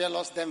is not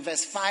jealous. Then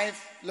verse 5,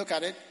 look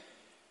at it.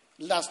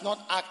 Does not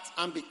act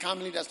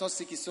unbecomingly, does not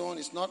seek his own,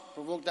 is not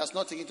provoked, does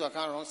not take into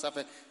account wrong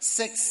suffering.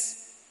 6,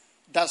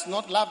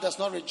 love does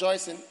not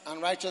rejoice in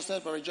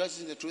unrighteousness, but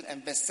rejoices in the truth.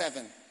 And verse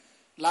 7,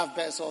 love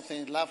bears all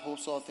things, love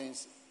hopes all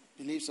things,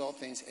 believes all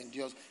things,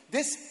 endures.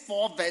 These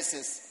 4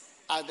 verses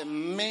are the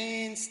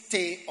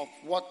mainstay of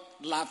what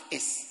love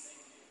is.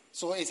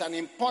 So it's an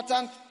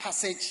important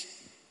passage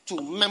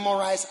to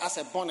memorize as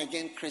a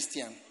born-again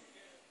Christian.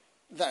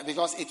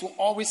 Because it will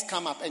always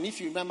come up. And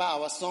if you remember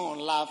our song on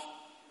love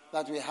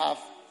that we have,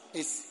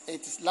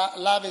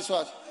 love is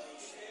what?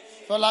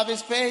 For love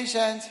is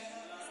patient,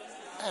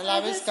 and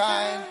love is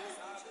kind.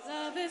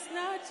 Love is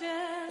not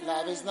jealous.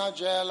 Love is not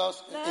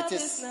jealous.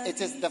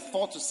 It is the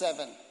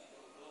 4-7.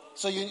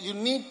 So you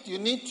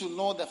need to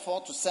know the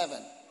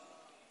 4-7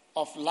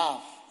 of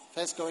love.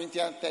 1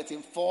 Corinthians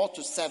 13,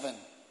 4-7.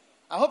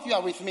 I hope you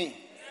are with me.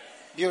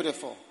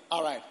 Beautiful.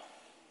 All right.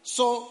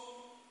 So,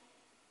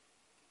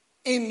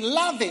 in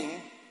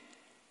loving,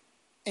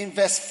 in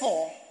verse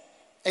 4,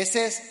 it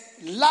says,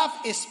 love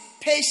is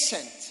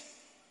patient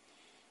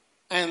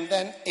and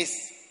then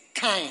is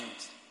kind.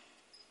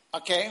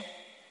 Okay?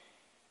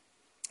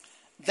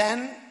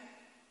 Then,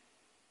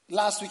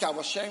 last week I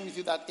was sharing with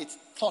you that it's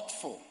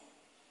thoughtful.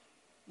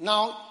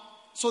 Now,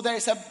 so there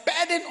is a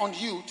burden on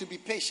you to be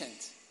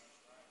patient.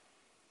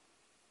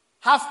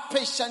 Have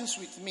patience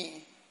with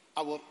me,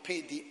 I will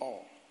pay thee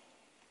all.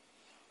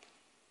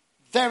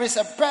 There is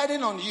a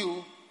burden on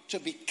you to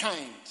be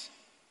kind.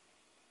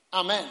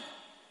 Amen.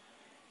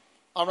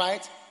 All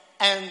right?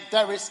 And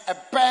there is a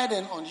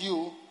burden on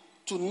you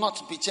to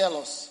not be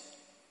jealous.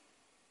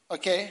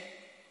 Okay?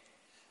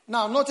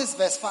 Now, notice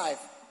verse 5.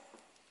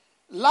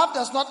 Love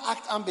does not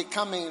act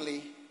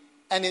unbecomingly,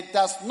 and it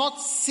does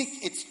not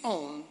seek its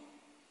own,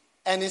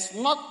 and is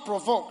not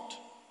provoked,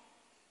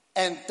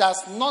 and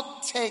does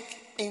not take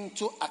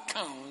into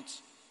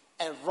account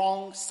a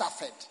wrong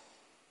suffered.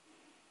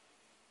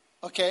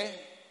 Okay?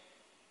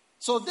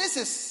 So this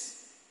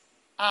is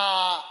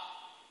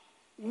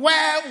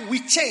where we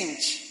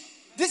change.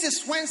 This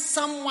is when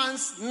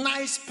someone's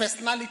nice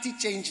personality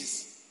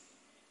changes.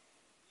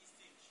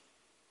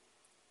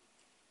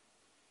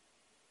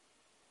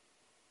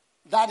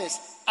 That is,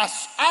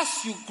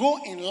 as you grow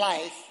in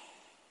life,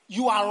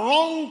 you are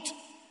wronged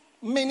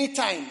many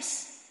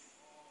times.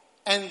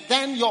 And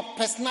then your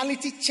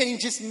personality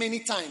changes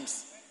many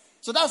times.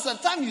 So that's the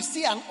time you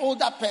see an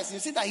older person, you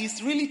see that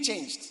he's really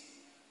changed.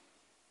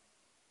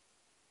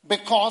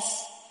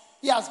 Because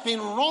he has been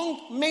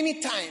wronged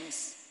many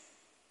times.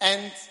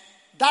 And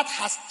that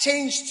has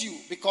changed you.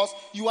 Because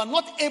you are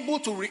not able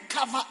to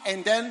recover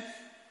and then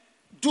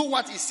do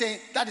what he's saying.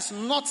 That is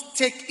not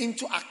take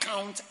into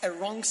account a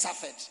wrong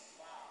suffered.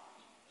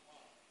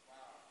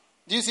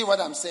 Do you see what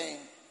I'm saying?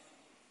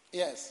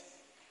 Yes.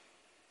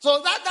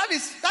 So that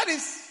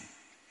is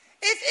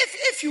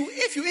if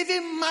you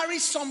even marry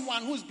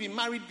someone who's been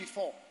married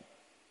before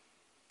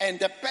and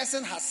the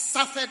person has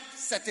suffered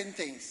certain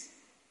things,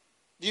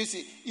 do you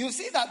see? You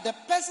see that the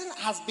person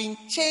has been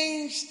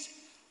changed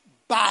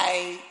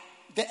by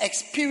the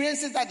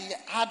experiences that he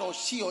had or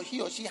he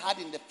or she had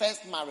in the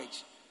first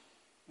marriage.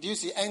 Do you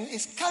see? And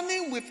it's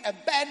coming with a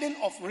burden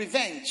of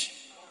revenge.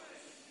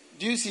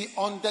 Do you see?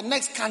 On the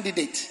next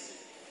candidate.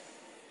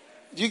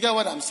 Do you get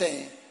what I'm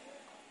saying?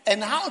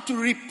 And how to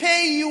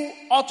repay you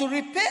or to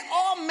repay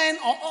all men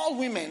or all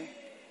women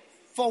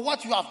for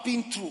what you have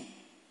been through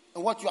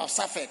and what you have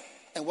suffered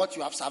and what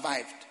you have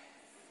survived.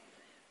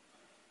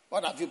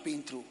 What have you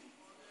been through?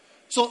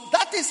 So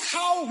that is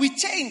how we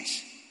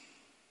change.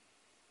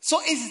 So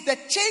it's the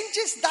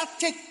changes that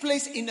take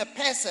place in a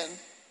person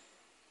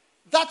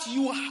that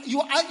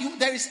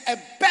there is a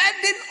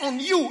burden on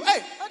you.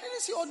 Hey, I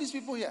didn't see all these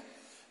people here.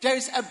 There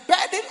is a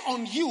burden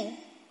on you.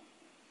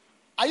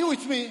 Are you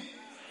with me?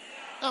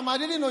 I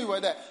didn't know you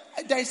were there.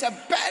 There is a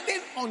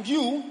burden on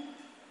you.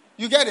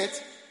 You get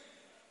it?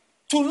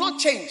 To not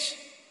change.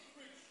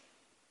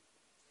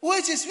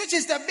 Which is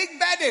the big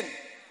burden.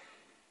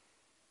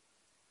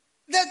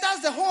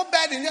 That's the whole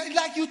burden.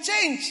 Like you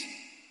change.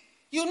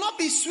 You'll not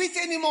be sweet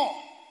anymore.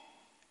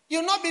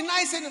 You'll not be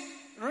nice anymore.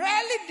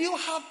 Rarely do you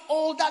have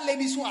older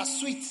ladies who are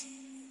sweet.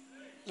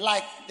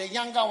 Like the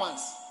younger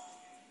ones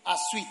are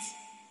sweet.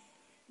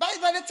 But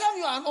by the time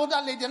you are an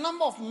older lady, the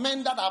number of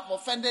men that have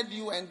offended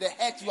you and the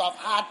hurt you have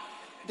had,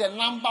 the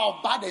number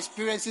of bad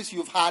experiences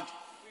you've had,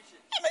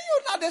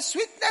 the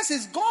sweetness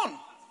is gone.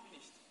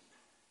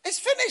 It's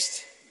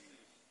finished.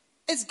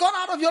 It's gone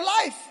out of your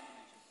life.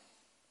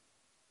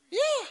 Yeah.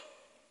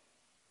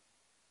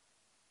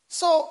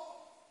 So,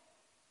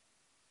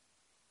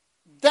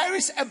 there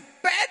is a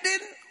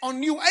burden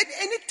on you.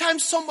 Anytime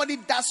somebody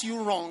does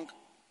you wrong,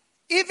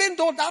 even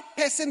though that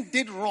person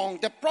did wrong,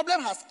 the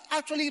problem has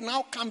actually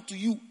now come to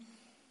you.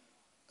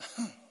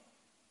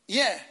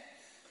 Yeah.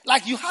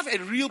 Like you have a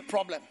real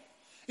problem.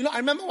 I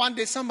remember one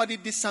day somebody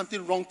did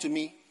something wrong to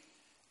me.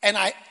 And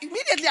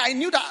immediately I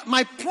knew that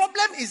my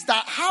problem is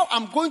that how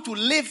I'm going to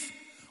live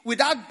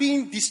without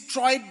being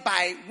destroyed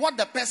by what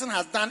the person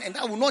has done. And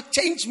that will not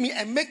change me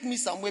and make me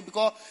some way,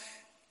 because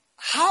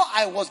how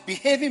I was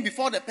behaving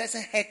before the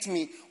person hurt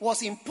me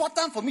was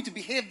important for me to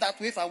behave that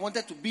way if I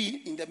wanted to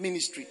be in the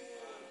ministry.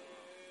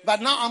 But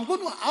now I'm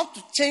going to have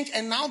to change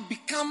and now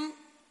become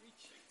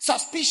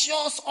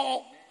suspicious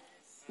or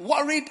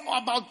worried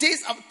about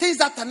things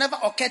that have never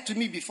occurred to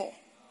me before.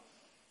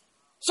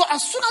 So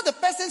as soon as the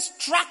person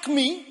struck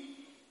me,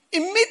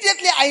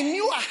 immediately I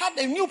knew I had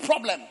a new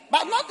problem.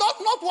 But not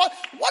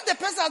what the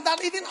person had done.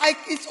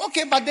 It's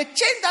okay, but the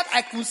change that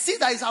I could see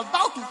that is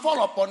about to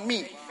fall upon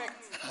me.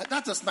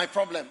 That was my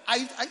problem.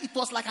 It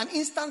was like an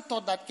instant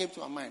thought that came to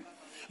my mind.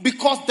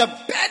 Because the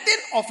burden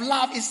of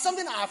love is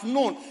something I have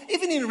known.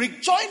 Even in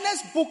Rick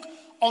Joyner's book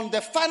on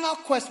the final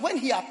quest, when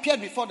he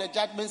appeared before the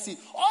judgment seat,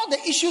 all the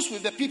issues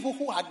with the people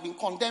who had been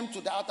condemned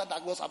to the altar,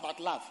 that was about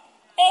love.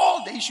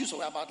 All the issues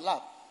were about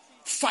love.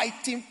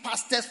 Fighting,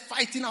 pastors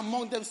fighting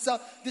among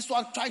themselves. This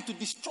one trying to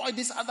destroy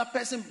this other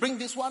person, bring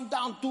this one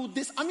down, do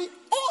this.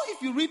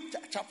 If you read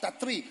chapter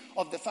 3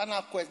 of the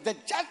final quest, the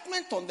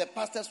judgment on the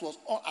pastors was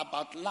all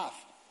about love.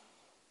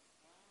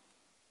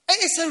 And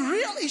it's a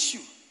real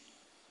issue.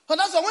 So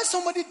that's why when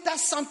somebody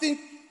does something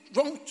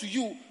wrong to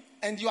you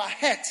and you are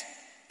hurt,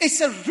 it's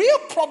a real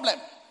problem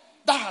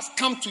that has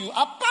come to you.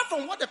 Apart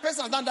from what the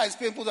person has done that is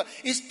painful,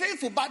 it's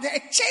painful, but a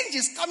change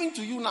is coming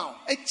to you now.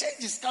 A change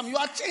is coming. You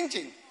are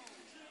changing.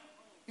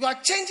 You are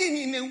changing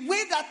in a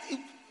way that it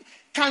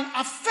can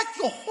affect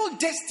your whole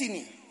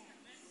destiny.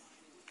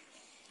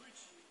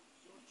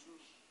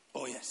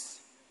 Oh, yes.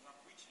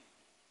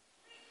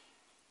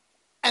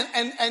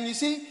 And you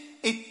see,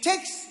 it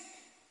takes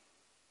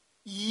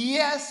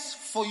years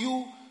for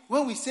you,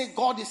 when we say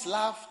God is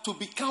love, to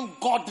become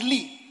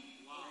godly.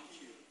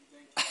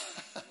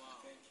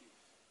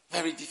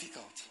 Very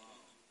difficult.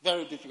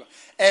 Very difficult.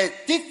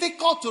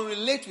 Difficult to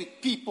relate with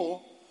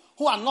people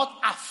who are not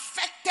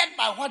affected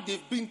by what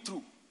they've been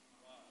through.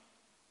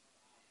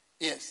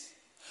 Yes.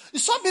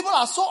 Some people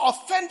are so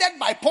offended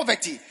by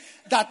poverty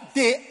that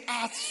they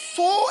are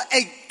so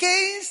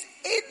against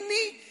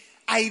any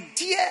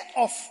idea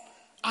of,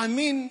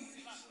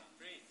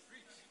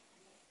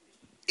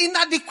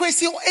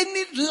 inadequacy or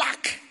any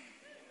lack.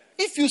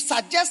 If you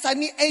suggest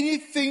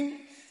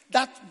anything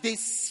that they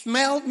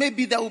smell,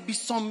 maybe there will be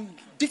some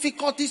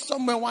difficulty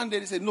somewhere one day.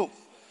 They say no.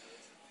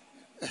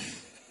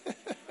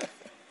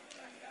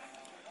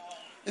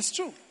 It's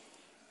true.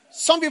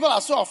 Some people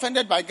are so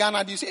offended by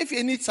Ghana. You say, if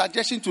you need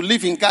suggestion to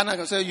live in Ghana,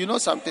 you say, you know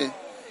something.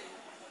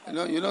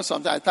 You know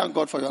something. I thank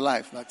God for your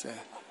life. But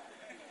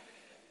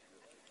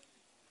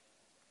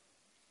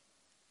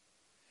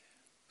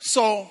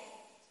so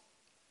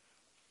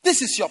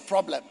this is your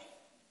problem.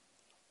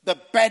 The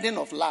burden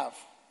of love.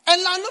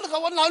 And now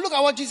look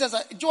at what Jesus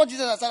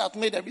has said has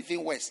made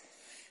everything worse.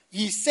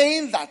 He's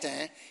saying that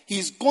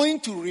he's going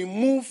to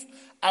remove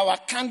our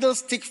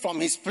candlestick from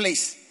his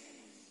place.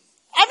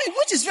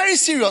 Which is very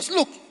serious.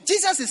 Look,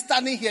 Jesus is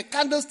standing here.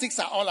 Candlesticks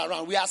are all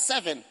around. We are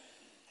 7.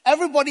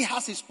 Everybody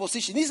has his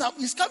position.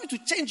 He's coming to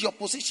change your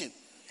position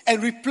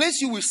and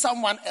replace you with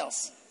someone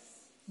else.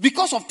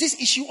 Because of this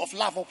issue of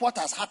love, of what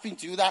has happened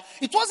to you, that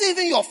it wasn't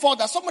even your fault,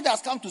 that somebody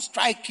has come to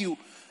strike you.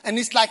 And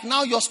it's like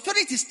now your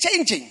spirit is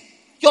changing.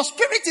 Your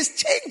spirit is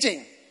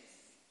changing.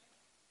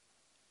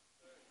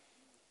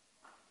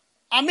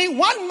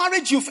 One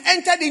marriage you've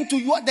entered into,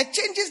 the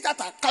changes that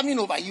are coming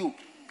over you.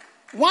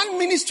 One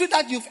ministry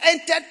that you've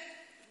entered,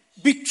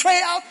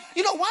 betrayal.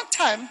 One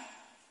time,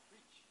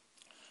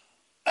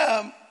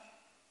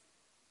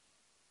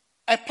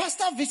 a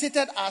pastor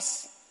visited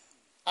us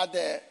at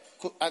the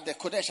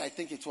Kodesh, I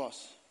think it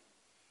was.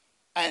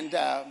 And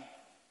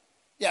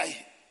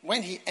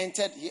when he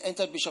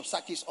entered Bishop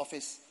Saki's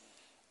office,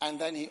 and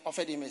then he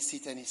offered him a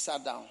seat and he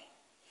sat down.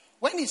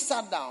 When he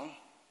sat down,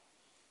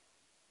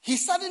 he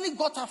suddenly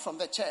got up from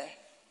the chair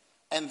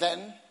and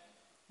then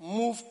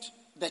moved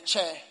the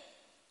chair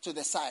to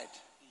the side.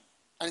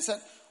 And he said,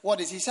 what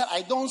is he said?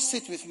 I don't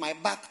sit with my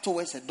back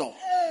towards the door.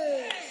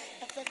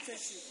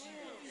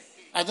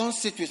 I don't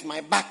sit with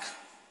my back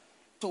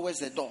towards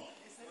the door.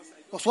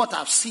 Because what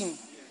I've seen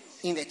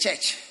in the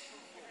church,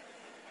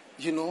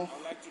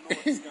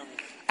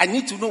 I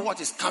need to know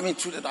what is coming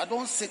through the door. I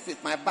don't sit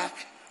with my back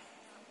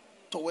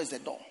towards the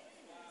door.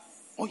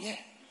 Oh yeah.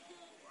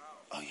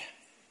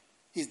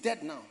 He's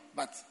dead now,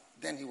 but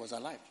then he was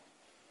alive.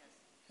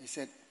 He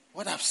said,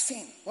 what I've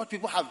seen, what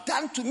people have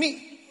done to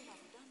me.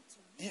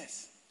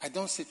 Yes, I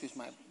don't sit with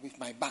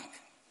my back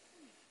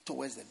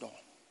towards the door.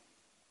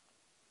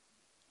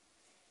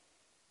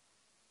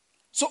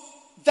 So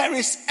there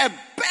is a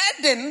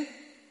burden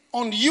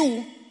on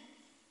you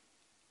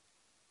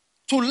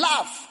to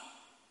love.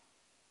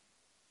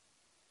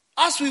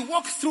 As we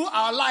walk through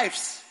our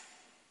lives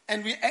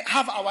and we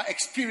have our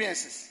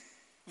experiences,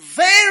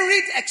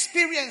 varied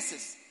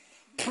experiences,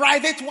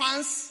 private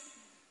ones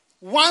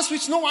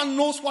which no one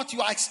knows what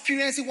you are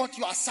experiencing, what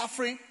you are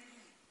suffering,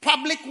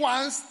 public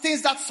ones,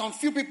 things that some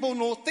few people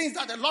know, things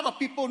that a lot of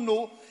people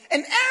know,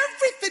 and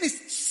everything is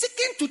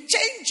seeking to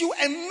change you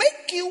and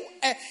make you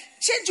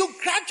change you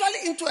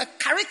gradually into a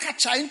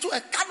caricature, into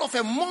a kind of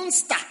a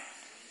monster.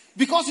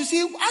 Because you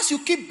see, as you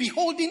keep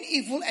beholding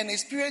evil and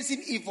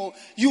experiencing evil,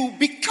 you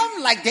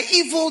become like the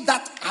evil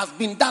that has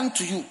been done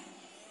to you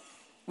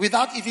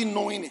without even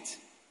knowing it.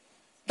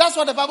 That's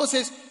what the Bible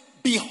says.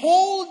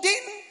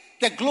 Beholding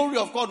the glory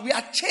of God, we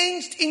are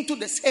changed into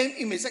the same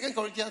image. 2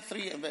 Corinthians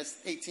 3 and verse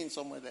 18,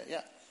 somewhere there.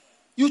 Yeah.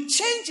 You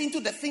change into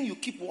the thing you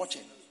keep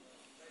watching.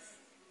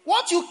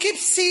 What you keep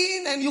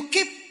seeing, and you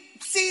keep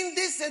seeing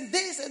this and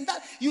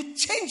that, you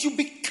change, you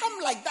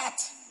become like that.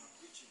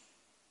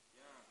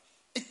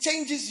 It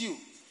changes you.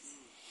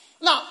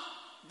 Now,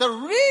 the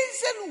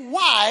reason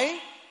why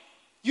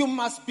you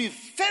must be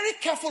very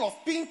careful of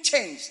being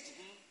changed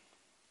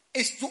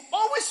is to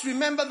always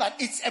remember that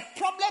it's a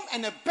problem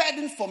and a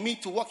burden for me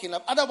to walk in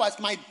love. Otherwise,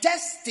 my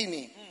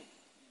destiny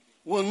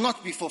will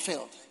not be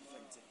fulfilled.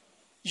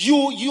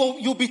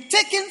 You'll be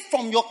taken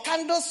from your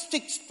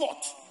candlestick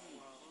spot.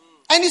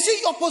 And you see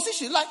your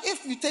position. Like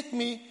if you take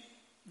me,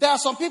 there are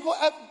some people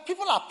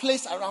are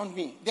placed around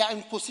me. They are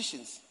in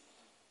positions.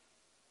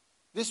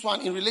 This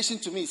one in relation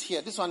to me is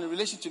here. This one in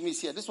relation to me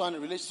is here. This one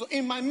in relation. So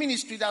in my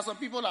ministry, there are some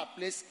people that are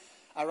placed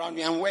around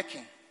me. I'm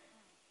working.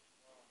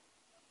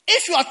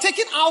 If you are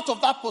taken out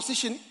of that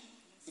position,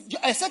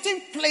 a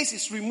certain place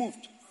is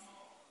removed.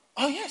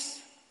 Oh, yes.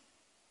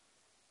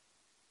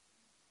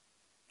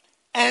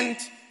 And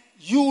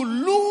you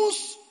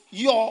lose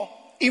your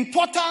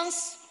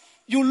importance.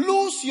 You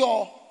lose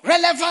your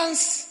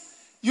relevance,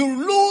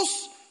 you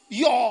lose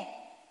your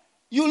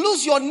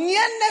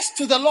nearness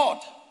to the Lord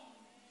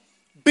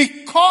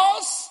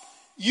because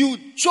you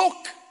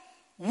joke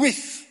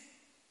with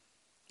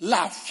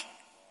love.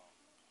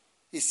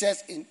 He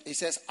says,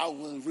 I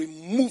will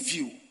remove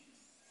you.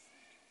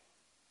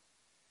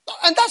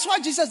 And that's why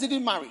Jesus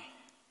didn't marry.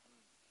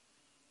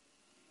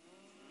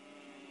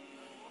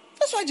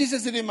 That's why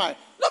Jesus didn't marry.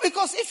 No,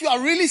 because if you are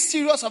really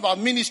serious about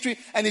ministry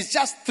and it's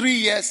just 3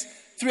 years,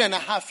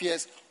 3.5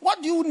 years,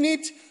 what do you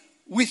need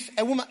with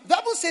a woman? The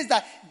Bible says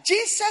that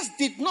Jesus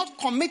did not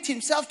commit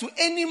himself to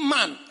any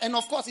man. And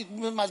of course, it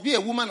must be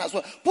a woman as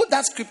well. Put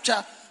that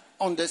scripture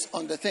on the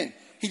thing.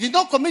 He did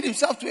not commit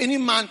himself to any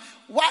man.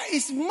 Why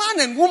is man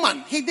and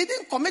woman? He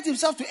didn't commit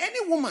himself to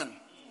any woman.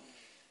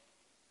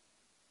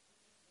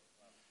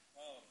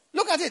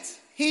 Look at it.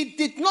 He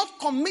did not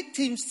commit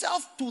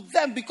himself to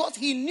them because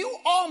he knew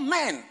all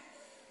men.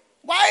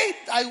 Why?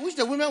 I wish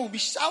the women would be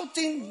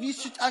shouting. We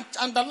should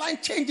underline,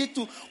 change it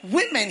to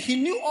women. He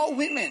knew all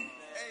women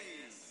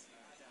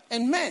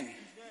and men.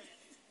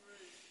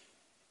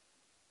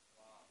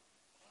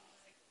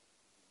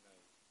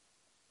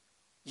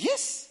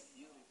 Yes.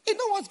 You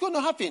know what's going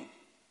to happen.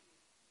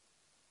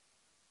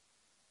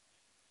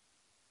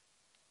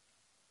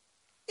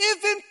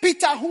 Even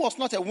Peter, who was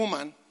not a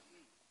woman,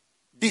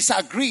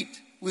 disagreed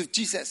with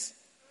Jesus.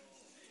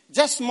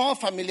 Just small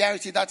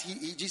familiarity that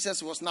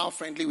Jesus was now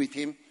friendly with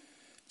him,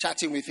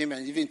 chatting with him,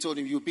 and even told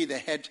him, you'll be the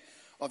head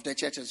of the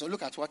church. And so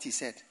look at what he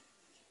said.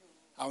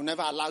 I will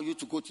never allow you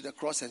to go to the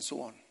cross and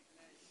so on.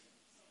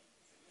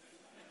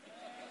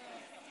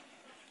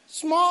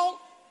 Small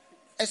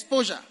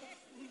exposure.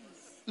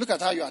 Look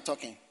at how you are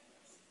talking.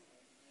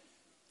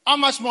 How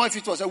much more if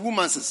it was a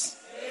woman's?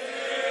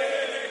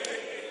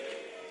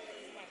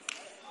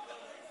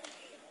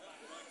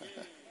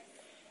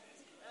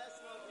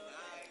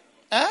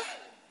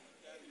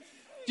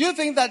 Do you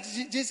think that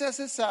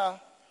Jesus'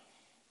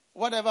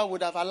 whatever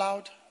would have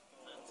allowed?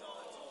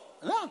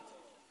 No.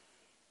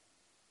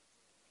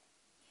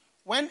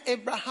 When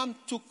Abraham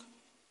took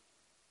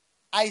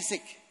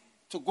Isaac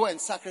to go and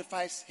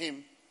sacrifice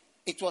him,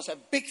 it was a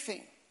big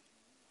thing.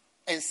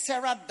 And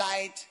Sarah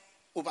died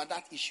over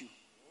that issue.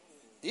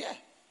 Yeah.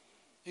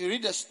 You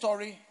read the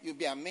story, you'll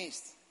be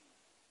amazed.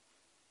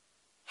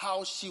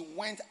 How she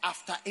went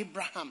after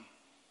Abraham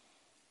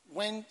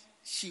when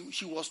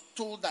she was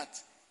told that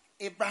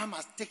Abraham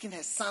has taken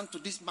her son to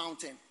this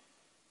mountain.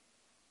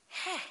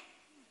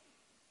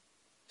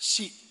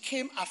 She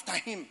came after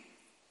him.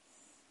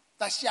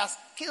 That she has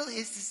killed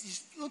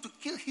he's going to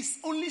kill his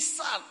only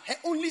son, her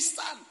only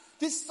son.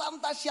 This son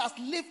that she has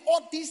lived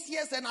all these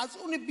years and has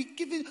only been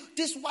given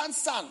this one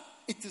son.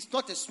 It is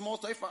not a small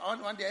story.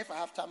 One day, if I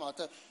have time,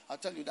 I'll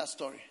tell you that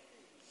story.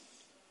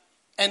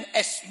 And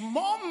a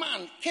small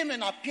man came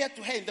and appeared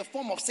to her in the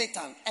form of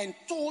Satan and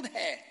told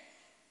her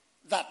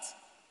that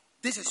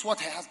this is what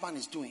her husband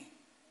is doing.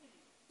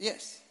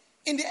 Yes.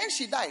 In the end,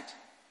 she died.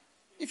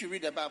 If you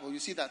read the Bible, you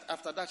see that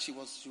after that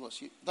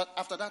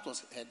after that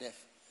was her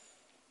death.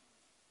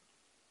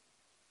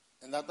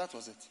 And that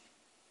was it.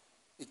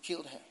 It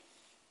killed her.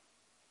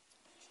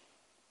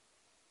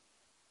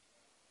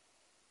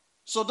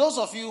 So those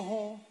of you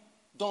who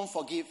don't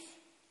forgive,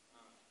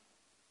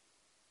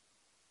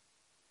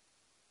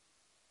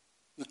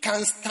 you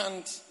can't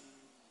stand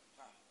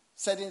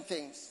certain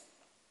things,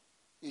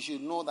 you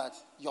should know that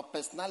your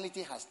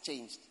personality has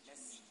changed.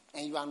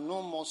 And you are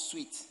no more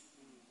sweet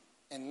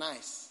and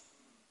nice.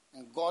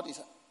 And God is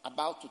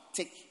about to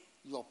take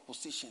your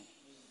position.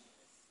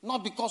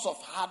 Not because of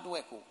hard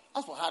work.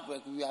 As for hard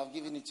work, we have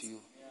given it to you.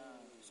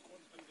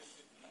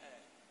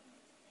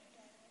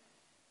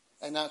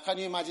 And now, can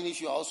you imagine if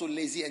you are also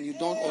lazy and you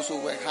don't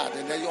also work hard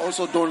and then you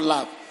also don't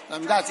laugh? I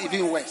mean, that's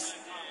even worse.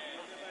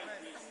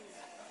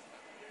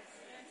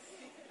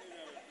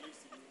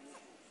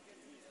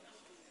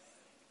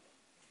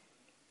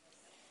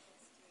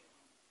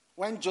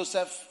 When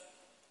Joseph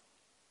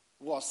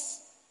was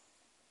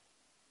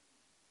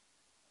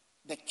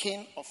the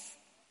king of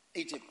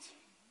Egypt,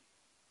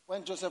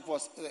 when Joseph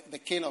was the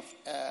king of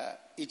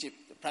Egypt,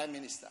 the prime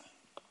minister,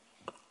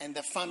 and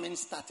the famine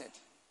started,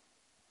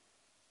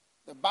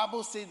 the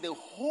Bible says the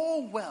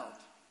whole world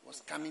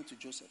was coming to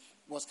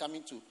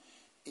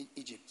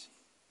Egypt.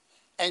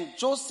 And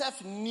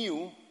Joseph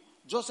knew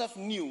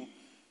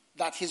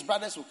that his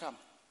brothers would come.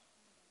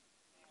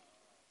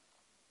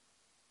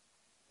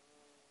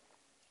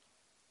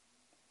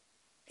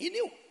 He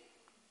knew.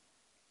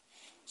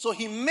 So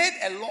he made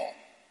a law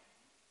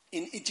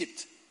in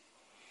Egypt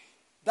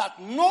that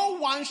no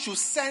one should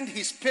send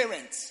his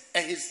parents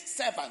and his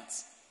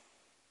servants.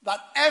 That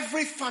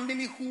every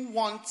family who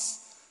wants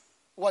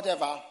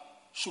whatever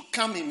should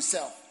come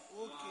himself.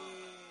 Okay.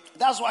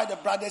 That's why the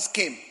brothers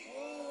came.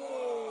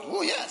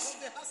 Oh yes.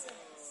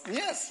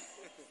 Yes.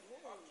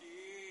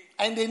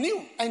 And they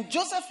knew. And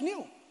Joseph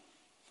knew.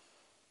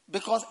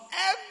 Because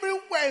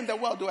everywhere in the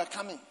world they were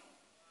coming.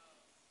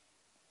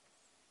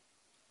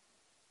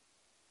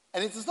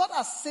 And it is not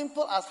as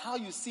simple as how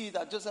you see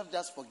that Joseph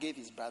just forgave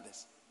his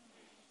brothers.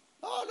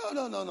 Oh,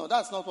 no.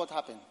 That's not what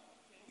happened.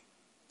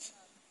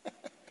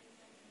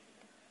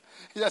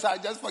 Yes, I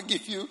just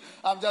forgive you.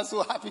 I'm just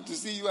so happy to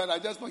see you and I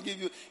just forgive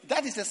you.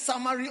 That is a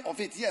summary of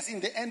it. Yes, in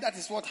the end, that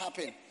is what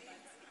happened.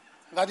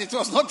 But it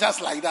was not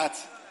just like that.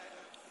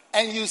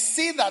 And you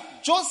see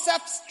that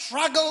Joseph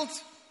struggled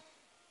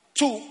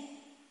to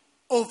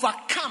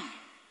overcome.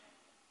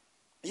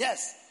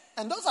 Yes.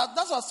 And those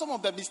are some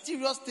of the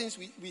mysterious things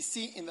we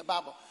see in the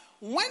Bible.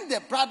 When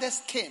the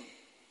brothers came,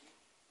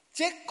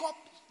 Jacob,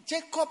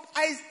 Jacob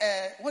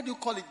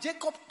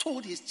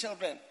told his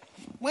children,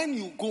 when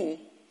you go,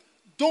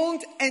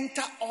 don't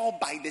enter all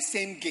by the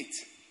same gate.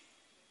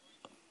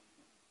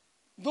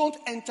 Don't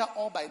enter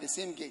all by the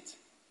same gate.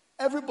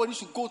 Everybody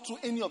should go through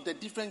any of the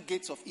different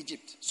gates of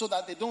Egypt so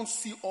that they don't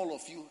see all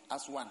of you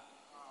as one.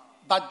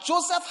 But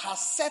Joseph has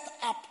set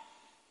up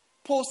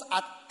posts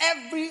at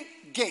every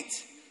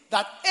gate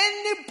that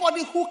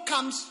anybody who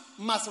comes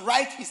must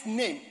write his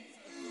name.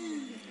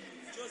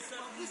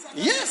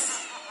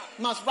 Yes,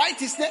 must write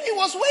his name. He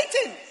was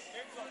waiting.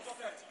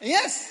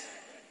 Yes.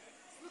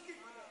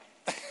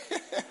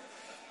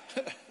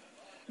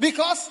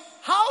 Because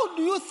how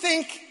do you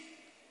think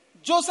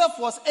Joseph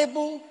was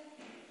able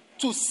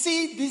to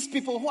see these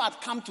people who had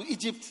come to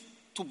Egypt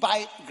to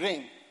buy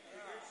grain?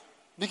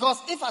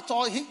 Because if at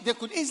all, they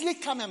could easily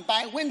come and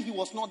buy when he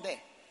was not there.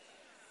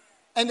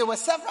 And there were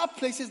several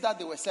places that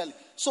they were selling.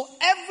 So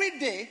every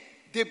day,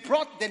 they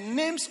brought the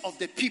names of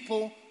the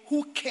people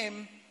who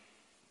came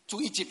to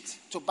Egypt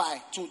to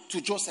buy,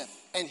 to Joseph.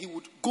 And he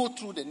would go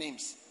through the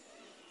names.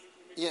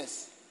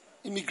 Yes.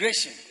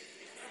 Immigration.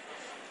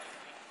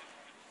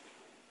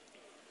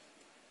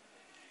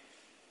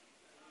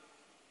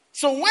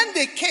 So when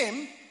they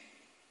came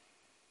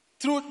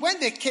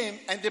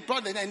and they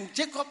brought them, and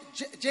Jacob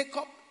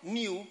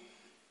knew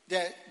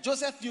that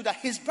Joseph knew that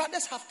his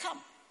brothers have come.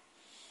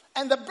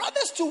 And the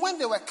brothers too, when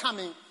they were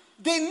coming,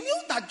 they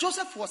knew that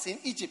Joseph was in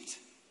Egypt.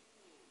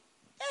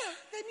 Yeah,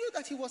 they knew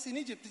that he was in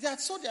Egypt. They had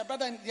saw their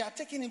brother and they are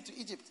taking him to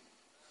Egypt.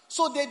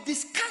 So they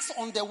discussed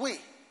on the way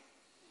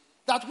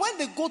that when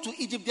they go to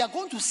Egypt, they are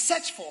going to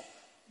search for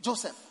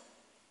Joseph.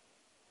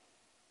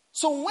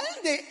 So when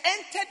they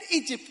entered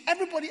Egypt,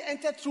 everybody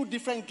entered through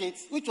different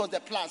gates, which was the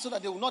plan, so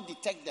that they would not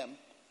detect them.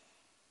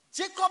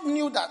 Joseph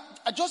knew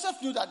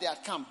that they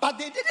had come, but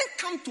they didn't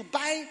come to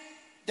buy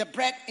the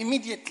bread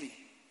immediately.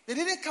 They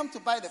didn't come to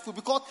buy the food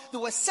because they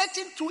were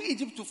searching through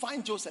Egypt to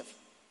find Joseph.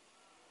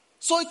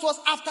 So it was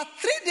after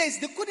 3 days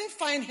they couldn't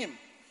find him.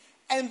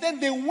 And then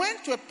they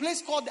went to a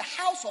place called the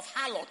House of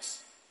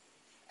Harlots.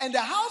 And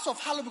the House of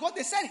Harlots, because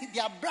they said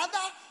their brother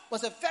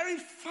was a very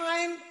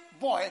fine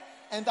boy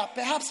and that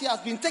perhaps he has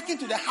been taken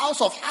to the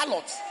House of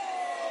Harlots.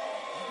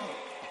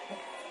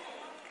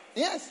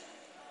 Yes.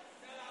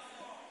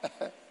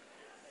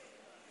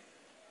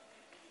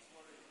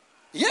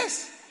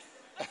 Yes.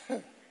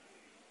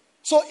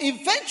 So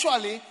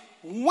eventually,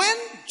 when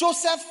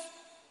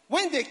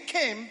they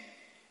came,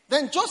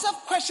 then Joseph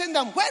questioned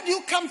them, where do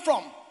you come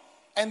from?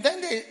 And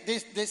then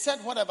they said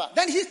whatever.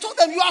 Then he told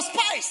them, you are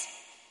spies.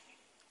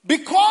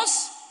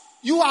 Because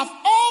you have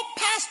all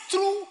passed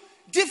through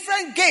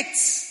different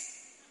gates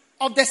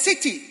of the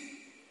city.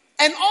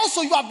 And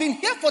also you have been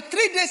here for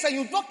 3 days and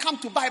you've not come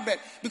to buy bread.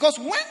 Because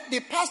when they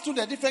passed through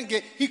the different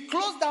gates, he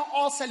closed down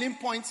all selling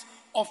points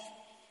of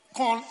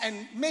corn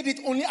and made it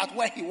only at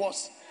where he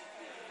was.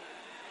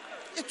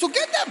 To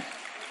get them.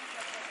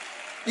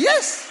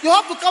 Yes, you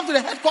have to come to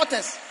the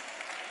headquarters.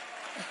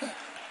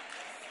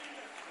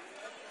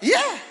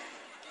 Yeah.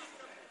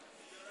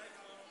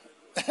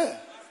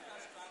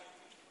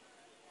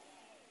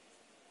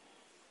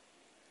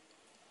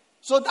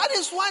 So that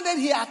is why then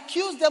he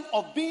accused them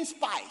of being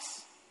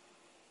spies.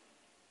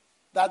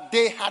 That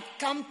they had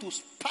come to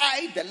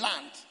spy the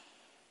land.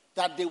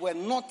 That they were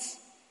not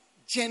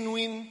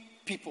genuine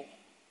people.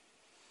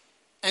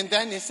 And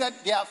then he said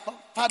their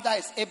father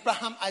is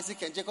Abraham,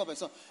 Isaac, and Jacob, and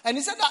so on. And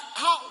he said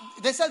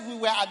they said we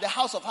were at the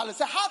house of Harlot. He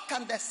said, how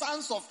can the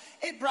sons of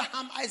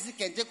Abraham,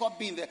 Isaac, and Jacob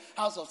be in the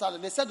house of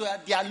Harlot? They said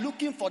they are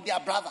looking for their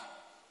brother.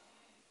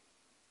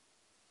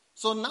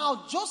 So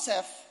now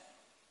Joseph,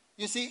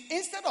 you see,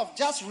 instead of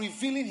just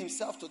revealing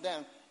himself to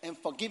them and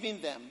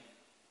forgiving them,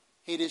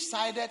 he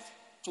decided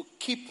to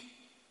keep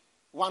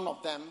one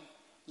of them,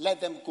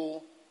 let them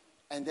go,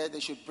 and then they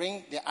should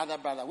bring the other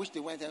brother, which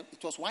they went.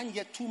 It was 1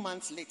 year, 2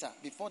 months later,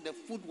 before the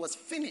food was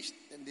finished.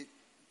 And the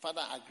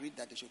father agreed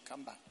that they should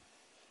come back.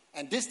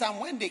 And this time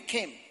when they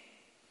came,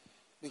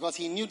 because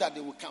he knew that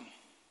they would come.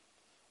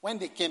 When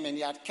they came, and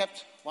he had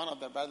kept one of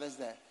the brothers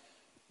there.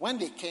 When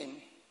they came,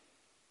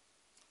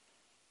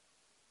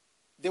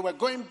 they were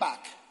going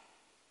back.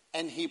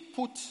 And he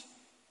put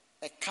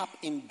a cup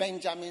in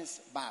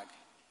Benjamin's bag.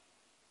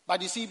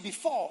 But you see,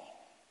 before,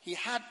 they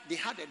had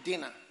a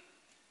dinner.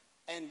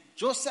 And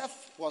Joseph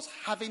was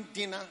having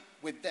dinner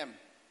with them.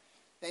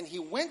 Then he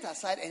went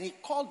aside and he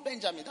called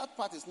Benjamin. That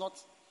part is not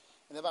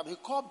in the Bible. He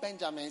called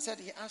Benjamin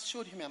and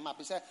showed him a map.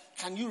 He said,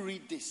 can you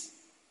read this?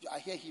 I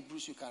hear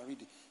Hebrews, you can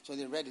read it. So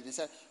they read it. They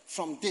said,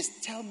 from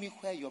this, tell me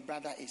where your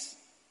brother is.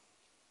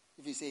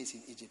 If he says he's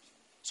in Egypt.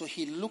 So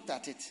he looked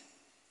at it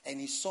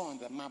and he saw on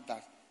the map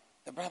that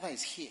the brother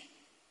is here.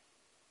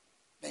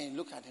 Then he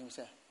looked at him and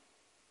said,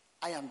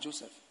 I am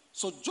Joseph.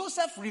 So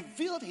Joseph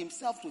revealed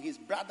himself to his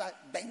brother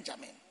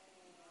Benjamin.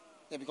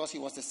 Yeah, because he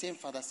was the same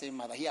father, same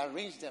mother. He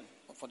arranged them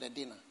for the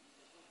dinner.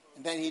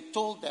 And then he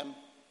told them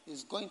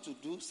he's going to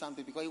do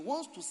something because he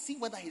wants to see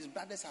whether his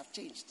brothers have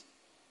changed.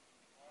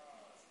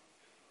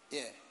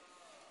 Yeah.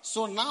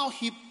 So now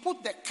he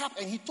put the cup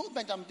and he told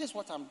Benjamin, this is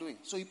what I'm doing.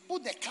 So he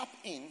put the cup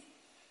in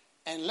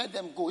and let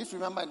them go, if you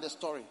remember in the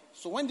story.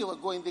 So when they were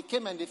going, they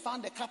came and they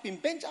found the cup in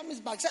Benjamin's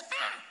bag. Said,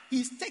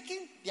 he's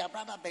taking their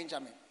brother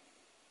Benjamin.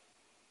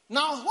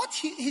 Now what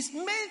his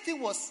main thing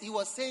he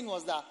was saying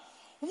was that,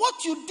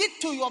 what you did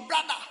to your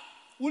brother,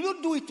 will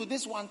you do it to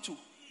this one too?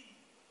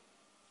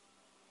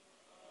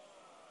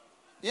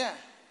 Yeah.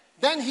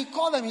 Then he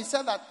called them, he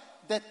said that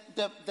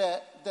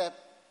the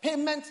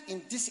payment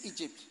in this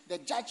Egypt, the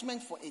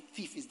judgment for a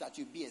thief is that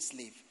you be a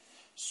slave.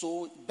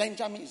 So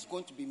Benjamin is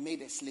going to be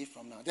made a slave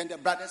from now. Then the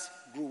brothers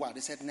grew wild.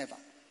 They said never.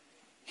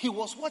 He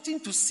was watching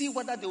to see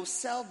whether they will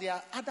sell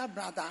their other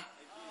brother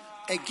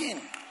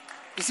again.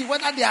 You see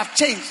whether they have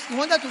changed. He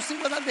wanted to see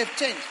whether they've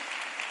changed.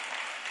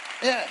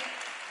 Yeah.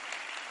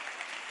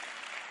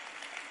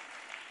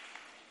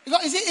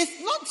 Because you see,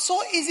 it's not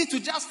so easy to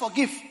just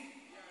forgive.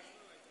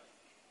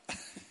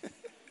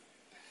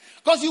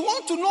 Because you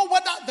want to know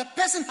whether the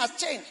person has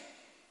changed.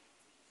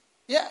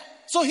 Yeah.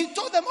 So he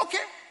told them, okay,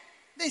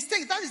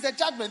 that is the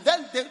judgment.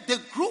 Then they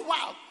grew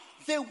wild.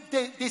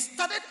 They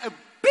started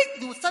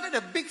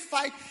a big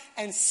fight.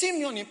 And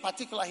Simeon in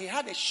particular, he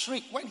had a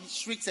shriek. When he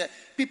shrieked,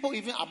 people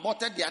even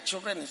aborted their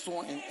children and so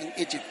on in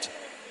Egypt.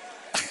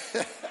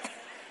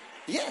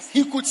 Yes,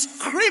 he could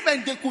scream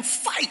and they could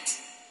fight.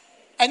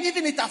 And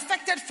even it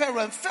affected Pharaoh.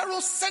 And Pharaoh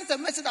sent a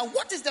message that,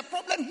 what is the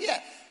problem here?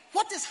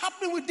 What is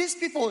happening with these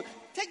people?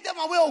 Take them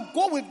away or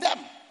go with them.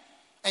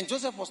 And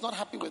Joseph was not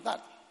happy with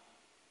that.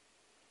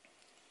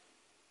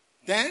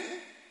 Then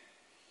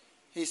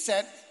he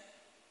said,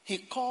 he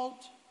called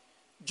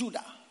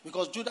Judah,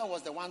 because Judah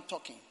was the one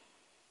talking.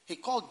 He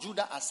called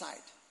Judah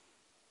aside.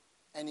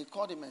 And he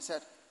called him and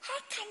said, how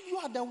come you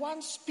are the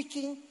one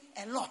speaking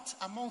a lot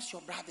amongst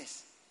your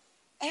brothers?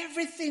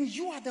 Everything,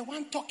 you are the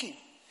one talking.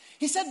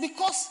 He said,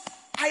 because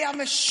I am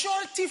a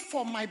surety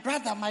for my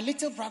brother, my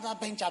little brother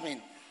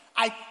Benjamin.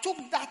 I took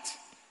that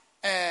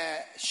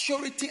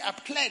surety, a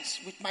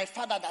pledge with my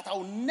father that I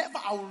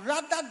would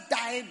rather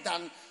die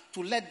than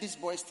to let this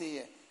boy stay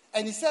here.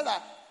 And he said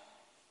that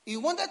he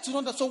wanted to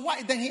know that. So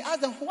why? Then he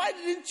asked them, why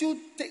didn't you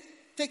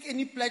take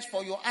any pledge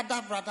for your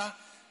other brother,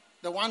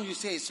 the one you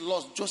say is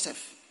lost,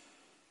 Joseph?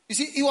 You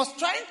see, he was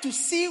trying to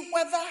see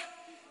whether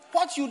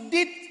what you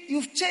did,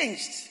 you've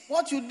changed.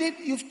 What you did,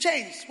 you've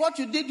changed. What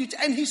you did,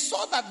 and he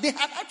saw that they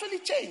had actually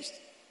changed.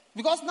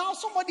 Because now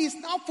somebody is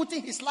now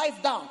putting his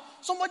life down.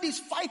 Somebody is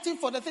fighting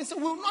for the thing. So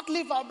we will not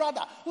leave our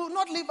brother. We will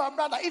not leave our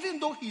brother. Even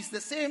though he's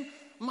the same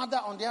mother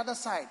on the other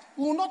side.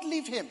 We will not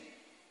leave him.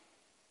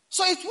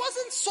 So it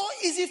wasn't so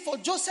easy for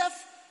Joseph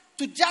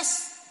to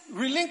just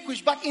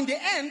relinquish. But in the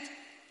end,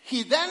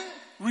 he then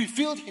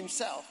revealed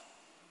himself.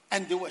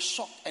 And they were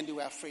shocked and they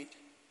were afraid.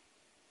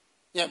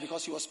 Yeah,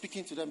 because he was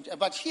speaking to them.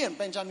 But he and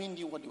Benjamin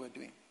knew what they were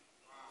doing.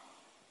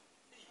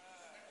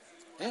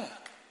 Yeah.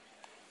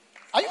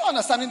 Are you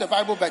understanding the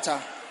Bible better?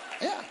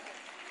 Yeah.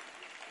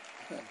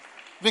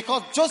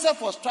 Because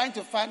Joseph was trying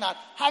to find out,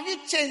 have you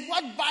changed?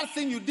 What bad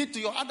thing you did to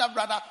your other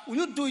brother? Will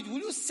you do it? Will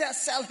you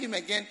sell him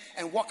again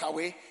and walk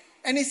away?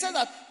 And he said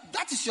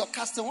that is your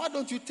custom. Why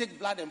don't you take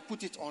blood and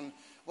put it on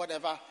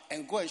whatever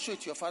and go and show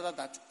it to your father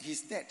that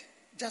he's dead,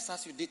 just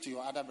as you did to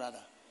your other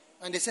brother?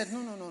 And they said,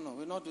 no,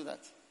 we'll not do that.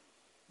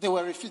 They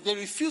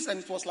refused, and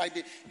it was like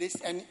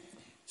and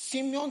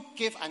Simeon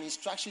gave an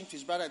instruction to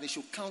his brother, they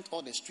should count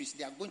all the streets.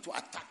 They are going to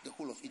attack the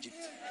whole of Egypt.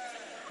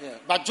 Yeah.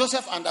 But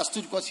Joseph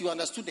understood because he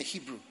understood the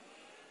Hebrew.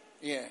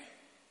 Yeah.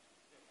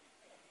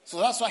 So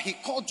that's why he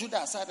called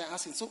Judah aside and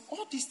asked him, so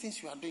all these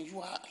things you are doing, you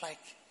are like,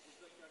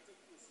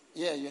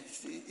 yeah,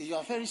 you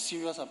are very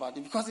serious about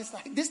it. Because it's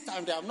like, this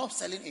time they are not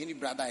selling any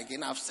brother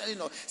again.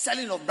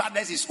 Selling of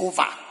brothers is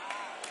over.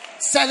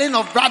 Selling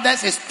of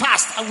brothers is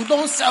past. And we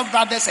don't sell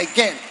brothers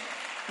again.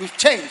 We've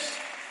changed.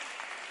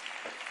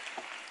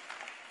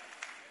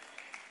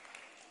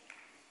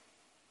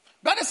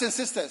 Brothers and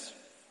sisters,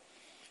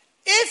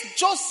 if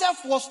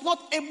Joseph was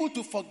not able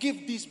to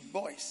forgive these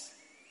boys,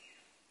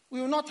 we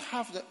will not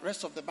have the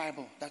rest of the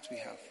Bible that we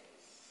have.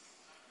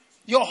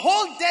 Your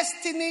whole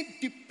destiny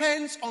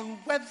depends on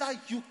whether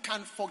you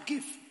can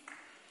forgive.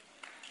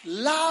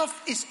 Love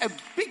is a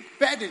big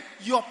burden.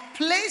 Your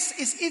place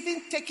is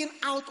even taken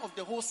out of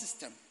the whole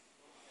system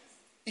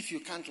if you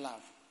can't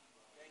love.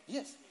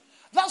 Yes.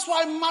 That's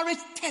why marriage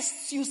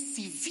tests you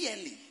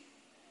severely.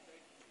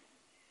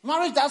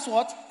 Marriage does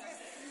what?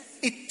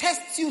 It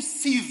tests you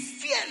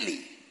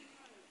severely.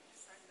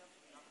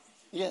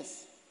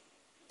 Yes.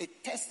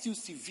 It tests you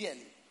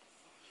severely.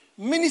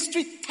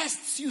 Ministry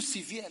tests you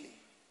severely.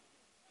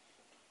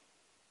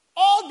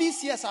 All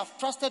these years I've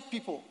trusted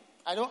people.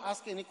 I don't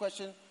ask any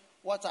question.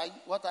 What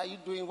are you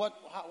doing?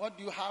 What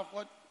do you have?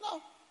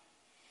 No.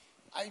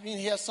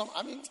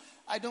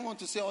 I don't want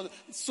to say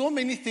so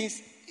many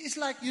things. It's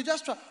like you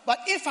just trust. But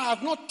if I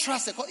have not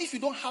trusted, or if you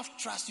don't have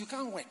trust, you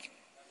can't work.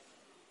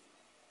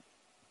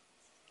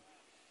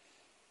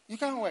 You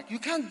can't work. You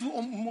can't do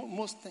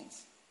most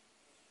things.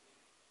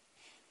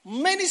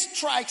 Many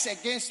strikes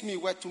against me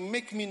were to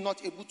make me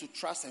not able to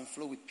trust and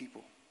flow with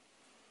people.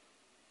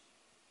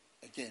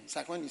 Again, it's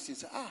like when you say,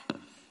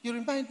 you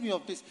remind me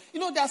of this. You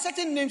know, there are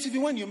certain names,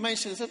 even when you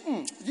mention, you say,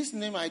 this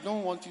name, I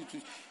don't want you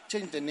to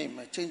change the name.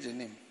 I change the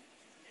name.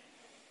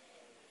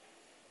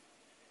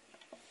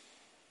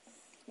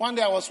 One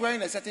day I was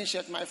wearing a certain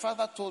shirt. My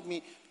father told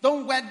me,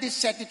 don't wear this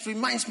shirt. It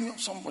reminds me of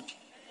somebody.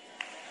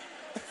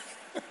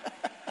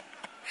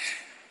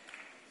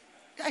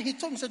 Yeah, he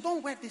told me, said,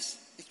 don't wear this.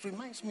 It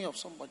reminds me of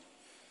somebody.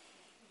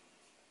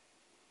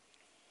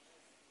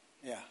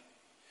 Yeah.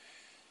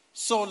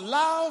 So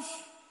love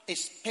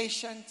is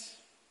patient.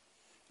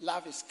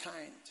 Love is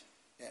kind.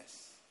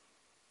 Yes.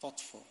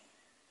 Thoughtful.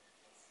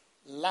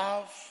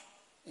 Love,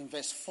 in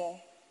verse 4.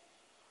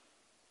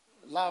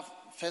 Love,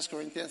 1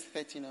 Corinthians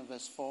 13 and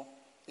verse 4,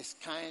 is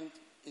kind,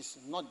 is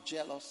not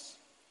jealous,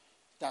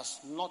 does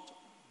not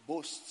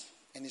boast,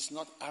 and is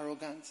not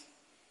arrogant,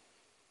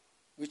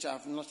 which I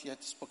have not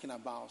yet spoken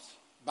about.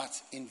 But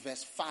in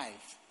verse 5,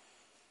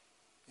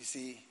 you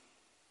see,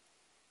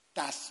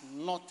 does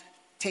not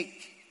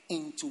take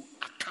into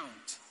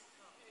account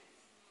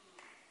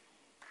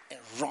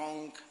a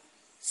wrong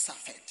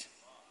suffered.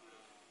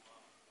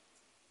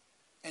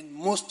 And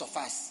most of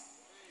us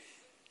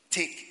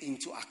take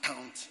into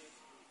account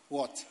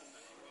what?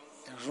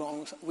 A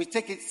wrong. We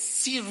take it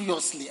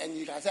seriously, and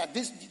you can say,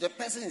 the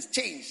person is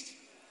changed.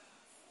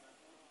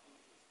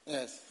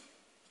 Yes.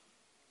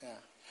 Yeah.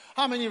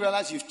 How many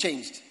realize you've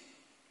changed?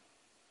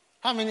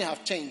 How many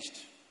have changed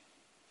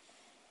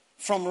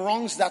from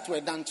wrongs that were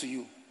done to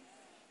you?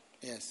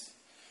 Yes.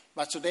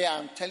 But today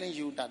I'm telling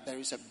you that there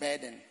is a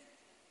burden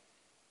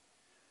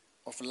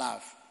of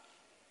love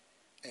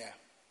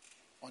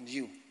on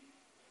you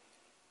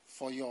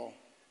for your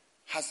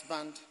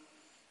husband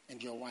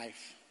and your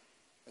wife.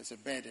 There's a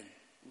burden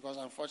because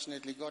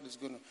unfortunately God is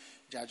going to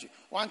judge you.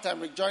 One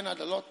time Rick Joyner,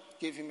 the Lord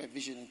gave him a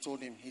vision and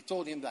told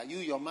him that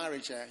your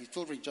marriage, he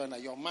told Rick Joyner,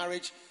 your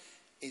marriage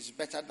is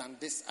better than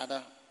this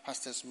other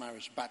pastor's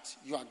marriage, but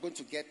you are going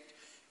to get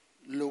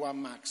lower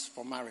marks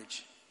for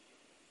marriage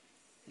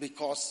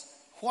because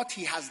what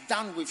he has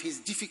done with his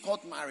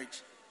difficult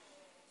marriage,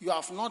 you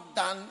have not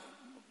done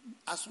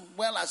as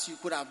well as you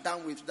could have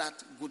done with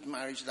that good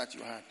marriage that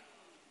you had.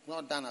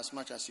 Not done as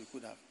much as you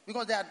could have.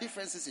 Because there are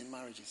differences in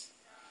marriages.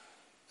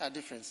 There are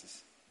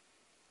differences.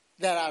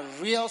 There are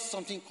real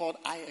something called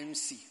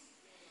IMC.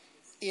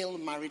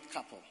 Ill-married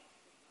couple.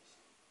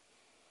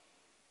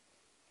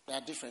 There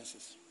are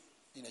differences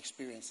in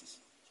experiences.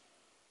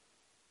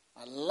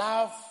 And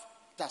love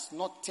does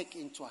not take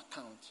into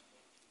account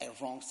a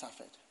wrong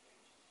suffered.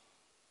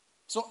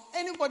 So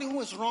anybody who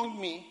has wronged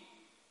me,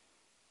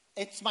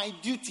 it's my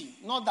duty,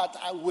 not that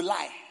I will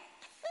lie.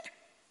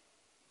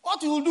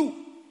 What you will do?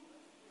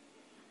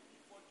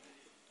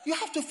 You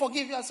have to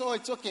forgive yourself. Oh,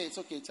 it's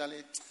okay,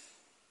 Charlie.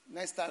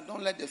 Next time,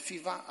 don't let the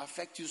fever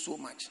affect you so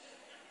much.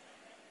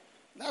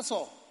 That's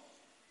all.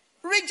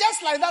 Read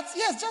just like that.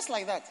 Yes, just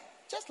like that.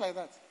 Just like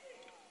that.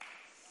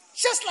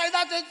 Just like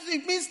that.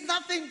 It means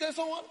nothing. There's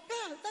someone.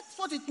 Yeah, that's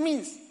what it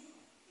means.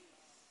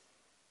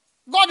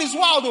 God is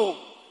wild, though.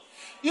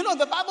 You know,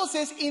 the Bible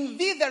says, in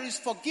thee there is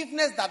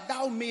forgiveness that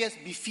thou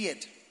mayest be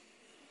feared.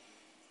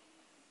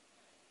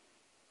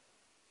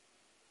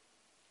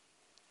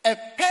 A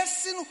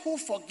person who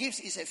forgives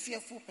is a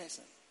fearful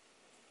person.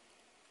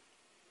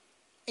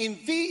 In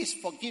thee is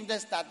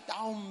forgiveness that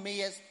thou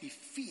mayest be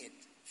feared.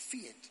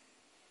 Feared.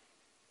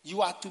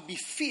 You are to be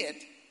feared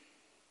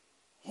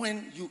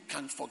when you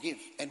can forgive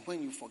and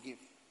when you forgive.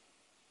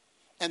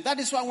 And that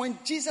is why when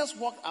Jesus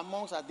walked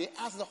amongst us, they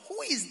asked,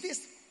 who is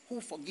this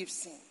who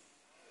forgives sin?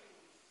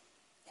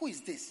 Who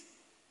is this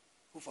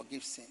who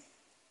forgives sin?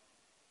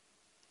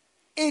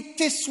 It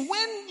is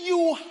when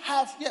you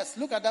have, yes,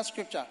 look at that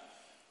scripture.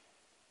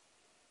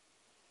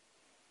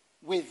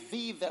 With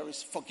thee there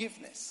is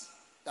forgiveness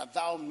that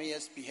thou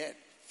mayest be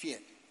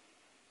feared.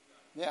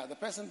 Yeah, the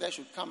person there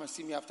should come and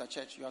see me after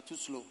church. You are too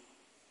slow.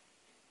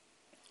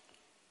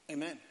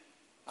 Amen.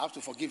 I have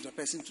to forgive the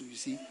person too, you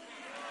see.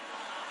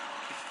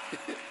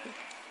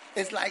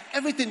 It's like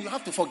everything you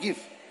have to forgive.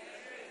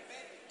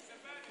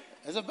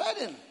 It's a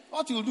burden.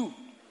 What you do?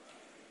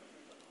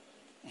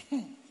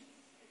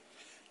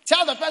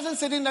 Tell the person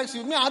sitting next to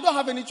you, I don't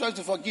have any choice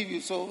to forgive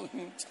you, so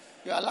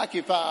you are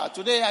lucky, pa.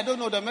 Today, I don't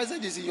know, the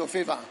message is in your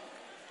favor.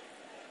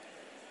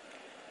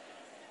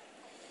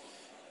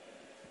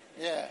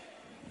 Yeah.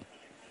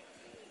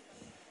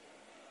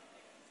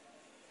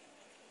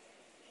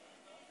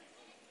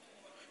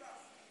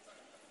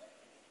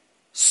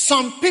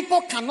 Some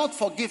people cannot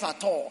forgive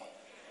at all.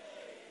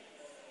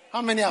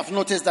 How many have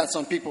noticed that?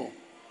 Some people?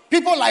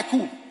 People like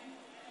who?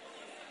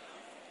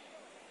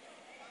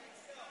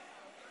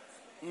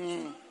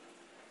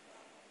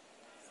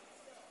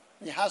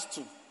 He has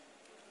to.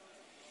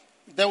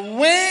 The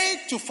way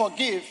to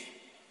forgive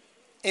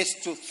is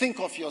to think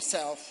of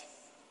yourself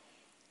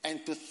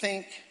and to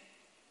think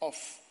of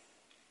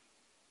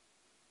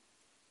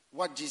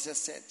what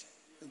Jesus said,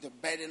 the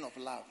burden of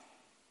love.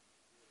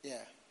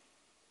 Yeah.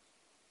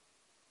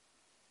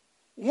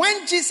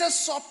 When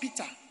Jesus saw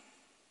Peter,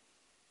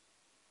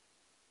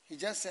 he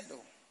just said,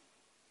 "Oh,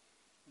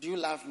 do you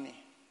love me?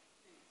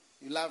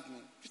 You love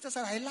me?" Peter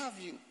said, "I love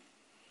you.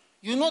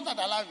 You know that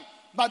I love you.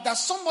 But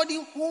does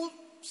somebody who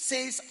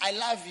says, 'I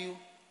love you,'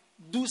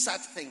 do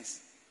such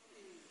things?"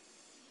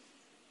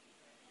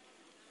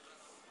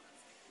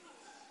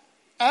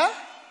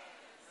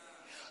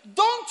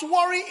 Don't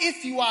worry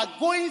if you are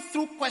going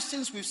through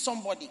questions with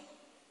somebody,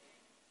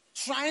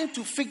 trying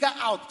to figure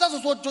out. That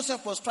was what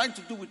Joseph was trying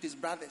to do with his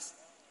brothers.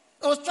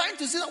 He was trying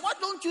to say, why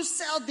don't you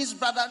sell this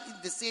brother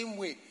the same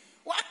way?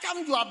 Why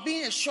come you are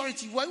being a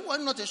surety? Why are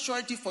you not a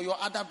surety for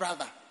your other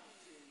brother?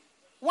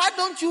 Why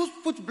don't you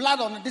put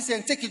blood on this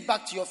and take it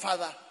back to your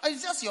father?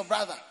 It's just your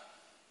brother.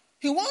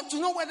 He wants to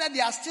know whether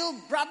they are still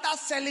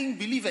brother-selling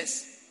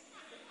believers.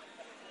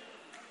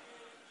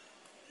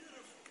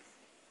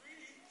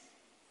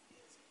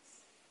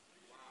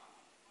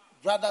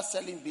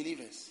 Brother-selling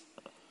believers.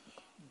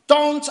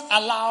 Don't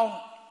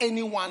allow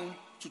anyone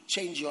to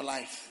change your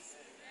life.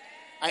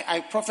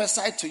 I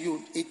prophesy to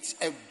you, it's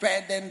a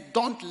burden.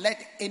 Don't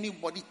let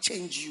anybody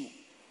change you.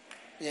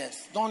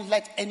 Yes, don't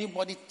let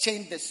anybody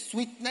change the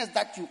sweetness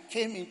that you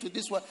came into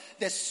this world,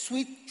 the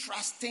sweet,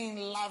 trusting,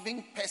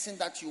 loving person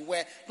that you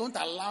were. Don't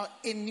allow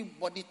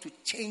anybody to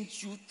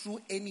change you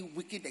through any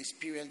wicked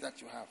experience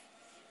that you have.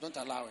 Don't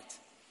allow it.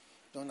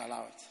 Don't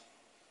allow it.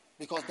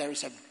 Because there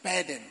is a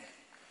burden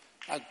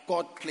that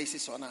God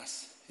places on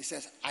us. He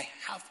says, "I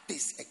have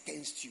this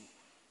against you.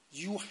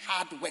 You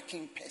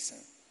hard-working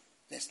person.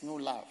 There's no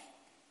love."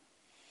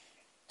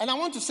 And I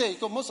want to say,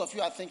 because most of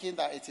you are thinking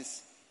that it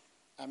is,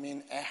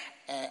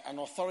 an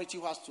authority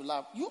who has to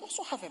love. You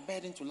also have a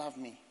burden to love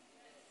me.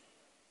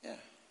 Yeah.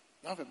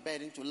 You have a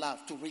burden to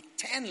love, to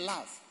return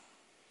love.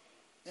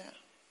 Yeah.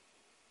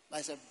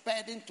 There's a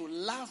burden to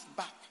love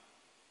back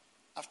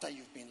after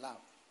you've been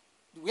loved.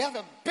 We have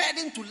a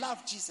burden to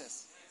love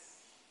Jesus.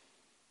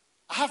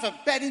 I have a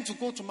burden to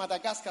go to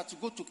Madagascar, to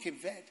go to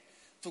Cape Verde,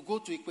 to go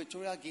to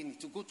Equatorial Guinea,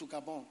 to go to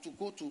Gabon, to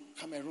go to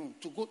Cameroon,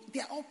 they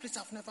are all places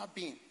I've never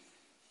been.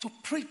 To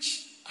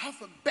preach. I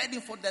have a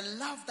burden for the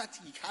love that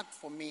he had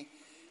for me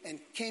and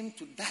came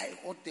to die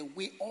all the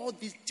way, all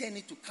this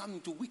journey to come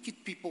into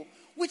wicked people.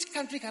 Which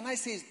country can I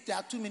say there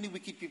are too many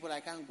wicked people,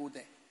 I can't go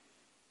there?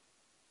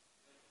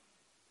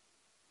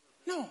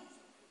 No.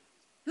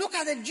 Look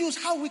at the Jews,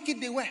 how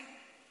wicked they were.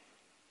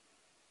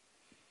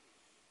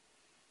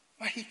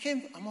 But he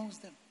came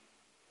amongst them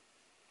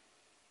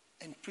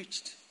and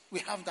preached. We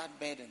have that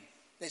burden.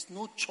 There's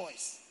no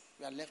choice.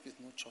 We are left with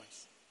no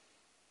choice.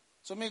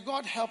 So may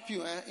God help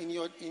you in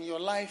your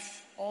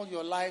life, all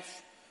your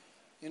life.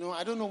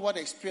 I don't know what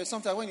experience.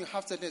 Sometimes when you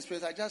have certain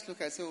experience, I just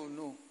look and say, "Oh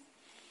no,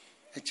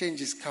 a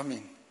change is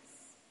coming.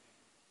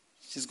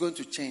 She's going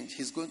to change.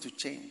 He's going to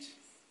change.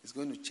 He's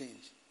going to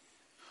change."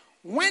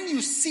 When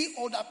you see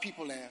older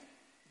people,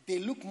 they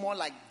look more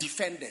like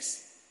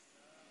defenders.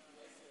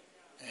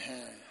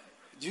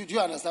 Do you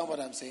understand what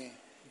I'm saying?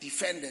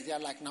 Defenders. They are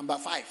like number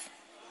 5.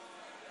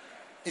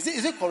 Is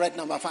it correct,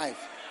 number 5?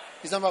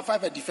 Is number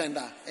 5 a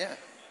defender? Yeah.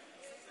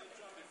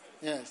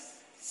 Yes.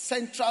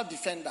 Central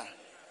defender.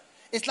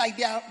 It's like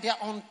they are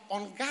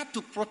on guard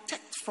to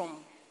protect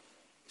from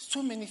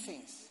so many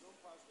things.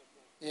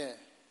 Yeah.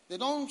 They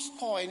don't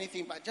score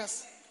anything, but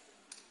just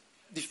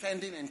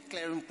defending and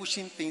clearing,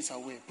 pushing things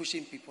away,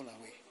 pushing people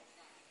away.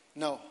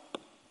 No.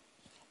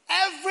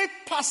 Every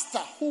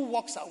pastor who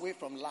walks away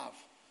from love,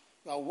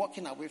 you are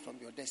walking away from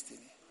your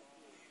destiny.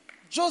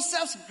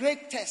 Joseph's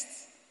great test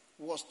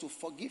was to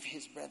forgive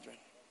his brethren.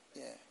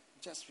 Yeah,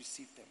 just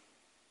receive them.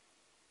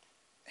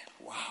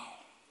 Wow.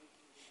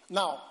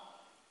 Now,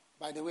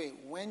 by the way,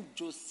 when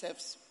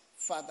Joseph's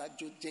father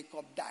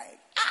Jacob died,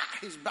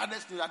 his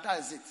brothers knew that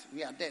is it.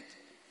 We are dead.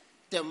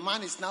 The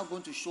man is now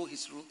going to show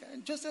his rule.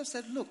 And Joseph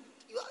said, "Look,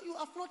 you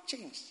have not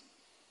changed."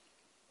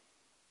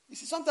 You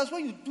see, sometimes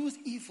when you do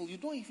evil, you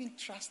don't even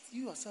trust.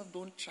 You yourself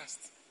don't trust.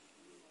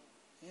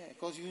 Yeah,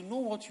 because you know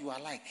what you are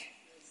like.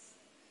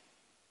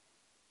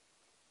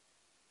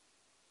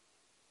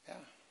 Yeah.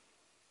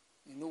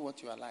 You know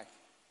what you are like.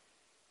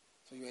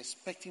 So you're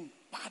expecting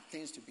bad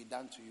things to be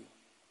done to you.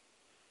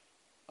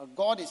 But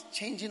God is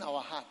changing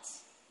our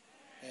hearts.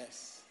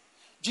 Yes.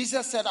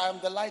 Jesus said, "I am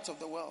the light of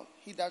the world.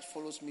 He that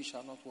follows me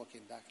shall not walk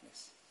in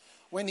darkness."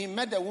 When he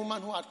met the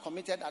woman who had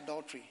committed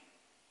adultery,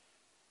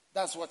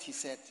 that's what he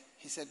said.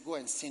 He said, "Go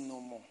and sin no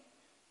more."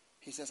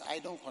 He says, "I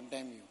don't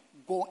condemn you.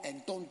 Go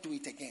and don't do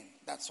it again.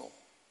 That's all.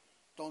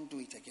 Don't do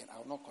it again. I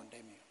will not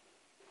condemn you."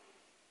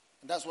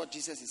 And that's what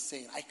Jesus is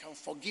saying. I can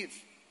forgive.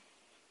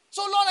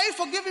 So, Lord, are you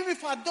forgiving me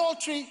for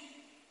adultery?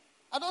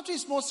 Adultery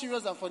is more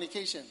serious than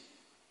fornication.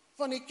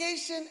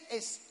 Fornication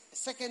is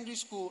secondary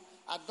school.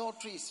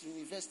 Adultery is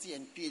university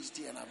and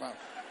PhD and above.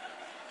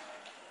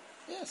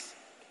 Yes.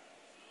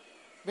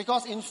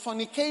 Because in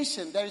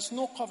fornication, there is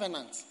no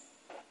covenant.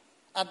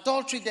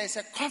 Adultery, there is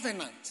a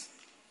covenant.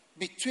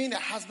 between a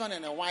husband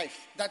and a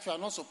wife that you are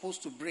not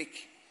supposed to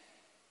break.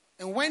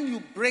 And when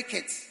you break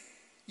it,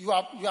 you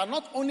are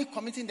not only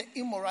committing the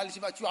immorality,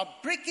 but you are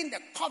breaking the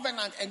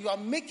covenant and you are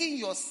making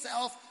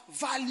yourself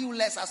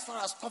valueless as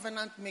far as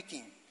covenant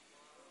making.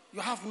 You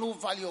have no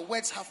value. Your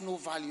words have no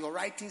value. Your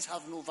writings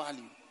have no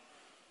value.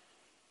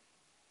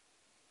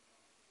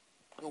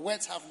 Your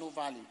words have no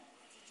value.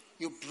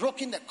 You've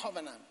broken the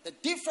covenant. The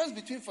difference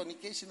between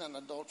fornication and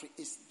adultery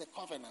is the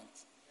covenant.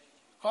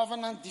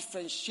 Covenant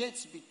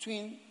differentiates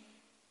between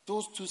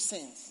those two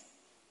sins.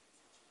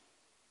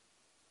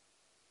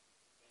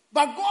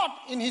 But God,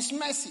 in his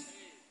mercy,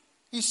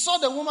 he saw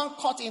the woman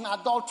caught in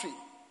adultery.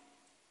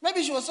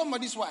 Maybe she was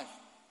somebody's wife.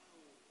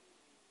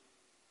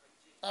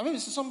 Maybe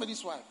she's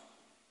somebody's wife.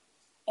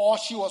 Or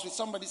she was with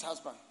somebody's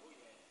husband.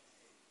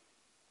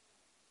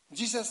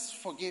 Jesus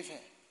forgave her.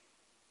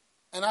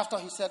 And after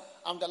he said,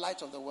 I'm the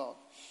light of the world.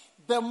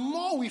 The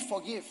more we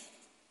forgive,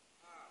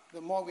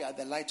 the more we are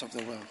the light of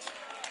the world.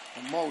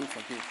 The more we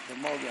forgive, the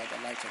more we are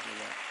the light of the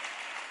world.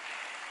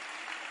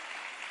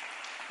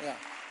 Yeah.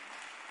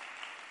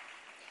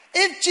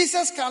 If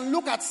Jesus can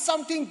look at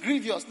something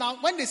grievous. Now,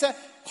 when they say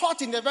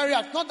caught in the very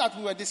act, not that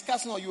we were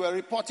discussing or you were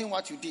reporting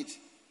what you did.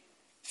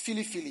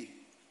 Fili.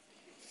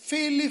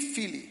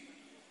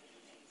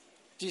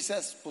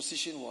 Jesus'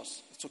 position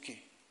was, it's okay.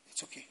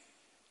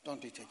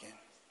 Don't do it again.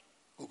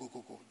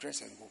 Go.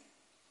 Dress and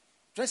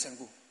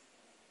go.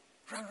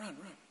 Run.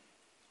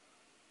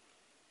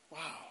 Wow.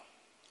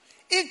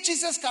 If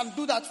Jesus can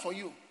do that for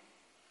you,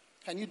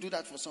 can you do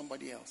that for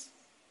somebody else?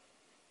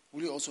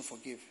 Will you also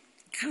forgive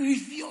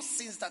grievous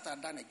sins that are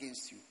done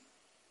against you?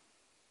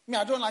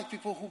 I don't like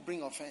people who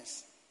bring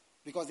offense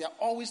because they are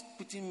always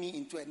putting me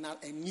into a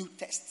new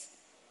test.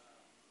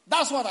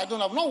 That's what I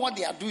don't have. Not what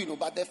they are doing,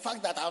 but the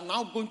fact that I'm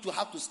now going to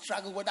have to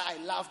struggle whether I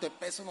love the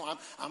person or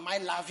am I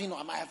loving or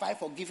have I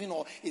forgiven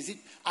or is it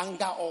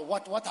anger or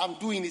what I'm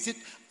doing? Is it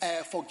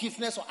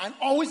forgiveness? Or I'm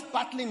always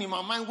battling in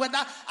my mind whether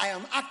I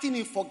am acting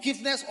in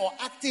forgiveness or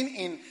acting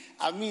in,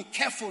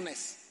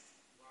 carefulness.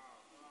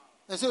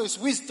 And so it's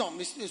wisdom.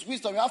 It's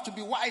wisdom. You have to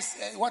be wise,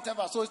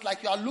 whatever. So it's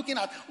like you are looking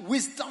at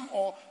wisdom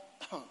or...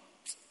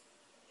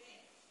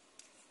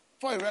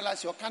 Before you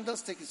realize your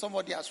candlestick,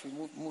 somebody has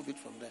removed it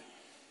from there.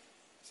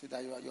 See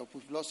that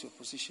you've lost your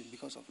position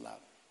because of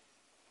love.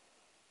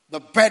 The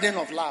burden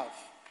of love.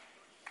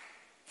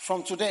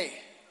 From today,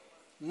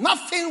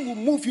 nothing will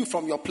move you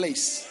from your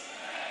place.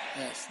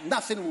 Yes,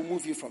 nothing will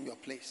move you from your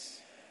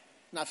place.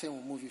 Nothing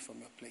will move you from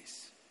your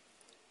place.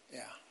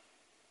 Yeah.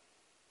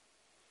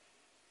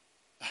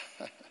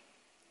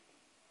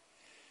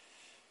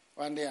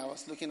 One day I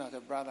was looking at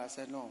a brother. I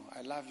said, no,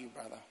 I love you,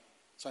 brother.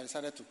 So I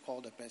decided to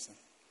call the person.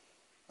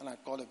 When I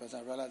called the person,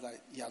 I realized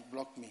that he had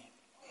blocked me.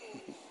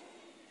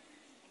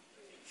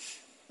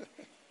 I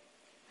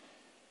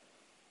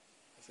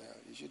said,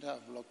 you should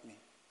have blocked me.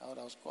 I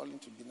was calling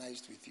to be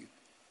nice with you.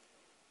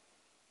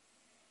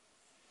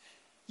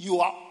 You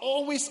are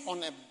always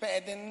on a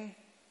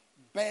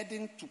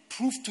burden to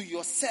prove to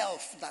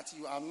yourself that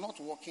you are not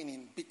walking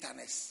in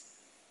bitterness.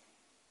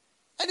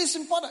 And it's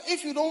important.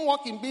 If you don't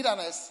walk in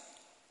bitterness,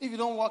 if you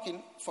don't walk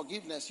in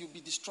forgiveness, you'll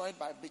be destroyed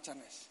by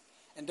bitterness.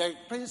 And the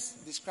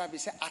Prince described, he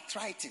said,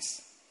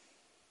 arthritis.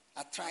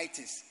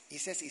 Arthritis. He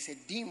says it's a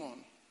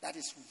demon that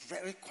is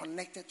very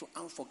connected to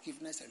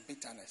unforgiveness and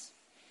bitterness.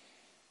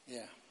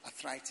 Yeah,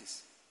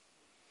 arthritis.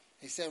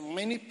 He said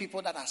many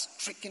people that are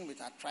stricken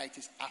with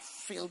arthritis are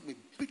filled with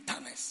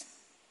bitterness.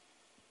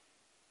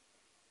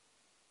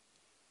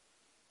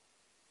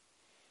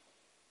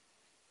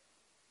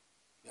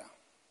 Yeah.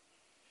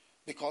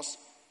 Because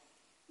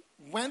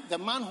when the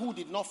man who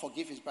did not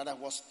forgive his brother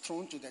was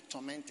thrown to the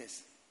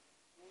tormentors.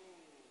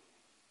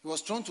 He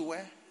was thrown to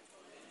where?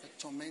 The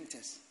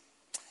tormentors.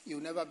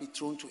 You'll never be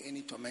thrown to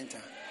any tormentor.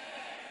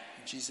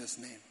 In Jesus'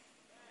 name.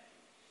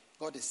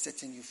 God is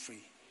setting you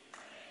free.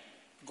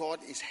 God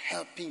is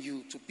helping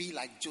you to be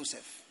like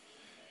Joseph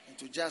and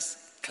to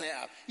just clear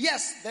up.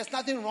 Yes, there's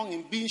nothing wrong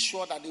in being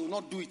sure that they will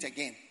not do it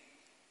again.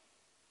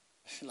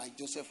 Like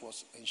Joseph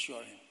was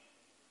ensuring.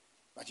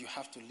 But you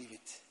have to leave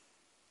it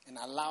and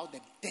allow the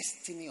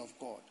destiny of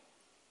God.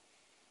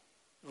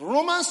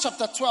 Romans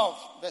chapter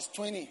 12, verse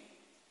 20.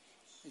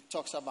 It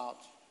talks about,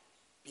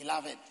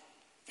 beloved,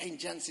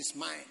 vengeance is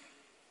mine.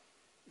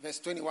 Verse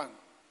 21.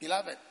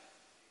 Beloved,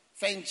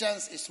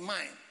 vengeance is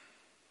mine.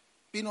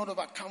 Be not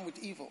overcome with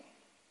evil.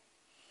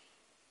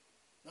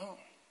 No.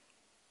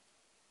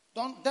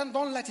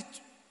 Don't let it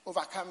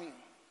overcome you.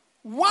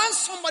 Once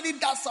somebody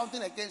does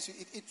something against you,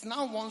 it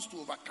now wants to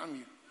overcome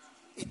you.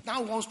 It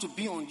now wants to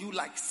be on you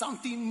like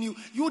something new.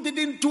 You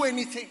didn't do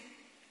anything.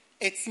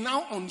 It's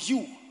now on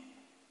you.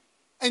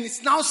 And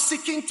it's now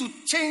seeking to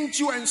change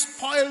you and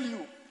spoil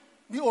you.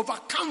 Be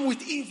overcome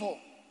with evil.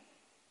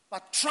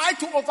 But try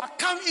to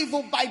overcome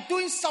evil by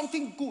doing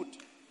something good.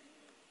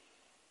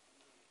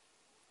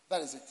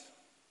 That is it.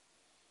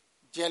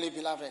 Dearly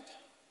beloved,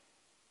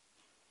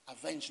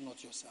 avenge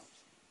not yourselves,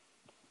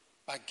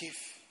 but give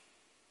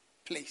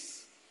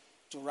place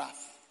to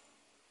wrath.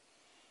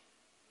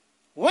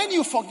 When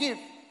you forgive,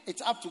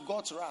 it's up to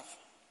God's wrath.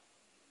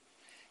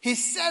 He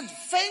said,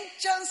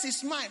 vengeance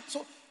is mine.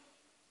 So,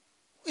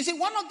 you see,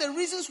 one of the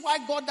reasons why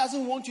God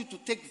doesn't want you to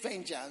take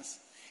vengeance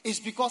is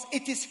because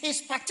it is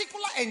his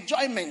particular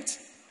enjoyment.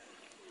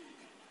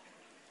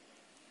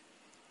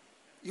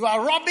 You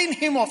are robbing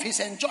him of his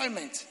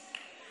enjoyment.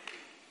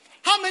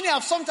 How many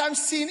have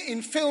sometimes seen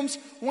in films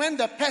when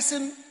the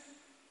person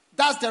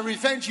does the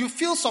revenge, you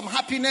feel some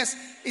happiness?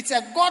 It's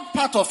a God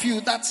part of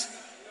you that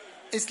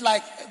it's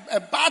like a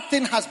bad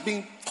thing has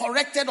been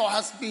corrected or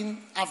has been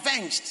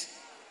avenged.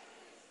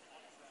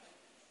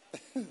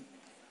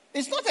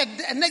 It's not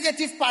a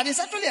negative part, it's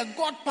actually a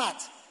God part.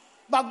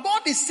 But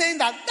God is saying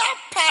that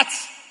part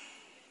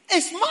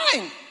is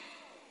mine.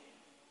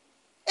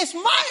 It's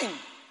mine.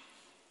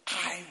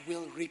 I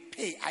will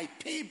repay. I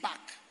pay back.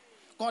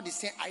 God is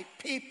saying, I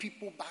pay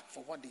people back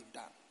for what they've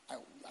done.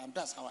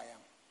 That's how I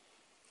am.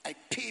 I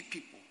pay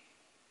people.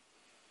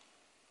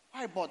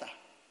 Why bother?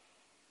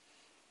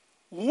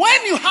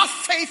 When you have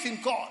faith in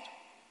God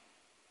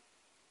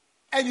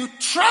and you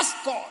trust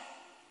God,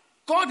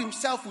 God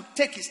himself will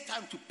take his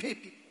time to pay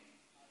people.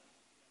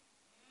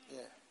 Yeah.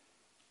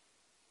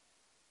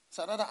 It's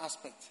another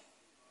aspect.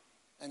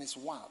 And it's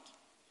wild.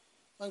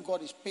 When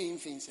God is paying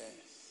things,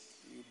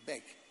 you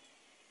beg.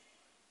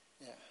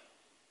 Yeah.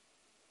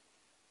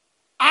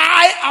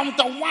 I am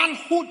the one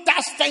who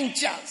does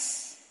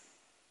vengeance.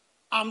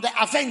 I'm the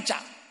avenger.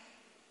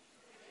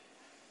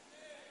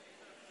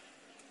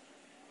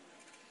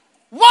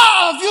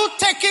 Why have you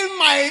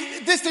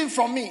taken this thing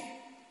from me?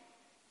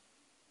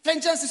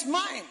 Vengeance is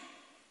mine.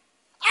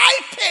 I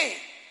pay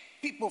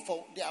people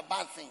for their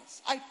bad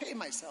things. I pay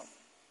myself.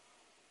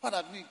 What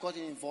have we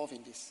gotten involved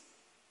in this?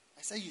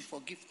 I say you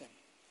forgive them.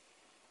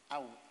 I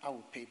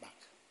will pay back.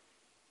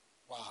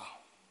 Wow.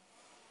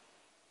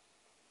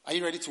 Are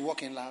you ready to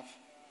walk in love?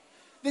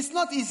 It's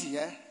not easy,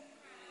 eh?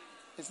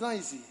 It's not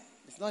easy.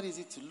 It's not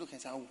easy to look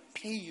and say, I will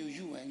pay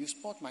you, and you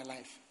spoiled my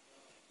life.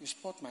 You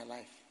spoiled my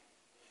life.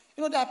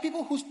 You know, there are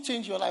people who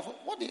change your life.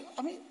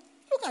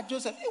 Look at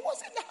Joseph. He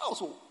was in the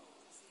household.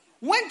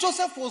 When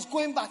Joseph was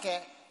going back,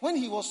 when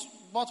he was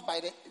bought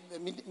by the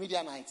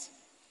Midianites,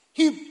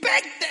 he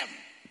begged them.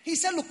 He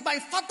said, look, my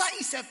father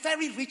is a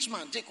very rich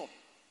man, Jacob.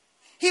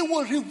 He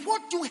will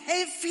reward you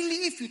heavily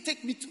if you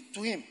take me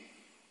to him.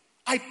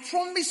 I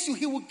promise you,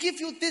 he will give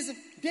you this.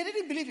 They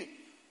didn't believe it.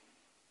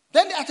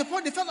 Then at a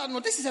point, they felt that, no,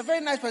 this is a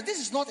very nice person. This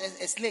is not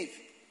a slave.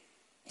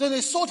 So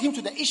they sold him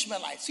to the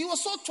Ishmaelites. He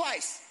was sold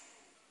twice.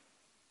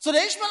 So the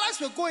Ishmaelites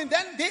were going.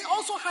 Then they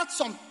also had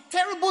some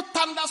terrible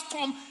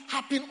thunderstorm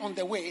happen on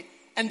the way.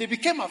 And they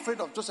became afraid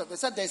of Joseph. They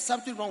said, there's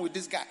something wrong with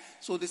this guy.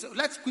 So they said,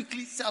 let's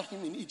quickly sell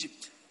him in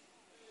Egypt.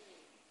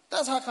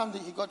 That's how come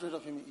he got rid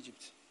of him in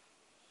Egypt.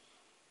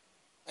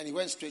 And he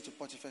went straight to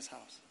Potiphar's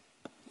house.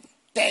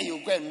 There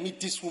you go and meet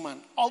this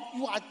woman.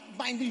 You are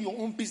minding your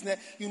own business.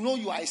 You know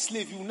you are a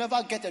slave. You will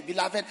never get a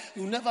beloved.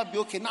 You will never be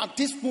okay. Now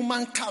this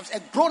woman comes,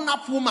 a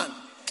grown-up woman.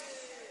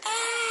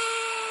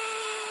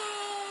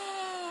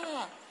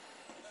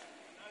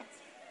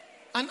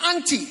 An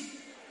auntie.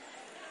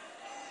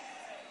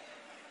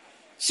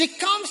 She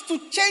comes to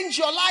change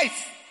your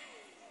life.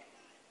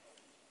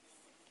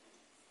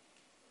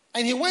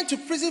 And he went to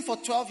prison for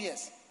 12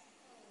 years.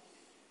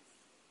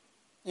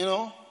 You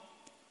know?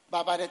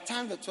 But by the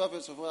time the 12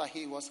 years were over,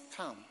 he was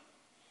calm.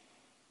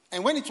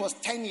 And when it was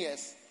 10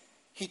 years,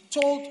 he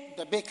told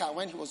the baker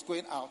when he was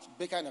going out,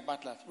 baker and the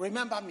butler,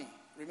 remember me.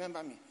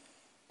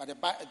 But the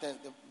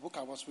book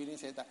I was reading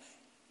said that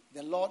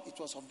the Lord, it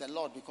was of the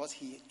Lord because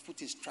he put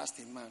his trust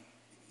in man.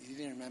 He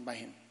didn't remember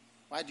him.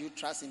 Why do you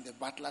trust in the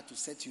butler to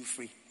set you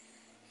free?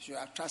 You should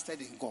have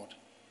trusted in God.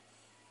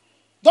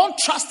 Don't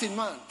trust in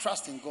man,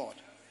 trust in God.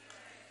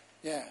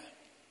 Yeah.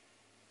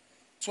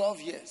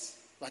 12 years,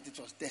 but it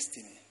was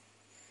destiny.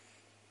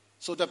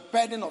 So the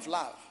burden of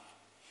love.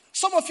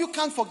 Some of you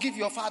can't forgive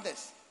your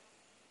fathers.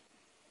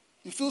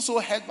 You feel so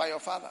hurt by your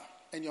father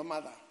and your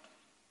mother.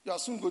 You are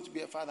soon going to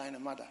be a father and a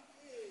mother.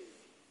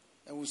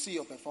 And we'll see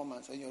your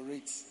performance and your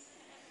rates.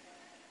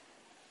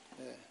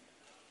 Yeah.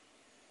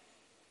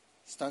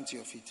 Stand to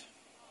your feet.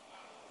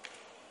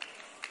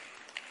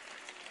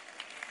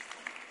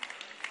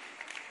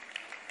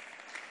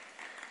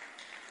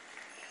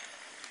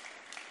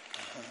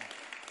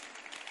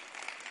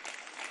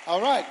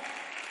 All right.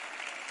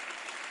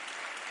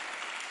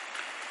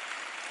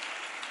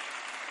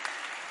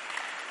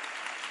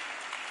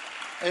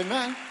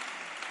 Amen.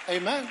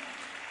 Amen.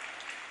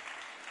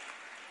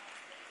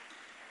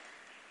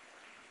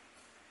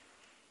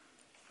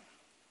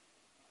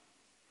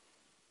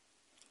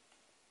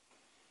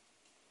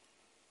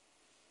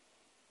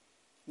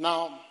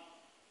 Now,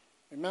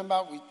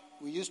 remember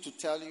we used to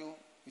tell you,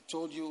 we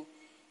told you,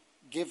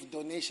 give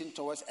donation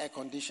towards air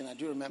conditioner.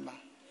 Do you remember?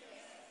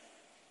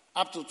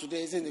 Up to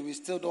today, isn't it? We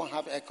still don't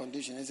have air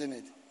conditioning, isn't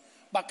it?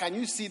 But can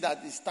you see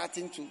that it's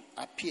starting to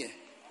appear?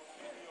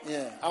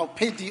 Yeah, I'll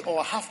pay thee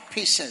or have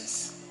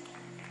patience.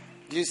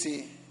 Do you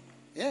see?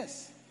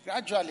 Yes,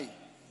 gradually.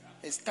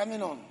 It's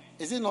coming on.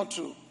 Is it not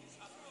true?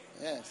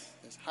 Yes,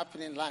 it's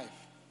happening live.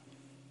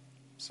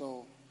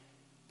 So,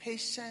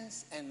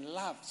 patience and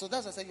love. So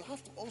that's why I say you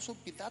have to also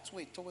be that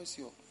way towards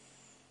your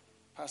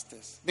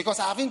Pastors. Because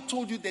I haven't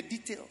told you the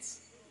details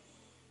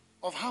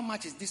of how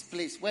much is this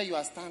place where you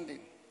are standing.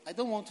 I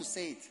don't want to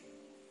say it.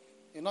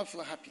 You'll not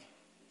feel happy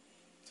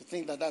to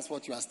think that that's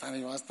what you are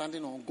standing. You are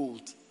standing on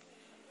gold.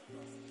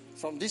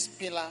 From this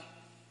pillar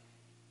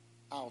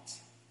out,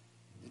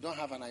 you don't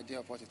have an idea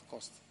of what it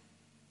cost.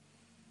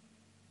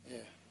 Yeah.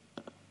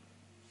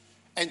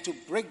 And to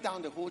break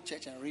down the whole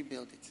church and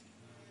rebuild it.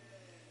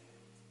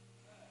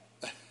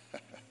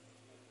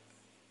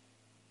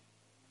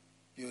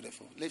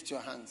 Beautiful. Lift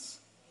your hands.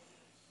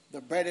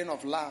 The burden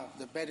of love,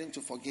 the burden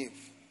to forgive,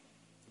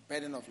 the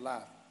burden of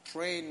love.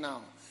 Pray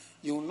now.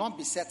 You will not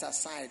be set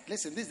aside.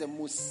 Listen, this is the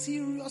most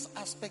serious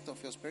aspect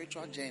of your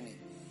spiritual journey.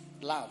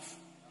 Love.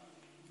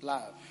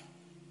 Love.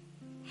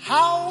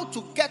 How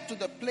to get to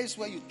the place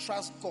where you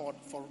trust God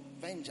for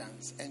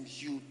vengeance and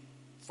you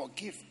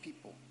forgive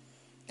people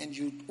and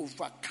you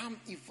overcome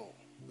evil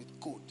with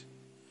good.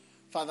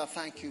 Father,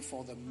 thank you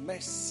for the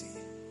mercy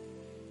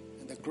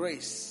and the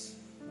grace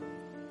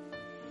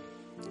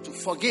to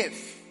forgive,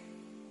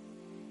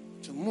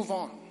 to move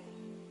on,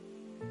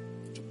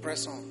 to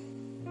press on.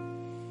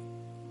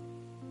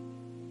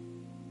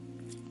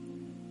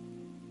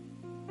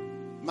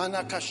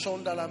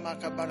 Manakashonda la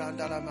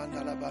makabaranda la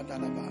mandala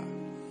bandalaba.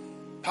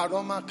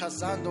 Paroma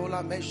kazando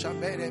la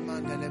meshabere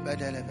mandele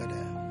bedele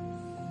bede.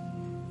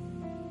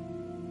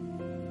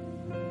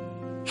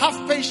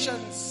 Have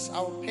patience, I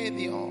will pay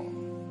thee all.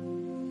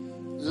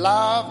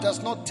 Love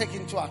does not take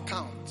into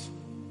account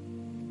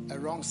a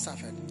wrong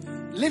suffered.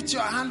 Lift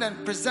your hand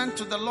and present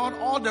to the Lord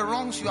all the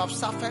wrongs you have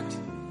suffered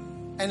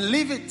and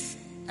leave it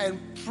and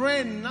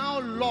pray now,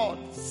 Lord,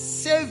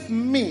 save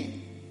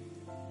me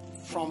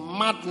from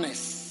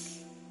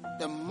madness,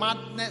 the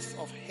madness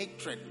of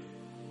hatred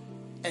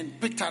and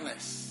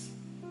bitterness.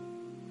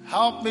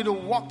 Help me to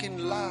walk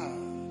in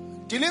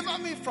love. Deliver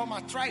me from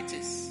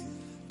arthritis.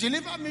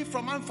 Deliver me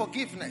from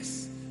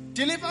unforgiveness.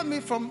 Deliver me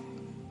from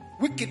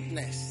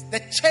wickedness, the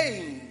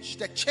change,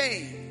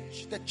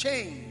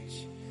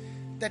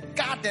 the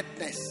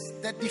guardedness,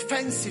 the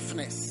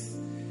defensiveness,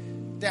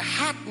 the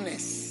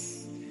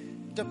hardness,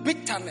 the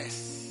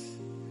bitterness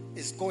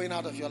is going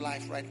out of your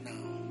life right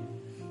now.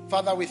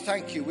 Father, we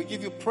thank you. We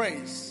give you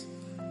praise.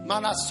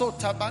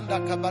 Manasota banda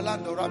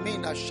kabalando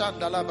ramina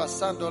shandala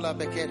basando la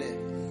bekede.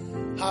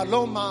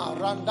 Haloma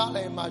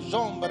randale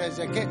majombre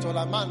zegeto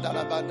la manda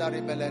la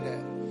bandari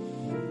belede.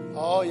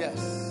 Oh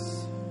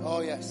yes.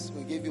 Oh yes,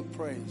 we give you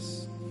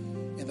praise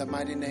in the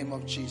mighty name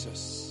of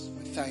Jesus.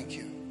 We thank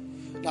you.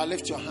 Now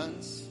lift your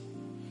hands.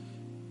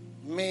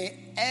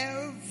 May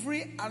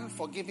every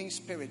unforgiving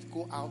spirit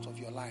go out of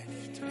your life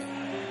today.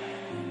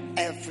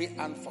 Every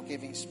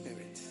unforgiving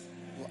spirit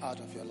go out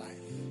of your life.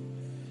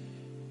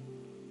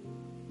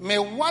 May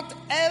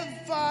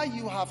whatever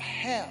you have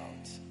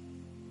held,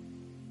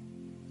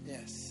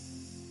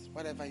 yes,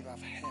 whatever you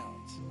have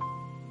held,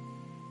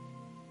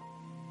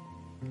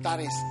 that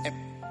is a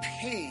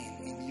pain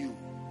in you,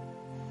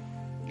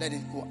 let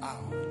it go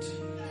out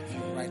of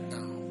you right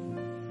now.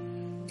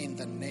 In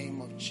the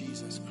name of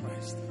Jesus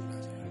Christ of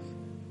Nazareth.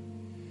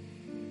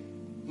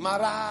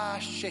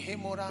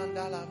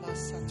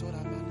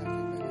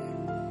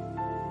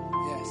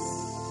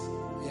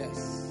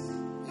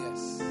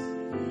 Yes.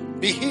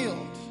 Be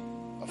healed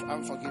of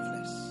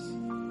unforgiveness.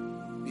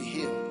 Be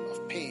healed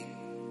of pain.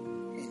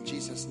 In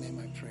Jesus' name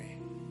I pray.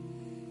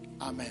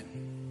 Amen.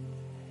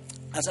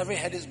 As every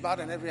head is bowed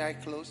and every eye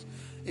closed,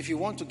 if you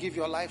want to give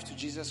your life to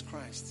Jesus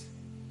Christ,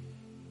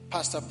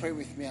 Pastor, pray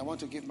with me. I want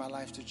to give my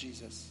life to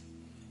Jesus.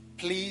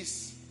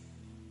 Please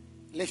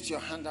lift your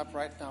hand up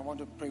right now. I want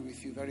to pray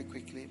with you very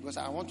quickly because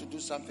I want to do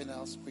something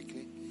else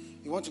quickly.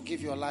 You want to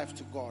give your life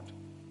to God.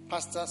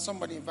 Pastor,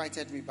 somebody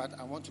invited me, but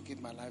I want to give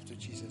my life to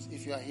Jesus.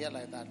 If you are here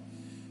like that,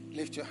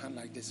 lift your hand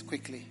like this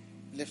quickly.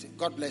 Lift it.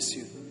 God bless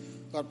you.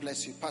 God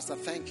bless you. Pastor,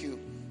 thank you.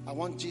 I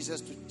want Jesus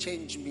to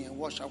change me and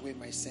wash away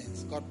my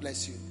sins. God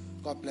bless you.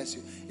 God bless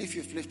you. If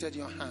you've lifted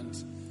your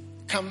hands,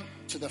 come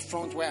to the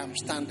front where I'm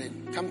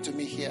standing. Come to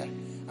me here.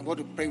 I'm going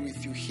to pray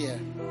with you here.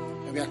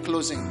 And we are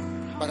closing,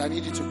 but I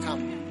need you to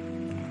come.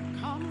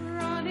 Come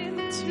running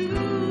to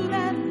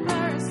that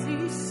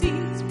mercy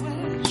seat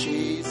where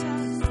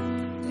Jesus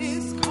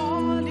is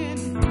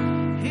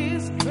calling.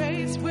 His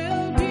grace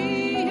will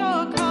be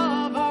your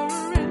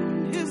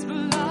covering. His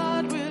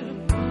blood will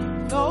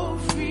flow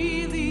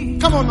freely.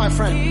 Come on, my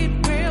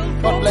friend.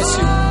 God bless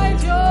you.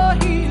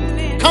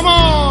 Come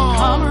on.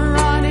 Come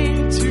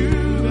running to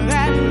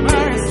that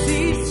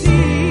mercy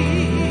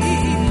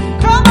seat.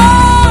 Come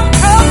on.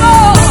 Come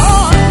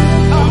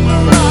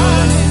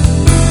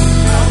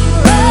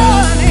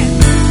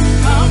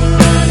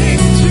running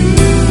to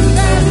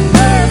that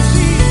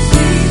mercy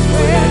seat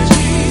where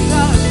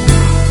Jesus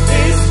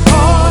is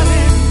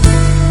calling.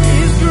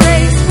 His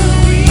grace will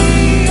be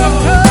your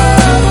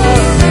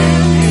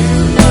covering. His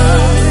blood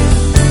will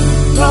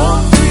flow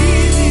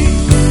freely.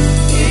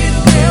 It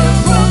will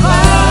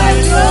provide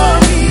your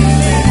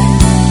healing.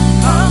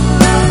 Come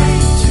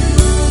running to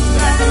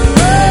that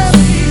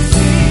mercy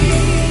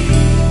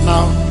seat.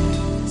 Now,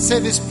 say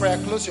this prayer.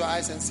 Close your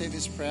eyes and say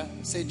this prayer.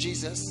 Say,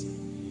 Jesus,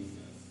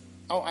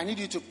 Oh, I need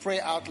you to pray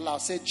out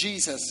loud. Say,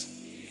 Jesus,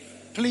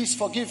 please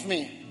forgive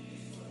me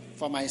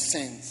for my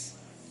sins.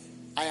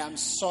 I am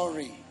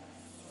sorry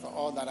for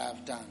all that I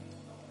have done.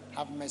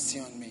 Have mercy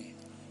on me.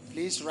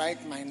 Please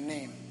write my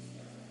name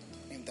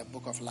in the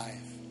book of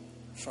life.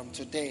 From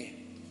today,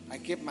 I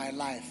give my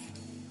life,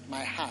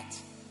 my heart,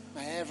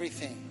 my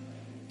everything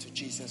to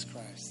Jesus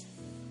Christ.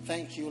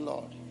 Thank you,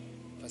 Lord,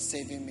 for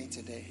saving me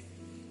today.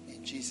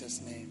 In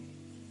Jesus' name,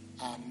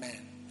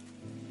 amen.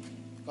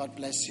 God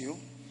bless you.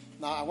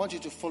 Now, I want you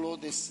to follow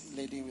this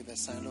lady with the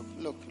sign.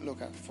 Look,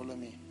 follow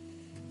me.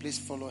 Please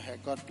follow her.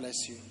 God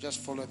bless you. Just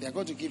follow. They are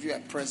going to give you a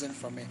present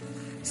from me.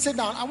 Sit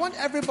down. I want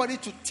everybody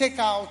to take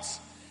out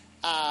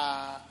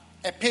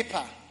a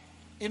paper.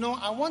 You know,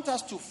 I want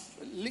us to...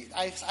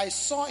 I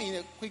saw in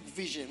a quick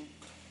vision,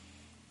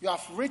 you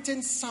have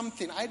written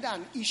something, either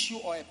an issue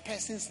or a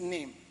person's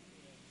name,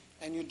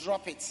 and you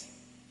drop it.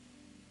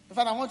 In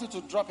fact, I want you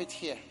to drop it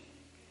here.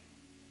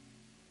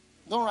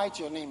 Don't write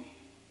your name.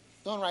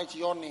 Don't write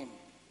your name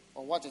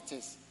or what it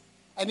is.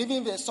 And even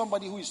if there's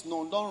somebody who is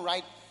known, don't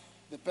write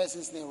the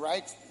person's name.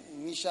 Write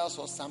initials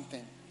or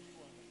something.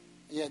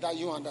 Yeah, that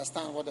you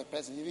understand what the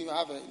person... If you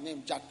have a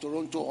name, Jack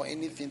Toronto or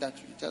anything, that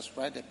you just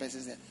write the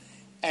person's name.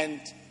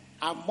 And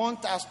I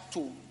want us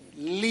to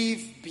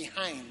leave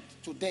behind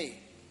today.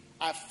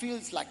 I feel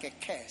it's like a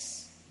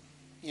curse,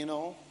 you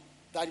know,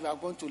 that you are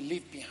going to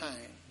leave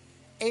behind.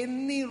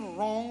 Any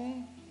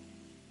wrong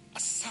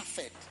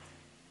suffered,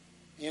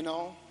 you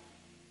know,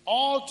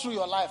 all through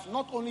your life,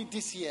 not only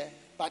this year,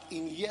 but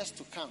in years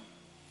to come.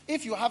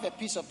 If you have a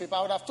piece of paper,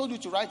 I would have told you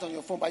to write on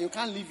your phone, but you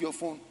can't leave your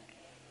phone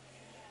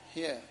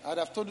here. I would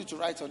have told you to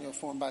write on your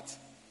phone, but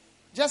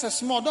just a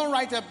small, don't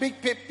write a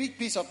big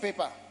piece of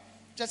paper.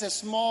 Just a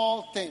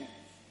small thing.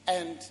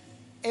 And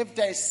if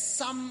there is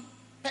some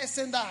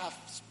person that has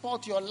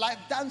spoiled your life,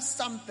 done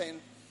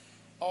something,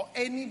 or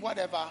any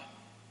whatever,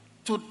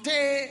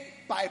 today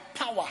by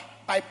power,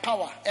 By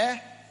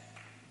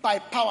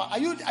power. Are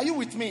you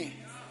with me?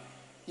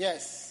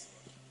 Yes.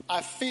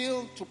 I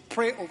feel to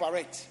pray over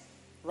it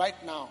right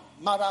now.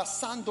 Mara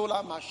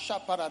Sandola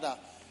Mashaparada.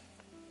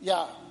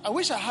 Yeah. I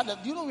wish I had it.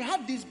 You know, we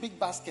had these big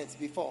baskets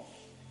before.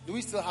 Do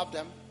we still have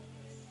them?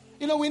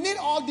 You know, we need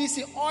all these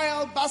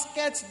oil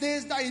baskets,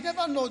 this, that. You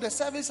never know. The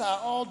services are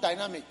all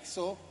dynamic.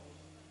 So,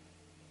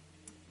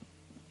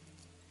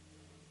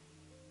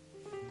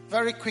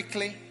 very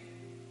quickly,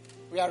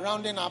 we are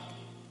rounding up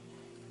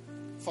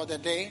for the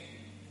day.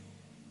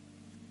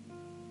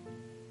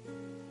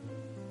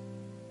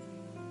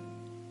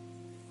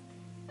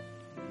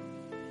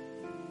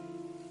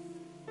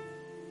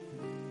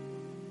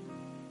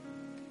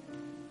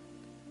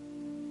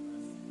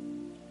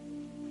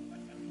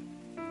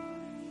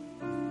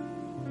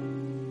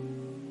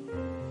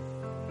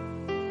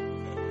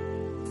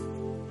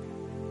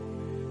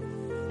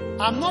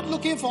 I'm not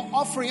looking for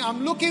offering.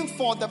 I'm looking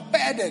for the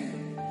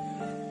burden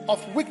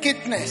of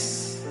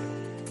wickedness.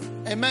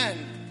 Amen.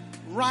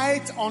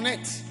 Write on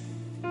it.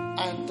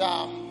 And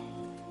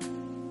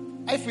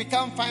if we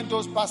can't find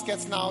those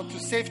baskets now to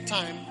save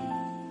time,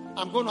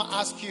 I'm going to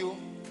ask you,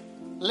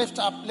 lift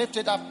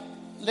it up.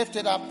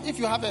 If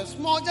you have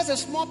just a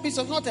small piece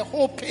of, not a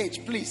whole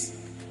page, please.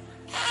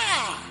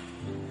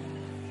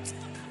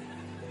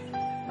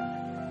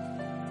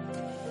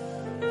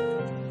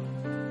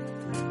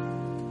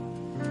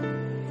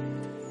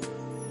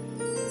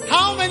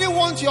 How many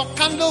want your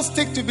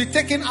candlestick to be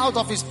taken out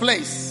of its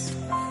place?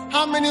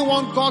 How many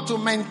want God to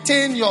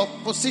maintain your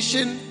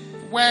position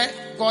where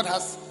God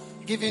has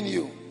given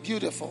you?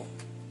 Beautiful.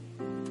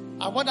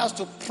 I want us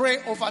to pray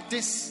over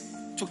this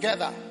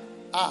together.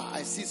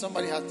 I see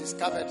somebody has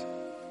discovered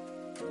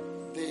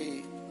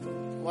the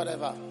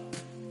whatever.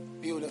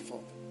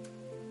 Beautiful.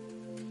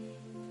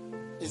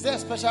 Is there a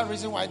special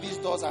reason why these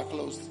doors are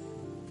closed?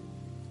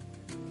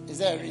 Is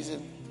there a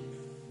reason?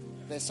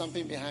 There's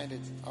something behind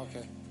it.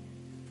 Okay.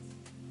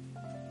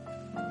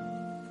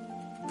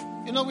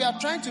 You know, we are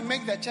trying to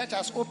make the church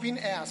as open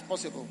air as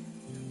possible.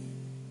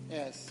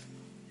 Yes.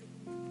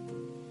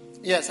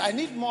 Yes, I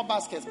need more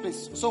baskets,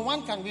 please. So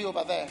one can be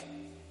over there.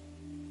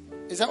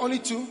 Is there only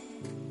two?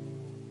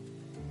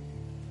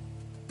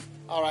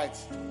 All right.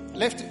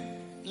 Let's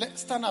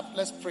stand up.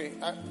 Let's pray.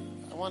 I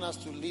want us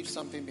to leave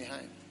something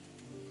behind.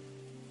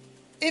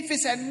 If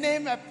it's a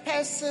name, a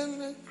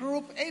person, a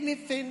group,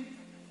 anything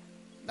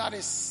that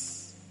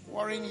is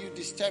worrying you,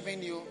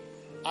 disturbing you,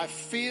 I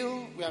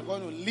feel we are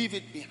going to leave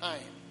it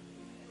behind.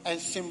 And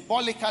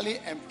symbolically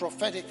and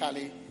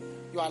prophetically,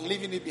 you are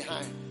leaving it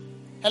behind.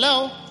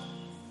 Hello?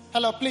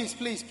 Hello, please.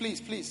 Be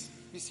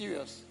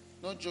serious.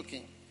 No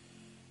joking.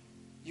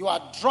 You are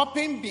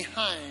dropping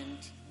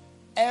behind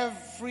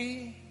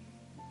every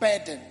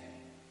burden.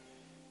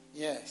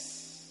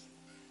 Yes.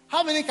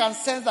 How many can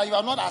sense that you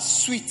are not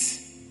as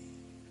sweet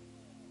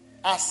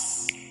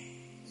as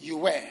you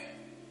were?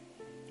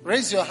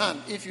 Raise your hand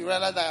if you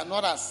realize that you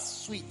are not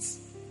as sweet.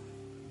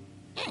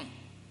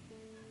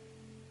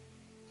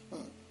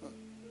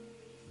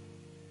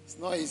 It's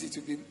not easy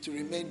to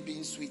remain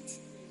being sweet.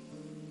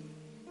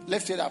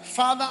 Lift it up.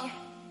 Father,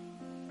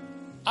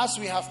 as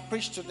we have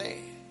preached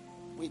today,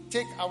 we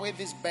take away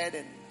this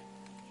burden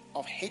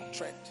of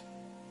hatred,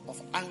 of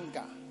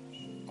anger,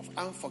 of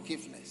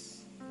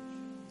unforgiveness.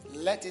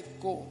 Let it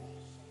go.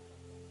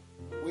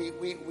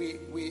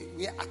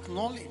 We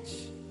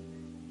acknowledge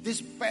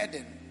this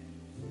burden,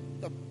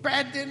 the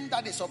burden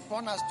that is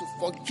upon us to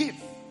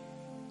forgive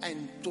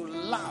and to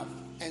love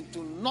and to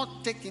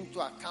not take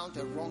into account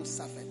the wrong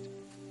suffered.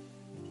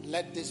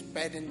 Let this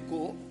burden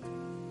go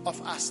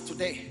of us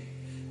today.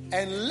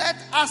 And let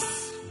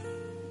us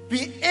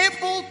be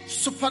able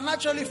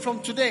supernaturally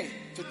from today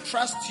to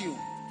trust you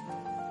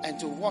and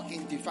to walk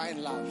in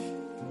divine love.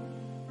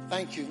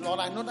 Thank you, Lord.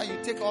 I know that you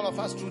take all of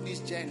us through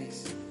these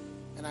journeys.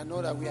 And I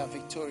know that we are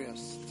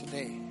victorious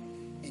today.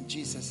 In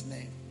Jesus'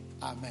 name.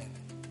 Amen.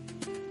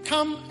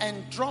 Come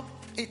and drop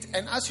it.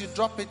 And as you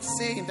drop it,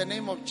 say in the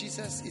name of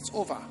Jesus, it's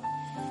over.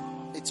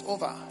 It's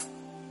over.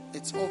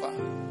 It's over.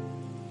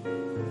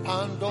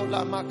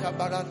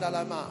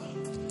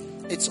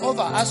 It's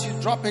over. As you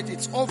drop it,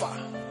 it's over.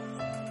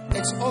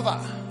 It's over.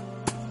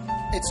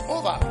 It's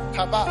over.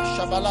 Kaba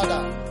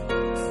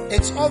Shabalada.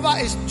 It's over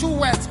is 2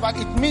 words, but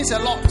it means a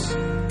lot.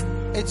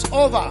 It's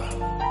over.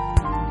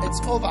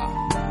 It's over.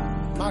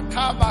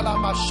 Makabala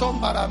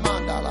Mashombara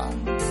Mandala.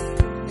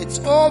 It's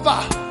over.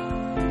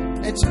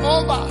 It's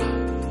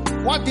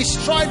over. What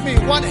destroyed me?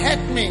 What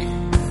hurt me?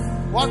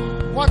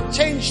 What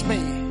changed me?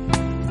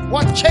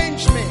 What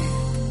changed me?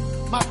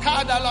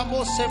 Makadala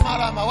Mose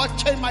Marama. What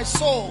changed my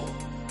soul?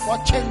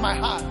 What changed my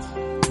heart?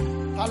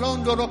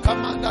 Alondoro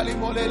Kamandali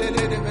Molele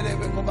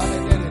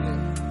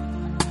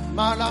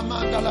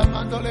Malamandala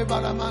Mandole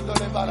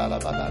Balamandole Balala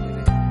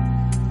Badale.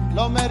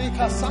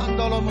 L'America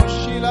Sandolo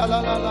Moshila la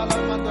la la la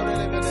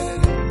Mandole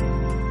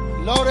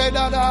Bedele. Lore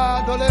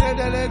Dada Dolere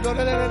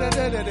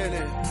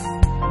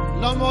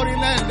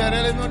Lomorilende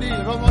Relemoni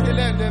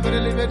Romorilende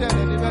Vele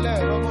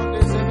Vedele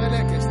Romonde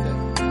Sevele Keste.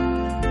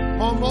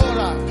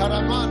 Momora,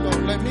 Caramando,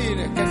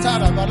 Lemire,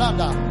 Ketara,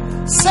 Balada.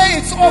 Say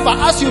it's over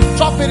as you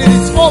drop it in.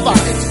 It's over.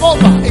 It's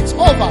over. It's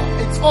over.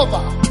 It's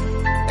over.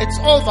 It's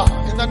over.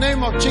 In the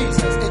name of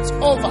Jesus, it's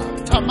over.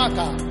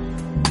 Tamaka,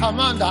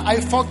 Commander,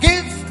 I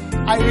forgive.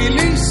 I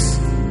release.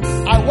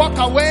 I walk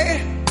away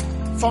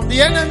from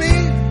the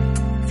enemy,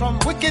 from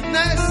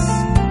wickedness,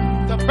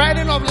 the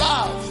burden of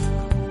love.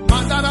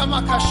 Mandara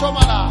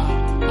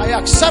Makashomala. I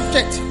accept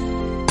it.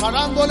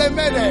 Marandole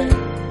Mede.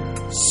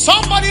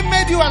 Somebody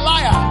made you a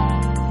liar.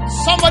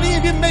 Somebody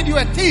even made you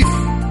a thief.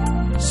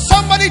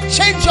 Somebody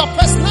changed your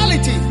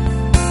personality.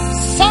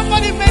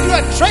 Somebody made you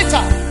a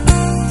traitor.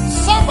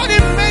 Somebody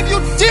made you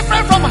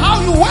different from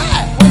how you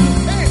were when you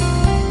came.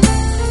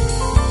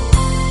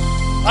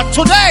 But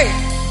today,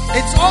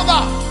 it's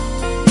over.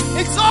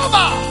 It's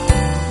over.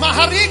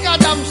 Mahariga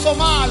dam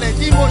somale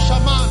dimo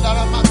shamanda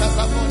ramata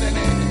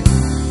zamonele.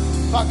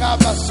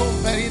 Vagaba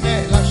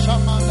somperine la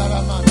shamanda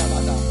ramanda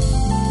lada.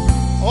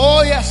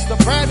 Oh yes, the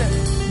burden.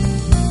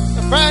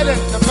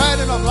 The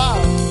burden of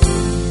love.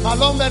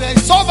 Malombere,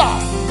 it's over.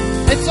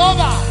 It's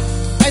over.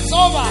 It's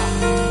over.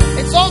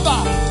 It's over.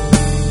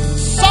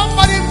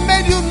 Somebody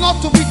made you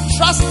not to be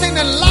trusting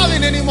and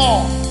loving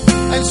anymore.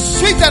 And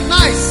sweet and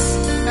nice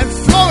and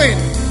flowing.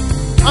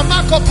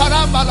 Amako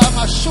parambala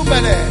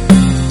mashubele.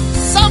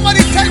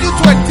 Somebody turned you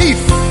to a thief.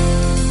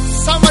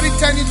 Somebody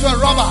turned you to a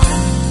robber.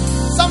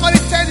 Somebody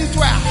turned you to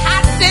a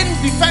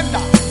hardened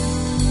defender.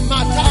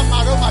 Mata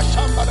maroma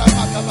shambara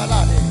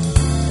makabalade.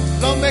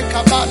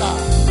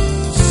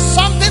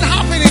 Something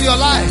happened in your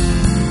life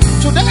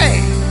today.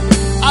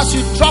 As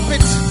you drop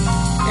it,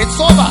 it's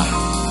over.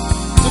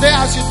 Today,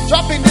 as you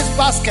drop in this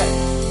basket,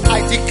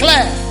 I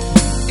declare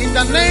in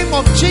the name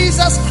of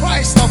Jesus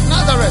Christ of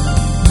Nazareth,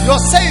 your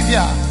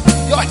Savior,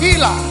 your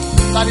healer,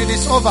 that it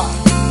is over.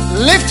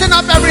 Lifting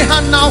up every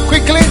hand now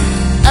quickly,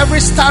 every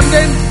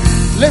standing,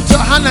 lift your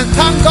hand and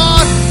thank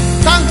God.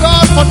 Thank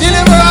God for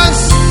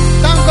deliverance.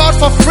 Thank God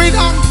for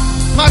freedom.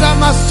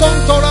 Madama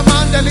Sontora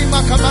Mandeli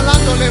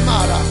Makabalando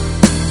Lemara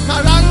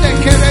Narande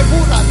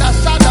Kerebura da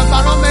Sada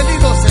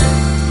Baromelidose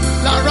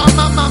La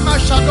Rama Mama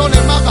Shadole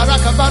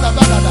Mabaraka Bada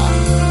Badada.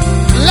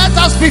 Let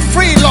us be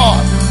free,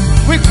 Lord.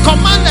 We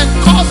command and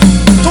cause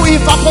to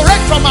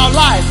evaporate from our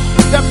life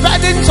the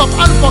burdens of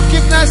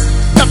unforgiveness,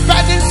 the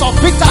burdens of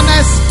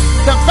bitterness,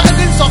 the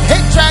burdens of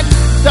hatred,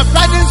 the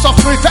burdens of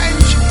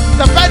revenge,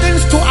 the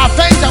burdens to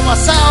avenge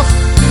ourselves.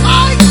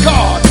 My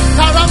God,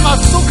 Narama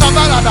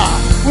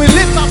Sukabarada. We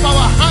lift up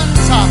our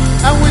hands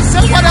and we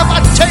say whatever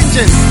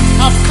changes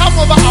have come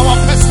over our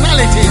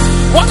personalities,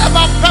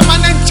 whatever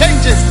permanent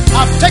changes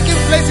have taken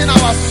place in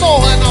our soul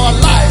and our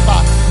life,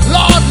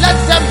 Lord, let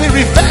them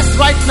be reversed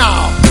right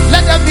now.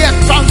 Let there be a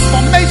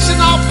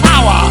transformational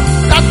power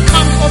that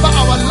comes over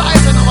our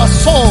life and our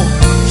soul,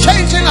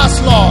 changing us,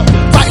 Lord,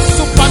 by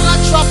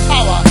supernatural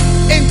power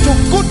into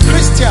good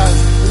Christians,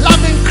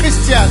 loving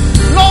Christians.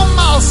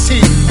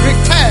 Normalcy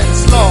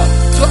returns, Lord,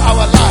 to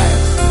our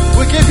lives.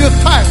 We give you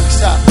thanks.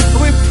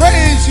 We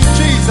praise you,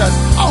 Jesus.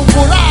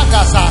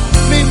 Auguragasa,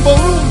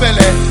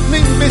 Mimborumbele,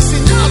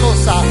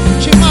 Mimbesignalosa,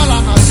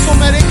 Chimalama,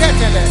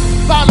 Sumeriketele,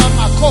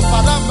 Balama,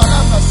 Koparamba,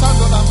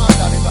 Sandola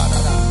Mandari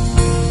Badada.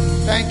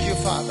 Thank you,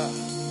 Father.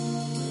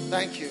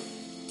 Thank you.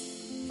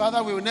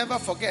 Father, we will never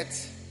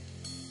forget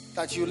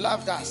that you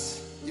loved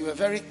us. You were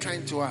very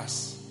kind to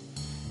us.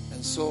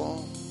 And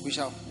so we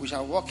shall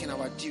walk in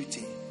our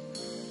duty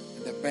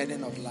in the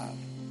burden of love.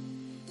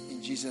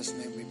 In Jesus'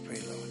 name we pray,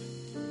 Lord.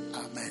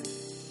 Amen.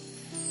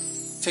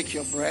 Take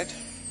your bread.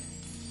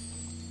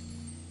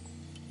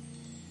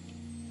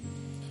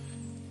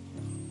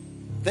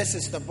 This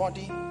is the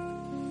body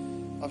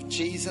of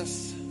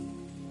Jesus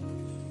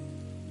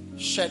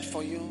shed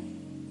for you.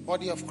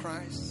 Body of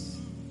Christ.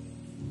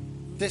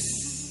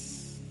 This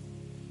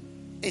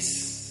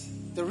is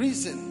the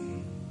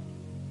reason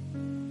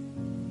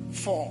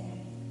for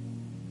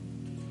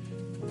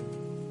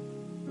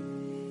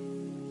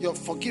your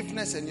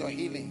forgiveness and your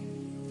healing.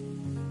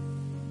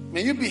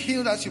 May you be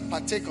healed as you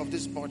partake of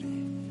this body,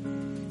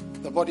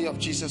 the body of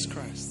Jesus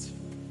Christ.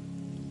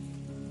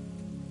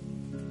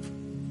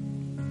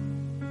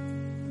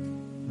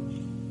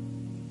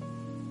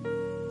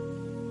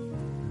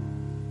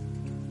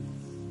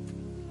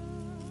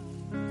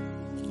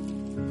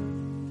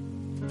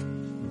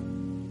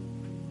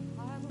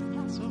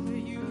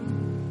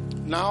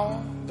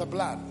 Now the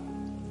blood.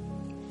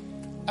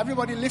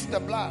 Everybody lift the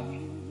blood.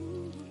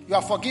 You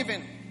are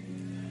forgiven.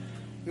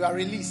 You are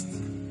released.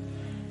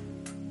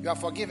 You are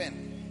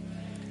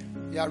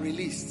forgiven. You are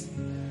released.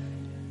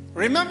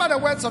 Remember the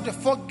words of the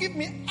forgive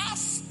me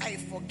as I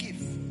forgive.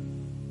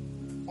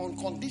 On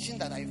condition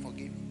that I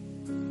forgive.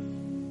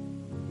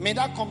 May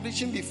that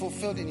condition be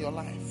fulfilled in your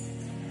life.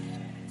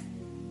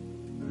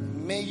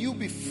 May you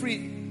be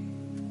free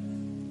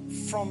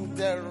from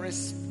the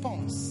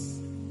response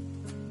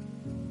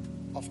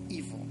of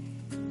evil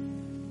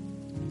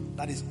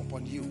that is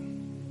upon you.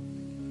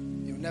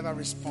 You never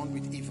respond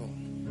with evil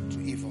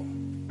to evil.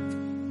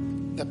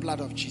 The blood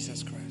of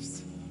Jesus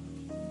Christ.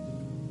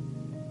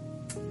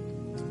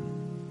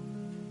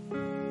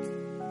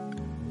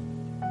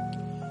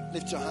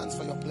 Lift your hands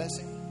for your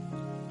blessing.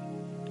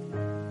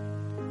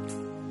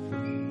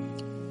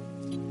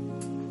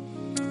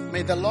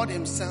 May the Lord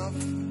himself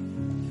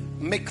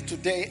make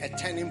today a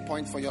turning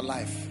point for your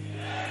life.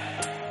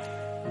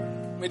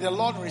 May the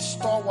Lord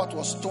restore what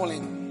was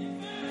stolen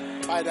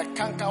by the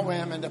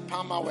cankerworm and the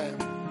palmer worm.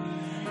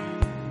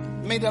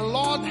 May the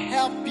Lord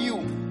help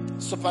you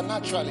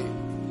supernaturally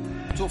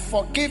to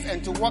forgive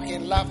and to walk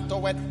in love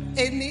toward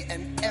any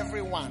and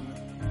everyone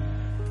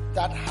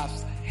that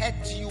has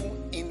hurt you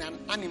in an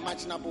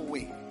unimaginable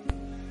way.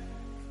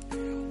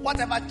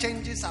 Whatever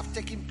changes have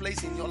taken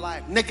place in your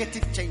life,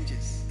 negative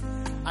changes,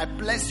 I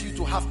bless you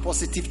to have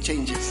positive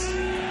changes.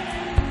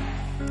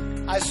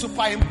 I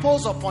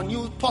superimpose upon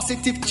you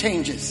positive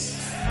changes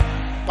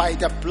by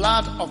the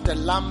blood of the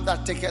Lamb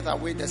that taketh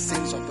away the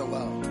sins of the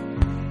world.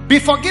 Be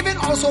forgiven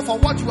also for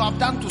what you have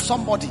done to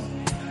somebody,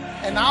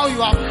 and how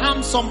you have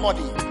harmed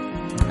somebody,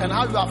 and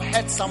how you have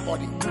hurt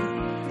somebody.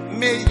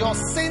 May your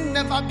sin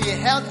never be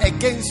held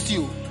against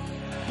you,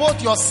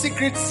 both your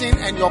secret sin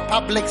and your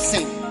public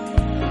sin.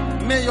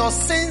 May your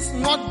sins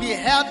not be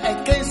held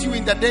against you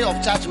in the day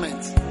of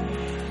judgment.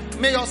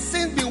 May your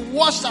sins be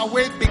washed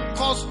away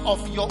because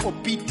of your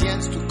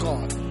obedience to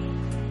God.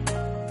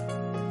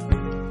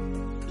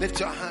 Lift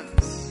your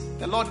hands.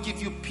 The Lord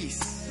give you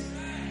peace.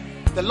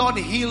 The Lord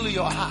heal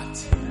your heart.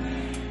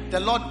 The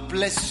Lord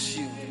bless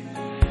you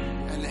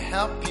and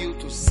help you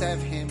to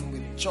serve him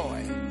with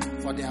joy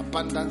for the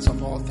abundance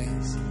of all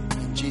things.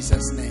 In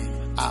Jesus' name,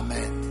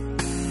 amen.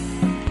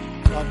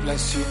 God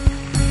bless you.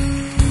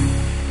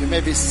 You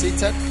may be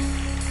seated.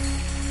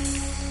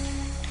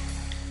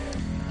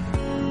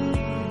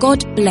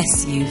 God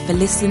bless you for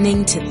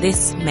listening to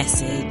this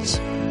message.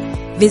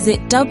 Visit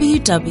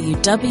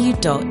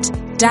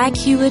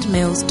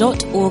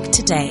www.daghewardmills.org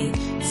today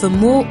for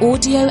more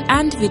audio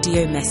and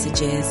video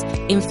messages,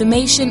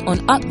 information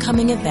on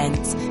upcoming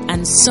events,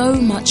 and so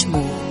much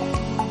more.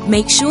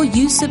 Make sure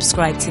you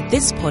subscribe to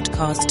this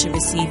podcast to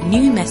receive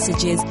new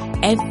messages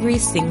every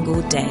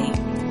single day.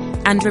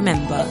 And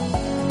remember,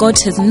 God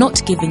has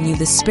not given you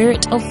the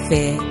spirit of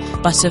fear,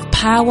 but of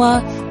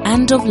power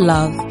and of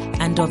love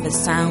and of a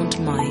sound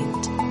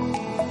mind.